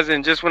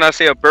 Exercising, just when I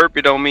say a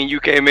burpee, don't mean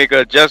you can't make an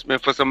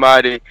adjustment for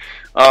somebody.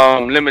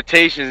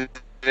 Limitations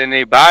in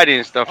their body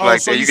and stuff like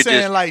so that. You could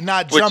saying just like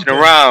not switch jumping it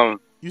around.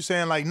 You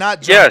saying like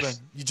not jumping?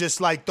 Yes. You just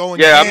like throwing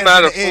your hands in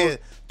the air.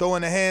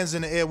 Throwing the hands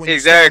in the air when you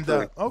stand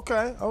up.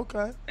 Okay.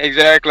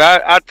 Exactly.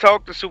 I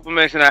talked to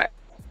Supermax and I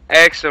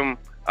asked him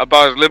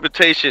about his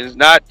limitations,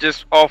 not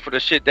just off of the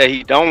shit that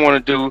he don't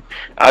want to do.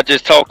 I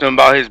just talked to him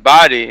about his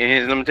body and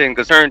his limitations,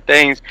 because certain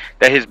things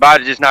that his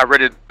body just not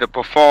ready to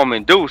perform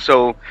and do.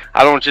 So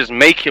I don't just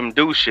make him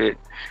do shit.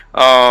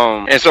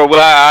 And so what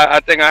I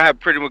think I have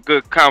pretty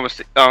good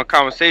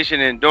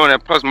conversation in doing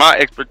that, plus my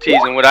expertise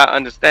and what I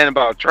understand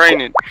about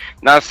training.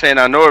 Not saying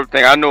I know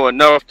everything. I know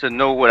enough to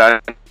know what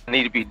I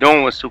need to be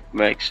doing with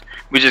Supermax.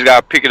 We just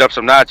gotta pick it up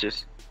some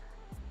notches.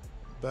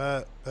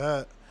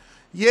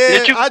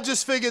 Yeah, I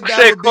just figured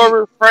that would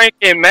Corey, Frank,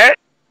 and Matt.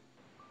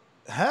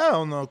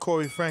 Hell no,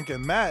 Corey, Frank,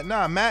 and Matt.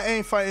 Nah, Matt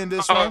ain't fighting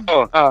this one.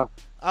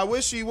 I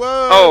wish he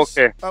was. Oh,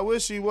 okay. I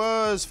wish he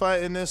was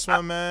fighting this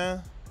one,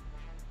 man.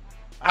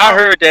 I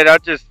heard that.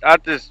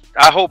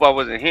 I hope I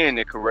wasn't hearing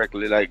it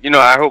correctly. Like,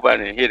 I hope I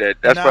didn't hear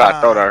that. That's what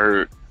I thought I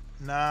heard.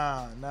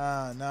 Nah.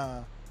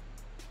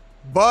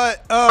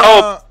 But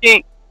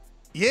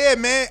yeah,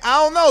 man.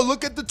 I don't know.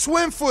 Look at the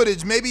twin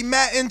footage. Maybe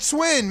Matt and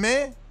Twin,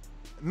 man.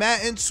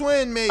 Matt and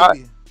Twin,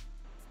 maybe.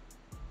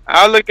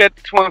 I look at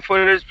the twin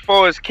footage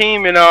before it's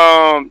Keem and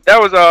that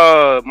was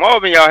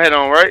Marvin y'all had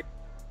on, right?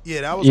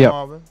 Yeah, that was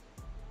Marvin.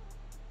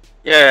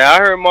 Yeah, I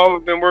heard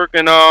Marvin been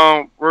working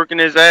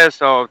his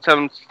ass off. Tell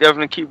him to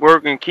definitely keep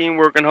working. Keem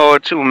working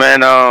hard too,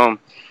 man. I'm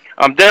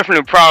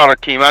definitely proud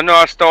of Keem. I know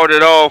I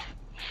started off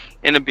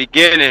in the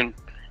beginning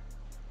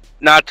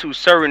not too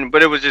certain,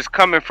 but it was just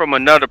coming from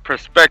another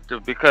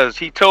perspective, because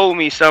he told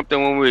me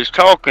something when we was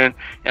talking,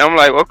 and I'm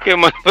like, okay,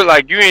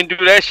 like, you didn't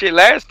do that shit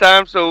last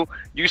time, so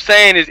you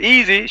saying it's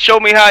easy, show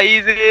me how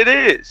easy it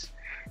is.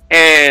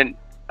 And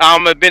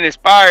I've been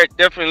inspired,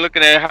 definitely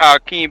looking at how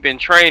Keem been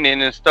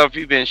training and stuff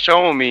he's been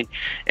showing me,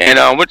 and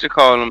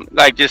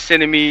like just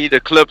sending me the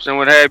clips and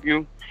what have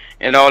you,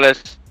 and all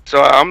that.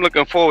 So I'm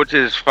looking forward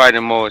to this fight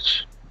in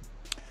March.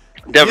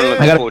 Definitely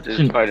looking forward to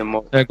this fight in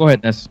March. Go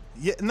ahead, Ness.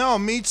 Yeah, no,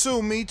 me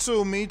too,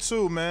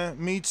 man.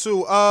 Me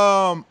too.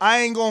 I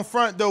ain't gonna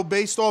front though,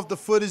 based off the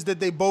footage that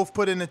they both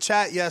put in the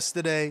chat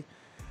yesterday.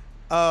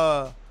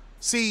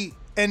 See,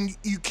 and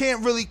you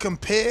can't really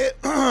compare,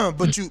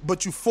 but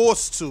you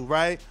forced to,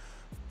 right?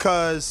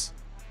 Cause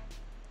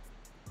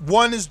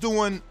one is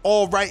doing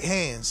all right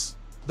hands,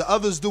 the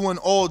other's doing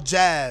all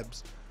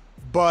jabs,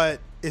 but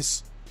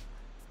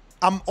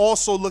I'm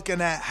also looking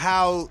at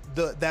how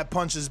that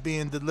punch is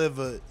being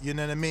delivered. You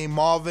know what I mean?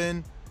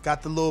 Marvin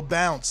got the little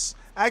bounce.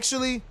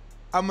 Actually,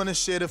 I'm gonna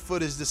share the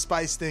footage to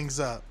spice things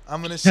up.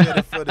 Let me spice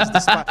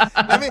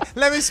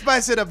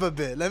it up a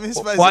bit.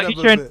 While you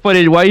sharing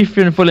footage,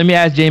 let me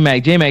ask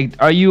J-Mac.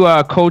 J-Mac, are you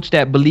a coach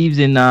that believes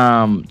in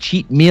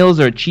cheat meals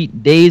or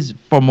cheat days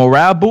for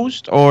morale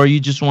boost, or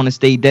you just want to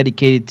stay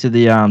dedicated to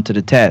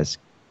the task?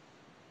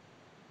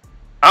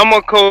 I'm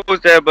a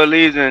coach that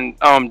believes in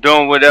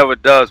doing whatever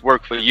does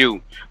work for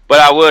you. But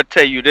I will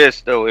tell you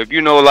this though, if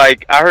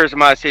like I heard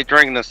somebody say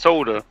drinking a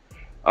soda,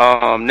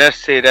 let's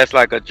say that's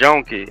like a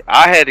junkie.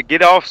 I had to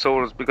get off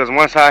sodas, because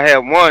once I had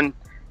one,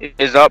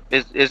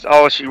 it's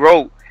all she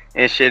wrote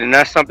and shit. And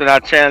that's something I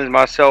challenged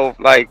myself,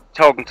 like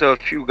talking to a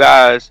few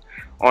guys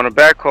on the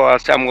back call. I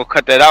said I'm gonna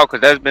cut that out,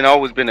 because that's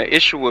always been an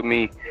issue with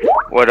me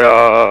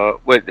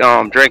with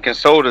drinking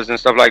sodas and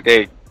stuff like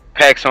that.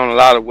 Packs on a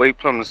lot of weight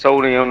from the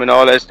sodium and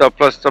all that stuff,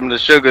 plus some of the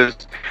sugars.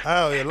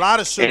 Oh, yeah, a lot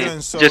of sugar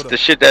in soda. Just the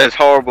shit that's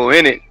horrible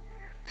in it.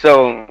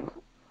 So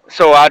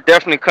I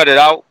definitely cut it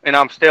out, and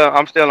I'm still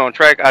on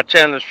track. I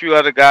challenged a few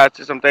other guys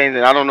to some things,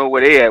 and I don't know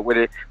where they at with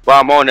it, but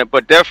I'm on it.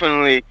 But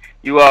definitely,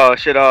 you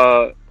should.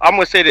 I'm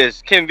gonna say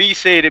this. Ken V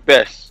said it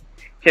best.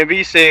 Ken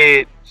V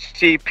said,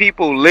 "See,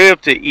 people live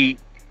to eat."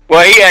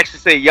 Well, he actually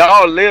said,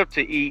 "Y'all live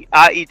to eat.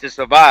 I eat to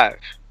survive."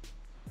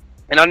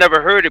 And I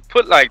never heard it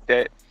put like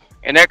that.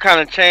 And that kind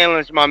of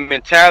challenged my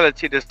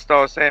mentality to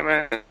start saying,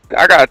 man,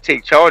 I gotta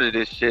take charge of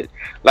this shit.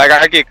 Like,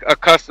 I get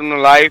accustomed to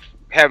life,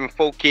 having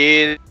 4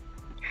 kids.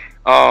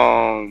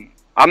 I'm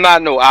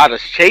not no out of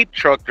shape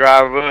truck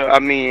driver. I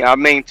mean, I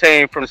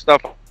maintain from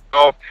stuff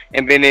off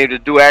and been able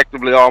to do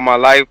actively all my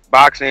life,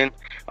 boxing,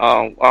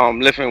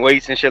 lifting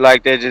weights and shit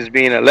like that, just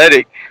being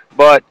athletic.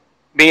 But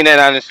being that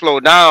I didn't slow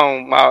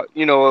down,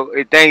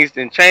 things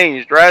didn't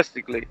change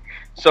drastically.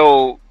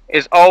 So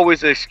it's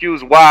always an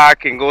excuse why I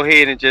can go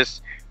ahead and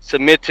just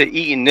submit to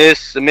eating this,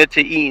 submit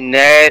to eating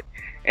that,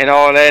 and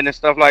all that and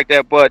stuff like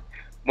that. But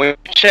when you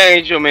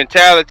change your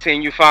mentality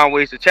and you find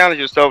ways to challenge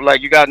yourself, like,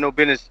 you got no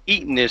business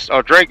eating this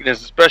or drinking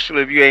this,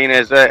 especially if you ain't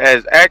as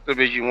active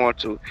as you want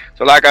to.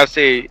 So like I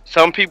said,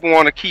 some people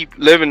want to keep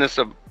living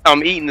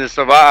eating to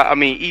survive. I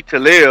mean, eat to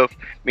live,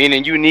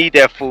 meaning you need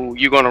that food.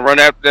 You're gonna run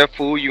after that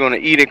food. You're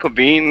gonna eat it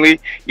conveniently.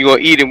 You're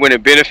gonna eat it when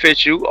it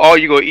benefits you, or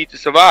you're gonna eat to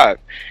survive.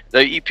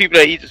 People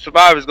that eat to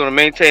survive is gonna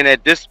maintain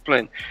that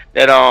discipline,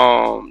 that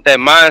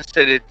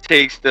mindset it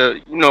takes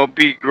to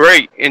be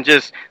great, and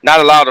just not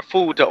allow the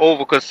food to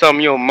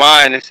overconsume your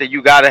mind and say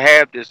you gotta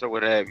have this or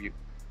what have you.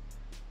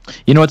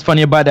 You know what's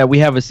funny about that? We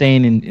have a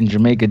saying in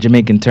Jamaica,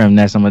 Jamaican term.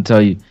 That's I'm gonna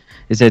tell you.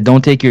 It said,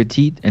 "Don't take your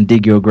teeth and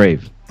dig your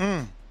grave."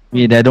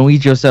 Yeah, that don't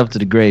eat yourself to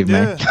the grave,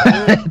 man.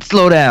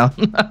 Slow down.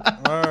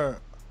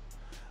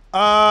 All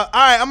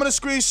right, I'm gonna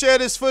screen share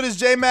this footage.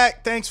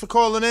 J-Mac, thanks for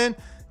calling in.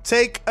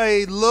 Take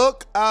a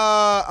look.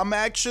 I'm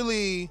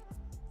actually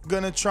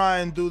gonna try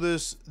and do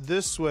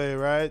this way,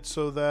 right?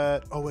 So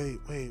that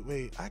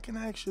wait. I can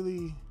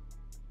actually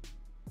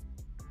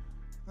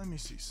let me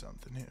see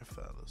something here,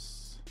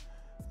 fellas.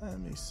 Let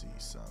me see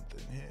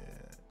something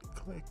here.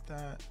 Click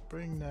that,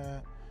 bring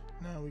that.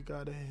 Now we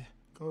gotta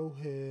go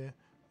here.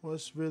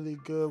 What's really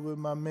good with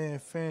my man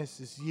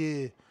Francis?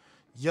 Yeah.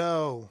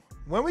 Yo,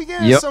 when we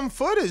getting some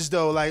footage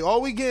though? Like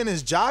all we getting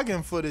is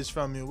jogging footage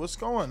from you. What's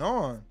going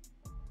on?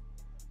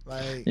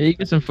 Like you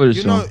get some footage.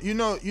 You gotta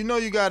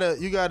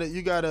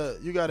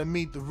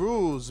meet the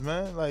rules,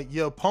 man. Like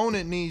your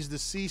opponent needs to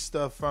see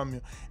stuff from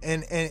you.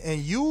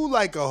 And you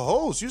like a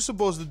host, you're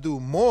supposed to do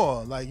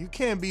more. Like you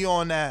can't be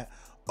on that,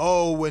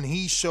 when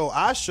he show,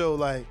 I show,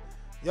 like,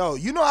 yo,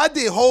 I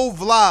did whole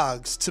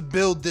vlogs to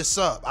build this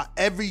up.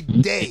 Every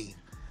day.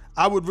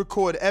 I would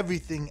record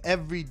everything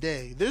every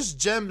day. There's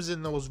gems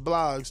in those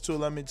blogs too,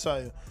 let me tell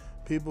you.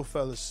 People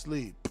fell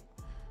asleep.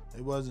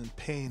 They wasn't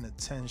paying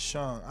attention.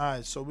 All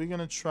right, so we're going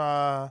to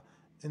try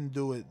and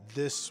do it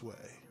this way.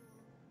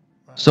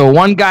 Right. So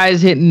one guy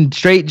is hitting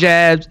straight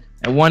jabs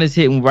and one is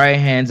hitting right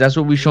hands. That's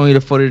what we're showing you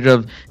the footage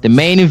of. The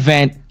main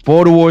event,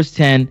 Border Wars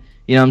 10.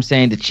 You know what I'm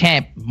saying? The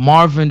champ,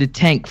 Marvin the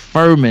Tank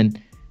Furman,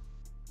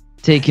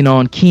 taking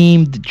on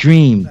Keem the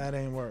Dream. That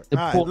ain't work. The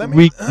Puerto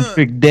Rican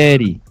Trick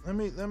Daddy.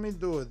 Let me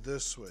do it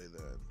this way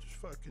then. Just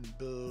fucking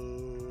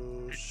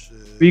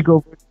bullshit.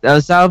 Rico,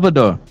 El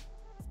Salvador.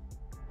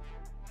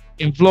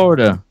 In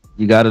Florida.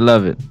 You gotta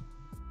love it.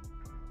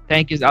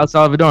 Tank is El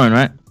Salvadoran,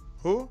 right?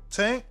 Who?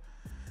 Tank?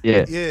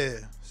 Yeah. Yeah.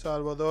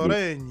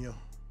 Salvadoreño.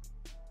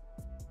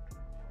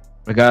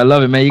 I gotta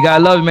love it, man. You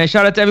gotta love it, man.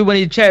 Shout out to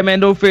everybody in the chat, man.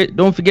 Don't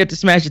forget to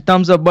smash the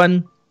thumbs up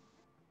button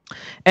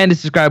and the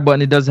subscribe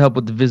button. It does help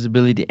with the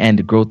visibility and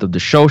the growth of the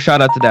show.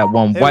 Shout out to that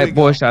one white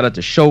boy. Shout out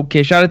to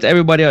Showcase. Shout out to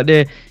everybody out there,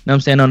 you know what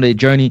I'm saying, on their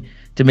journey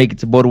to make it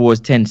to Border Wars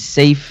 10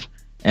 safe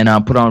and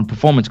put on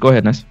performance. Go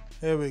ahead, Ness.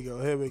 Here we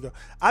go.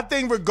 I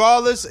think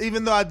regardless,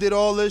 even though I did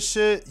all this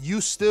shit,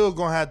 you still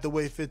gonna have to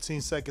wait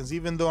 15 seconds,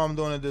 even though I'm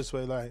doing it this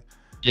way. Like,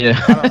 yeah,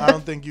 I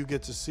don't think you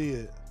get to see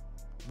it.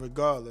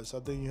 Regardless, I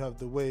think you have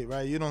to wait,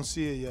 right? You don't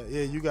see it yet.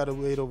 Yeah, you gotta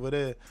wait over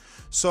there.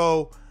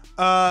 So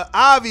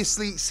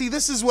obviously, see,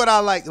 this is what I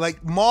like.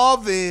 Like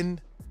Marvin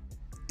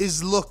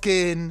is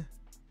looking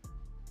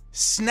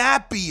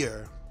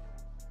snappier.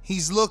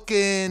 He's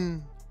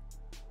looking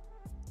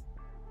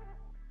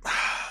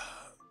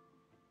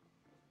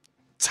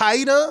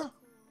tighter,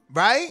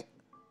 right?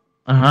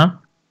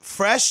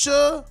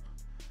 Fresher.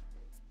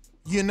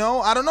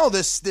 I don't know.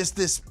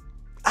 This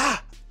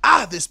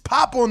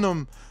pop on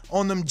them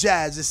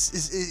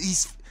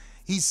jabs.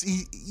 He's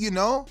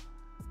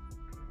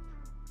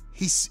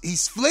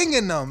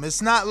flinging them.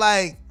 It's not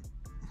like,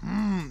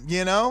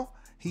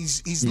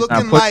 he's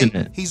looking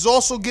like he's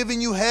also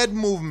giving you head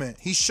movement.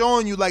 He's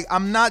showing you like,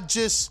 I'm not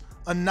just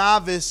a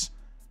novice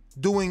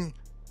doing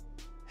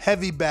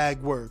heavy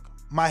bag work.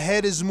 My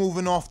head is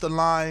moving off the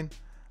line.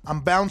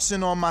 I'm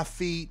bouncing on my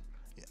feet.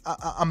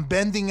 I'm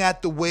bending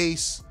at the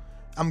waist.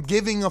 I'm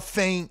giving a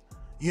feint.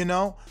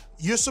 You're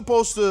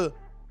supposed to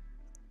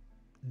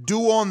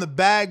do on the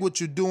bag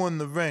what you do in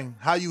the ring.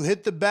 How you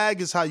hit the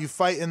bag is how you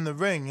fight in the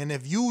ring. And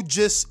if you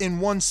just in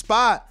one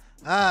spot,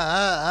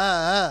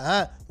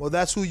 well,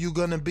 that's who you're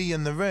gonna be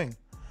in the ring.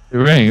 The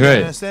ring, you right?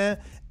 Understand?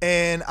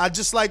 And I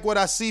just like what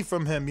I see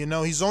from him.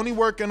 He's only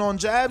working on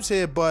jabs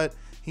here, but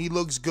he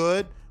looks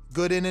good.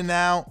 Good in and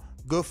out.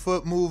 Good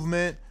foot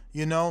movement.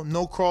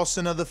 No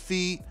crossing of the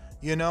feet.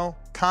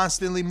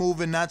 Constantly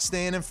moving, not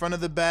staying in front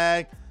of the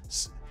bag.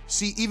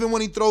 See, even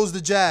when he throws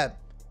the jab,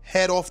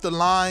 head off the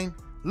line.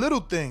 Little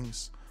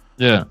things.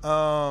 Yeah.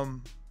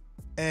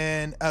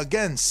 And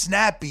again,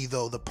 snappy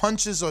though. The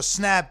punches are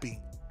snappy.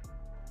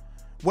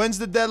 When's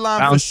the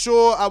deadline? For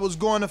sure, I was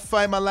going to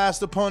fight my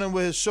last opponent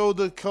with his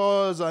shoulder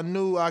cause I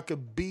knew I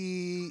could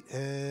beat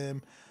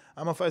him.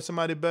 I'm going to fight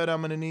somebody better.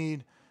 I'm going to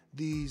need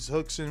these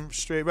hooks and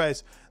straight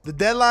rights. The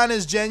deadline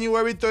is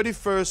January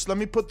 31st. Let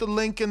me put the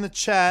link in the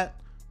chat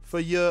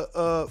for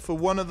for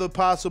one of the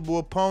possible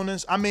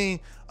opponents. I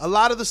mean, a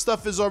lot of the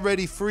stuff is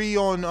already free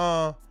on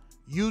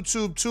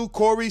YouTube too.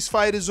 Corey's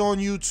fight is on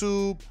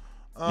YouTube.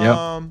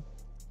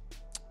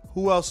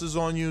 Who else is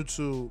on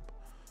YouTube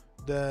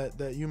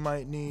that you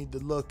might need to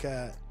look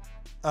at?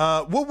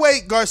 We'll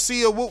wait,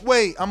 Garcia. We'll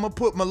wait. I'm gonna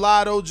put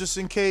Mulatto just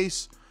in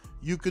case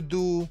you could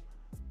do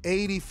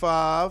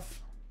 85.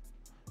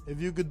 If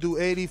you could do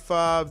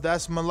 85,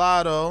 that's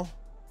Mulatto.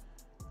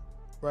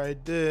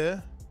 right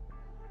there.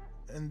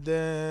 And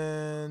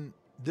then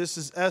this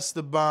is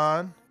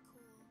Esteban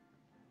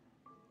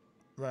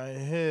right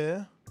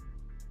here.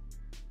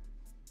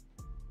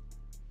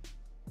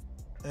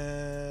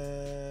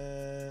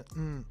 And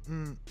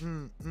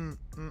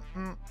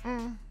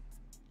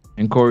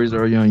And Corey's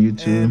already on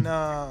YouTube.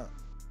 And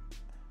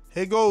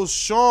here goes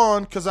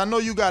Sean, because I know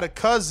you got a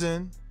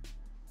cousin.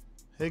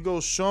 Here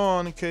goes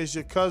Sean in case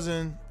your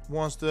cousin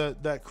wants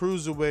that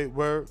cruiserweight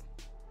work.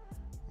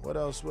 What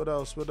else? We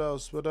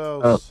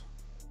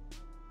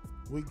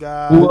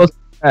got... Who else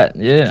we got?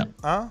 Yeah.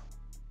 Huh?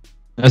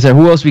 I said,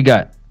 who else we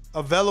got?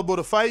 Available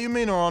to fight, you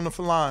mean, or on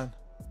the line?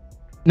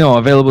 No,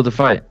 available to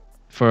fight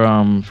for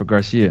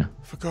Garcia.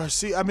 For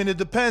Garcia, I mean, it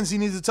depends. He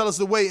needs to tell us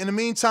the weight. In the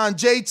meantime,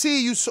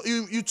 JT,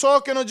 you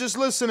talking or just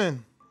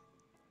listening?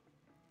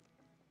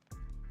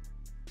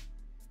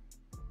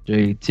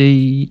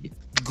 JT.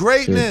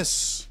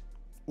 Greatness.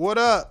 What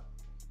up?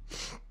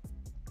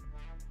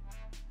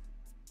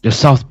 The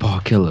Southpaw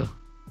Killer.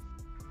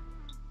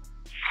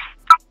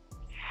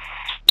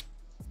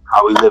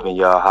 How we living,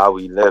 y'all? How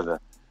we living?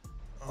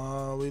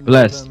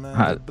 Blessed.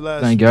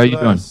 Thank you. How you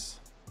doing?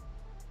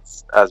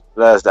 That's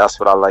blessed. That's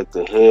what I like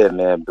to hear,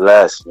 man.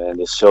 Blessed, man.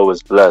 This show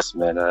is blessed,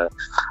 man.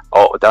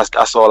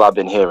 That's all I've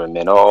been hearing,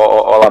 man.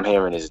 All I'm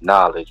hearing is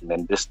knowledge,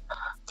 man. These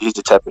are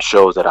the type of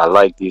shows that I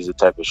like. These are the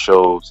type of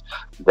shows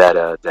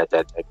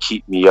that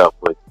keep me up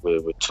with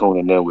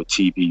tuning in with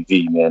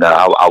TBV, man.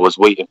 I was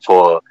waiting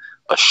for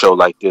a show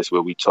like this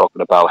where we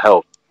talking about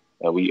health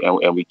and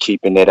we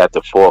keeping it at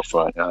the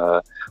forefront.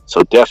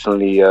 So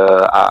definitely,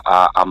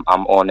 I'm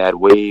on that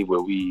wave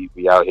where we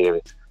out here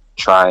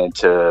trying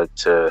to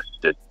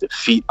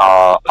defeat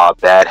our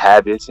bad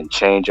habits and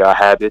change our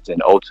habits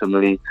and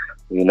ultimately,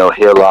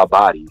 heal our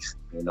bodies.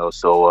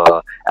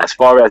 So as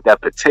far as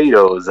that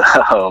potatoes,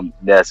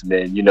 Ness,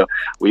 man,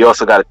 we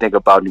also got to think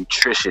about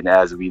nutrition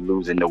as we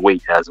losing the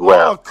weight as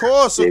well. Oh, of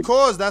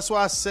course. That's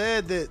why I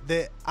said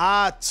that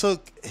I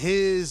took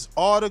his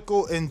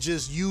article and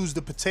just used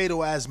the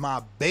potato as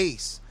my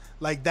base.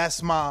 Like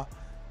that's my,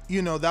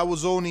 that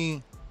was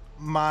only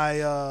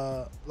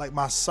my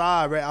my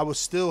side, right? I would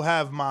still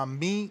have my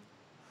meat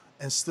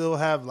and still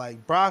have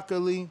like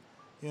broccoli,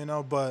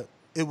 but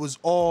it was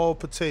all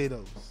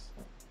potatoes.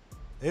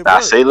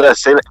 Say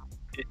less.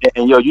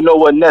 And yo, you know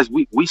what, Ness?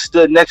 We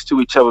stood next to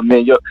each other,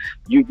 man. Yo,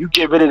 you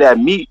get rid of that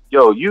meat,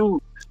 yo.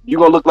 You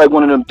gonna look like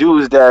one of them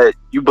dudes that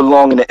you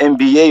belong in the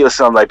NBA or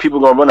something. Like people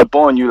gonna run up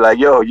on you, like,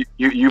 yo,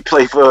 you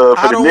play for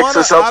the Knicks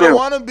or something. I don't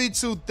want to be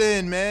too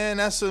thin, man.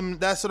 That's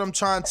what I'm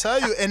trying to tell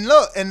you. And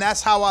look, and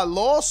that's how I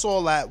lost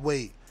all that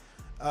weight.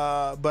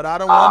 But I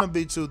don't want to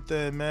be too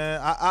thin,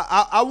 man.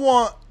 I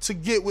want to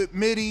get with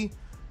Mitty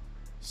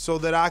so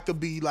that I could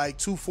be like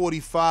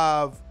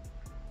 245.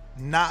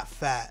 Not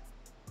fat,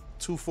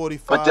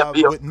 245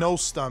 with no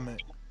stomach.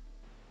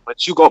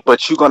 But you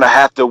gonna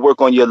have to work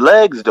on your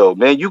legs though,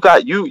 man. You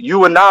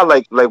and I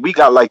like we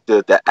got like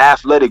the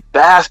athletic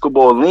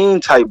basketball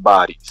lean type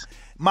bodies.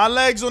 My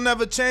legs will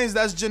never change.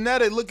 That's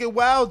genetic. Look at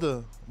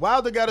Wilder.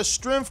 Wilder got a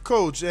strength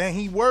coach and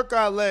he work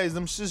our legs.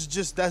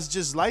 That's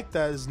just like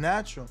that. It's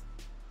natural.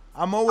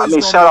 I'm always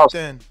gonna be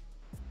thin.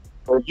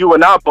 You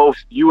and I both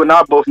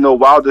know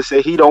Wilder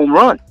say he don't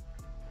run.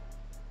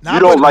 Nah,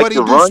 but he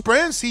do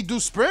sprints.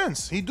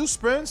 He do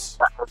sprints.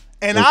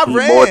 And I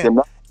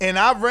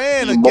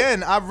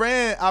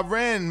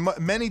ran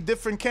many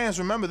different camps.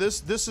 Remember,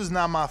 this is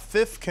not my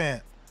fifth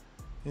camp.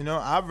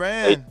 I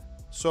ran.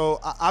 So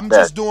I'm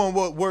just doing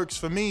what works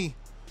for me.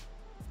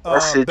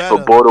 That's it for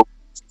Bordeaux.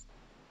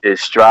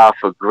 Is strive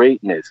for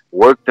greatness.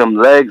 Work them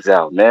legs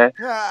out, man.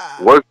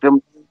 Work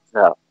them legs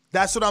out.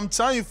 That's what I'm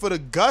telling you. For the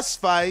Gus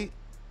fight,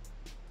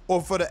 or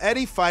for the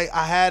Eddie fight,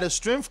 I had a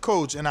strength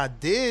coach and I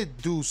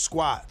did do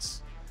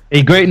squats.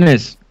 Hey,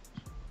 greatness.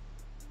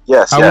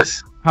 Yes. How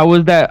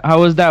was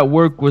that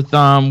work with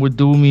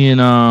Doomy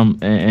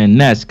and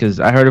Ness? Because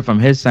I heard it from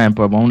his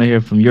standpoint, but I want to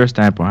hear from your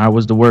standpoint. How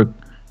was the work?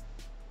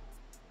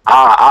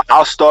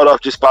 I'll start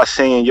off just by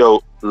saying,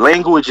 yo,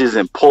 language is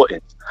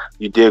important.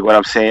 You dig what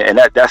I'm saying?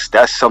 And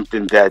that's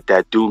something that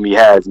Doomy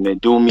has, man.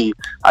 Doomy,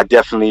 I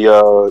definitely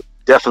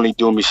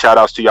Doomy. Shout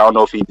outs to you. I don't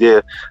know if he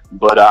did,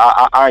 but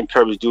I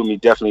encourage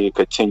Doomy definitely to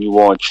continue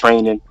on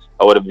training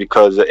or whatever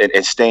because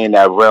and stay in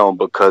that realm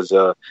because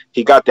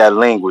he got that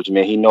language,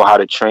 man. He know how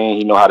to train.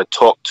 He know how to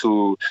talk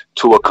to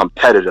a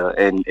competitor,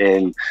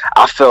 and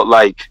I felt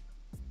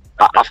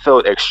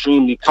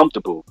extremely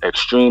comfortable,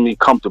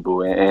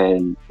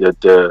 and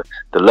the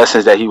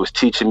lessons that he was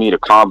teaching me, the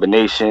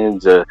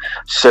combinations,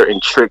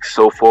 certain tricks,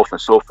 so forth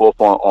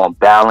on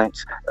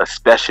balance,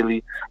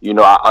 especially,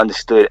 I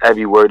understood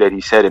every word that he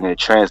said and it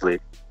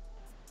translated.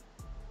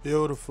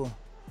 Beautiful.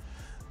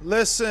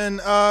 Listen,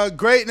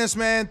 greatness,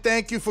 man.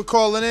 Thank you for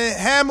calling in.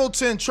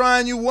 Hamilton,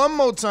 trying you one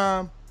more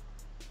time.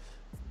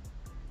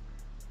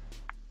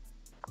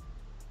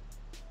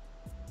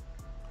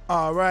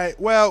 All right.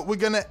 Well, we're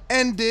going to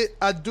end it.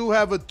 I do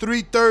have a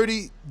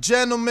 3:30.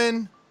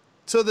 Gentlemen,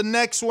 to the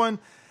next one.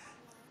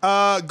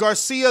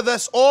 Garcia,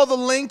 that's all the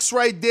links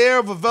right there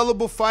of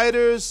available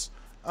fighters.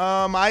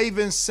 I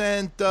even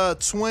sent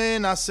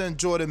Twin. I sent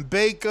Jordan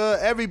Baker.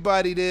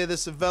 Everybody there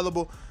that's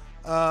available.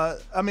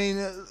 I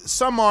mean,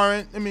 some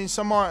aren't. I mean,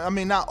 some are. I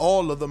mean, not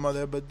all of them are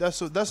there, but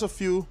that's a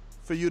few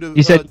for you to.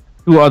 You said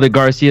 2 other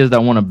Garcias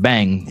that want to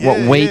bang. Yeah,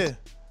 what weight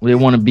they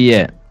want to be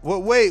at?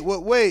 What weight?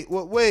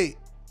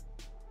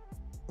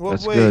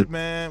 That's good.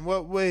 Man?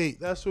 What weight?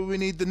 That's what we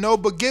need to know.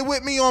 But get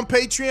with me on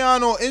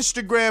Patreon or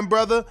Instagram,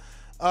 brother,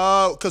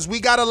 because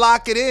we got to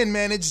lock it in,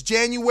 man. It's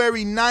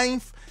January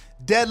 9th.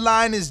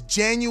 Deadline is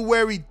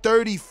January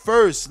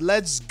 31st.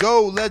 Let's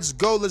go.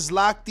 Let's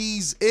lock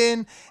these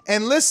in.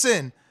 And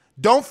listen,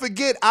 don't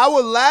forget,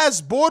 our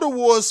last Border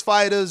Wars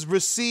fighters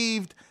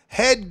received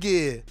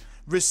headgear,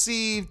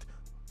 received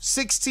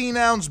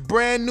 16-ounce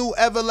brand new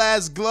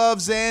Everlast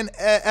gloves and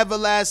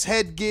Everlast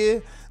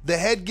headgear. The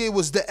headgear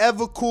was the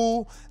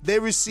Evercool. They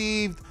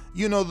received,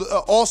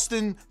 the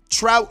Austin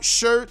Trout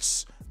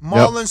shirts,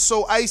 Marlon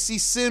So Icy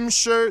Sim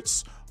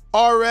shirts,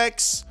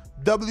 RX,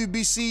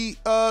 WBC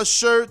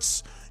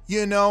shirts.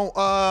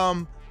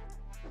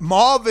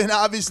 Marvin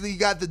obviously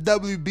got the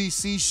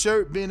WBC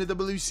shirt, being the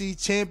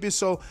WBC champion.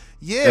 So,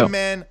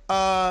 man,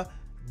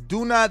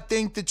 do not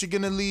think that you're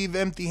going to leave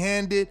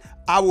empty-handed.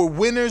 Our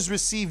winners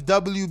received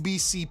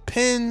WBC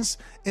pins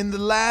in the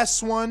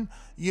last one.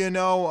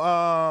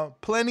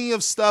 Plenty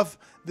of stuff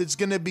that's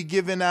going to be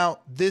given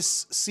out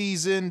this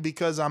season,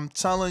 because I'm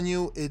telling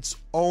you, it's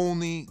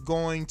only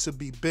going to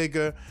be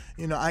bigger.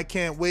 I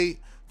can't wait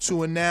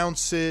to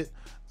announce it.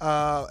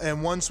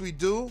 And once we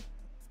do,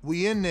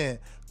 we in there.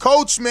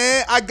 Coach,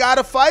 man, I got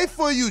to fight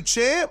for you,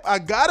 champ. I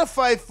got to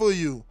fight for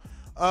you.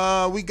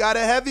 We got a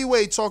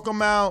heavyweight talking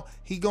about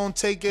he going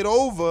to take it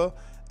over,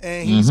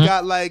 and he's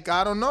got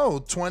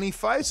 20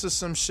 fights or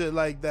some shit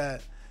like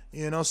that.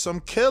 Some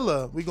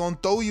killer. We gonna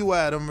throw you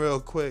at him real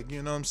quick.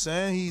 You know what I'm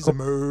saying? He's a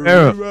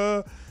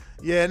murderer.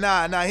 Yeah,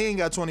 nah, he ain't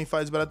got 20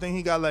 fights, but I think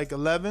he got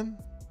 11,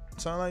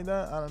 something like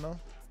that. I don't know.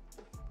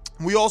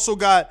 We also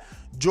got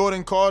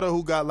Jordan Carter,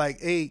 who got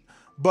 8.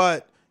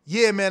 But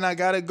yeah, man, I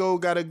gotta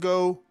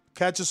go.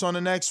 Catch us on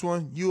the next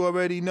one. You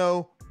already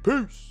know.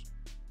 Peace.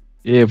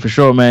 Yeah, for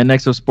sure, man.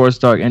 Next up, Sports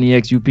Talk,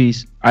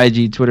 NEXUPs,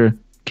 IG, Twitter.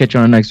 Catch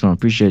you on the next one.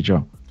 Appreciate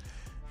y'all.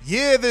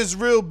 Yeah, there's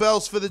real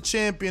belts for the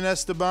champion,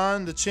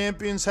 Esteban. The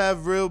champions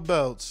have real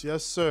belts.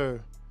 Yes,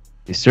 sir.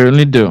 They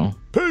certainly do.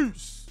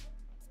 Peace.